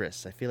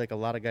Citrus. I feel like a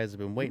lot of guys have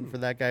been waiting for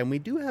that guy, and we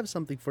do have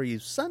something for you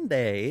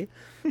Sunday,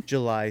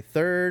 July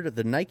 3rd,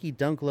 the Nike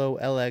Dunk Low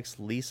LX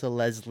Lisa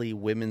Leslie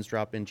Women's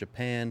Drop in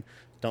Japan.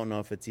 Don't know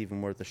if it's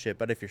even worth a shit,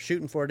 but if you're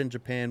shooting for it in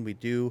Japan, we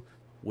do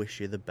wish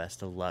you the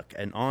best of luck.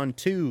 And on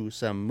to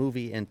some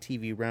movie and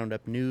TV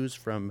roundup news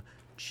from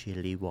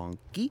Chili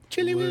Wonky.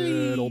 A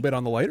little bit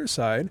on the lighter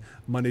side.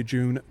 Monday,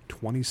 June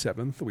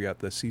 27th, we got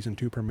the season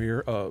 2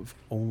 premiere of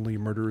Only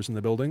Murders in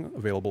the Building,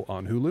 available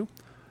on Hulu.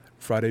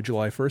 Friday,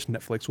 July 1st,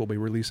 Netflix will be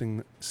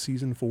releasing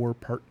season 4,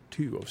 part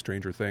 2 of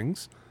Stranger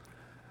Things.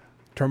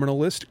 Terminal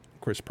List,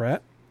 Chris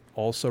Pratt,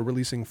 also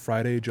releasing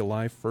Friday,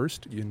 July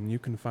 1st, and you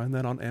can find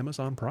that on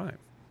Amazon Prime.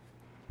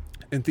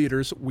 In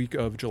theaters, week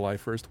of July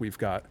 1st, we've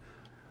got,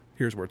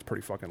 here's where it's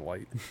pretty fucking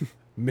light,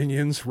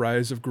 Minions,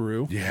 Rise of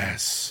Gru.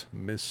 Yes.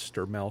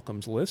 Mr.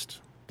 Malcolm's List,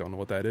 don't know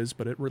what that is,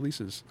 but it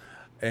releases.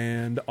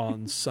 And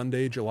on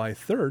Sunday, July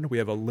 3rd, we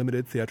have a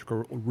limited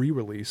theatrical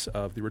re-release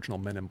of the original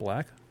Men in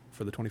Black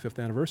for the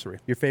 25th anniversary.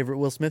 Your favorite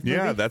Will Smith movie?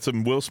 Yeah, that's a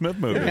Will Smith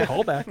movie.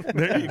 Call back.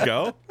 There you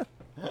go.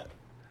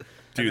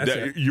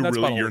 Dude,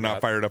 you're not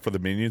got. fired up for the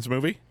Minions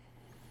movie?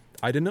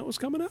 I didn't know it was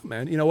coming up,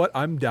 man. You know what?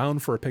 I'm down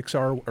for a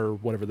Pixar or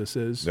whatever this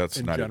is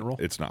in general.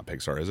 It's not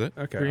Pixar, is it?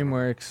 Okay.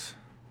 DreamWorks.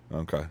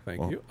 Okay.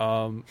 Thank you.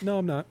 No,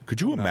 I'm not. Could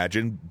you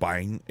imagine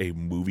buying a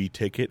movie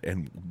ticket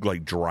and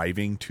like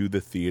driving to the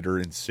theater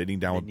and sitting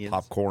down Minions. with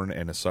popcorn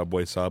and a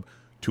Subway sub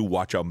to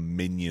watch a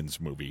Minions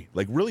movie?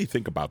 Like, really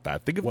think about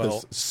that. Think of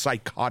the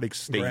psychotic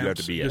state you have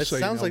to be in. Just so you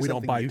Sounds know, like we don't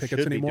something buy you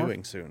tickets should anymore. be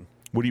doing soon.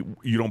 What do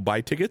you don't buy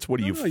tickets? What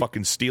do you No,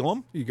 fucking steal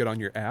them? You get on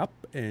your app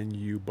and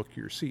you book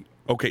your seat.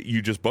 Okay,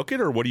 you just book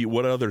it, or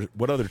what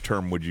other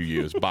term would you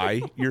use?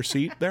 Buy your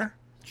seat there?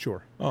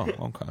 Sure. Oh,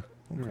 okay.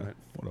 Right.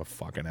 What a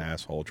fucking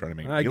asshole trying to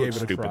make I me look gave it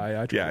a stupid. try.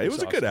 I tried Yeah, to it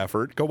was a good sauce.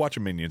 effort. Go watch a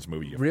Minions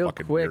movie, you Real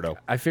fucking quick, weirdo.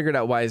 I figured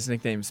out why his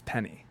nickname's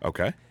Penny.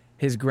 Okay.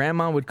 His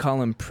grandma would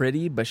call him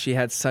Pretty, but she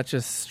had such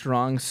a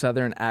strong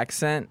Southern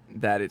accent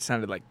that it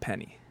sounded like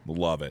Penny.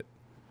 Love it.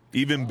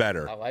 Even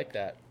better. I like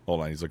that.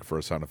 Hold on, he's looking for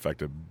a sound effect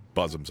to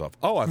buzz himself.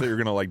 Oh, I thought you were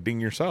going to like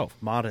ding yourself.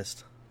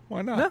 Modest.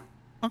 Why not? No.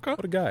 Okay.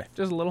 What a guy.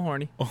 Just a little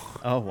horny.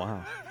 Oh,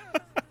 wow.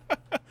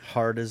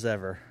 Hard as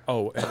ever.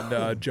 Oh,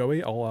 and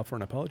Joey, I'll offer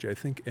an apology. I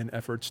think in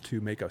efforts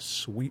to make a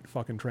sweet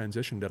fucking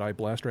transition, did I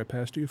blast right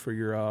past you for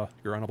your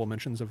honorable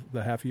mentions of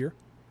the half year?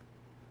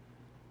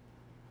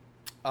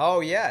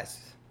 Oh,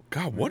 yes.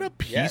 God, what a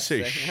piece Yes.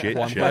 of shit.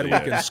 Well, I'm glad we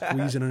Chili can is.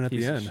 squeeze it in at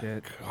Piece the of end.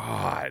 shit.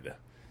 God.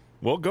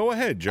 Well, go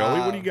ahead, Joey.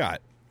 What do you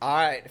got? All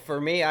right,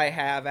 for me, I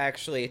have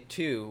actually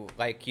two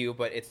like you,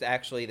 but it's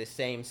actually the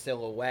same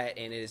silhouette,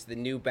 and it is the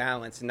New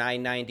Balance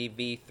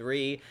 990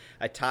 V3,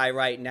 a tie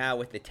right now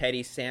with the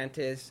Teddy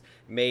Santis,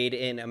 made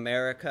in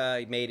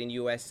America, made in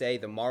USA,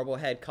 the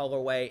Marblehead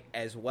colorway,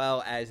 as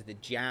well as the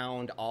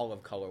Jound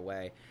Olive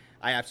colorway.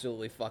 I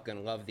absolutely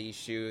fucking love these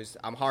shoes.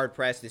 I'm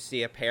hard-pressed to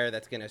see a pair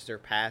that's going to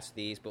surpass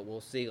these, but we'll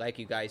see. Like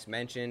you guys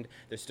mentioned,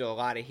 there's still a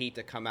lot of heat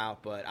to come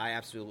out, but I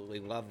absolutely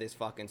love this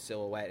fucking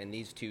silhouette and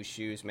these two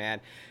shoes,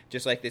 man.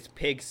 Just like this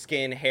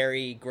pigskin,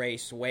 hairy, gray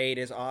suede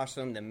is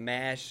awesome. The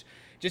mesh,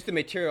 just the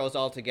materials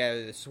all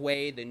together. The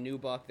suede, the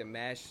nubuck, the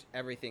mesh,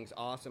 everything's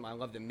awesome. I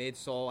love the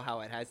midsole,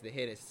 how it has the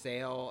hit of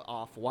sail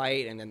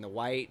off-white, and then the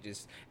white.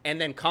 And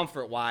then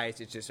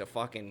comfort-wise, it's just a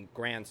fucking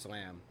grand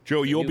slam.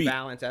 Joe, The you'll New be...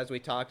 Balance, as we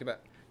talked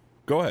about,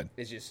 Go ahead.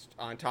 is just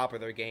on top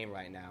of their game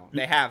right now.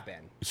 They have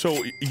been.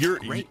 So you're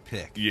Great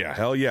pick. Yeah,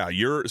 hell yeah.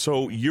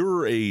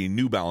 You're a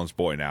New Balance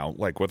boy now,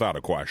 like without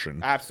a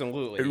question.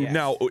 Absolutely. Yes.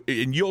 Now,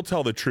 and you'll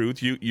tell the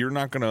truth. You're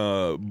not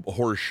gonna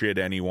horse shit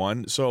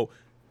anyone. So,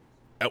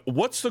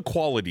 what's the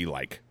quality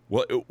like?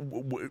 Well,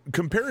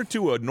 compare it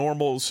to a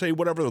normal, say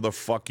whatever the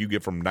fuck you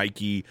get from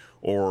Nike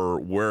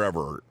or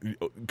wherever.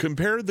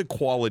 Compare the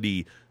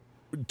quality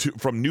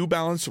from New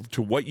Balance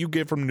to what you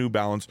get from New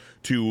Balance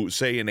to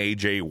say an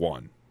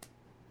AJ1.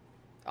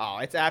 Oh,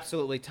 it's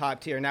absolutely top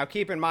tier. Now,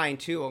 keep in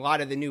mind, too, a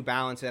lot of the New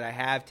Balance that I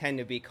have tend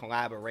to be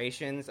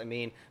collaborations. I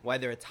mean,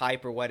 whether it's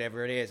hype or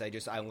whatever it is,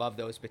 I love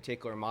those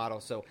particular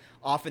models. So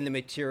often the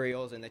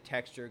materials and the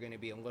texture are going to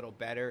be a little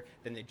better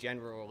than the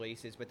general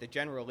releases, but the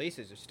general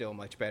releases are still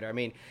much better. I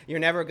mean, you're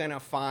never going to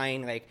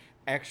find, like,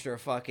 extra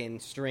fucking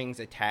strings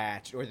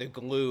attached or the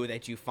glue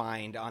that you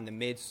find on the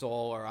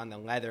midsole or on the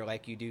leather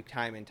like you do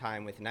time and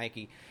time with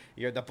Nike.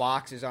 The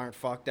boxes aren't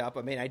fucked up.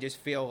 I mean, I just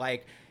feel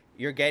like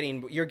you're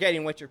getting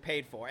what you're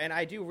paid for. And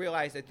I do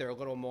realize that they're a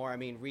little more. I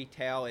mean,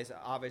 retail is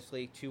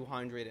obviously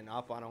 $200 and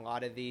up on a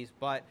lot of these,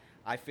 but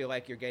I feel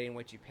like you're getting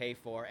what you pay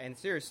for. And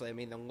seriously, I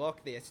mean, the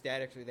look, the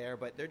aesthetics are there,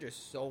 but they're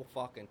just so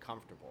fucking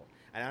comfortable.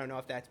 And I don't know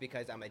if that's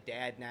because I'm a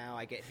dad now.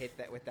 I get hit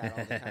with that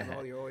all the time.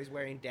 Oh, you're always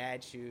wearing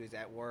dad shoes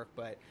at work,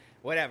 but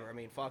whatever. I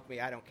mean, fuck me.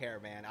 I don't care,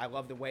 man. I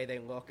love the way they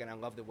look, and I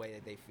love the way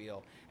that they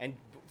feel. And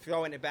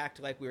throwing it back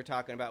to like we were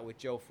talking about with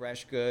Joe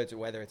Freshgoods, or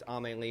whether it's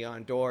Ame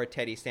Leon Dore,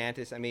 Teddy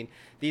Santis. I mean,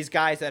 these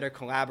guys that are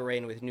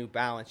collaborating with New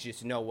Balance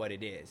just know what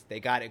it is. They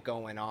got it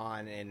going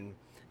on, and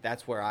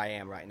that's where I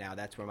am right now.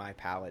 That's where my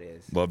palette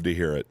is. Love to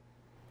hear it.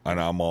 And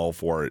I'm all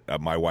for it.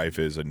 My wife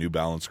is a New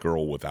Balance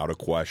girl without a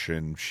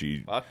question.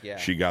 Fuck yeah.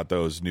 She got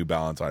those New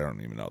Balance. I don't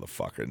even know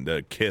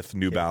the Kith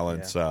New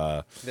Balance.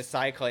 The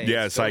Cyclades.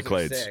 Yeah, Those are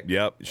Cyclades. sick.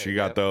 Yep, she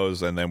got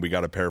those, and then we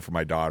got a pair for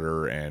my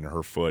daughter, and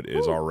her foot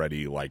is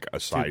already like a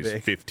size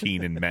big.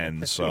 15 in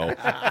men's. So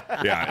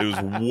yeah, it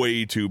was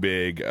way too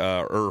big.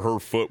 Or her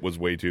foot was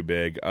way too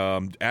big.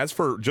 As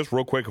for just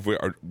real quick,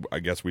 I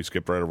guess we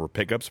skipped right over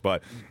pickups,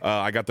 but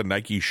I got the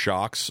Nike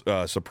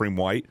Shox Supreme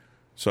White.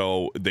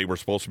 So they were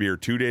supposed to be here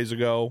 2 days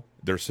ago.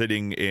 They're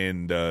sitting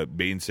in the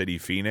Main City,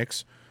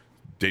 Phoenix.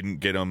 Didn't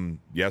get them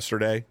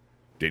yesterday.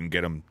 Didn't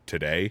get them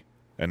today.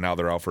 And now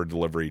they're out for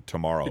delivery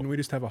tomorrow. Didn't we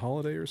just have a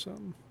holiday or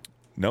something?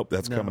 Nope,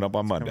 that's No, coming up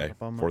on it's coming Monday,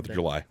 up on 4th Monday. of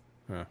July.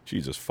 Yeah.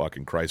 Jesus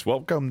fucking Christ.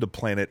 Welcome to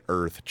Planet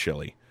Earth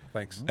Chili.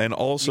 Thanks. And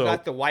also, You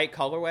got the white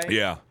colorway?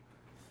 yeah,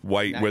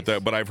 white Nice. with the,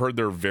 but I've heard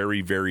they're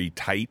very, very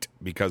tight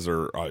because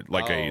they're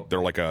they're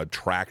like a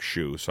track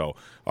shoe. So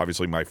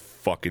obviously my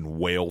fucking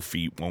whale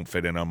feet won't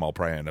fit in them. I'll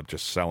probably end up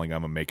just selling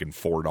them and making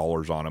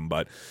 $4 on them.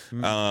 But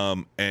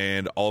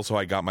and also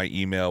I got my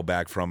email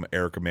back from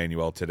Eric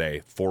Emanuel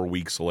today, 4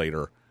 weeks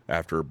later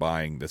after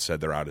buying, that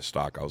said they're out of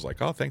stock. I was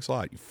like, oh, thanks a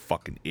lot, you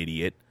fucking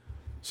idiot.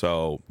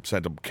 So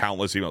sent them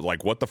countless emails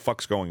like, what the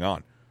fuck's going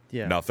on?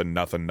 Yeah. Nothing.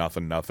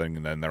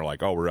 And then they're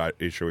like, oh, we're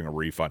issuing a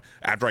refund.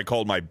 After I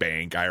called my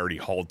bank, I already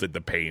halted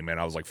the payment.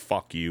 I was like,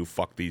 fuck you.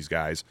 Fuck these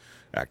guys.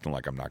 Acting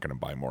like I'm not going to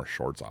buy more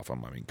shorts off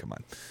them. I mean, come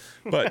on.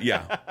 But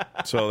yeah.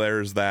 So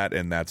there's that,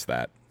 and that's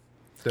that.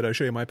 Did I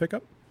show you my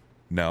pickup?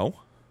 No.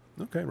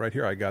 Okay, right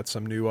here. I got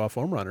some new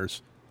foam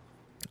runners.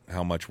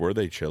 How much were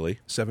they,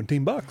 Chili?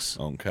 $17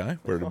 Okay.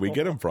 Where did we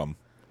get them from?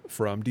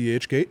 from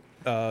DH Gate.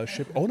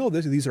 Ship. Oh no,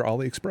 these are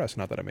AliExpress.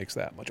 Not that it makes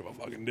that much of a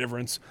fucking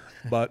difference,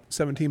 but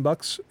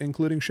 $17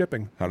 including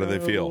shipping. How do they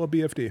feel? A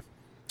BFD.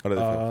 How do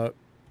they feel?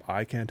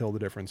 I can't tell the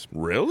difference.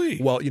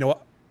 Really? Well, you know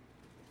what?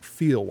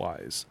 Feel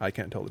wise, I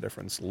can't tell the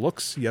difference.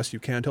 Looks, yes, you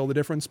can tell the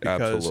difference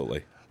because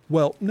Absolutely.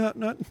 Well,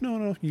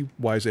 no, you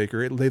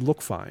wiseacre. They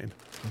look fine,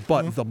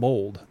 but the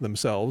mold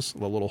themselves,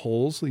 the little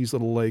holes, these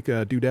little like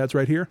doodads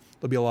right here,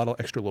 there'll be a lot of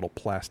extra little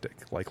plastic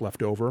like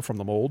left over from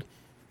the mold.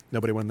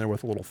 Nobody went in there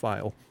with a little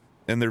file.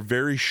 And they're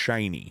very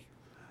shiny.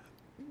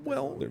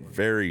 Well, They're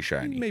very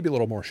shiny. maybe a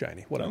little more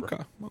shiny.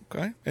 Whatever.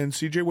 Okay. And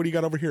CJ, what do you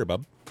got over here,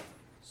 bub?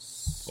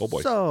 Oh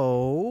boy.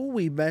 So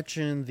we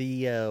mentioned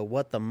the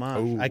what the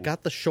mosh. Ooh. I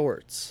got the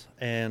shorts,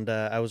 and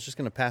I was just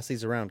gonna pass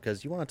these around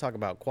because you want to talk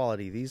about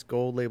quality. These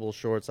gold label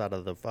shorts out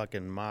of the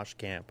fucking mosh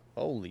camp.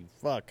 Holy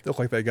fuck! They look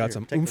like they got Here,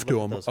 some take a oomph look to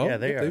at them. those. Oh, Yeah,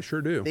 they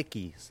sure do.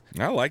 Thickies,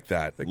 I like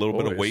that. A little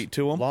bit of boys. weight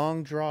to them.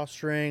 long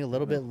drawstring, a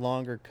little bit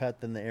longer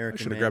cut than the Eric I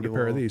should have grabbed a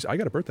pair of Emanuel. these. I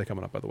got a birthday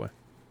coming up, by the way.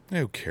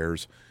 Who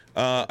cares?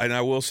 And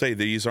I will say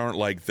these aren't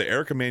like the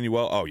Eric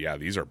Emanuel. Oh yeah,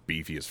 these are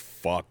beefy as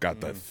fuck. Got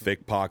the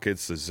thick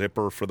pockets, the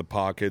zipper for the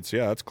pockets.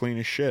 Yeah, that's clean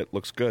as shit.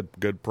 Looks good.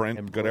 Good print.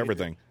 Good Embroidered.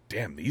 everything.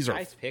 Damn, these are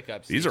Nice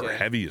pickups, These are CJ.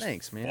 heavy as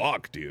Thanks, man.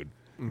 fuck, dude.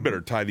 You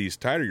better tie these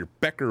tighter. Your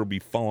pecker will be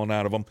falling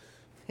out of them.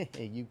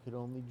 You could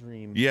only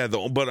dream. Yeah,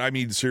 but I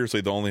mean,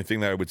 seriously, the only thing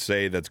that I would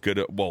say that's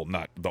good, well,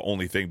 not the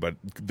only thing, but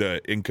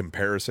in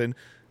comparison,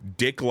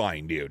 dick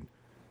line, dude.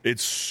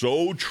 It's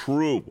so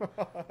true.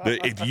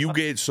 That if you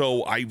get,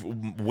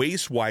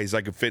 waist-wise,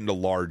 I could fit into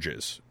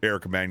larges.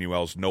 Eric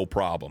Emanuel's, no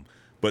problem.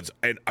 But,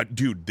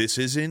 dude, this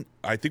isn't,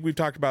 I think we've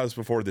talked about this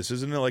before, this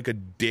isn't like a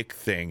dick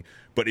thing,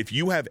 but if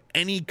you have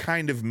any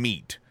kind of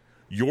meat,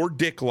 your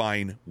dick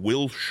line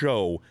will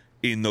show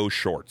in those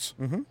shorts.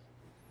 Mm-hmm.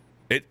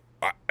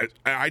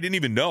 I didn't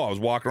even know. I was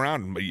walking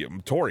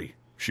around, Tori,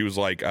 she was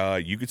like,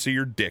 you could see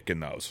your dick in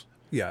those.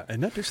 Yeah,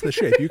 and not just the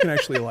shape. You can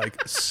actually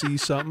like see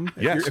something.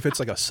 If it's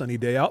like a sunny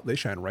day out, they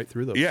shine right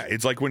through those. Yeah,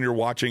 it's like when you're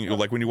watching,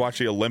 like when you watch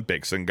the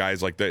Olympics and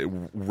guys like the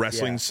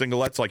wrestling Yeah.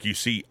 singlets, like you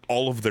see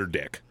all of their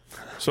dick.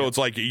 So it's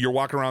like you're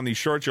walking around these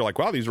shorts, you're like,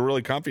 wow, these are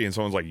really comfy. And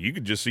someone's like, you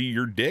could just see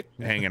your dick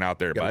hanging out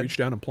there, You gotta bud. reach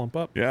down and plump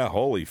up. Yeah,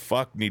 holy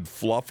fuck, need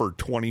fluffer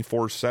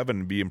 24/7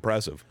 to be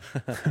impressive.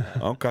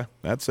 Okay,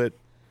 that's it.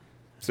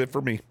 That's it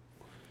for me.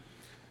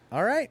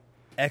 All right.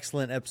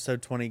 Excellent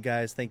episode 20,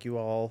 guys. Thank you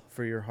all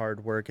for your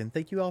hard work, and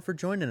thank you all for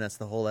joining us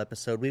the whole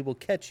episode. We will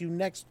catch you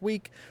next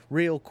week.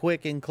 Real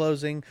quick in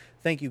closing,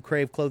 thank you,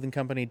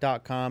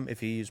 craveclothingcompany.com.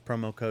 If you use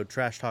promo code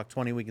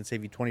TrashTalk20, we can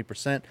save you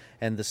 20%,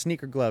 and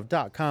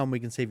thesneakerglove.com, we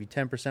can save you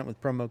 10% with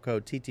promo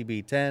code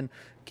TTB10.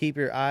 Keep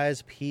your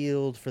eyes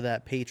peeled for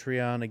that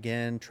Patreon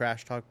again,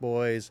 Trash Talk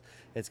Boys.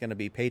 It's going to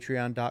be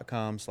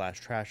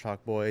patreon.com/Trash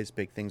Talk Boys.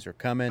 Big things are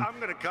coming. I'm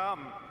going to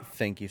come.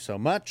 Thank you so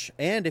much.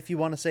 And if you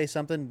want to say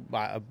something,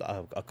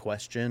 a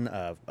question,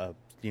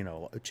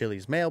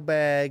 Chili's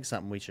mailbag,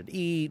 something we should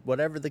eat,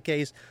 whatever the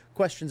case,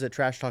 questions at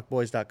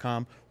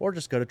trashtalkboys.com, or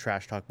just go to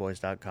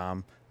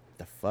trashtalkboys.com.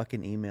 The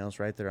fucking email's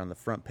right there on the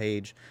front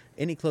page.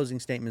 Any closing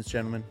statements,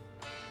 gentlemen?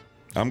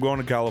 I'm going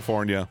to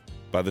California.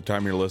 By the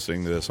time you're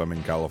listening to this, I'm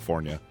in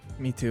California.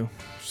 Me too.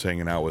 Just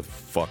hanging out with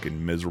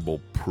fucking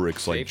miserable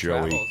pricks like Safe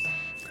Joey. travels.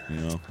 You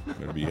know,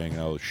 gonna be hanging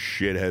out with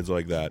shitheads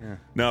like that. Yeah.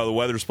 No, the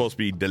weather's supposed to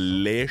be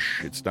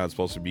delish. It's not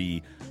supposed to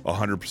be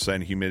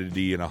 100%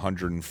 humidity and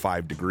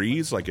 105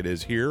 degrees like it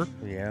is here.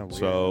 Yeah. Weird.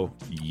 So,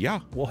 yeah.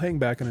 We'll hang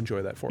back and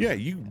enjoy that for Yeah,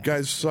 you. you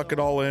guys suck it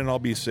all in. I'll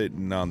be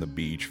sitting on the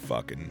beach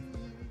fucking.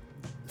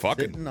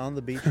 Sitting on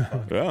the beach.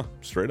 Yeah,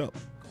 straight up.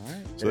 All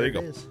right. So there you go.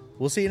 it is.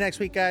 We'll see you next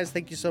week, guys.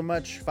 Thank you so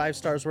much. 5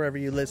 stars wherever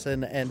you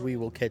listen, and we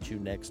will catch you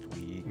next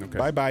week. Okay.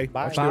 Bye-bye.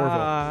 Bye. Watch the Orville.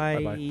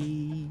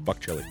 Bye-bye. Fuck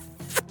chili.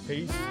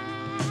 Peace.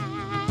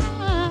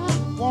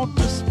 I want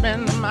to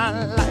spend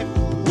my life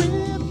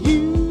with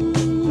you.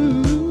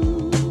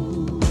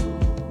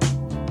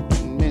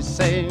 They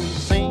say,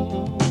 sing,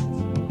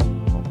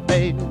 oh,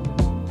 baby,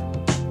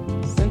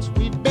 since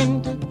we've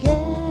been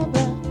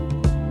together.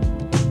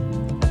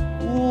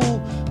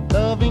 Ooh,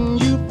 loving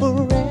you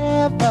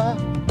forever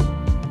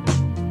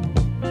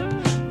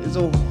is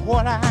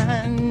what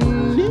I need.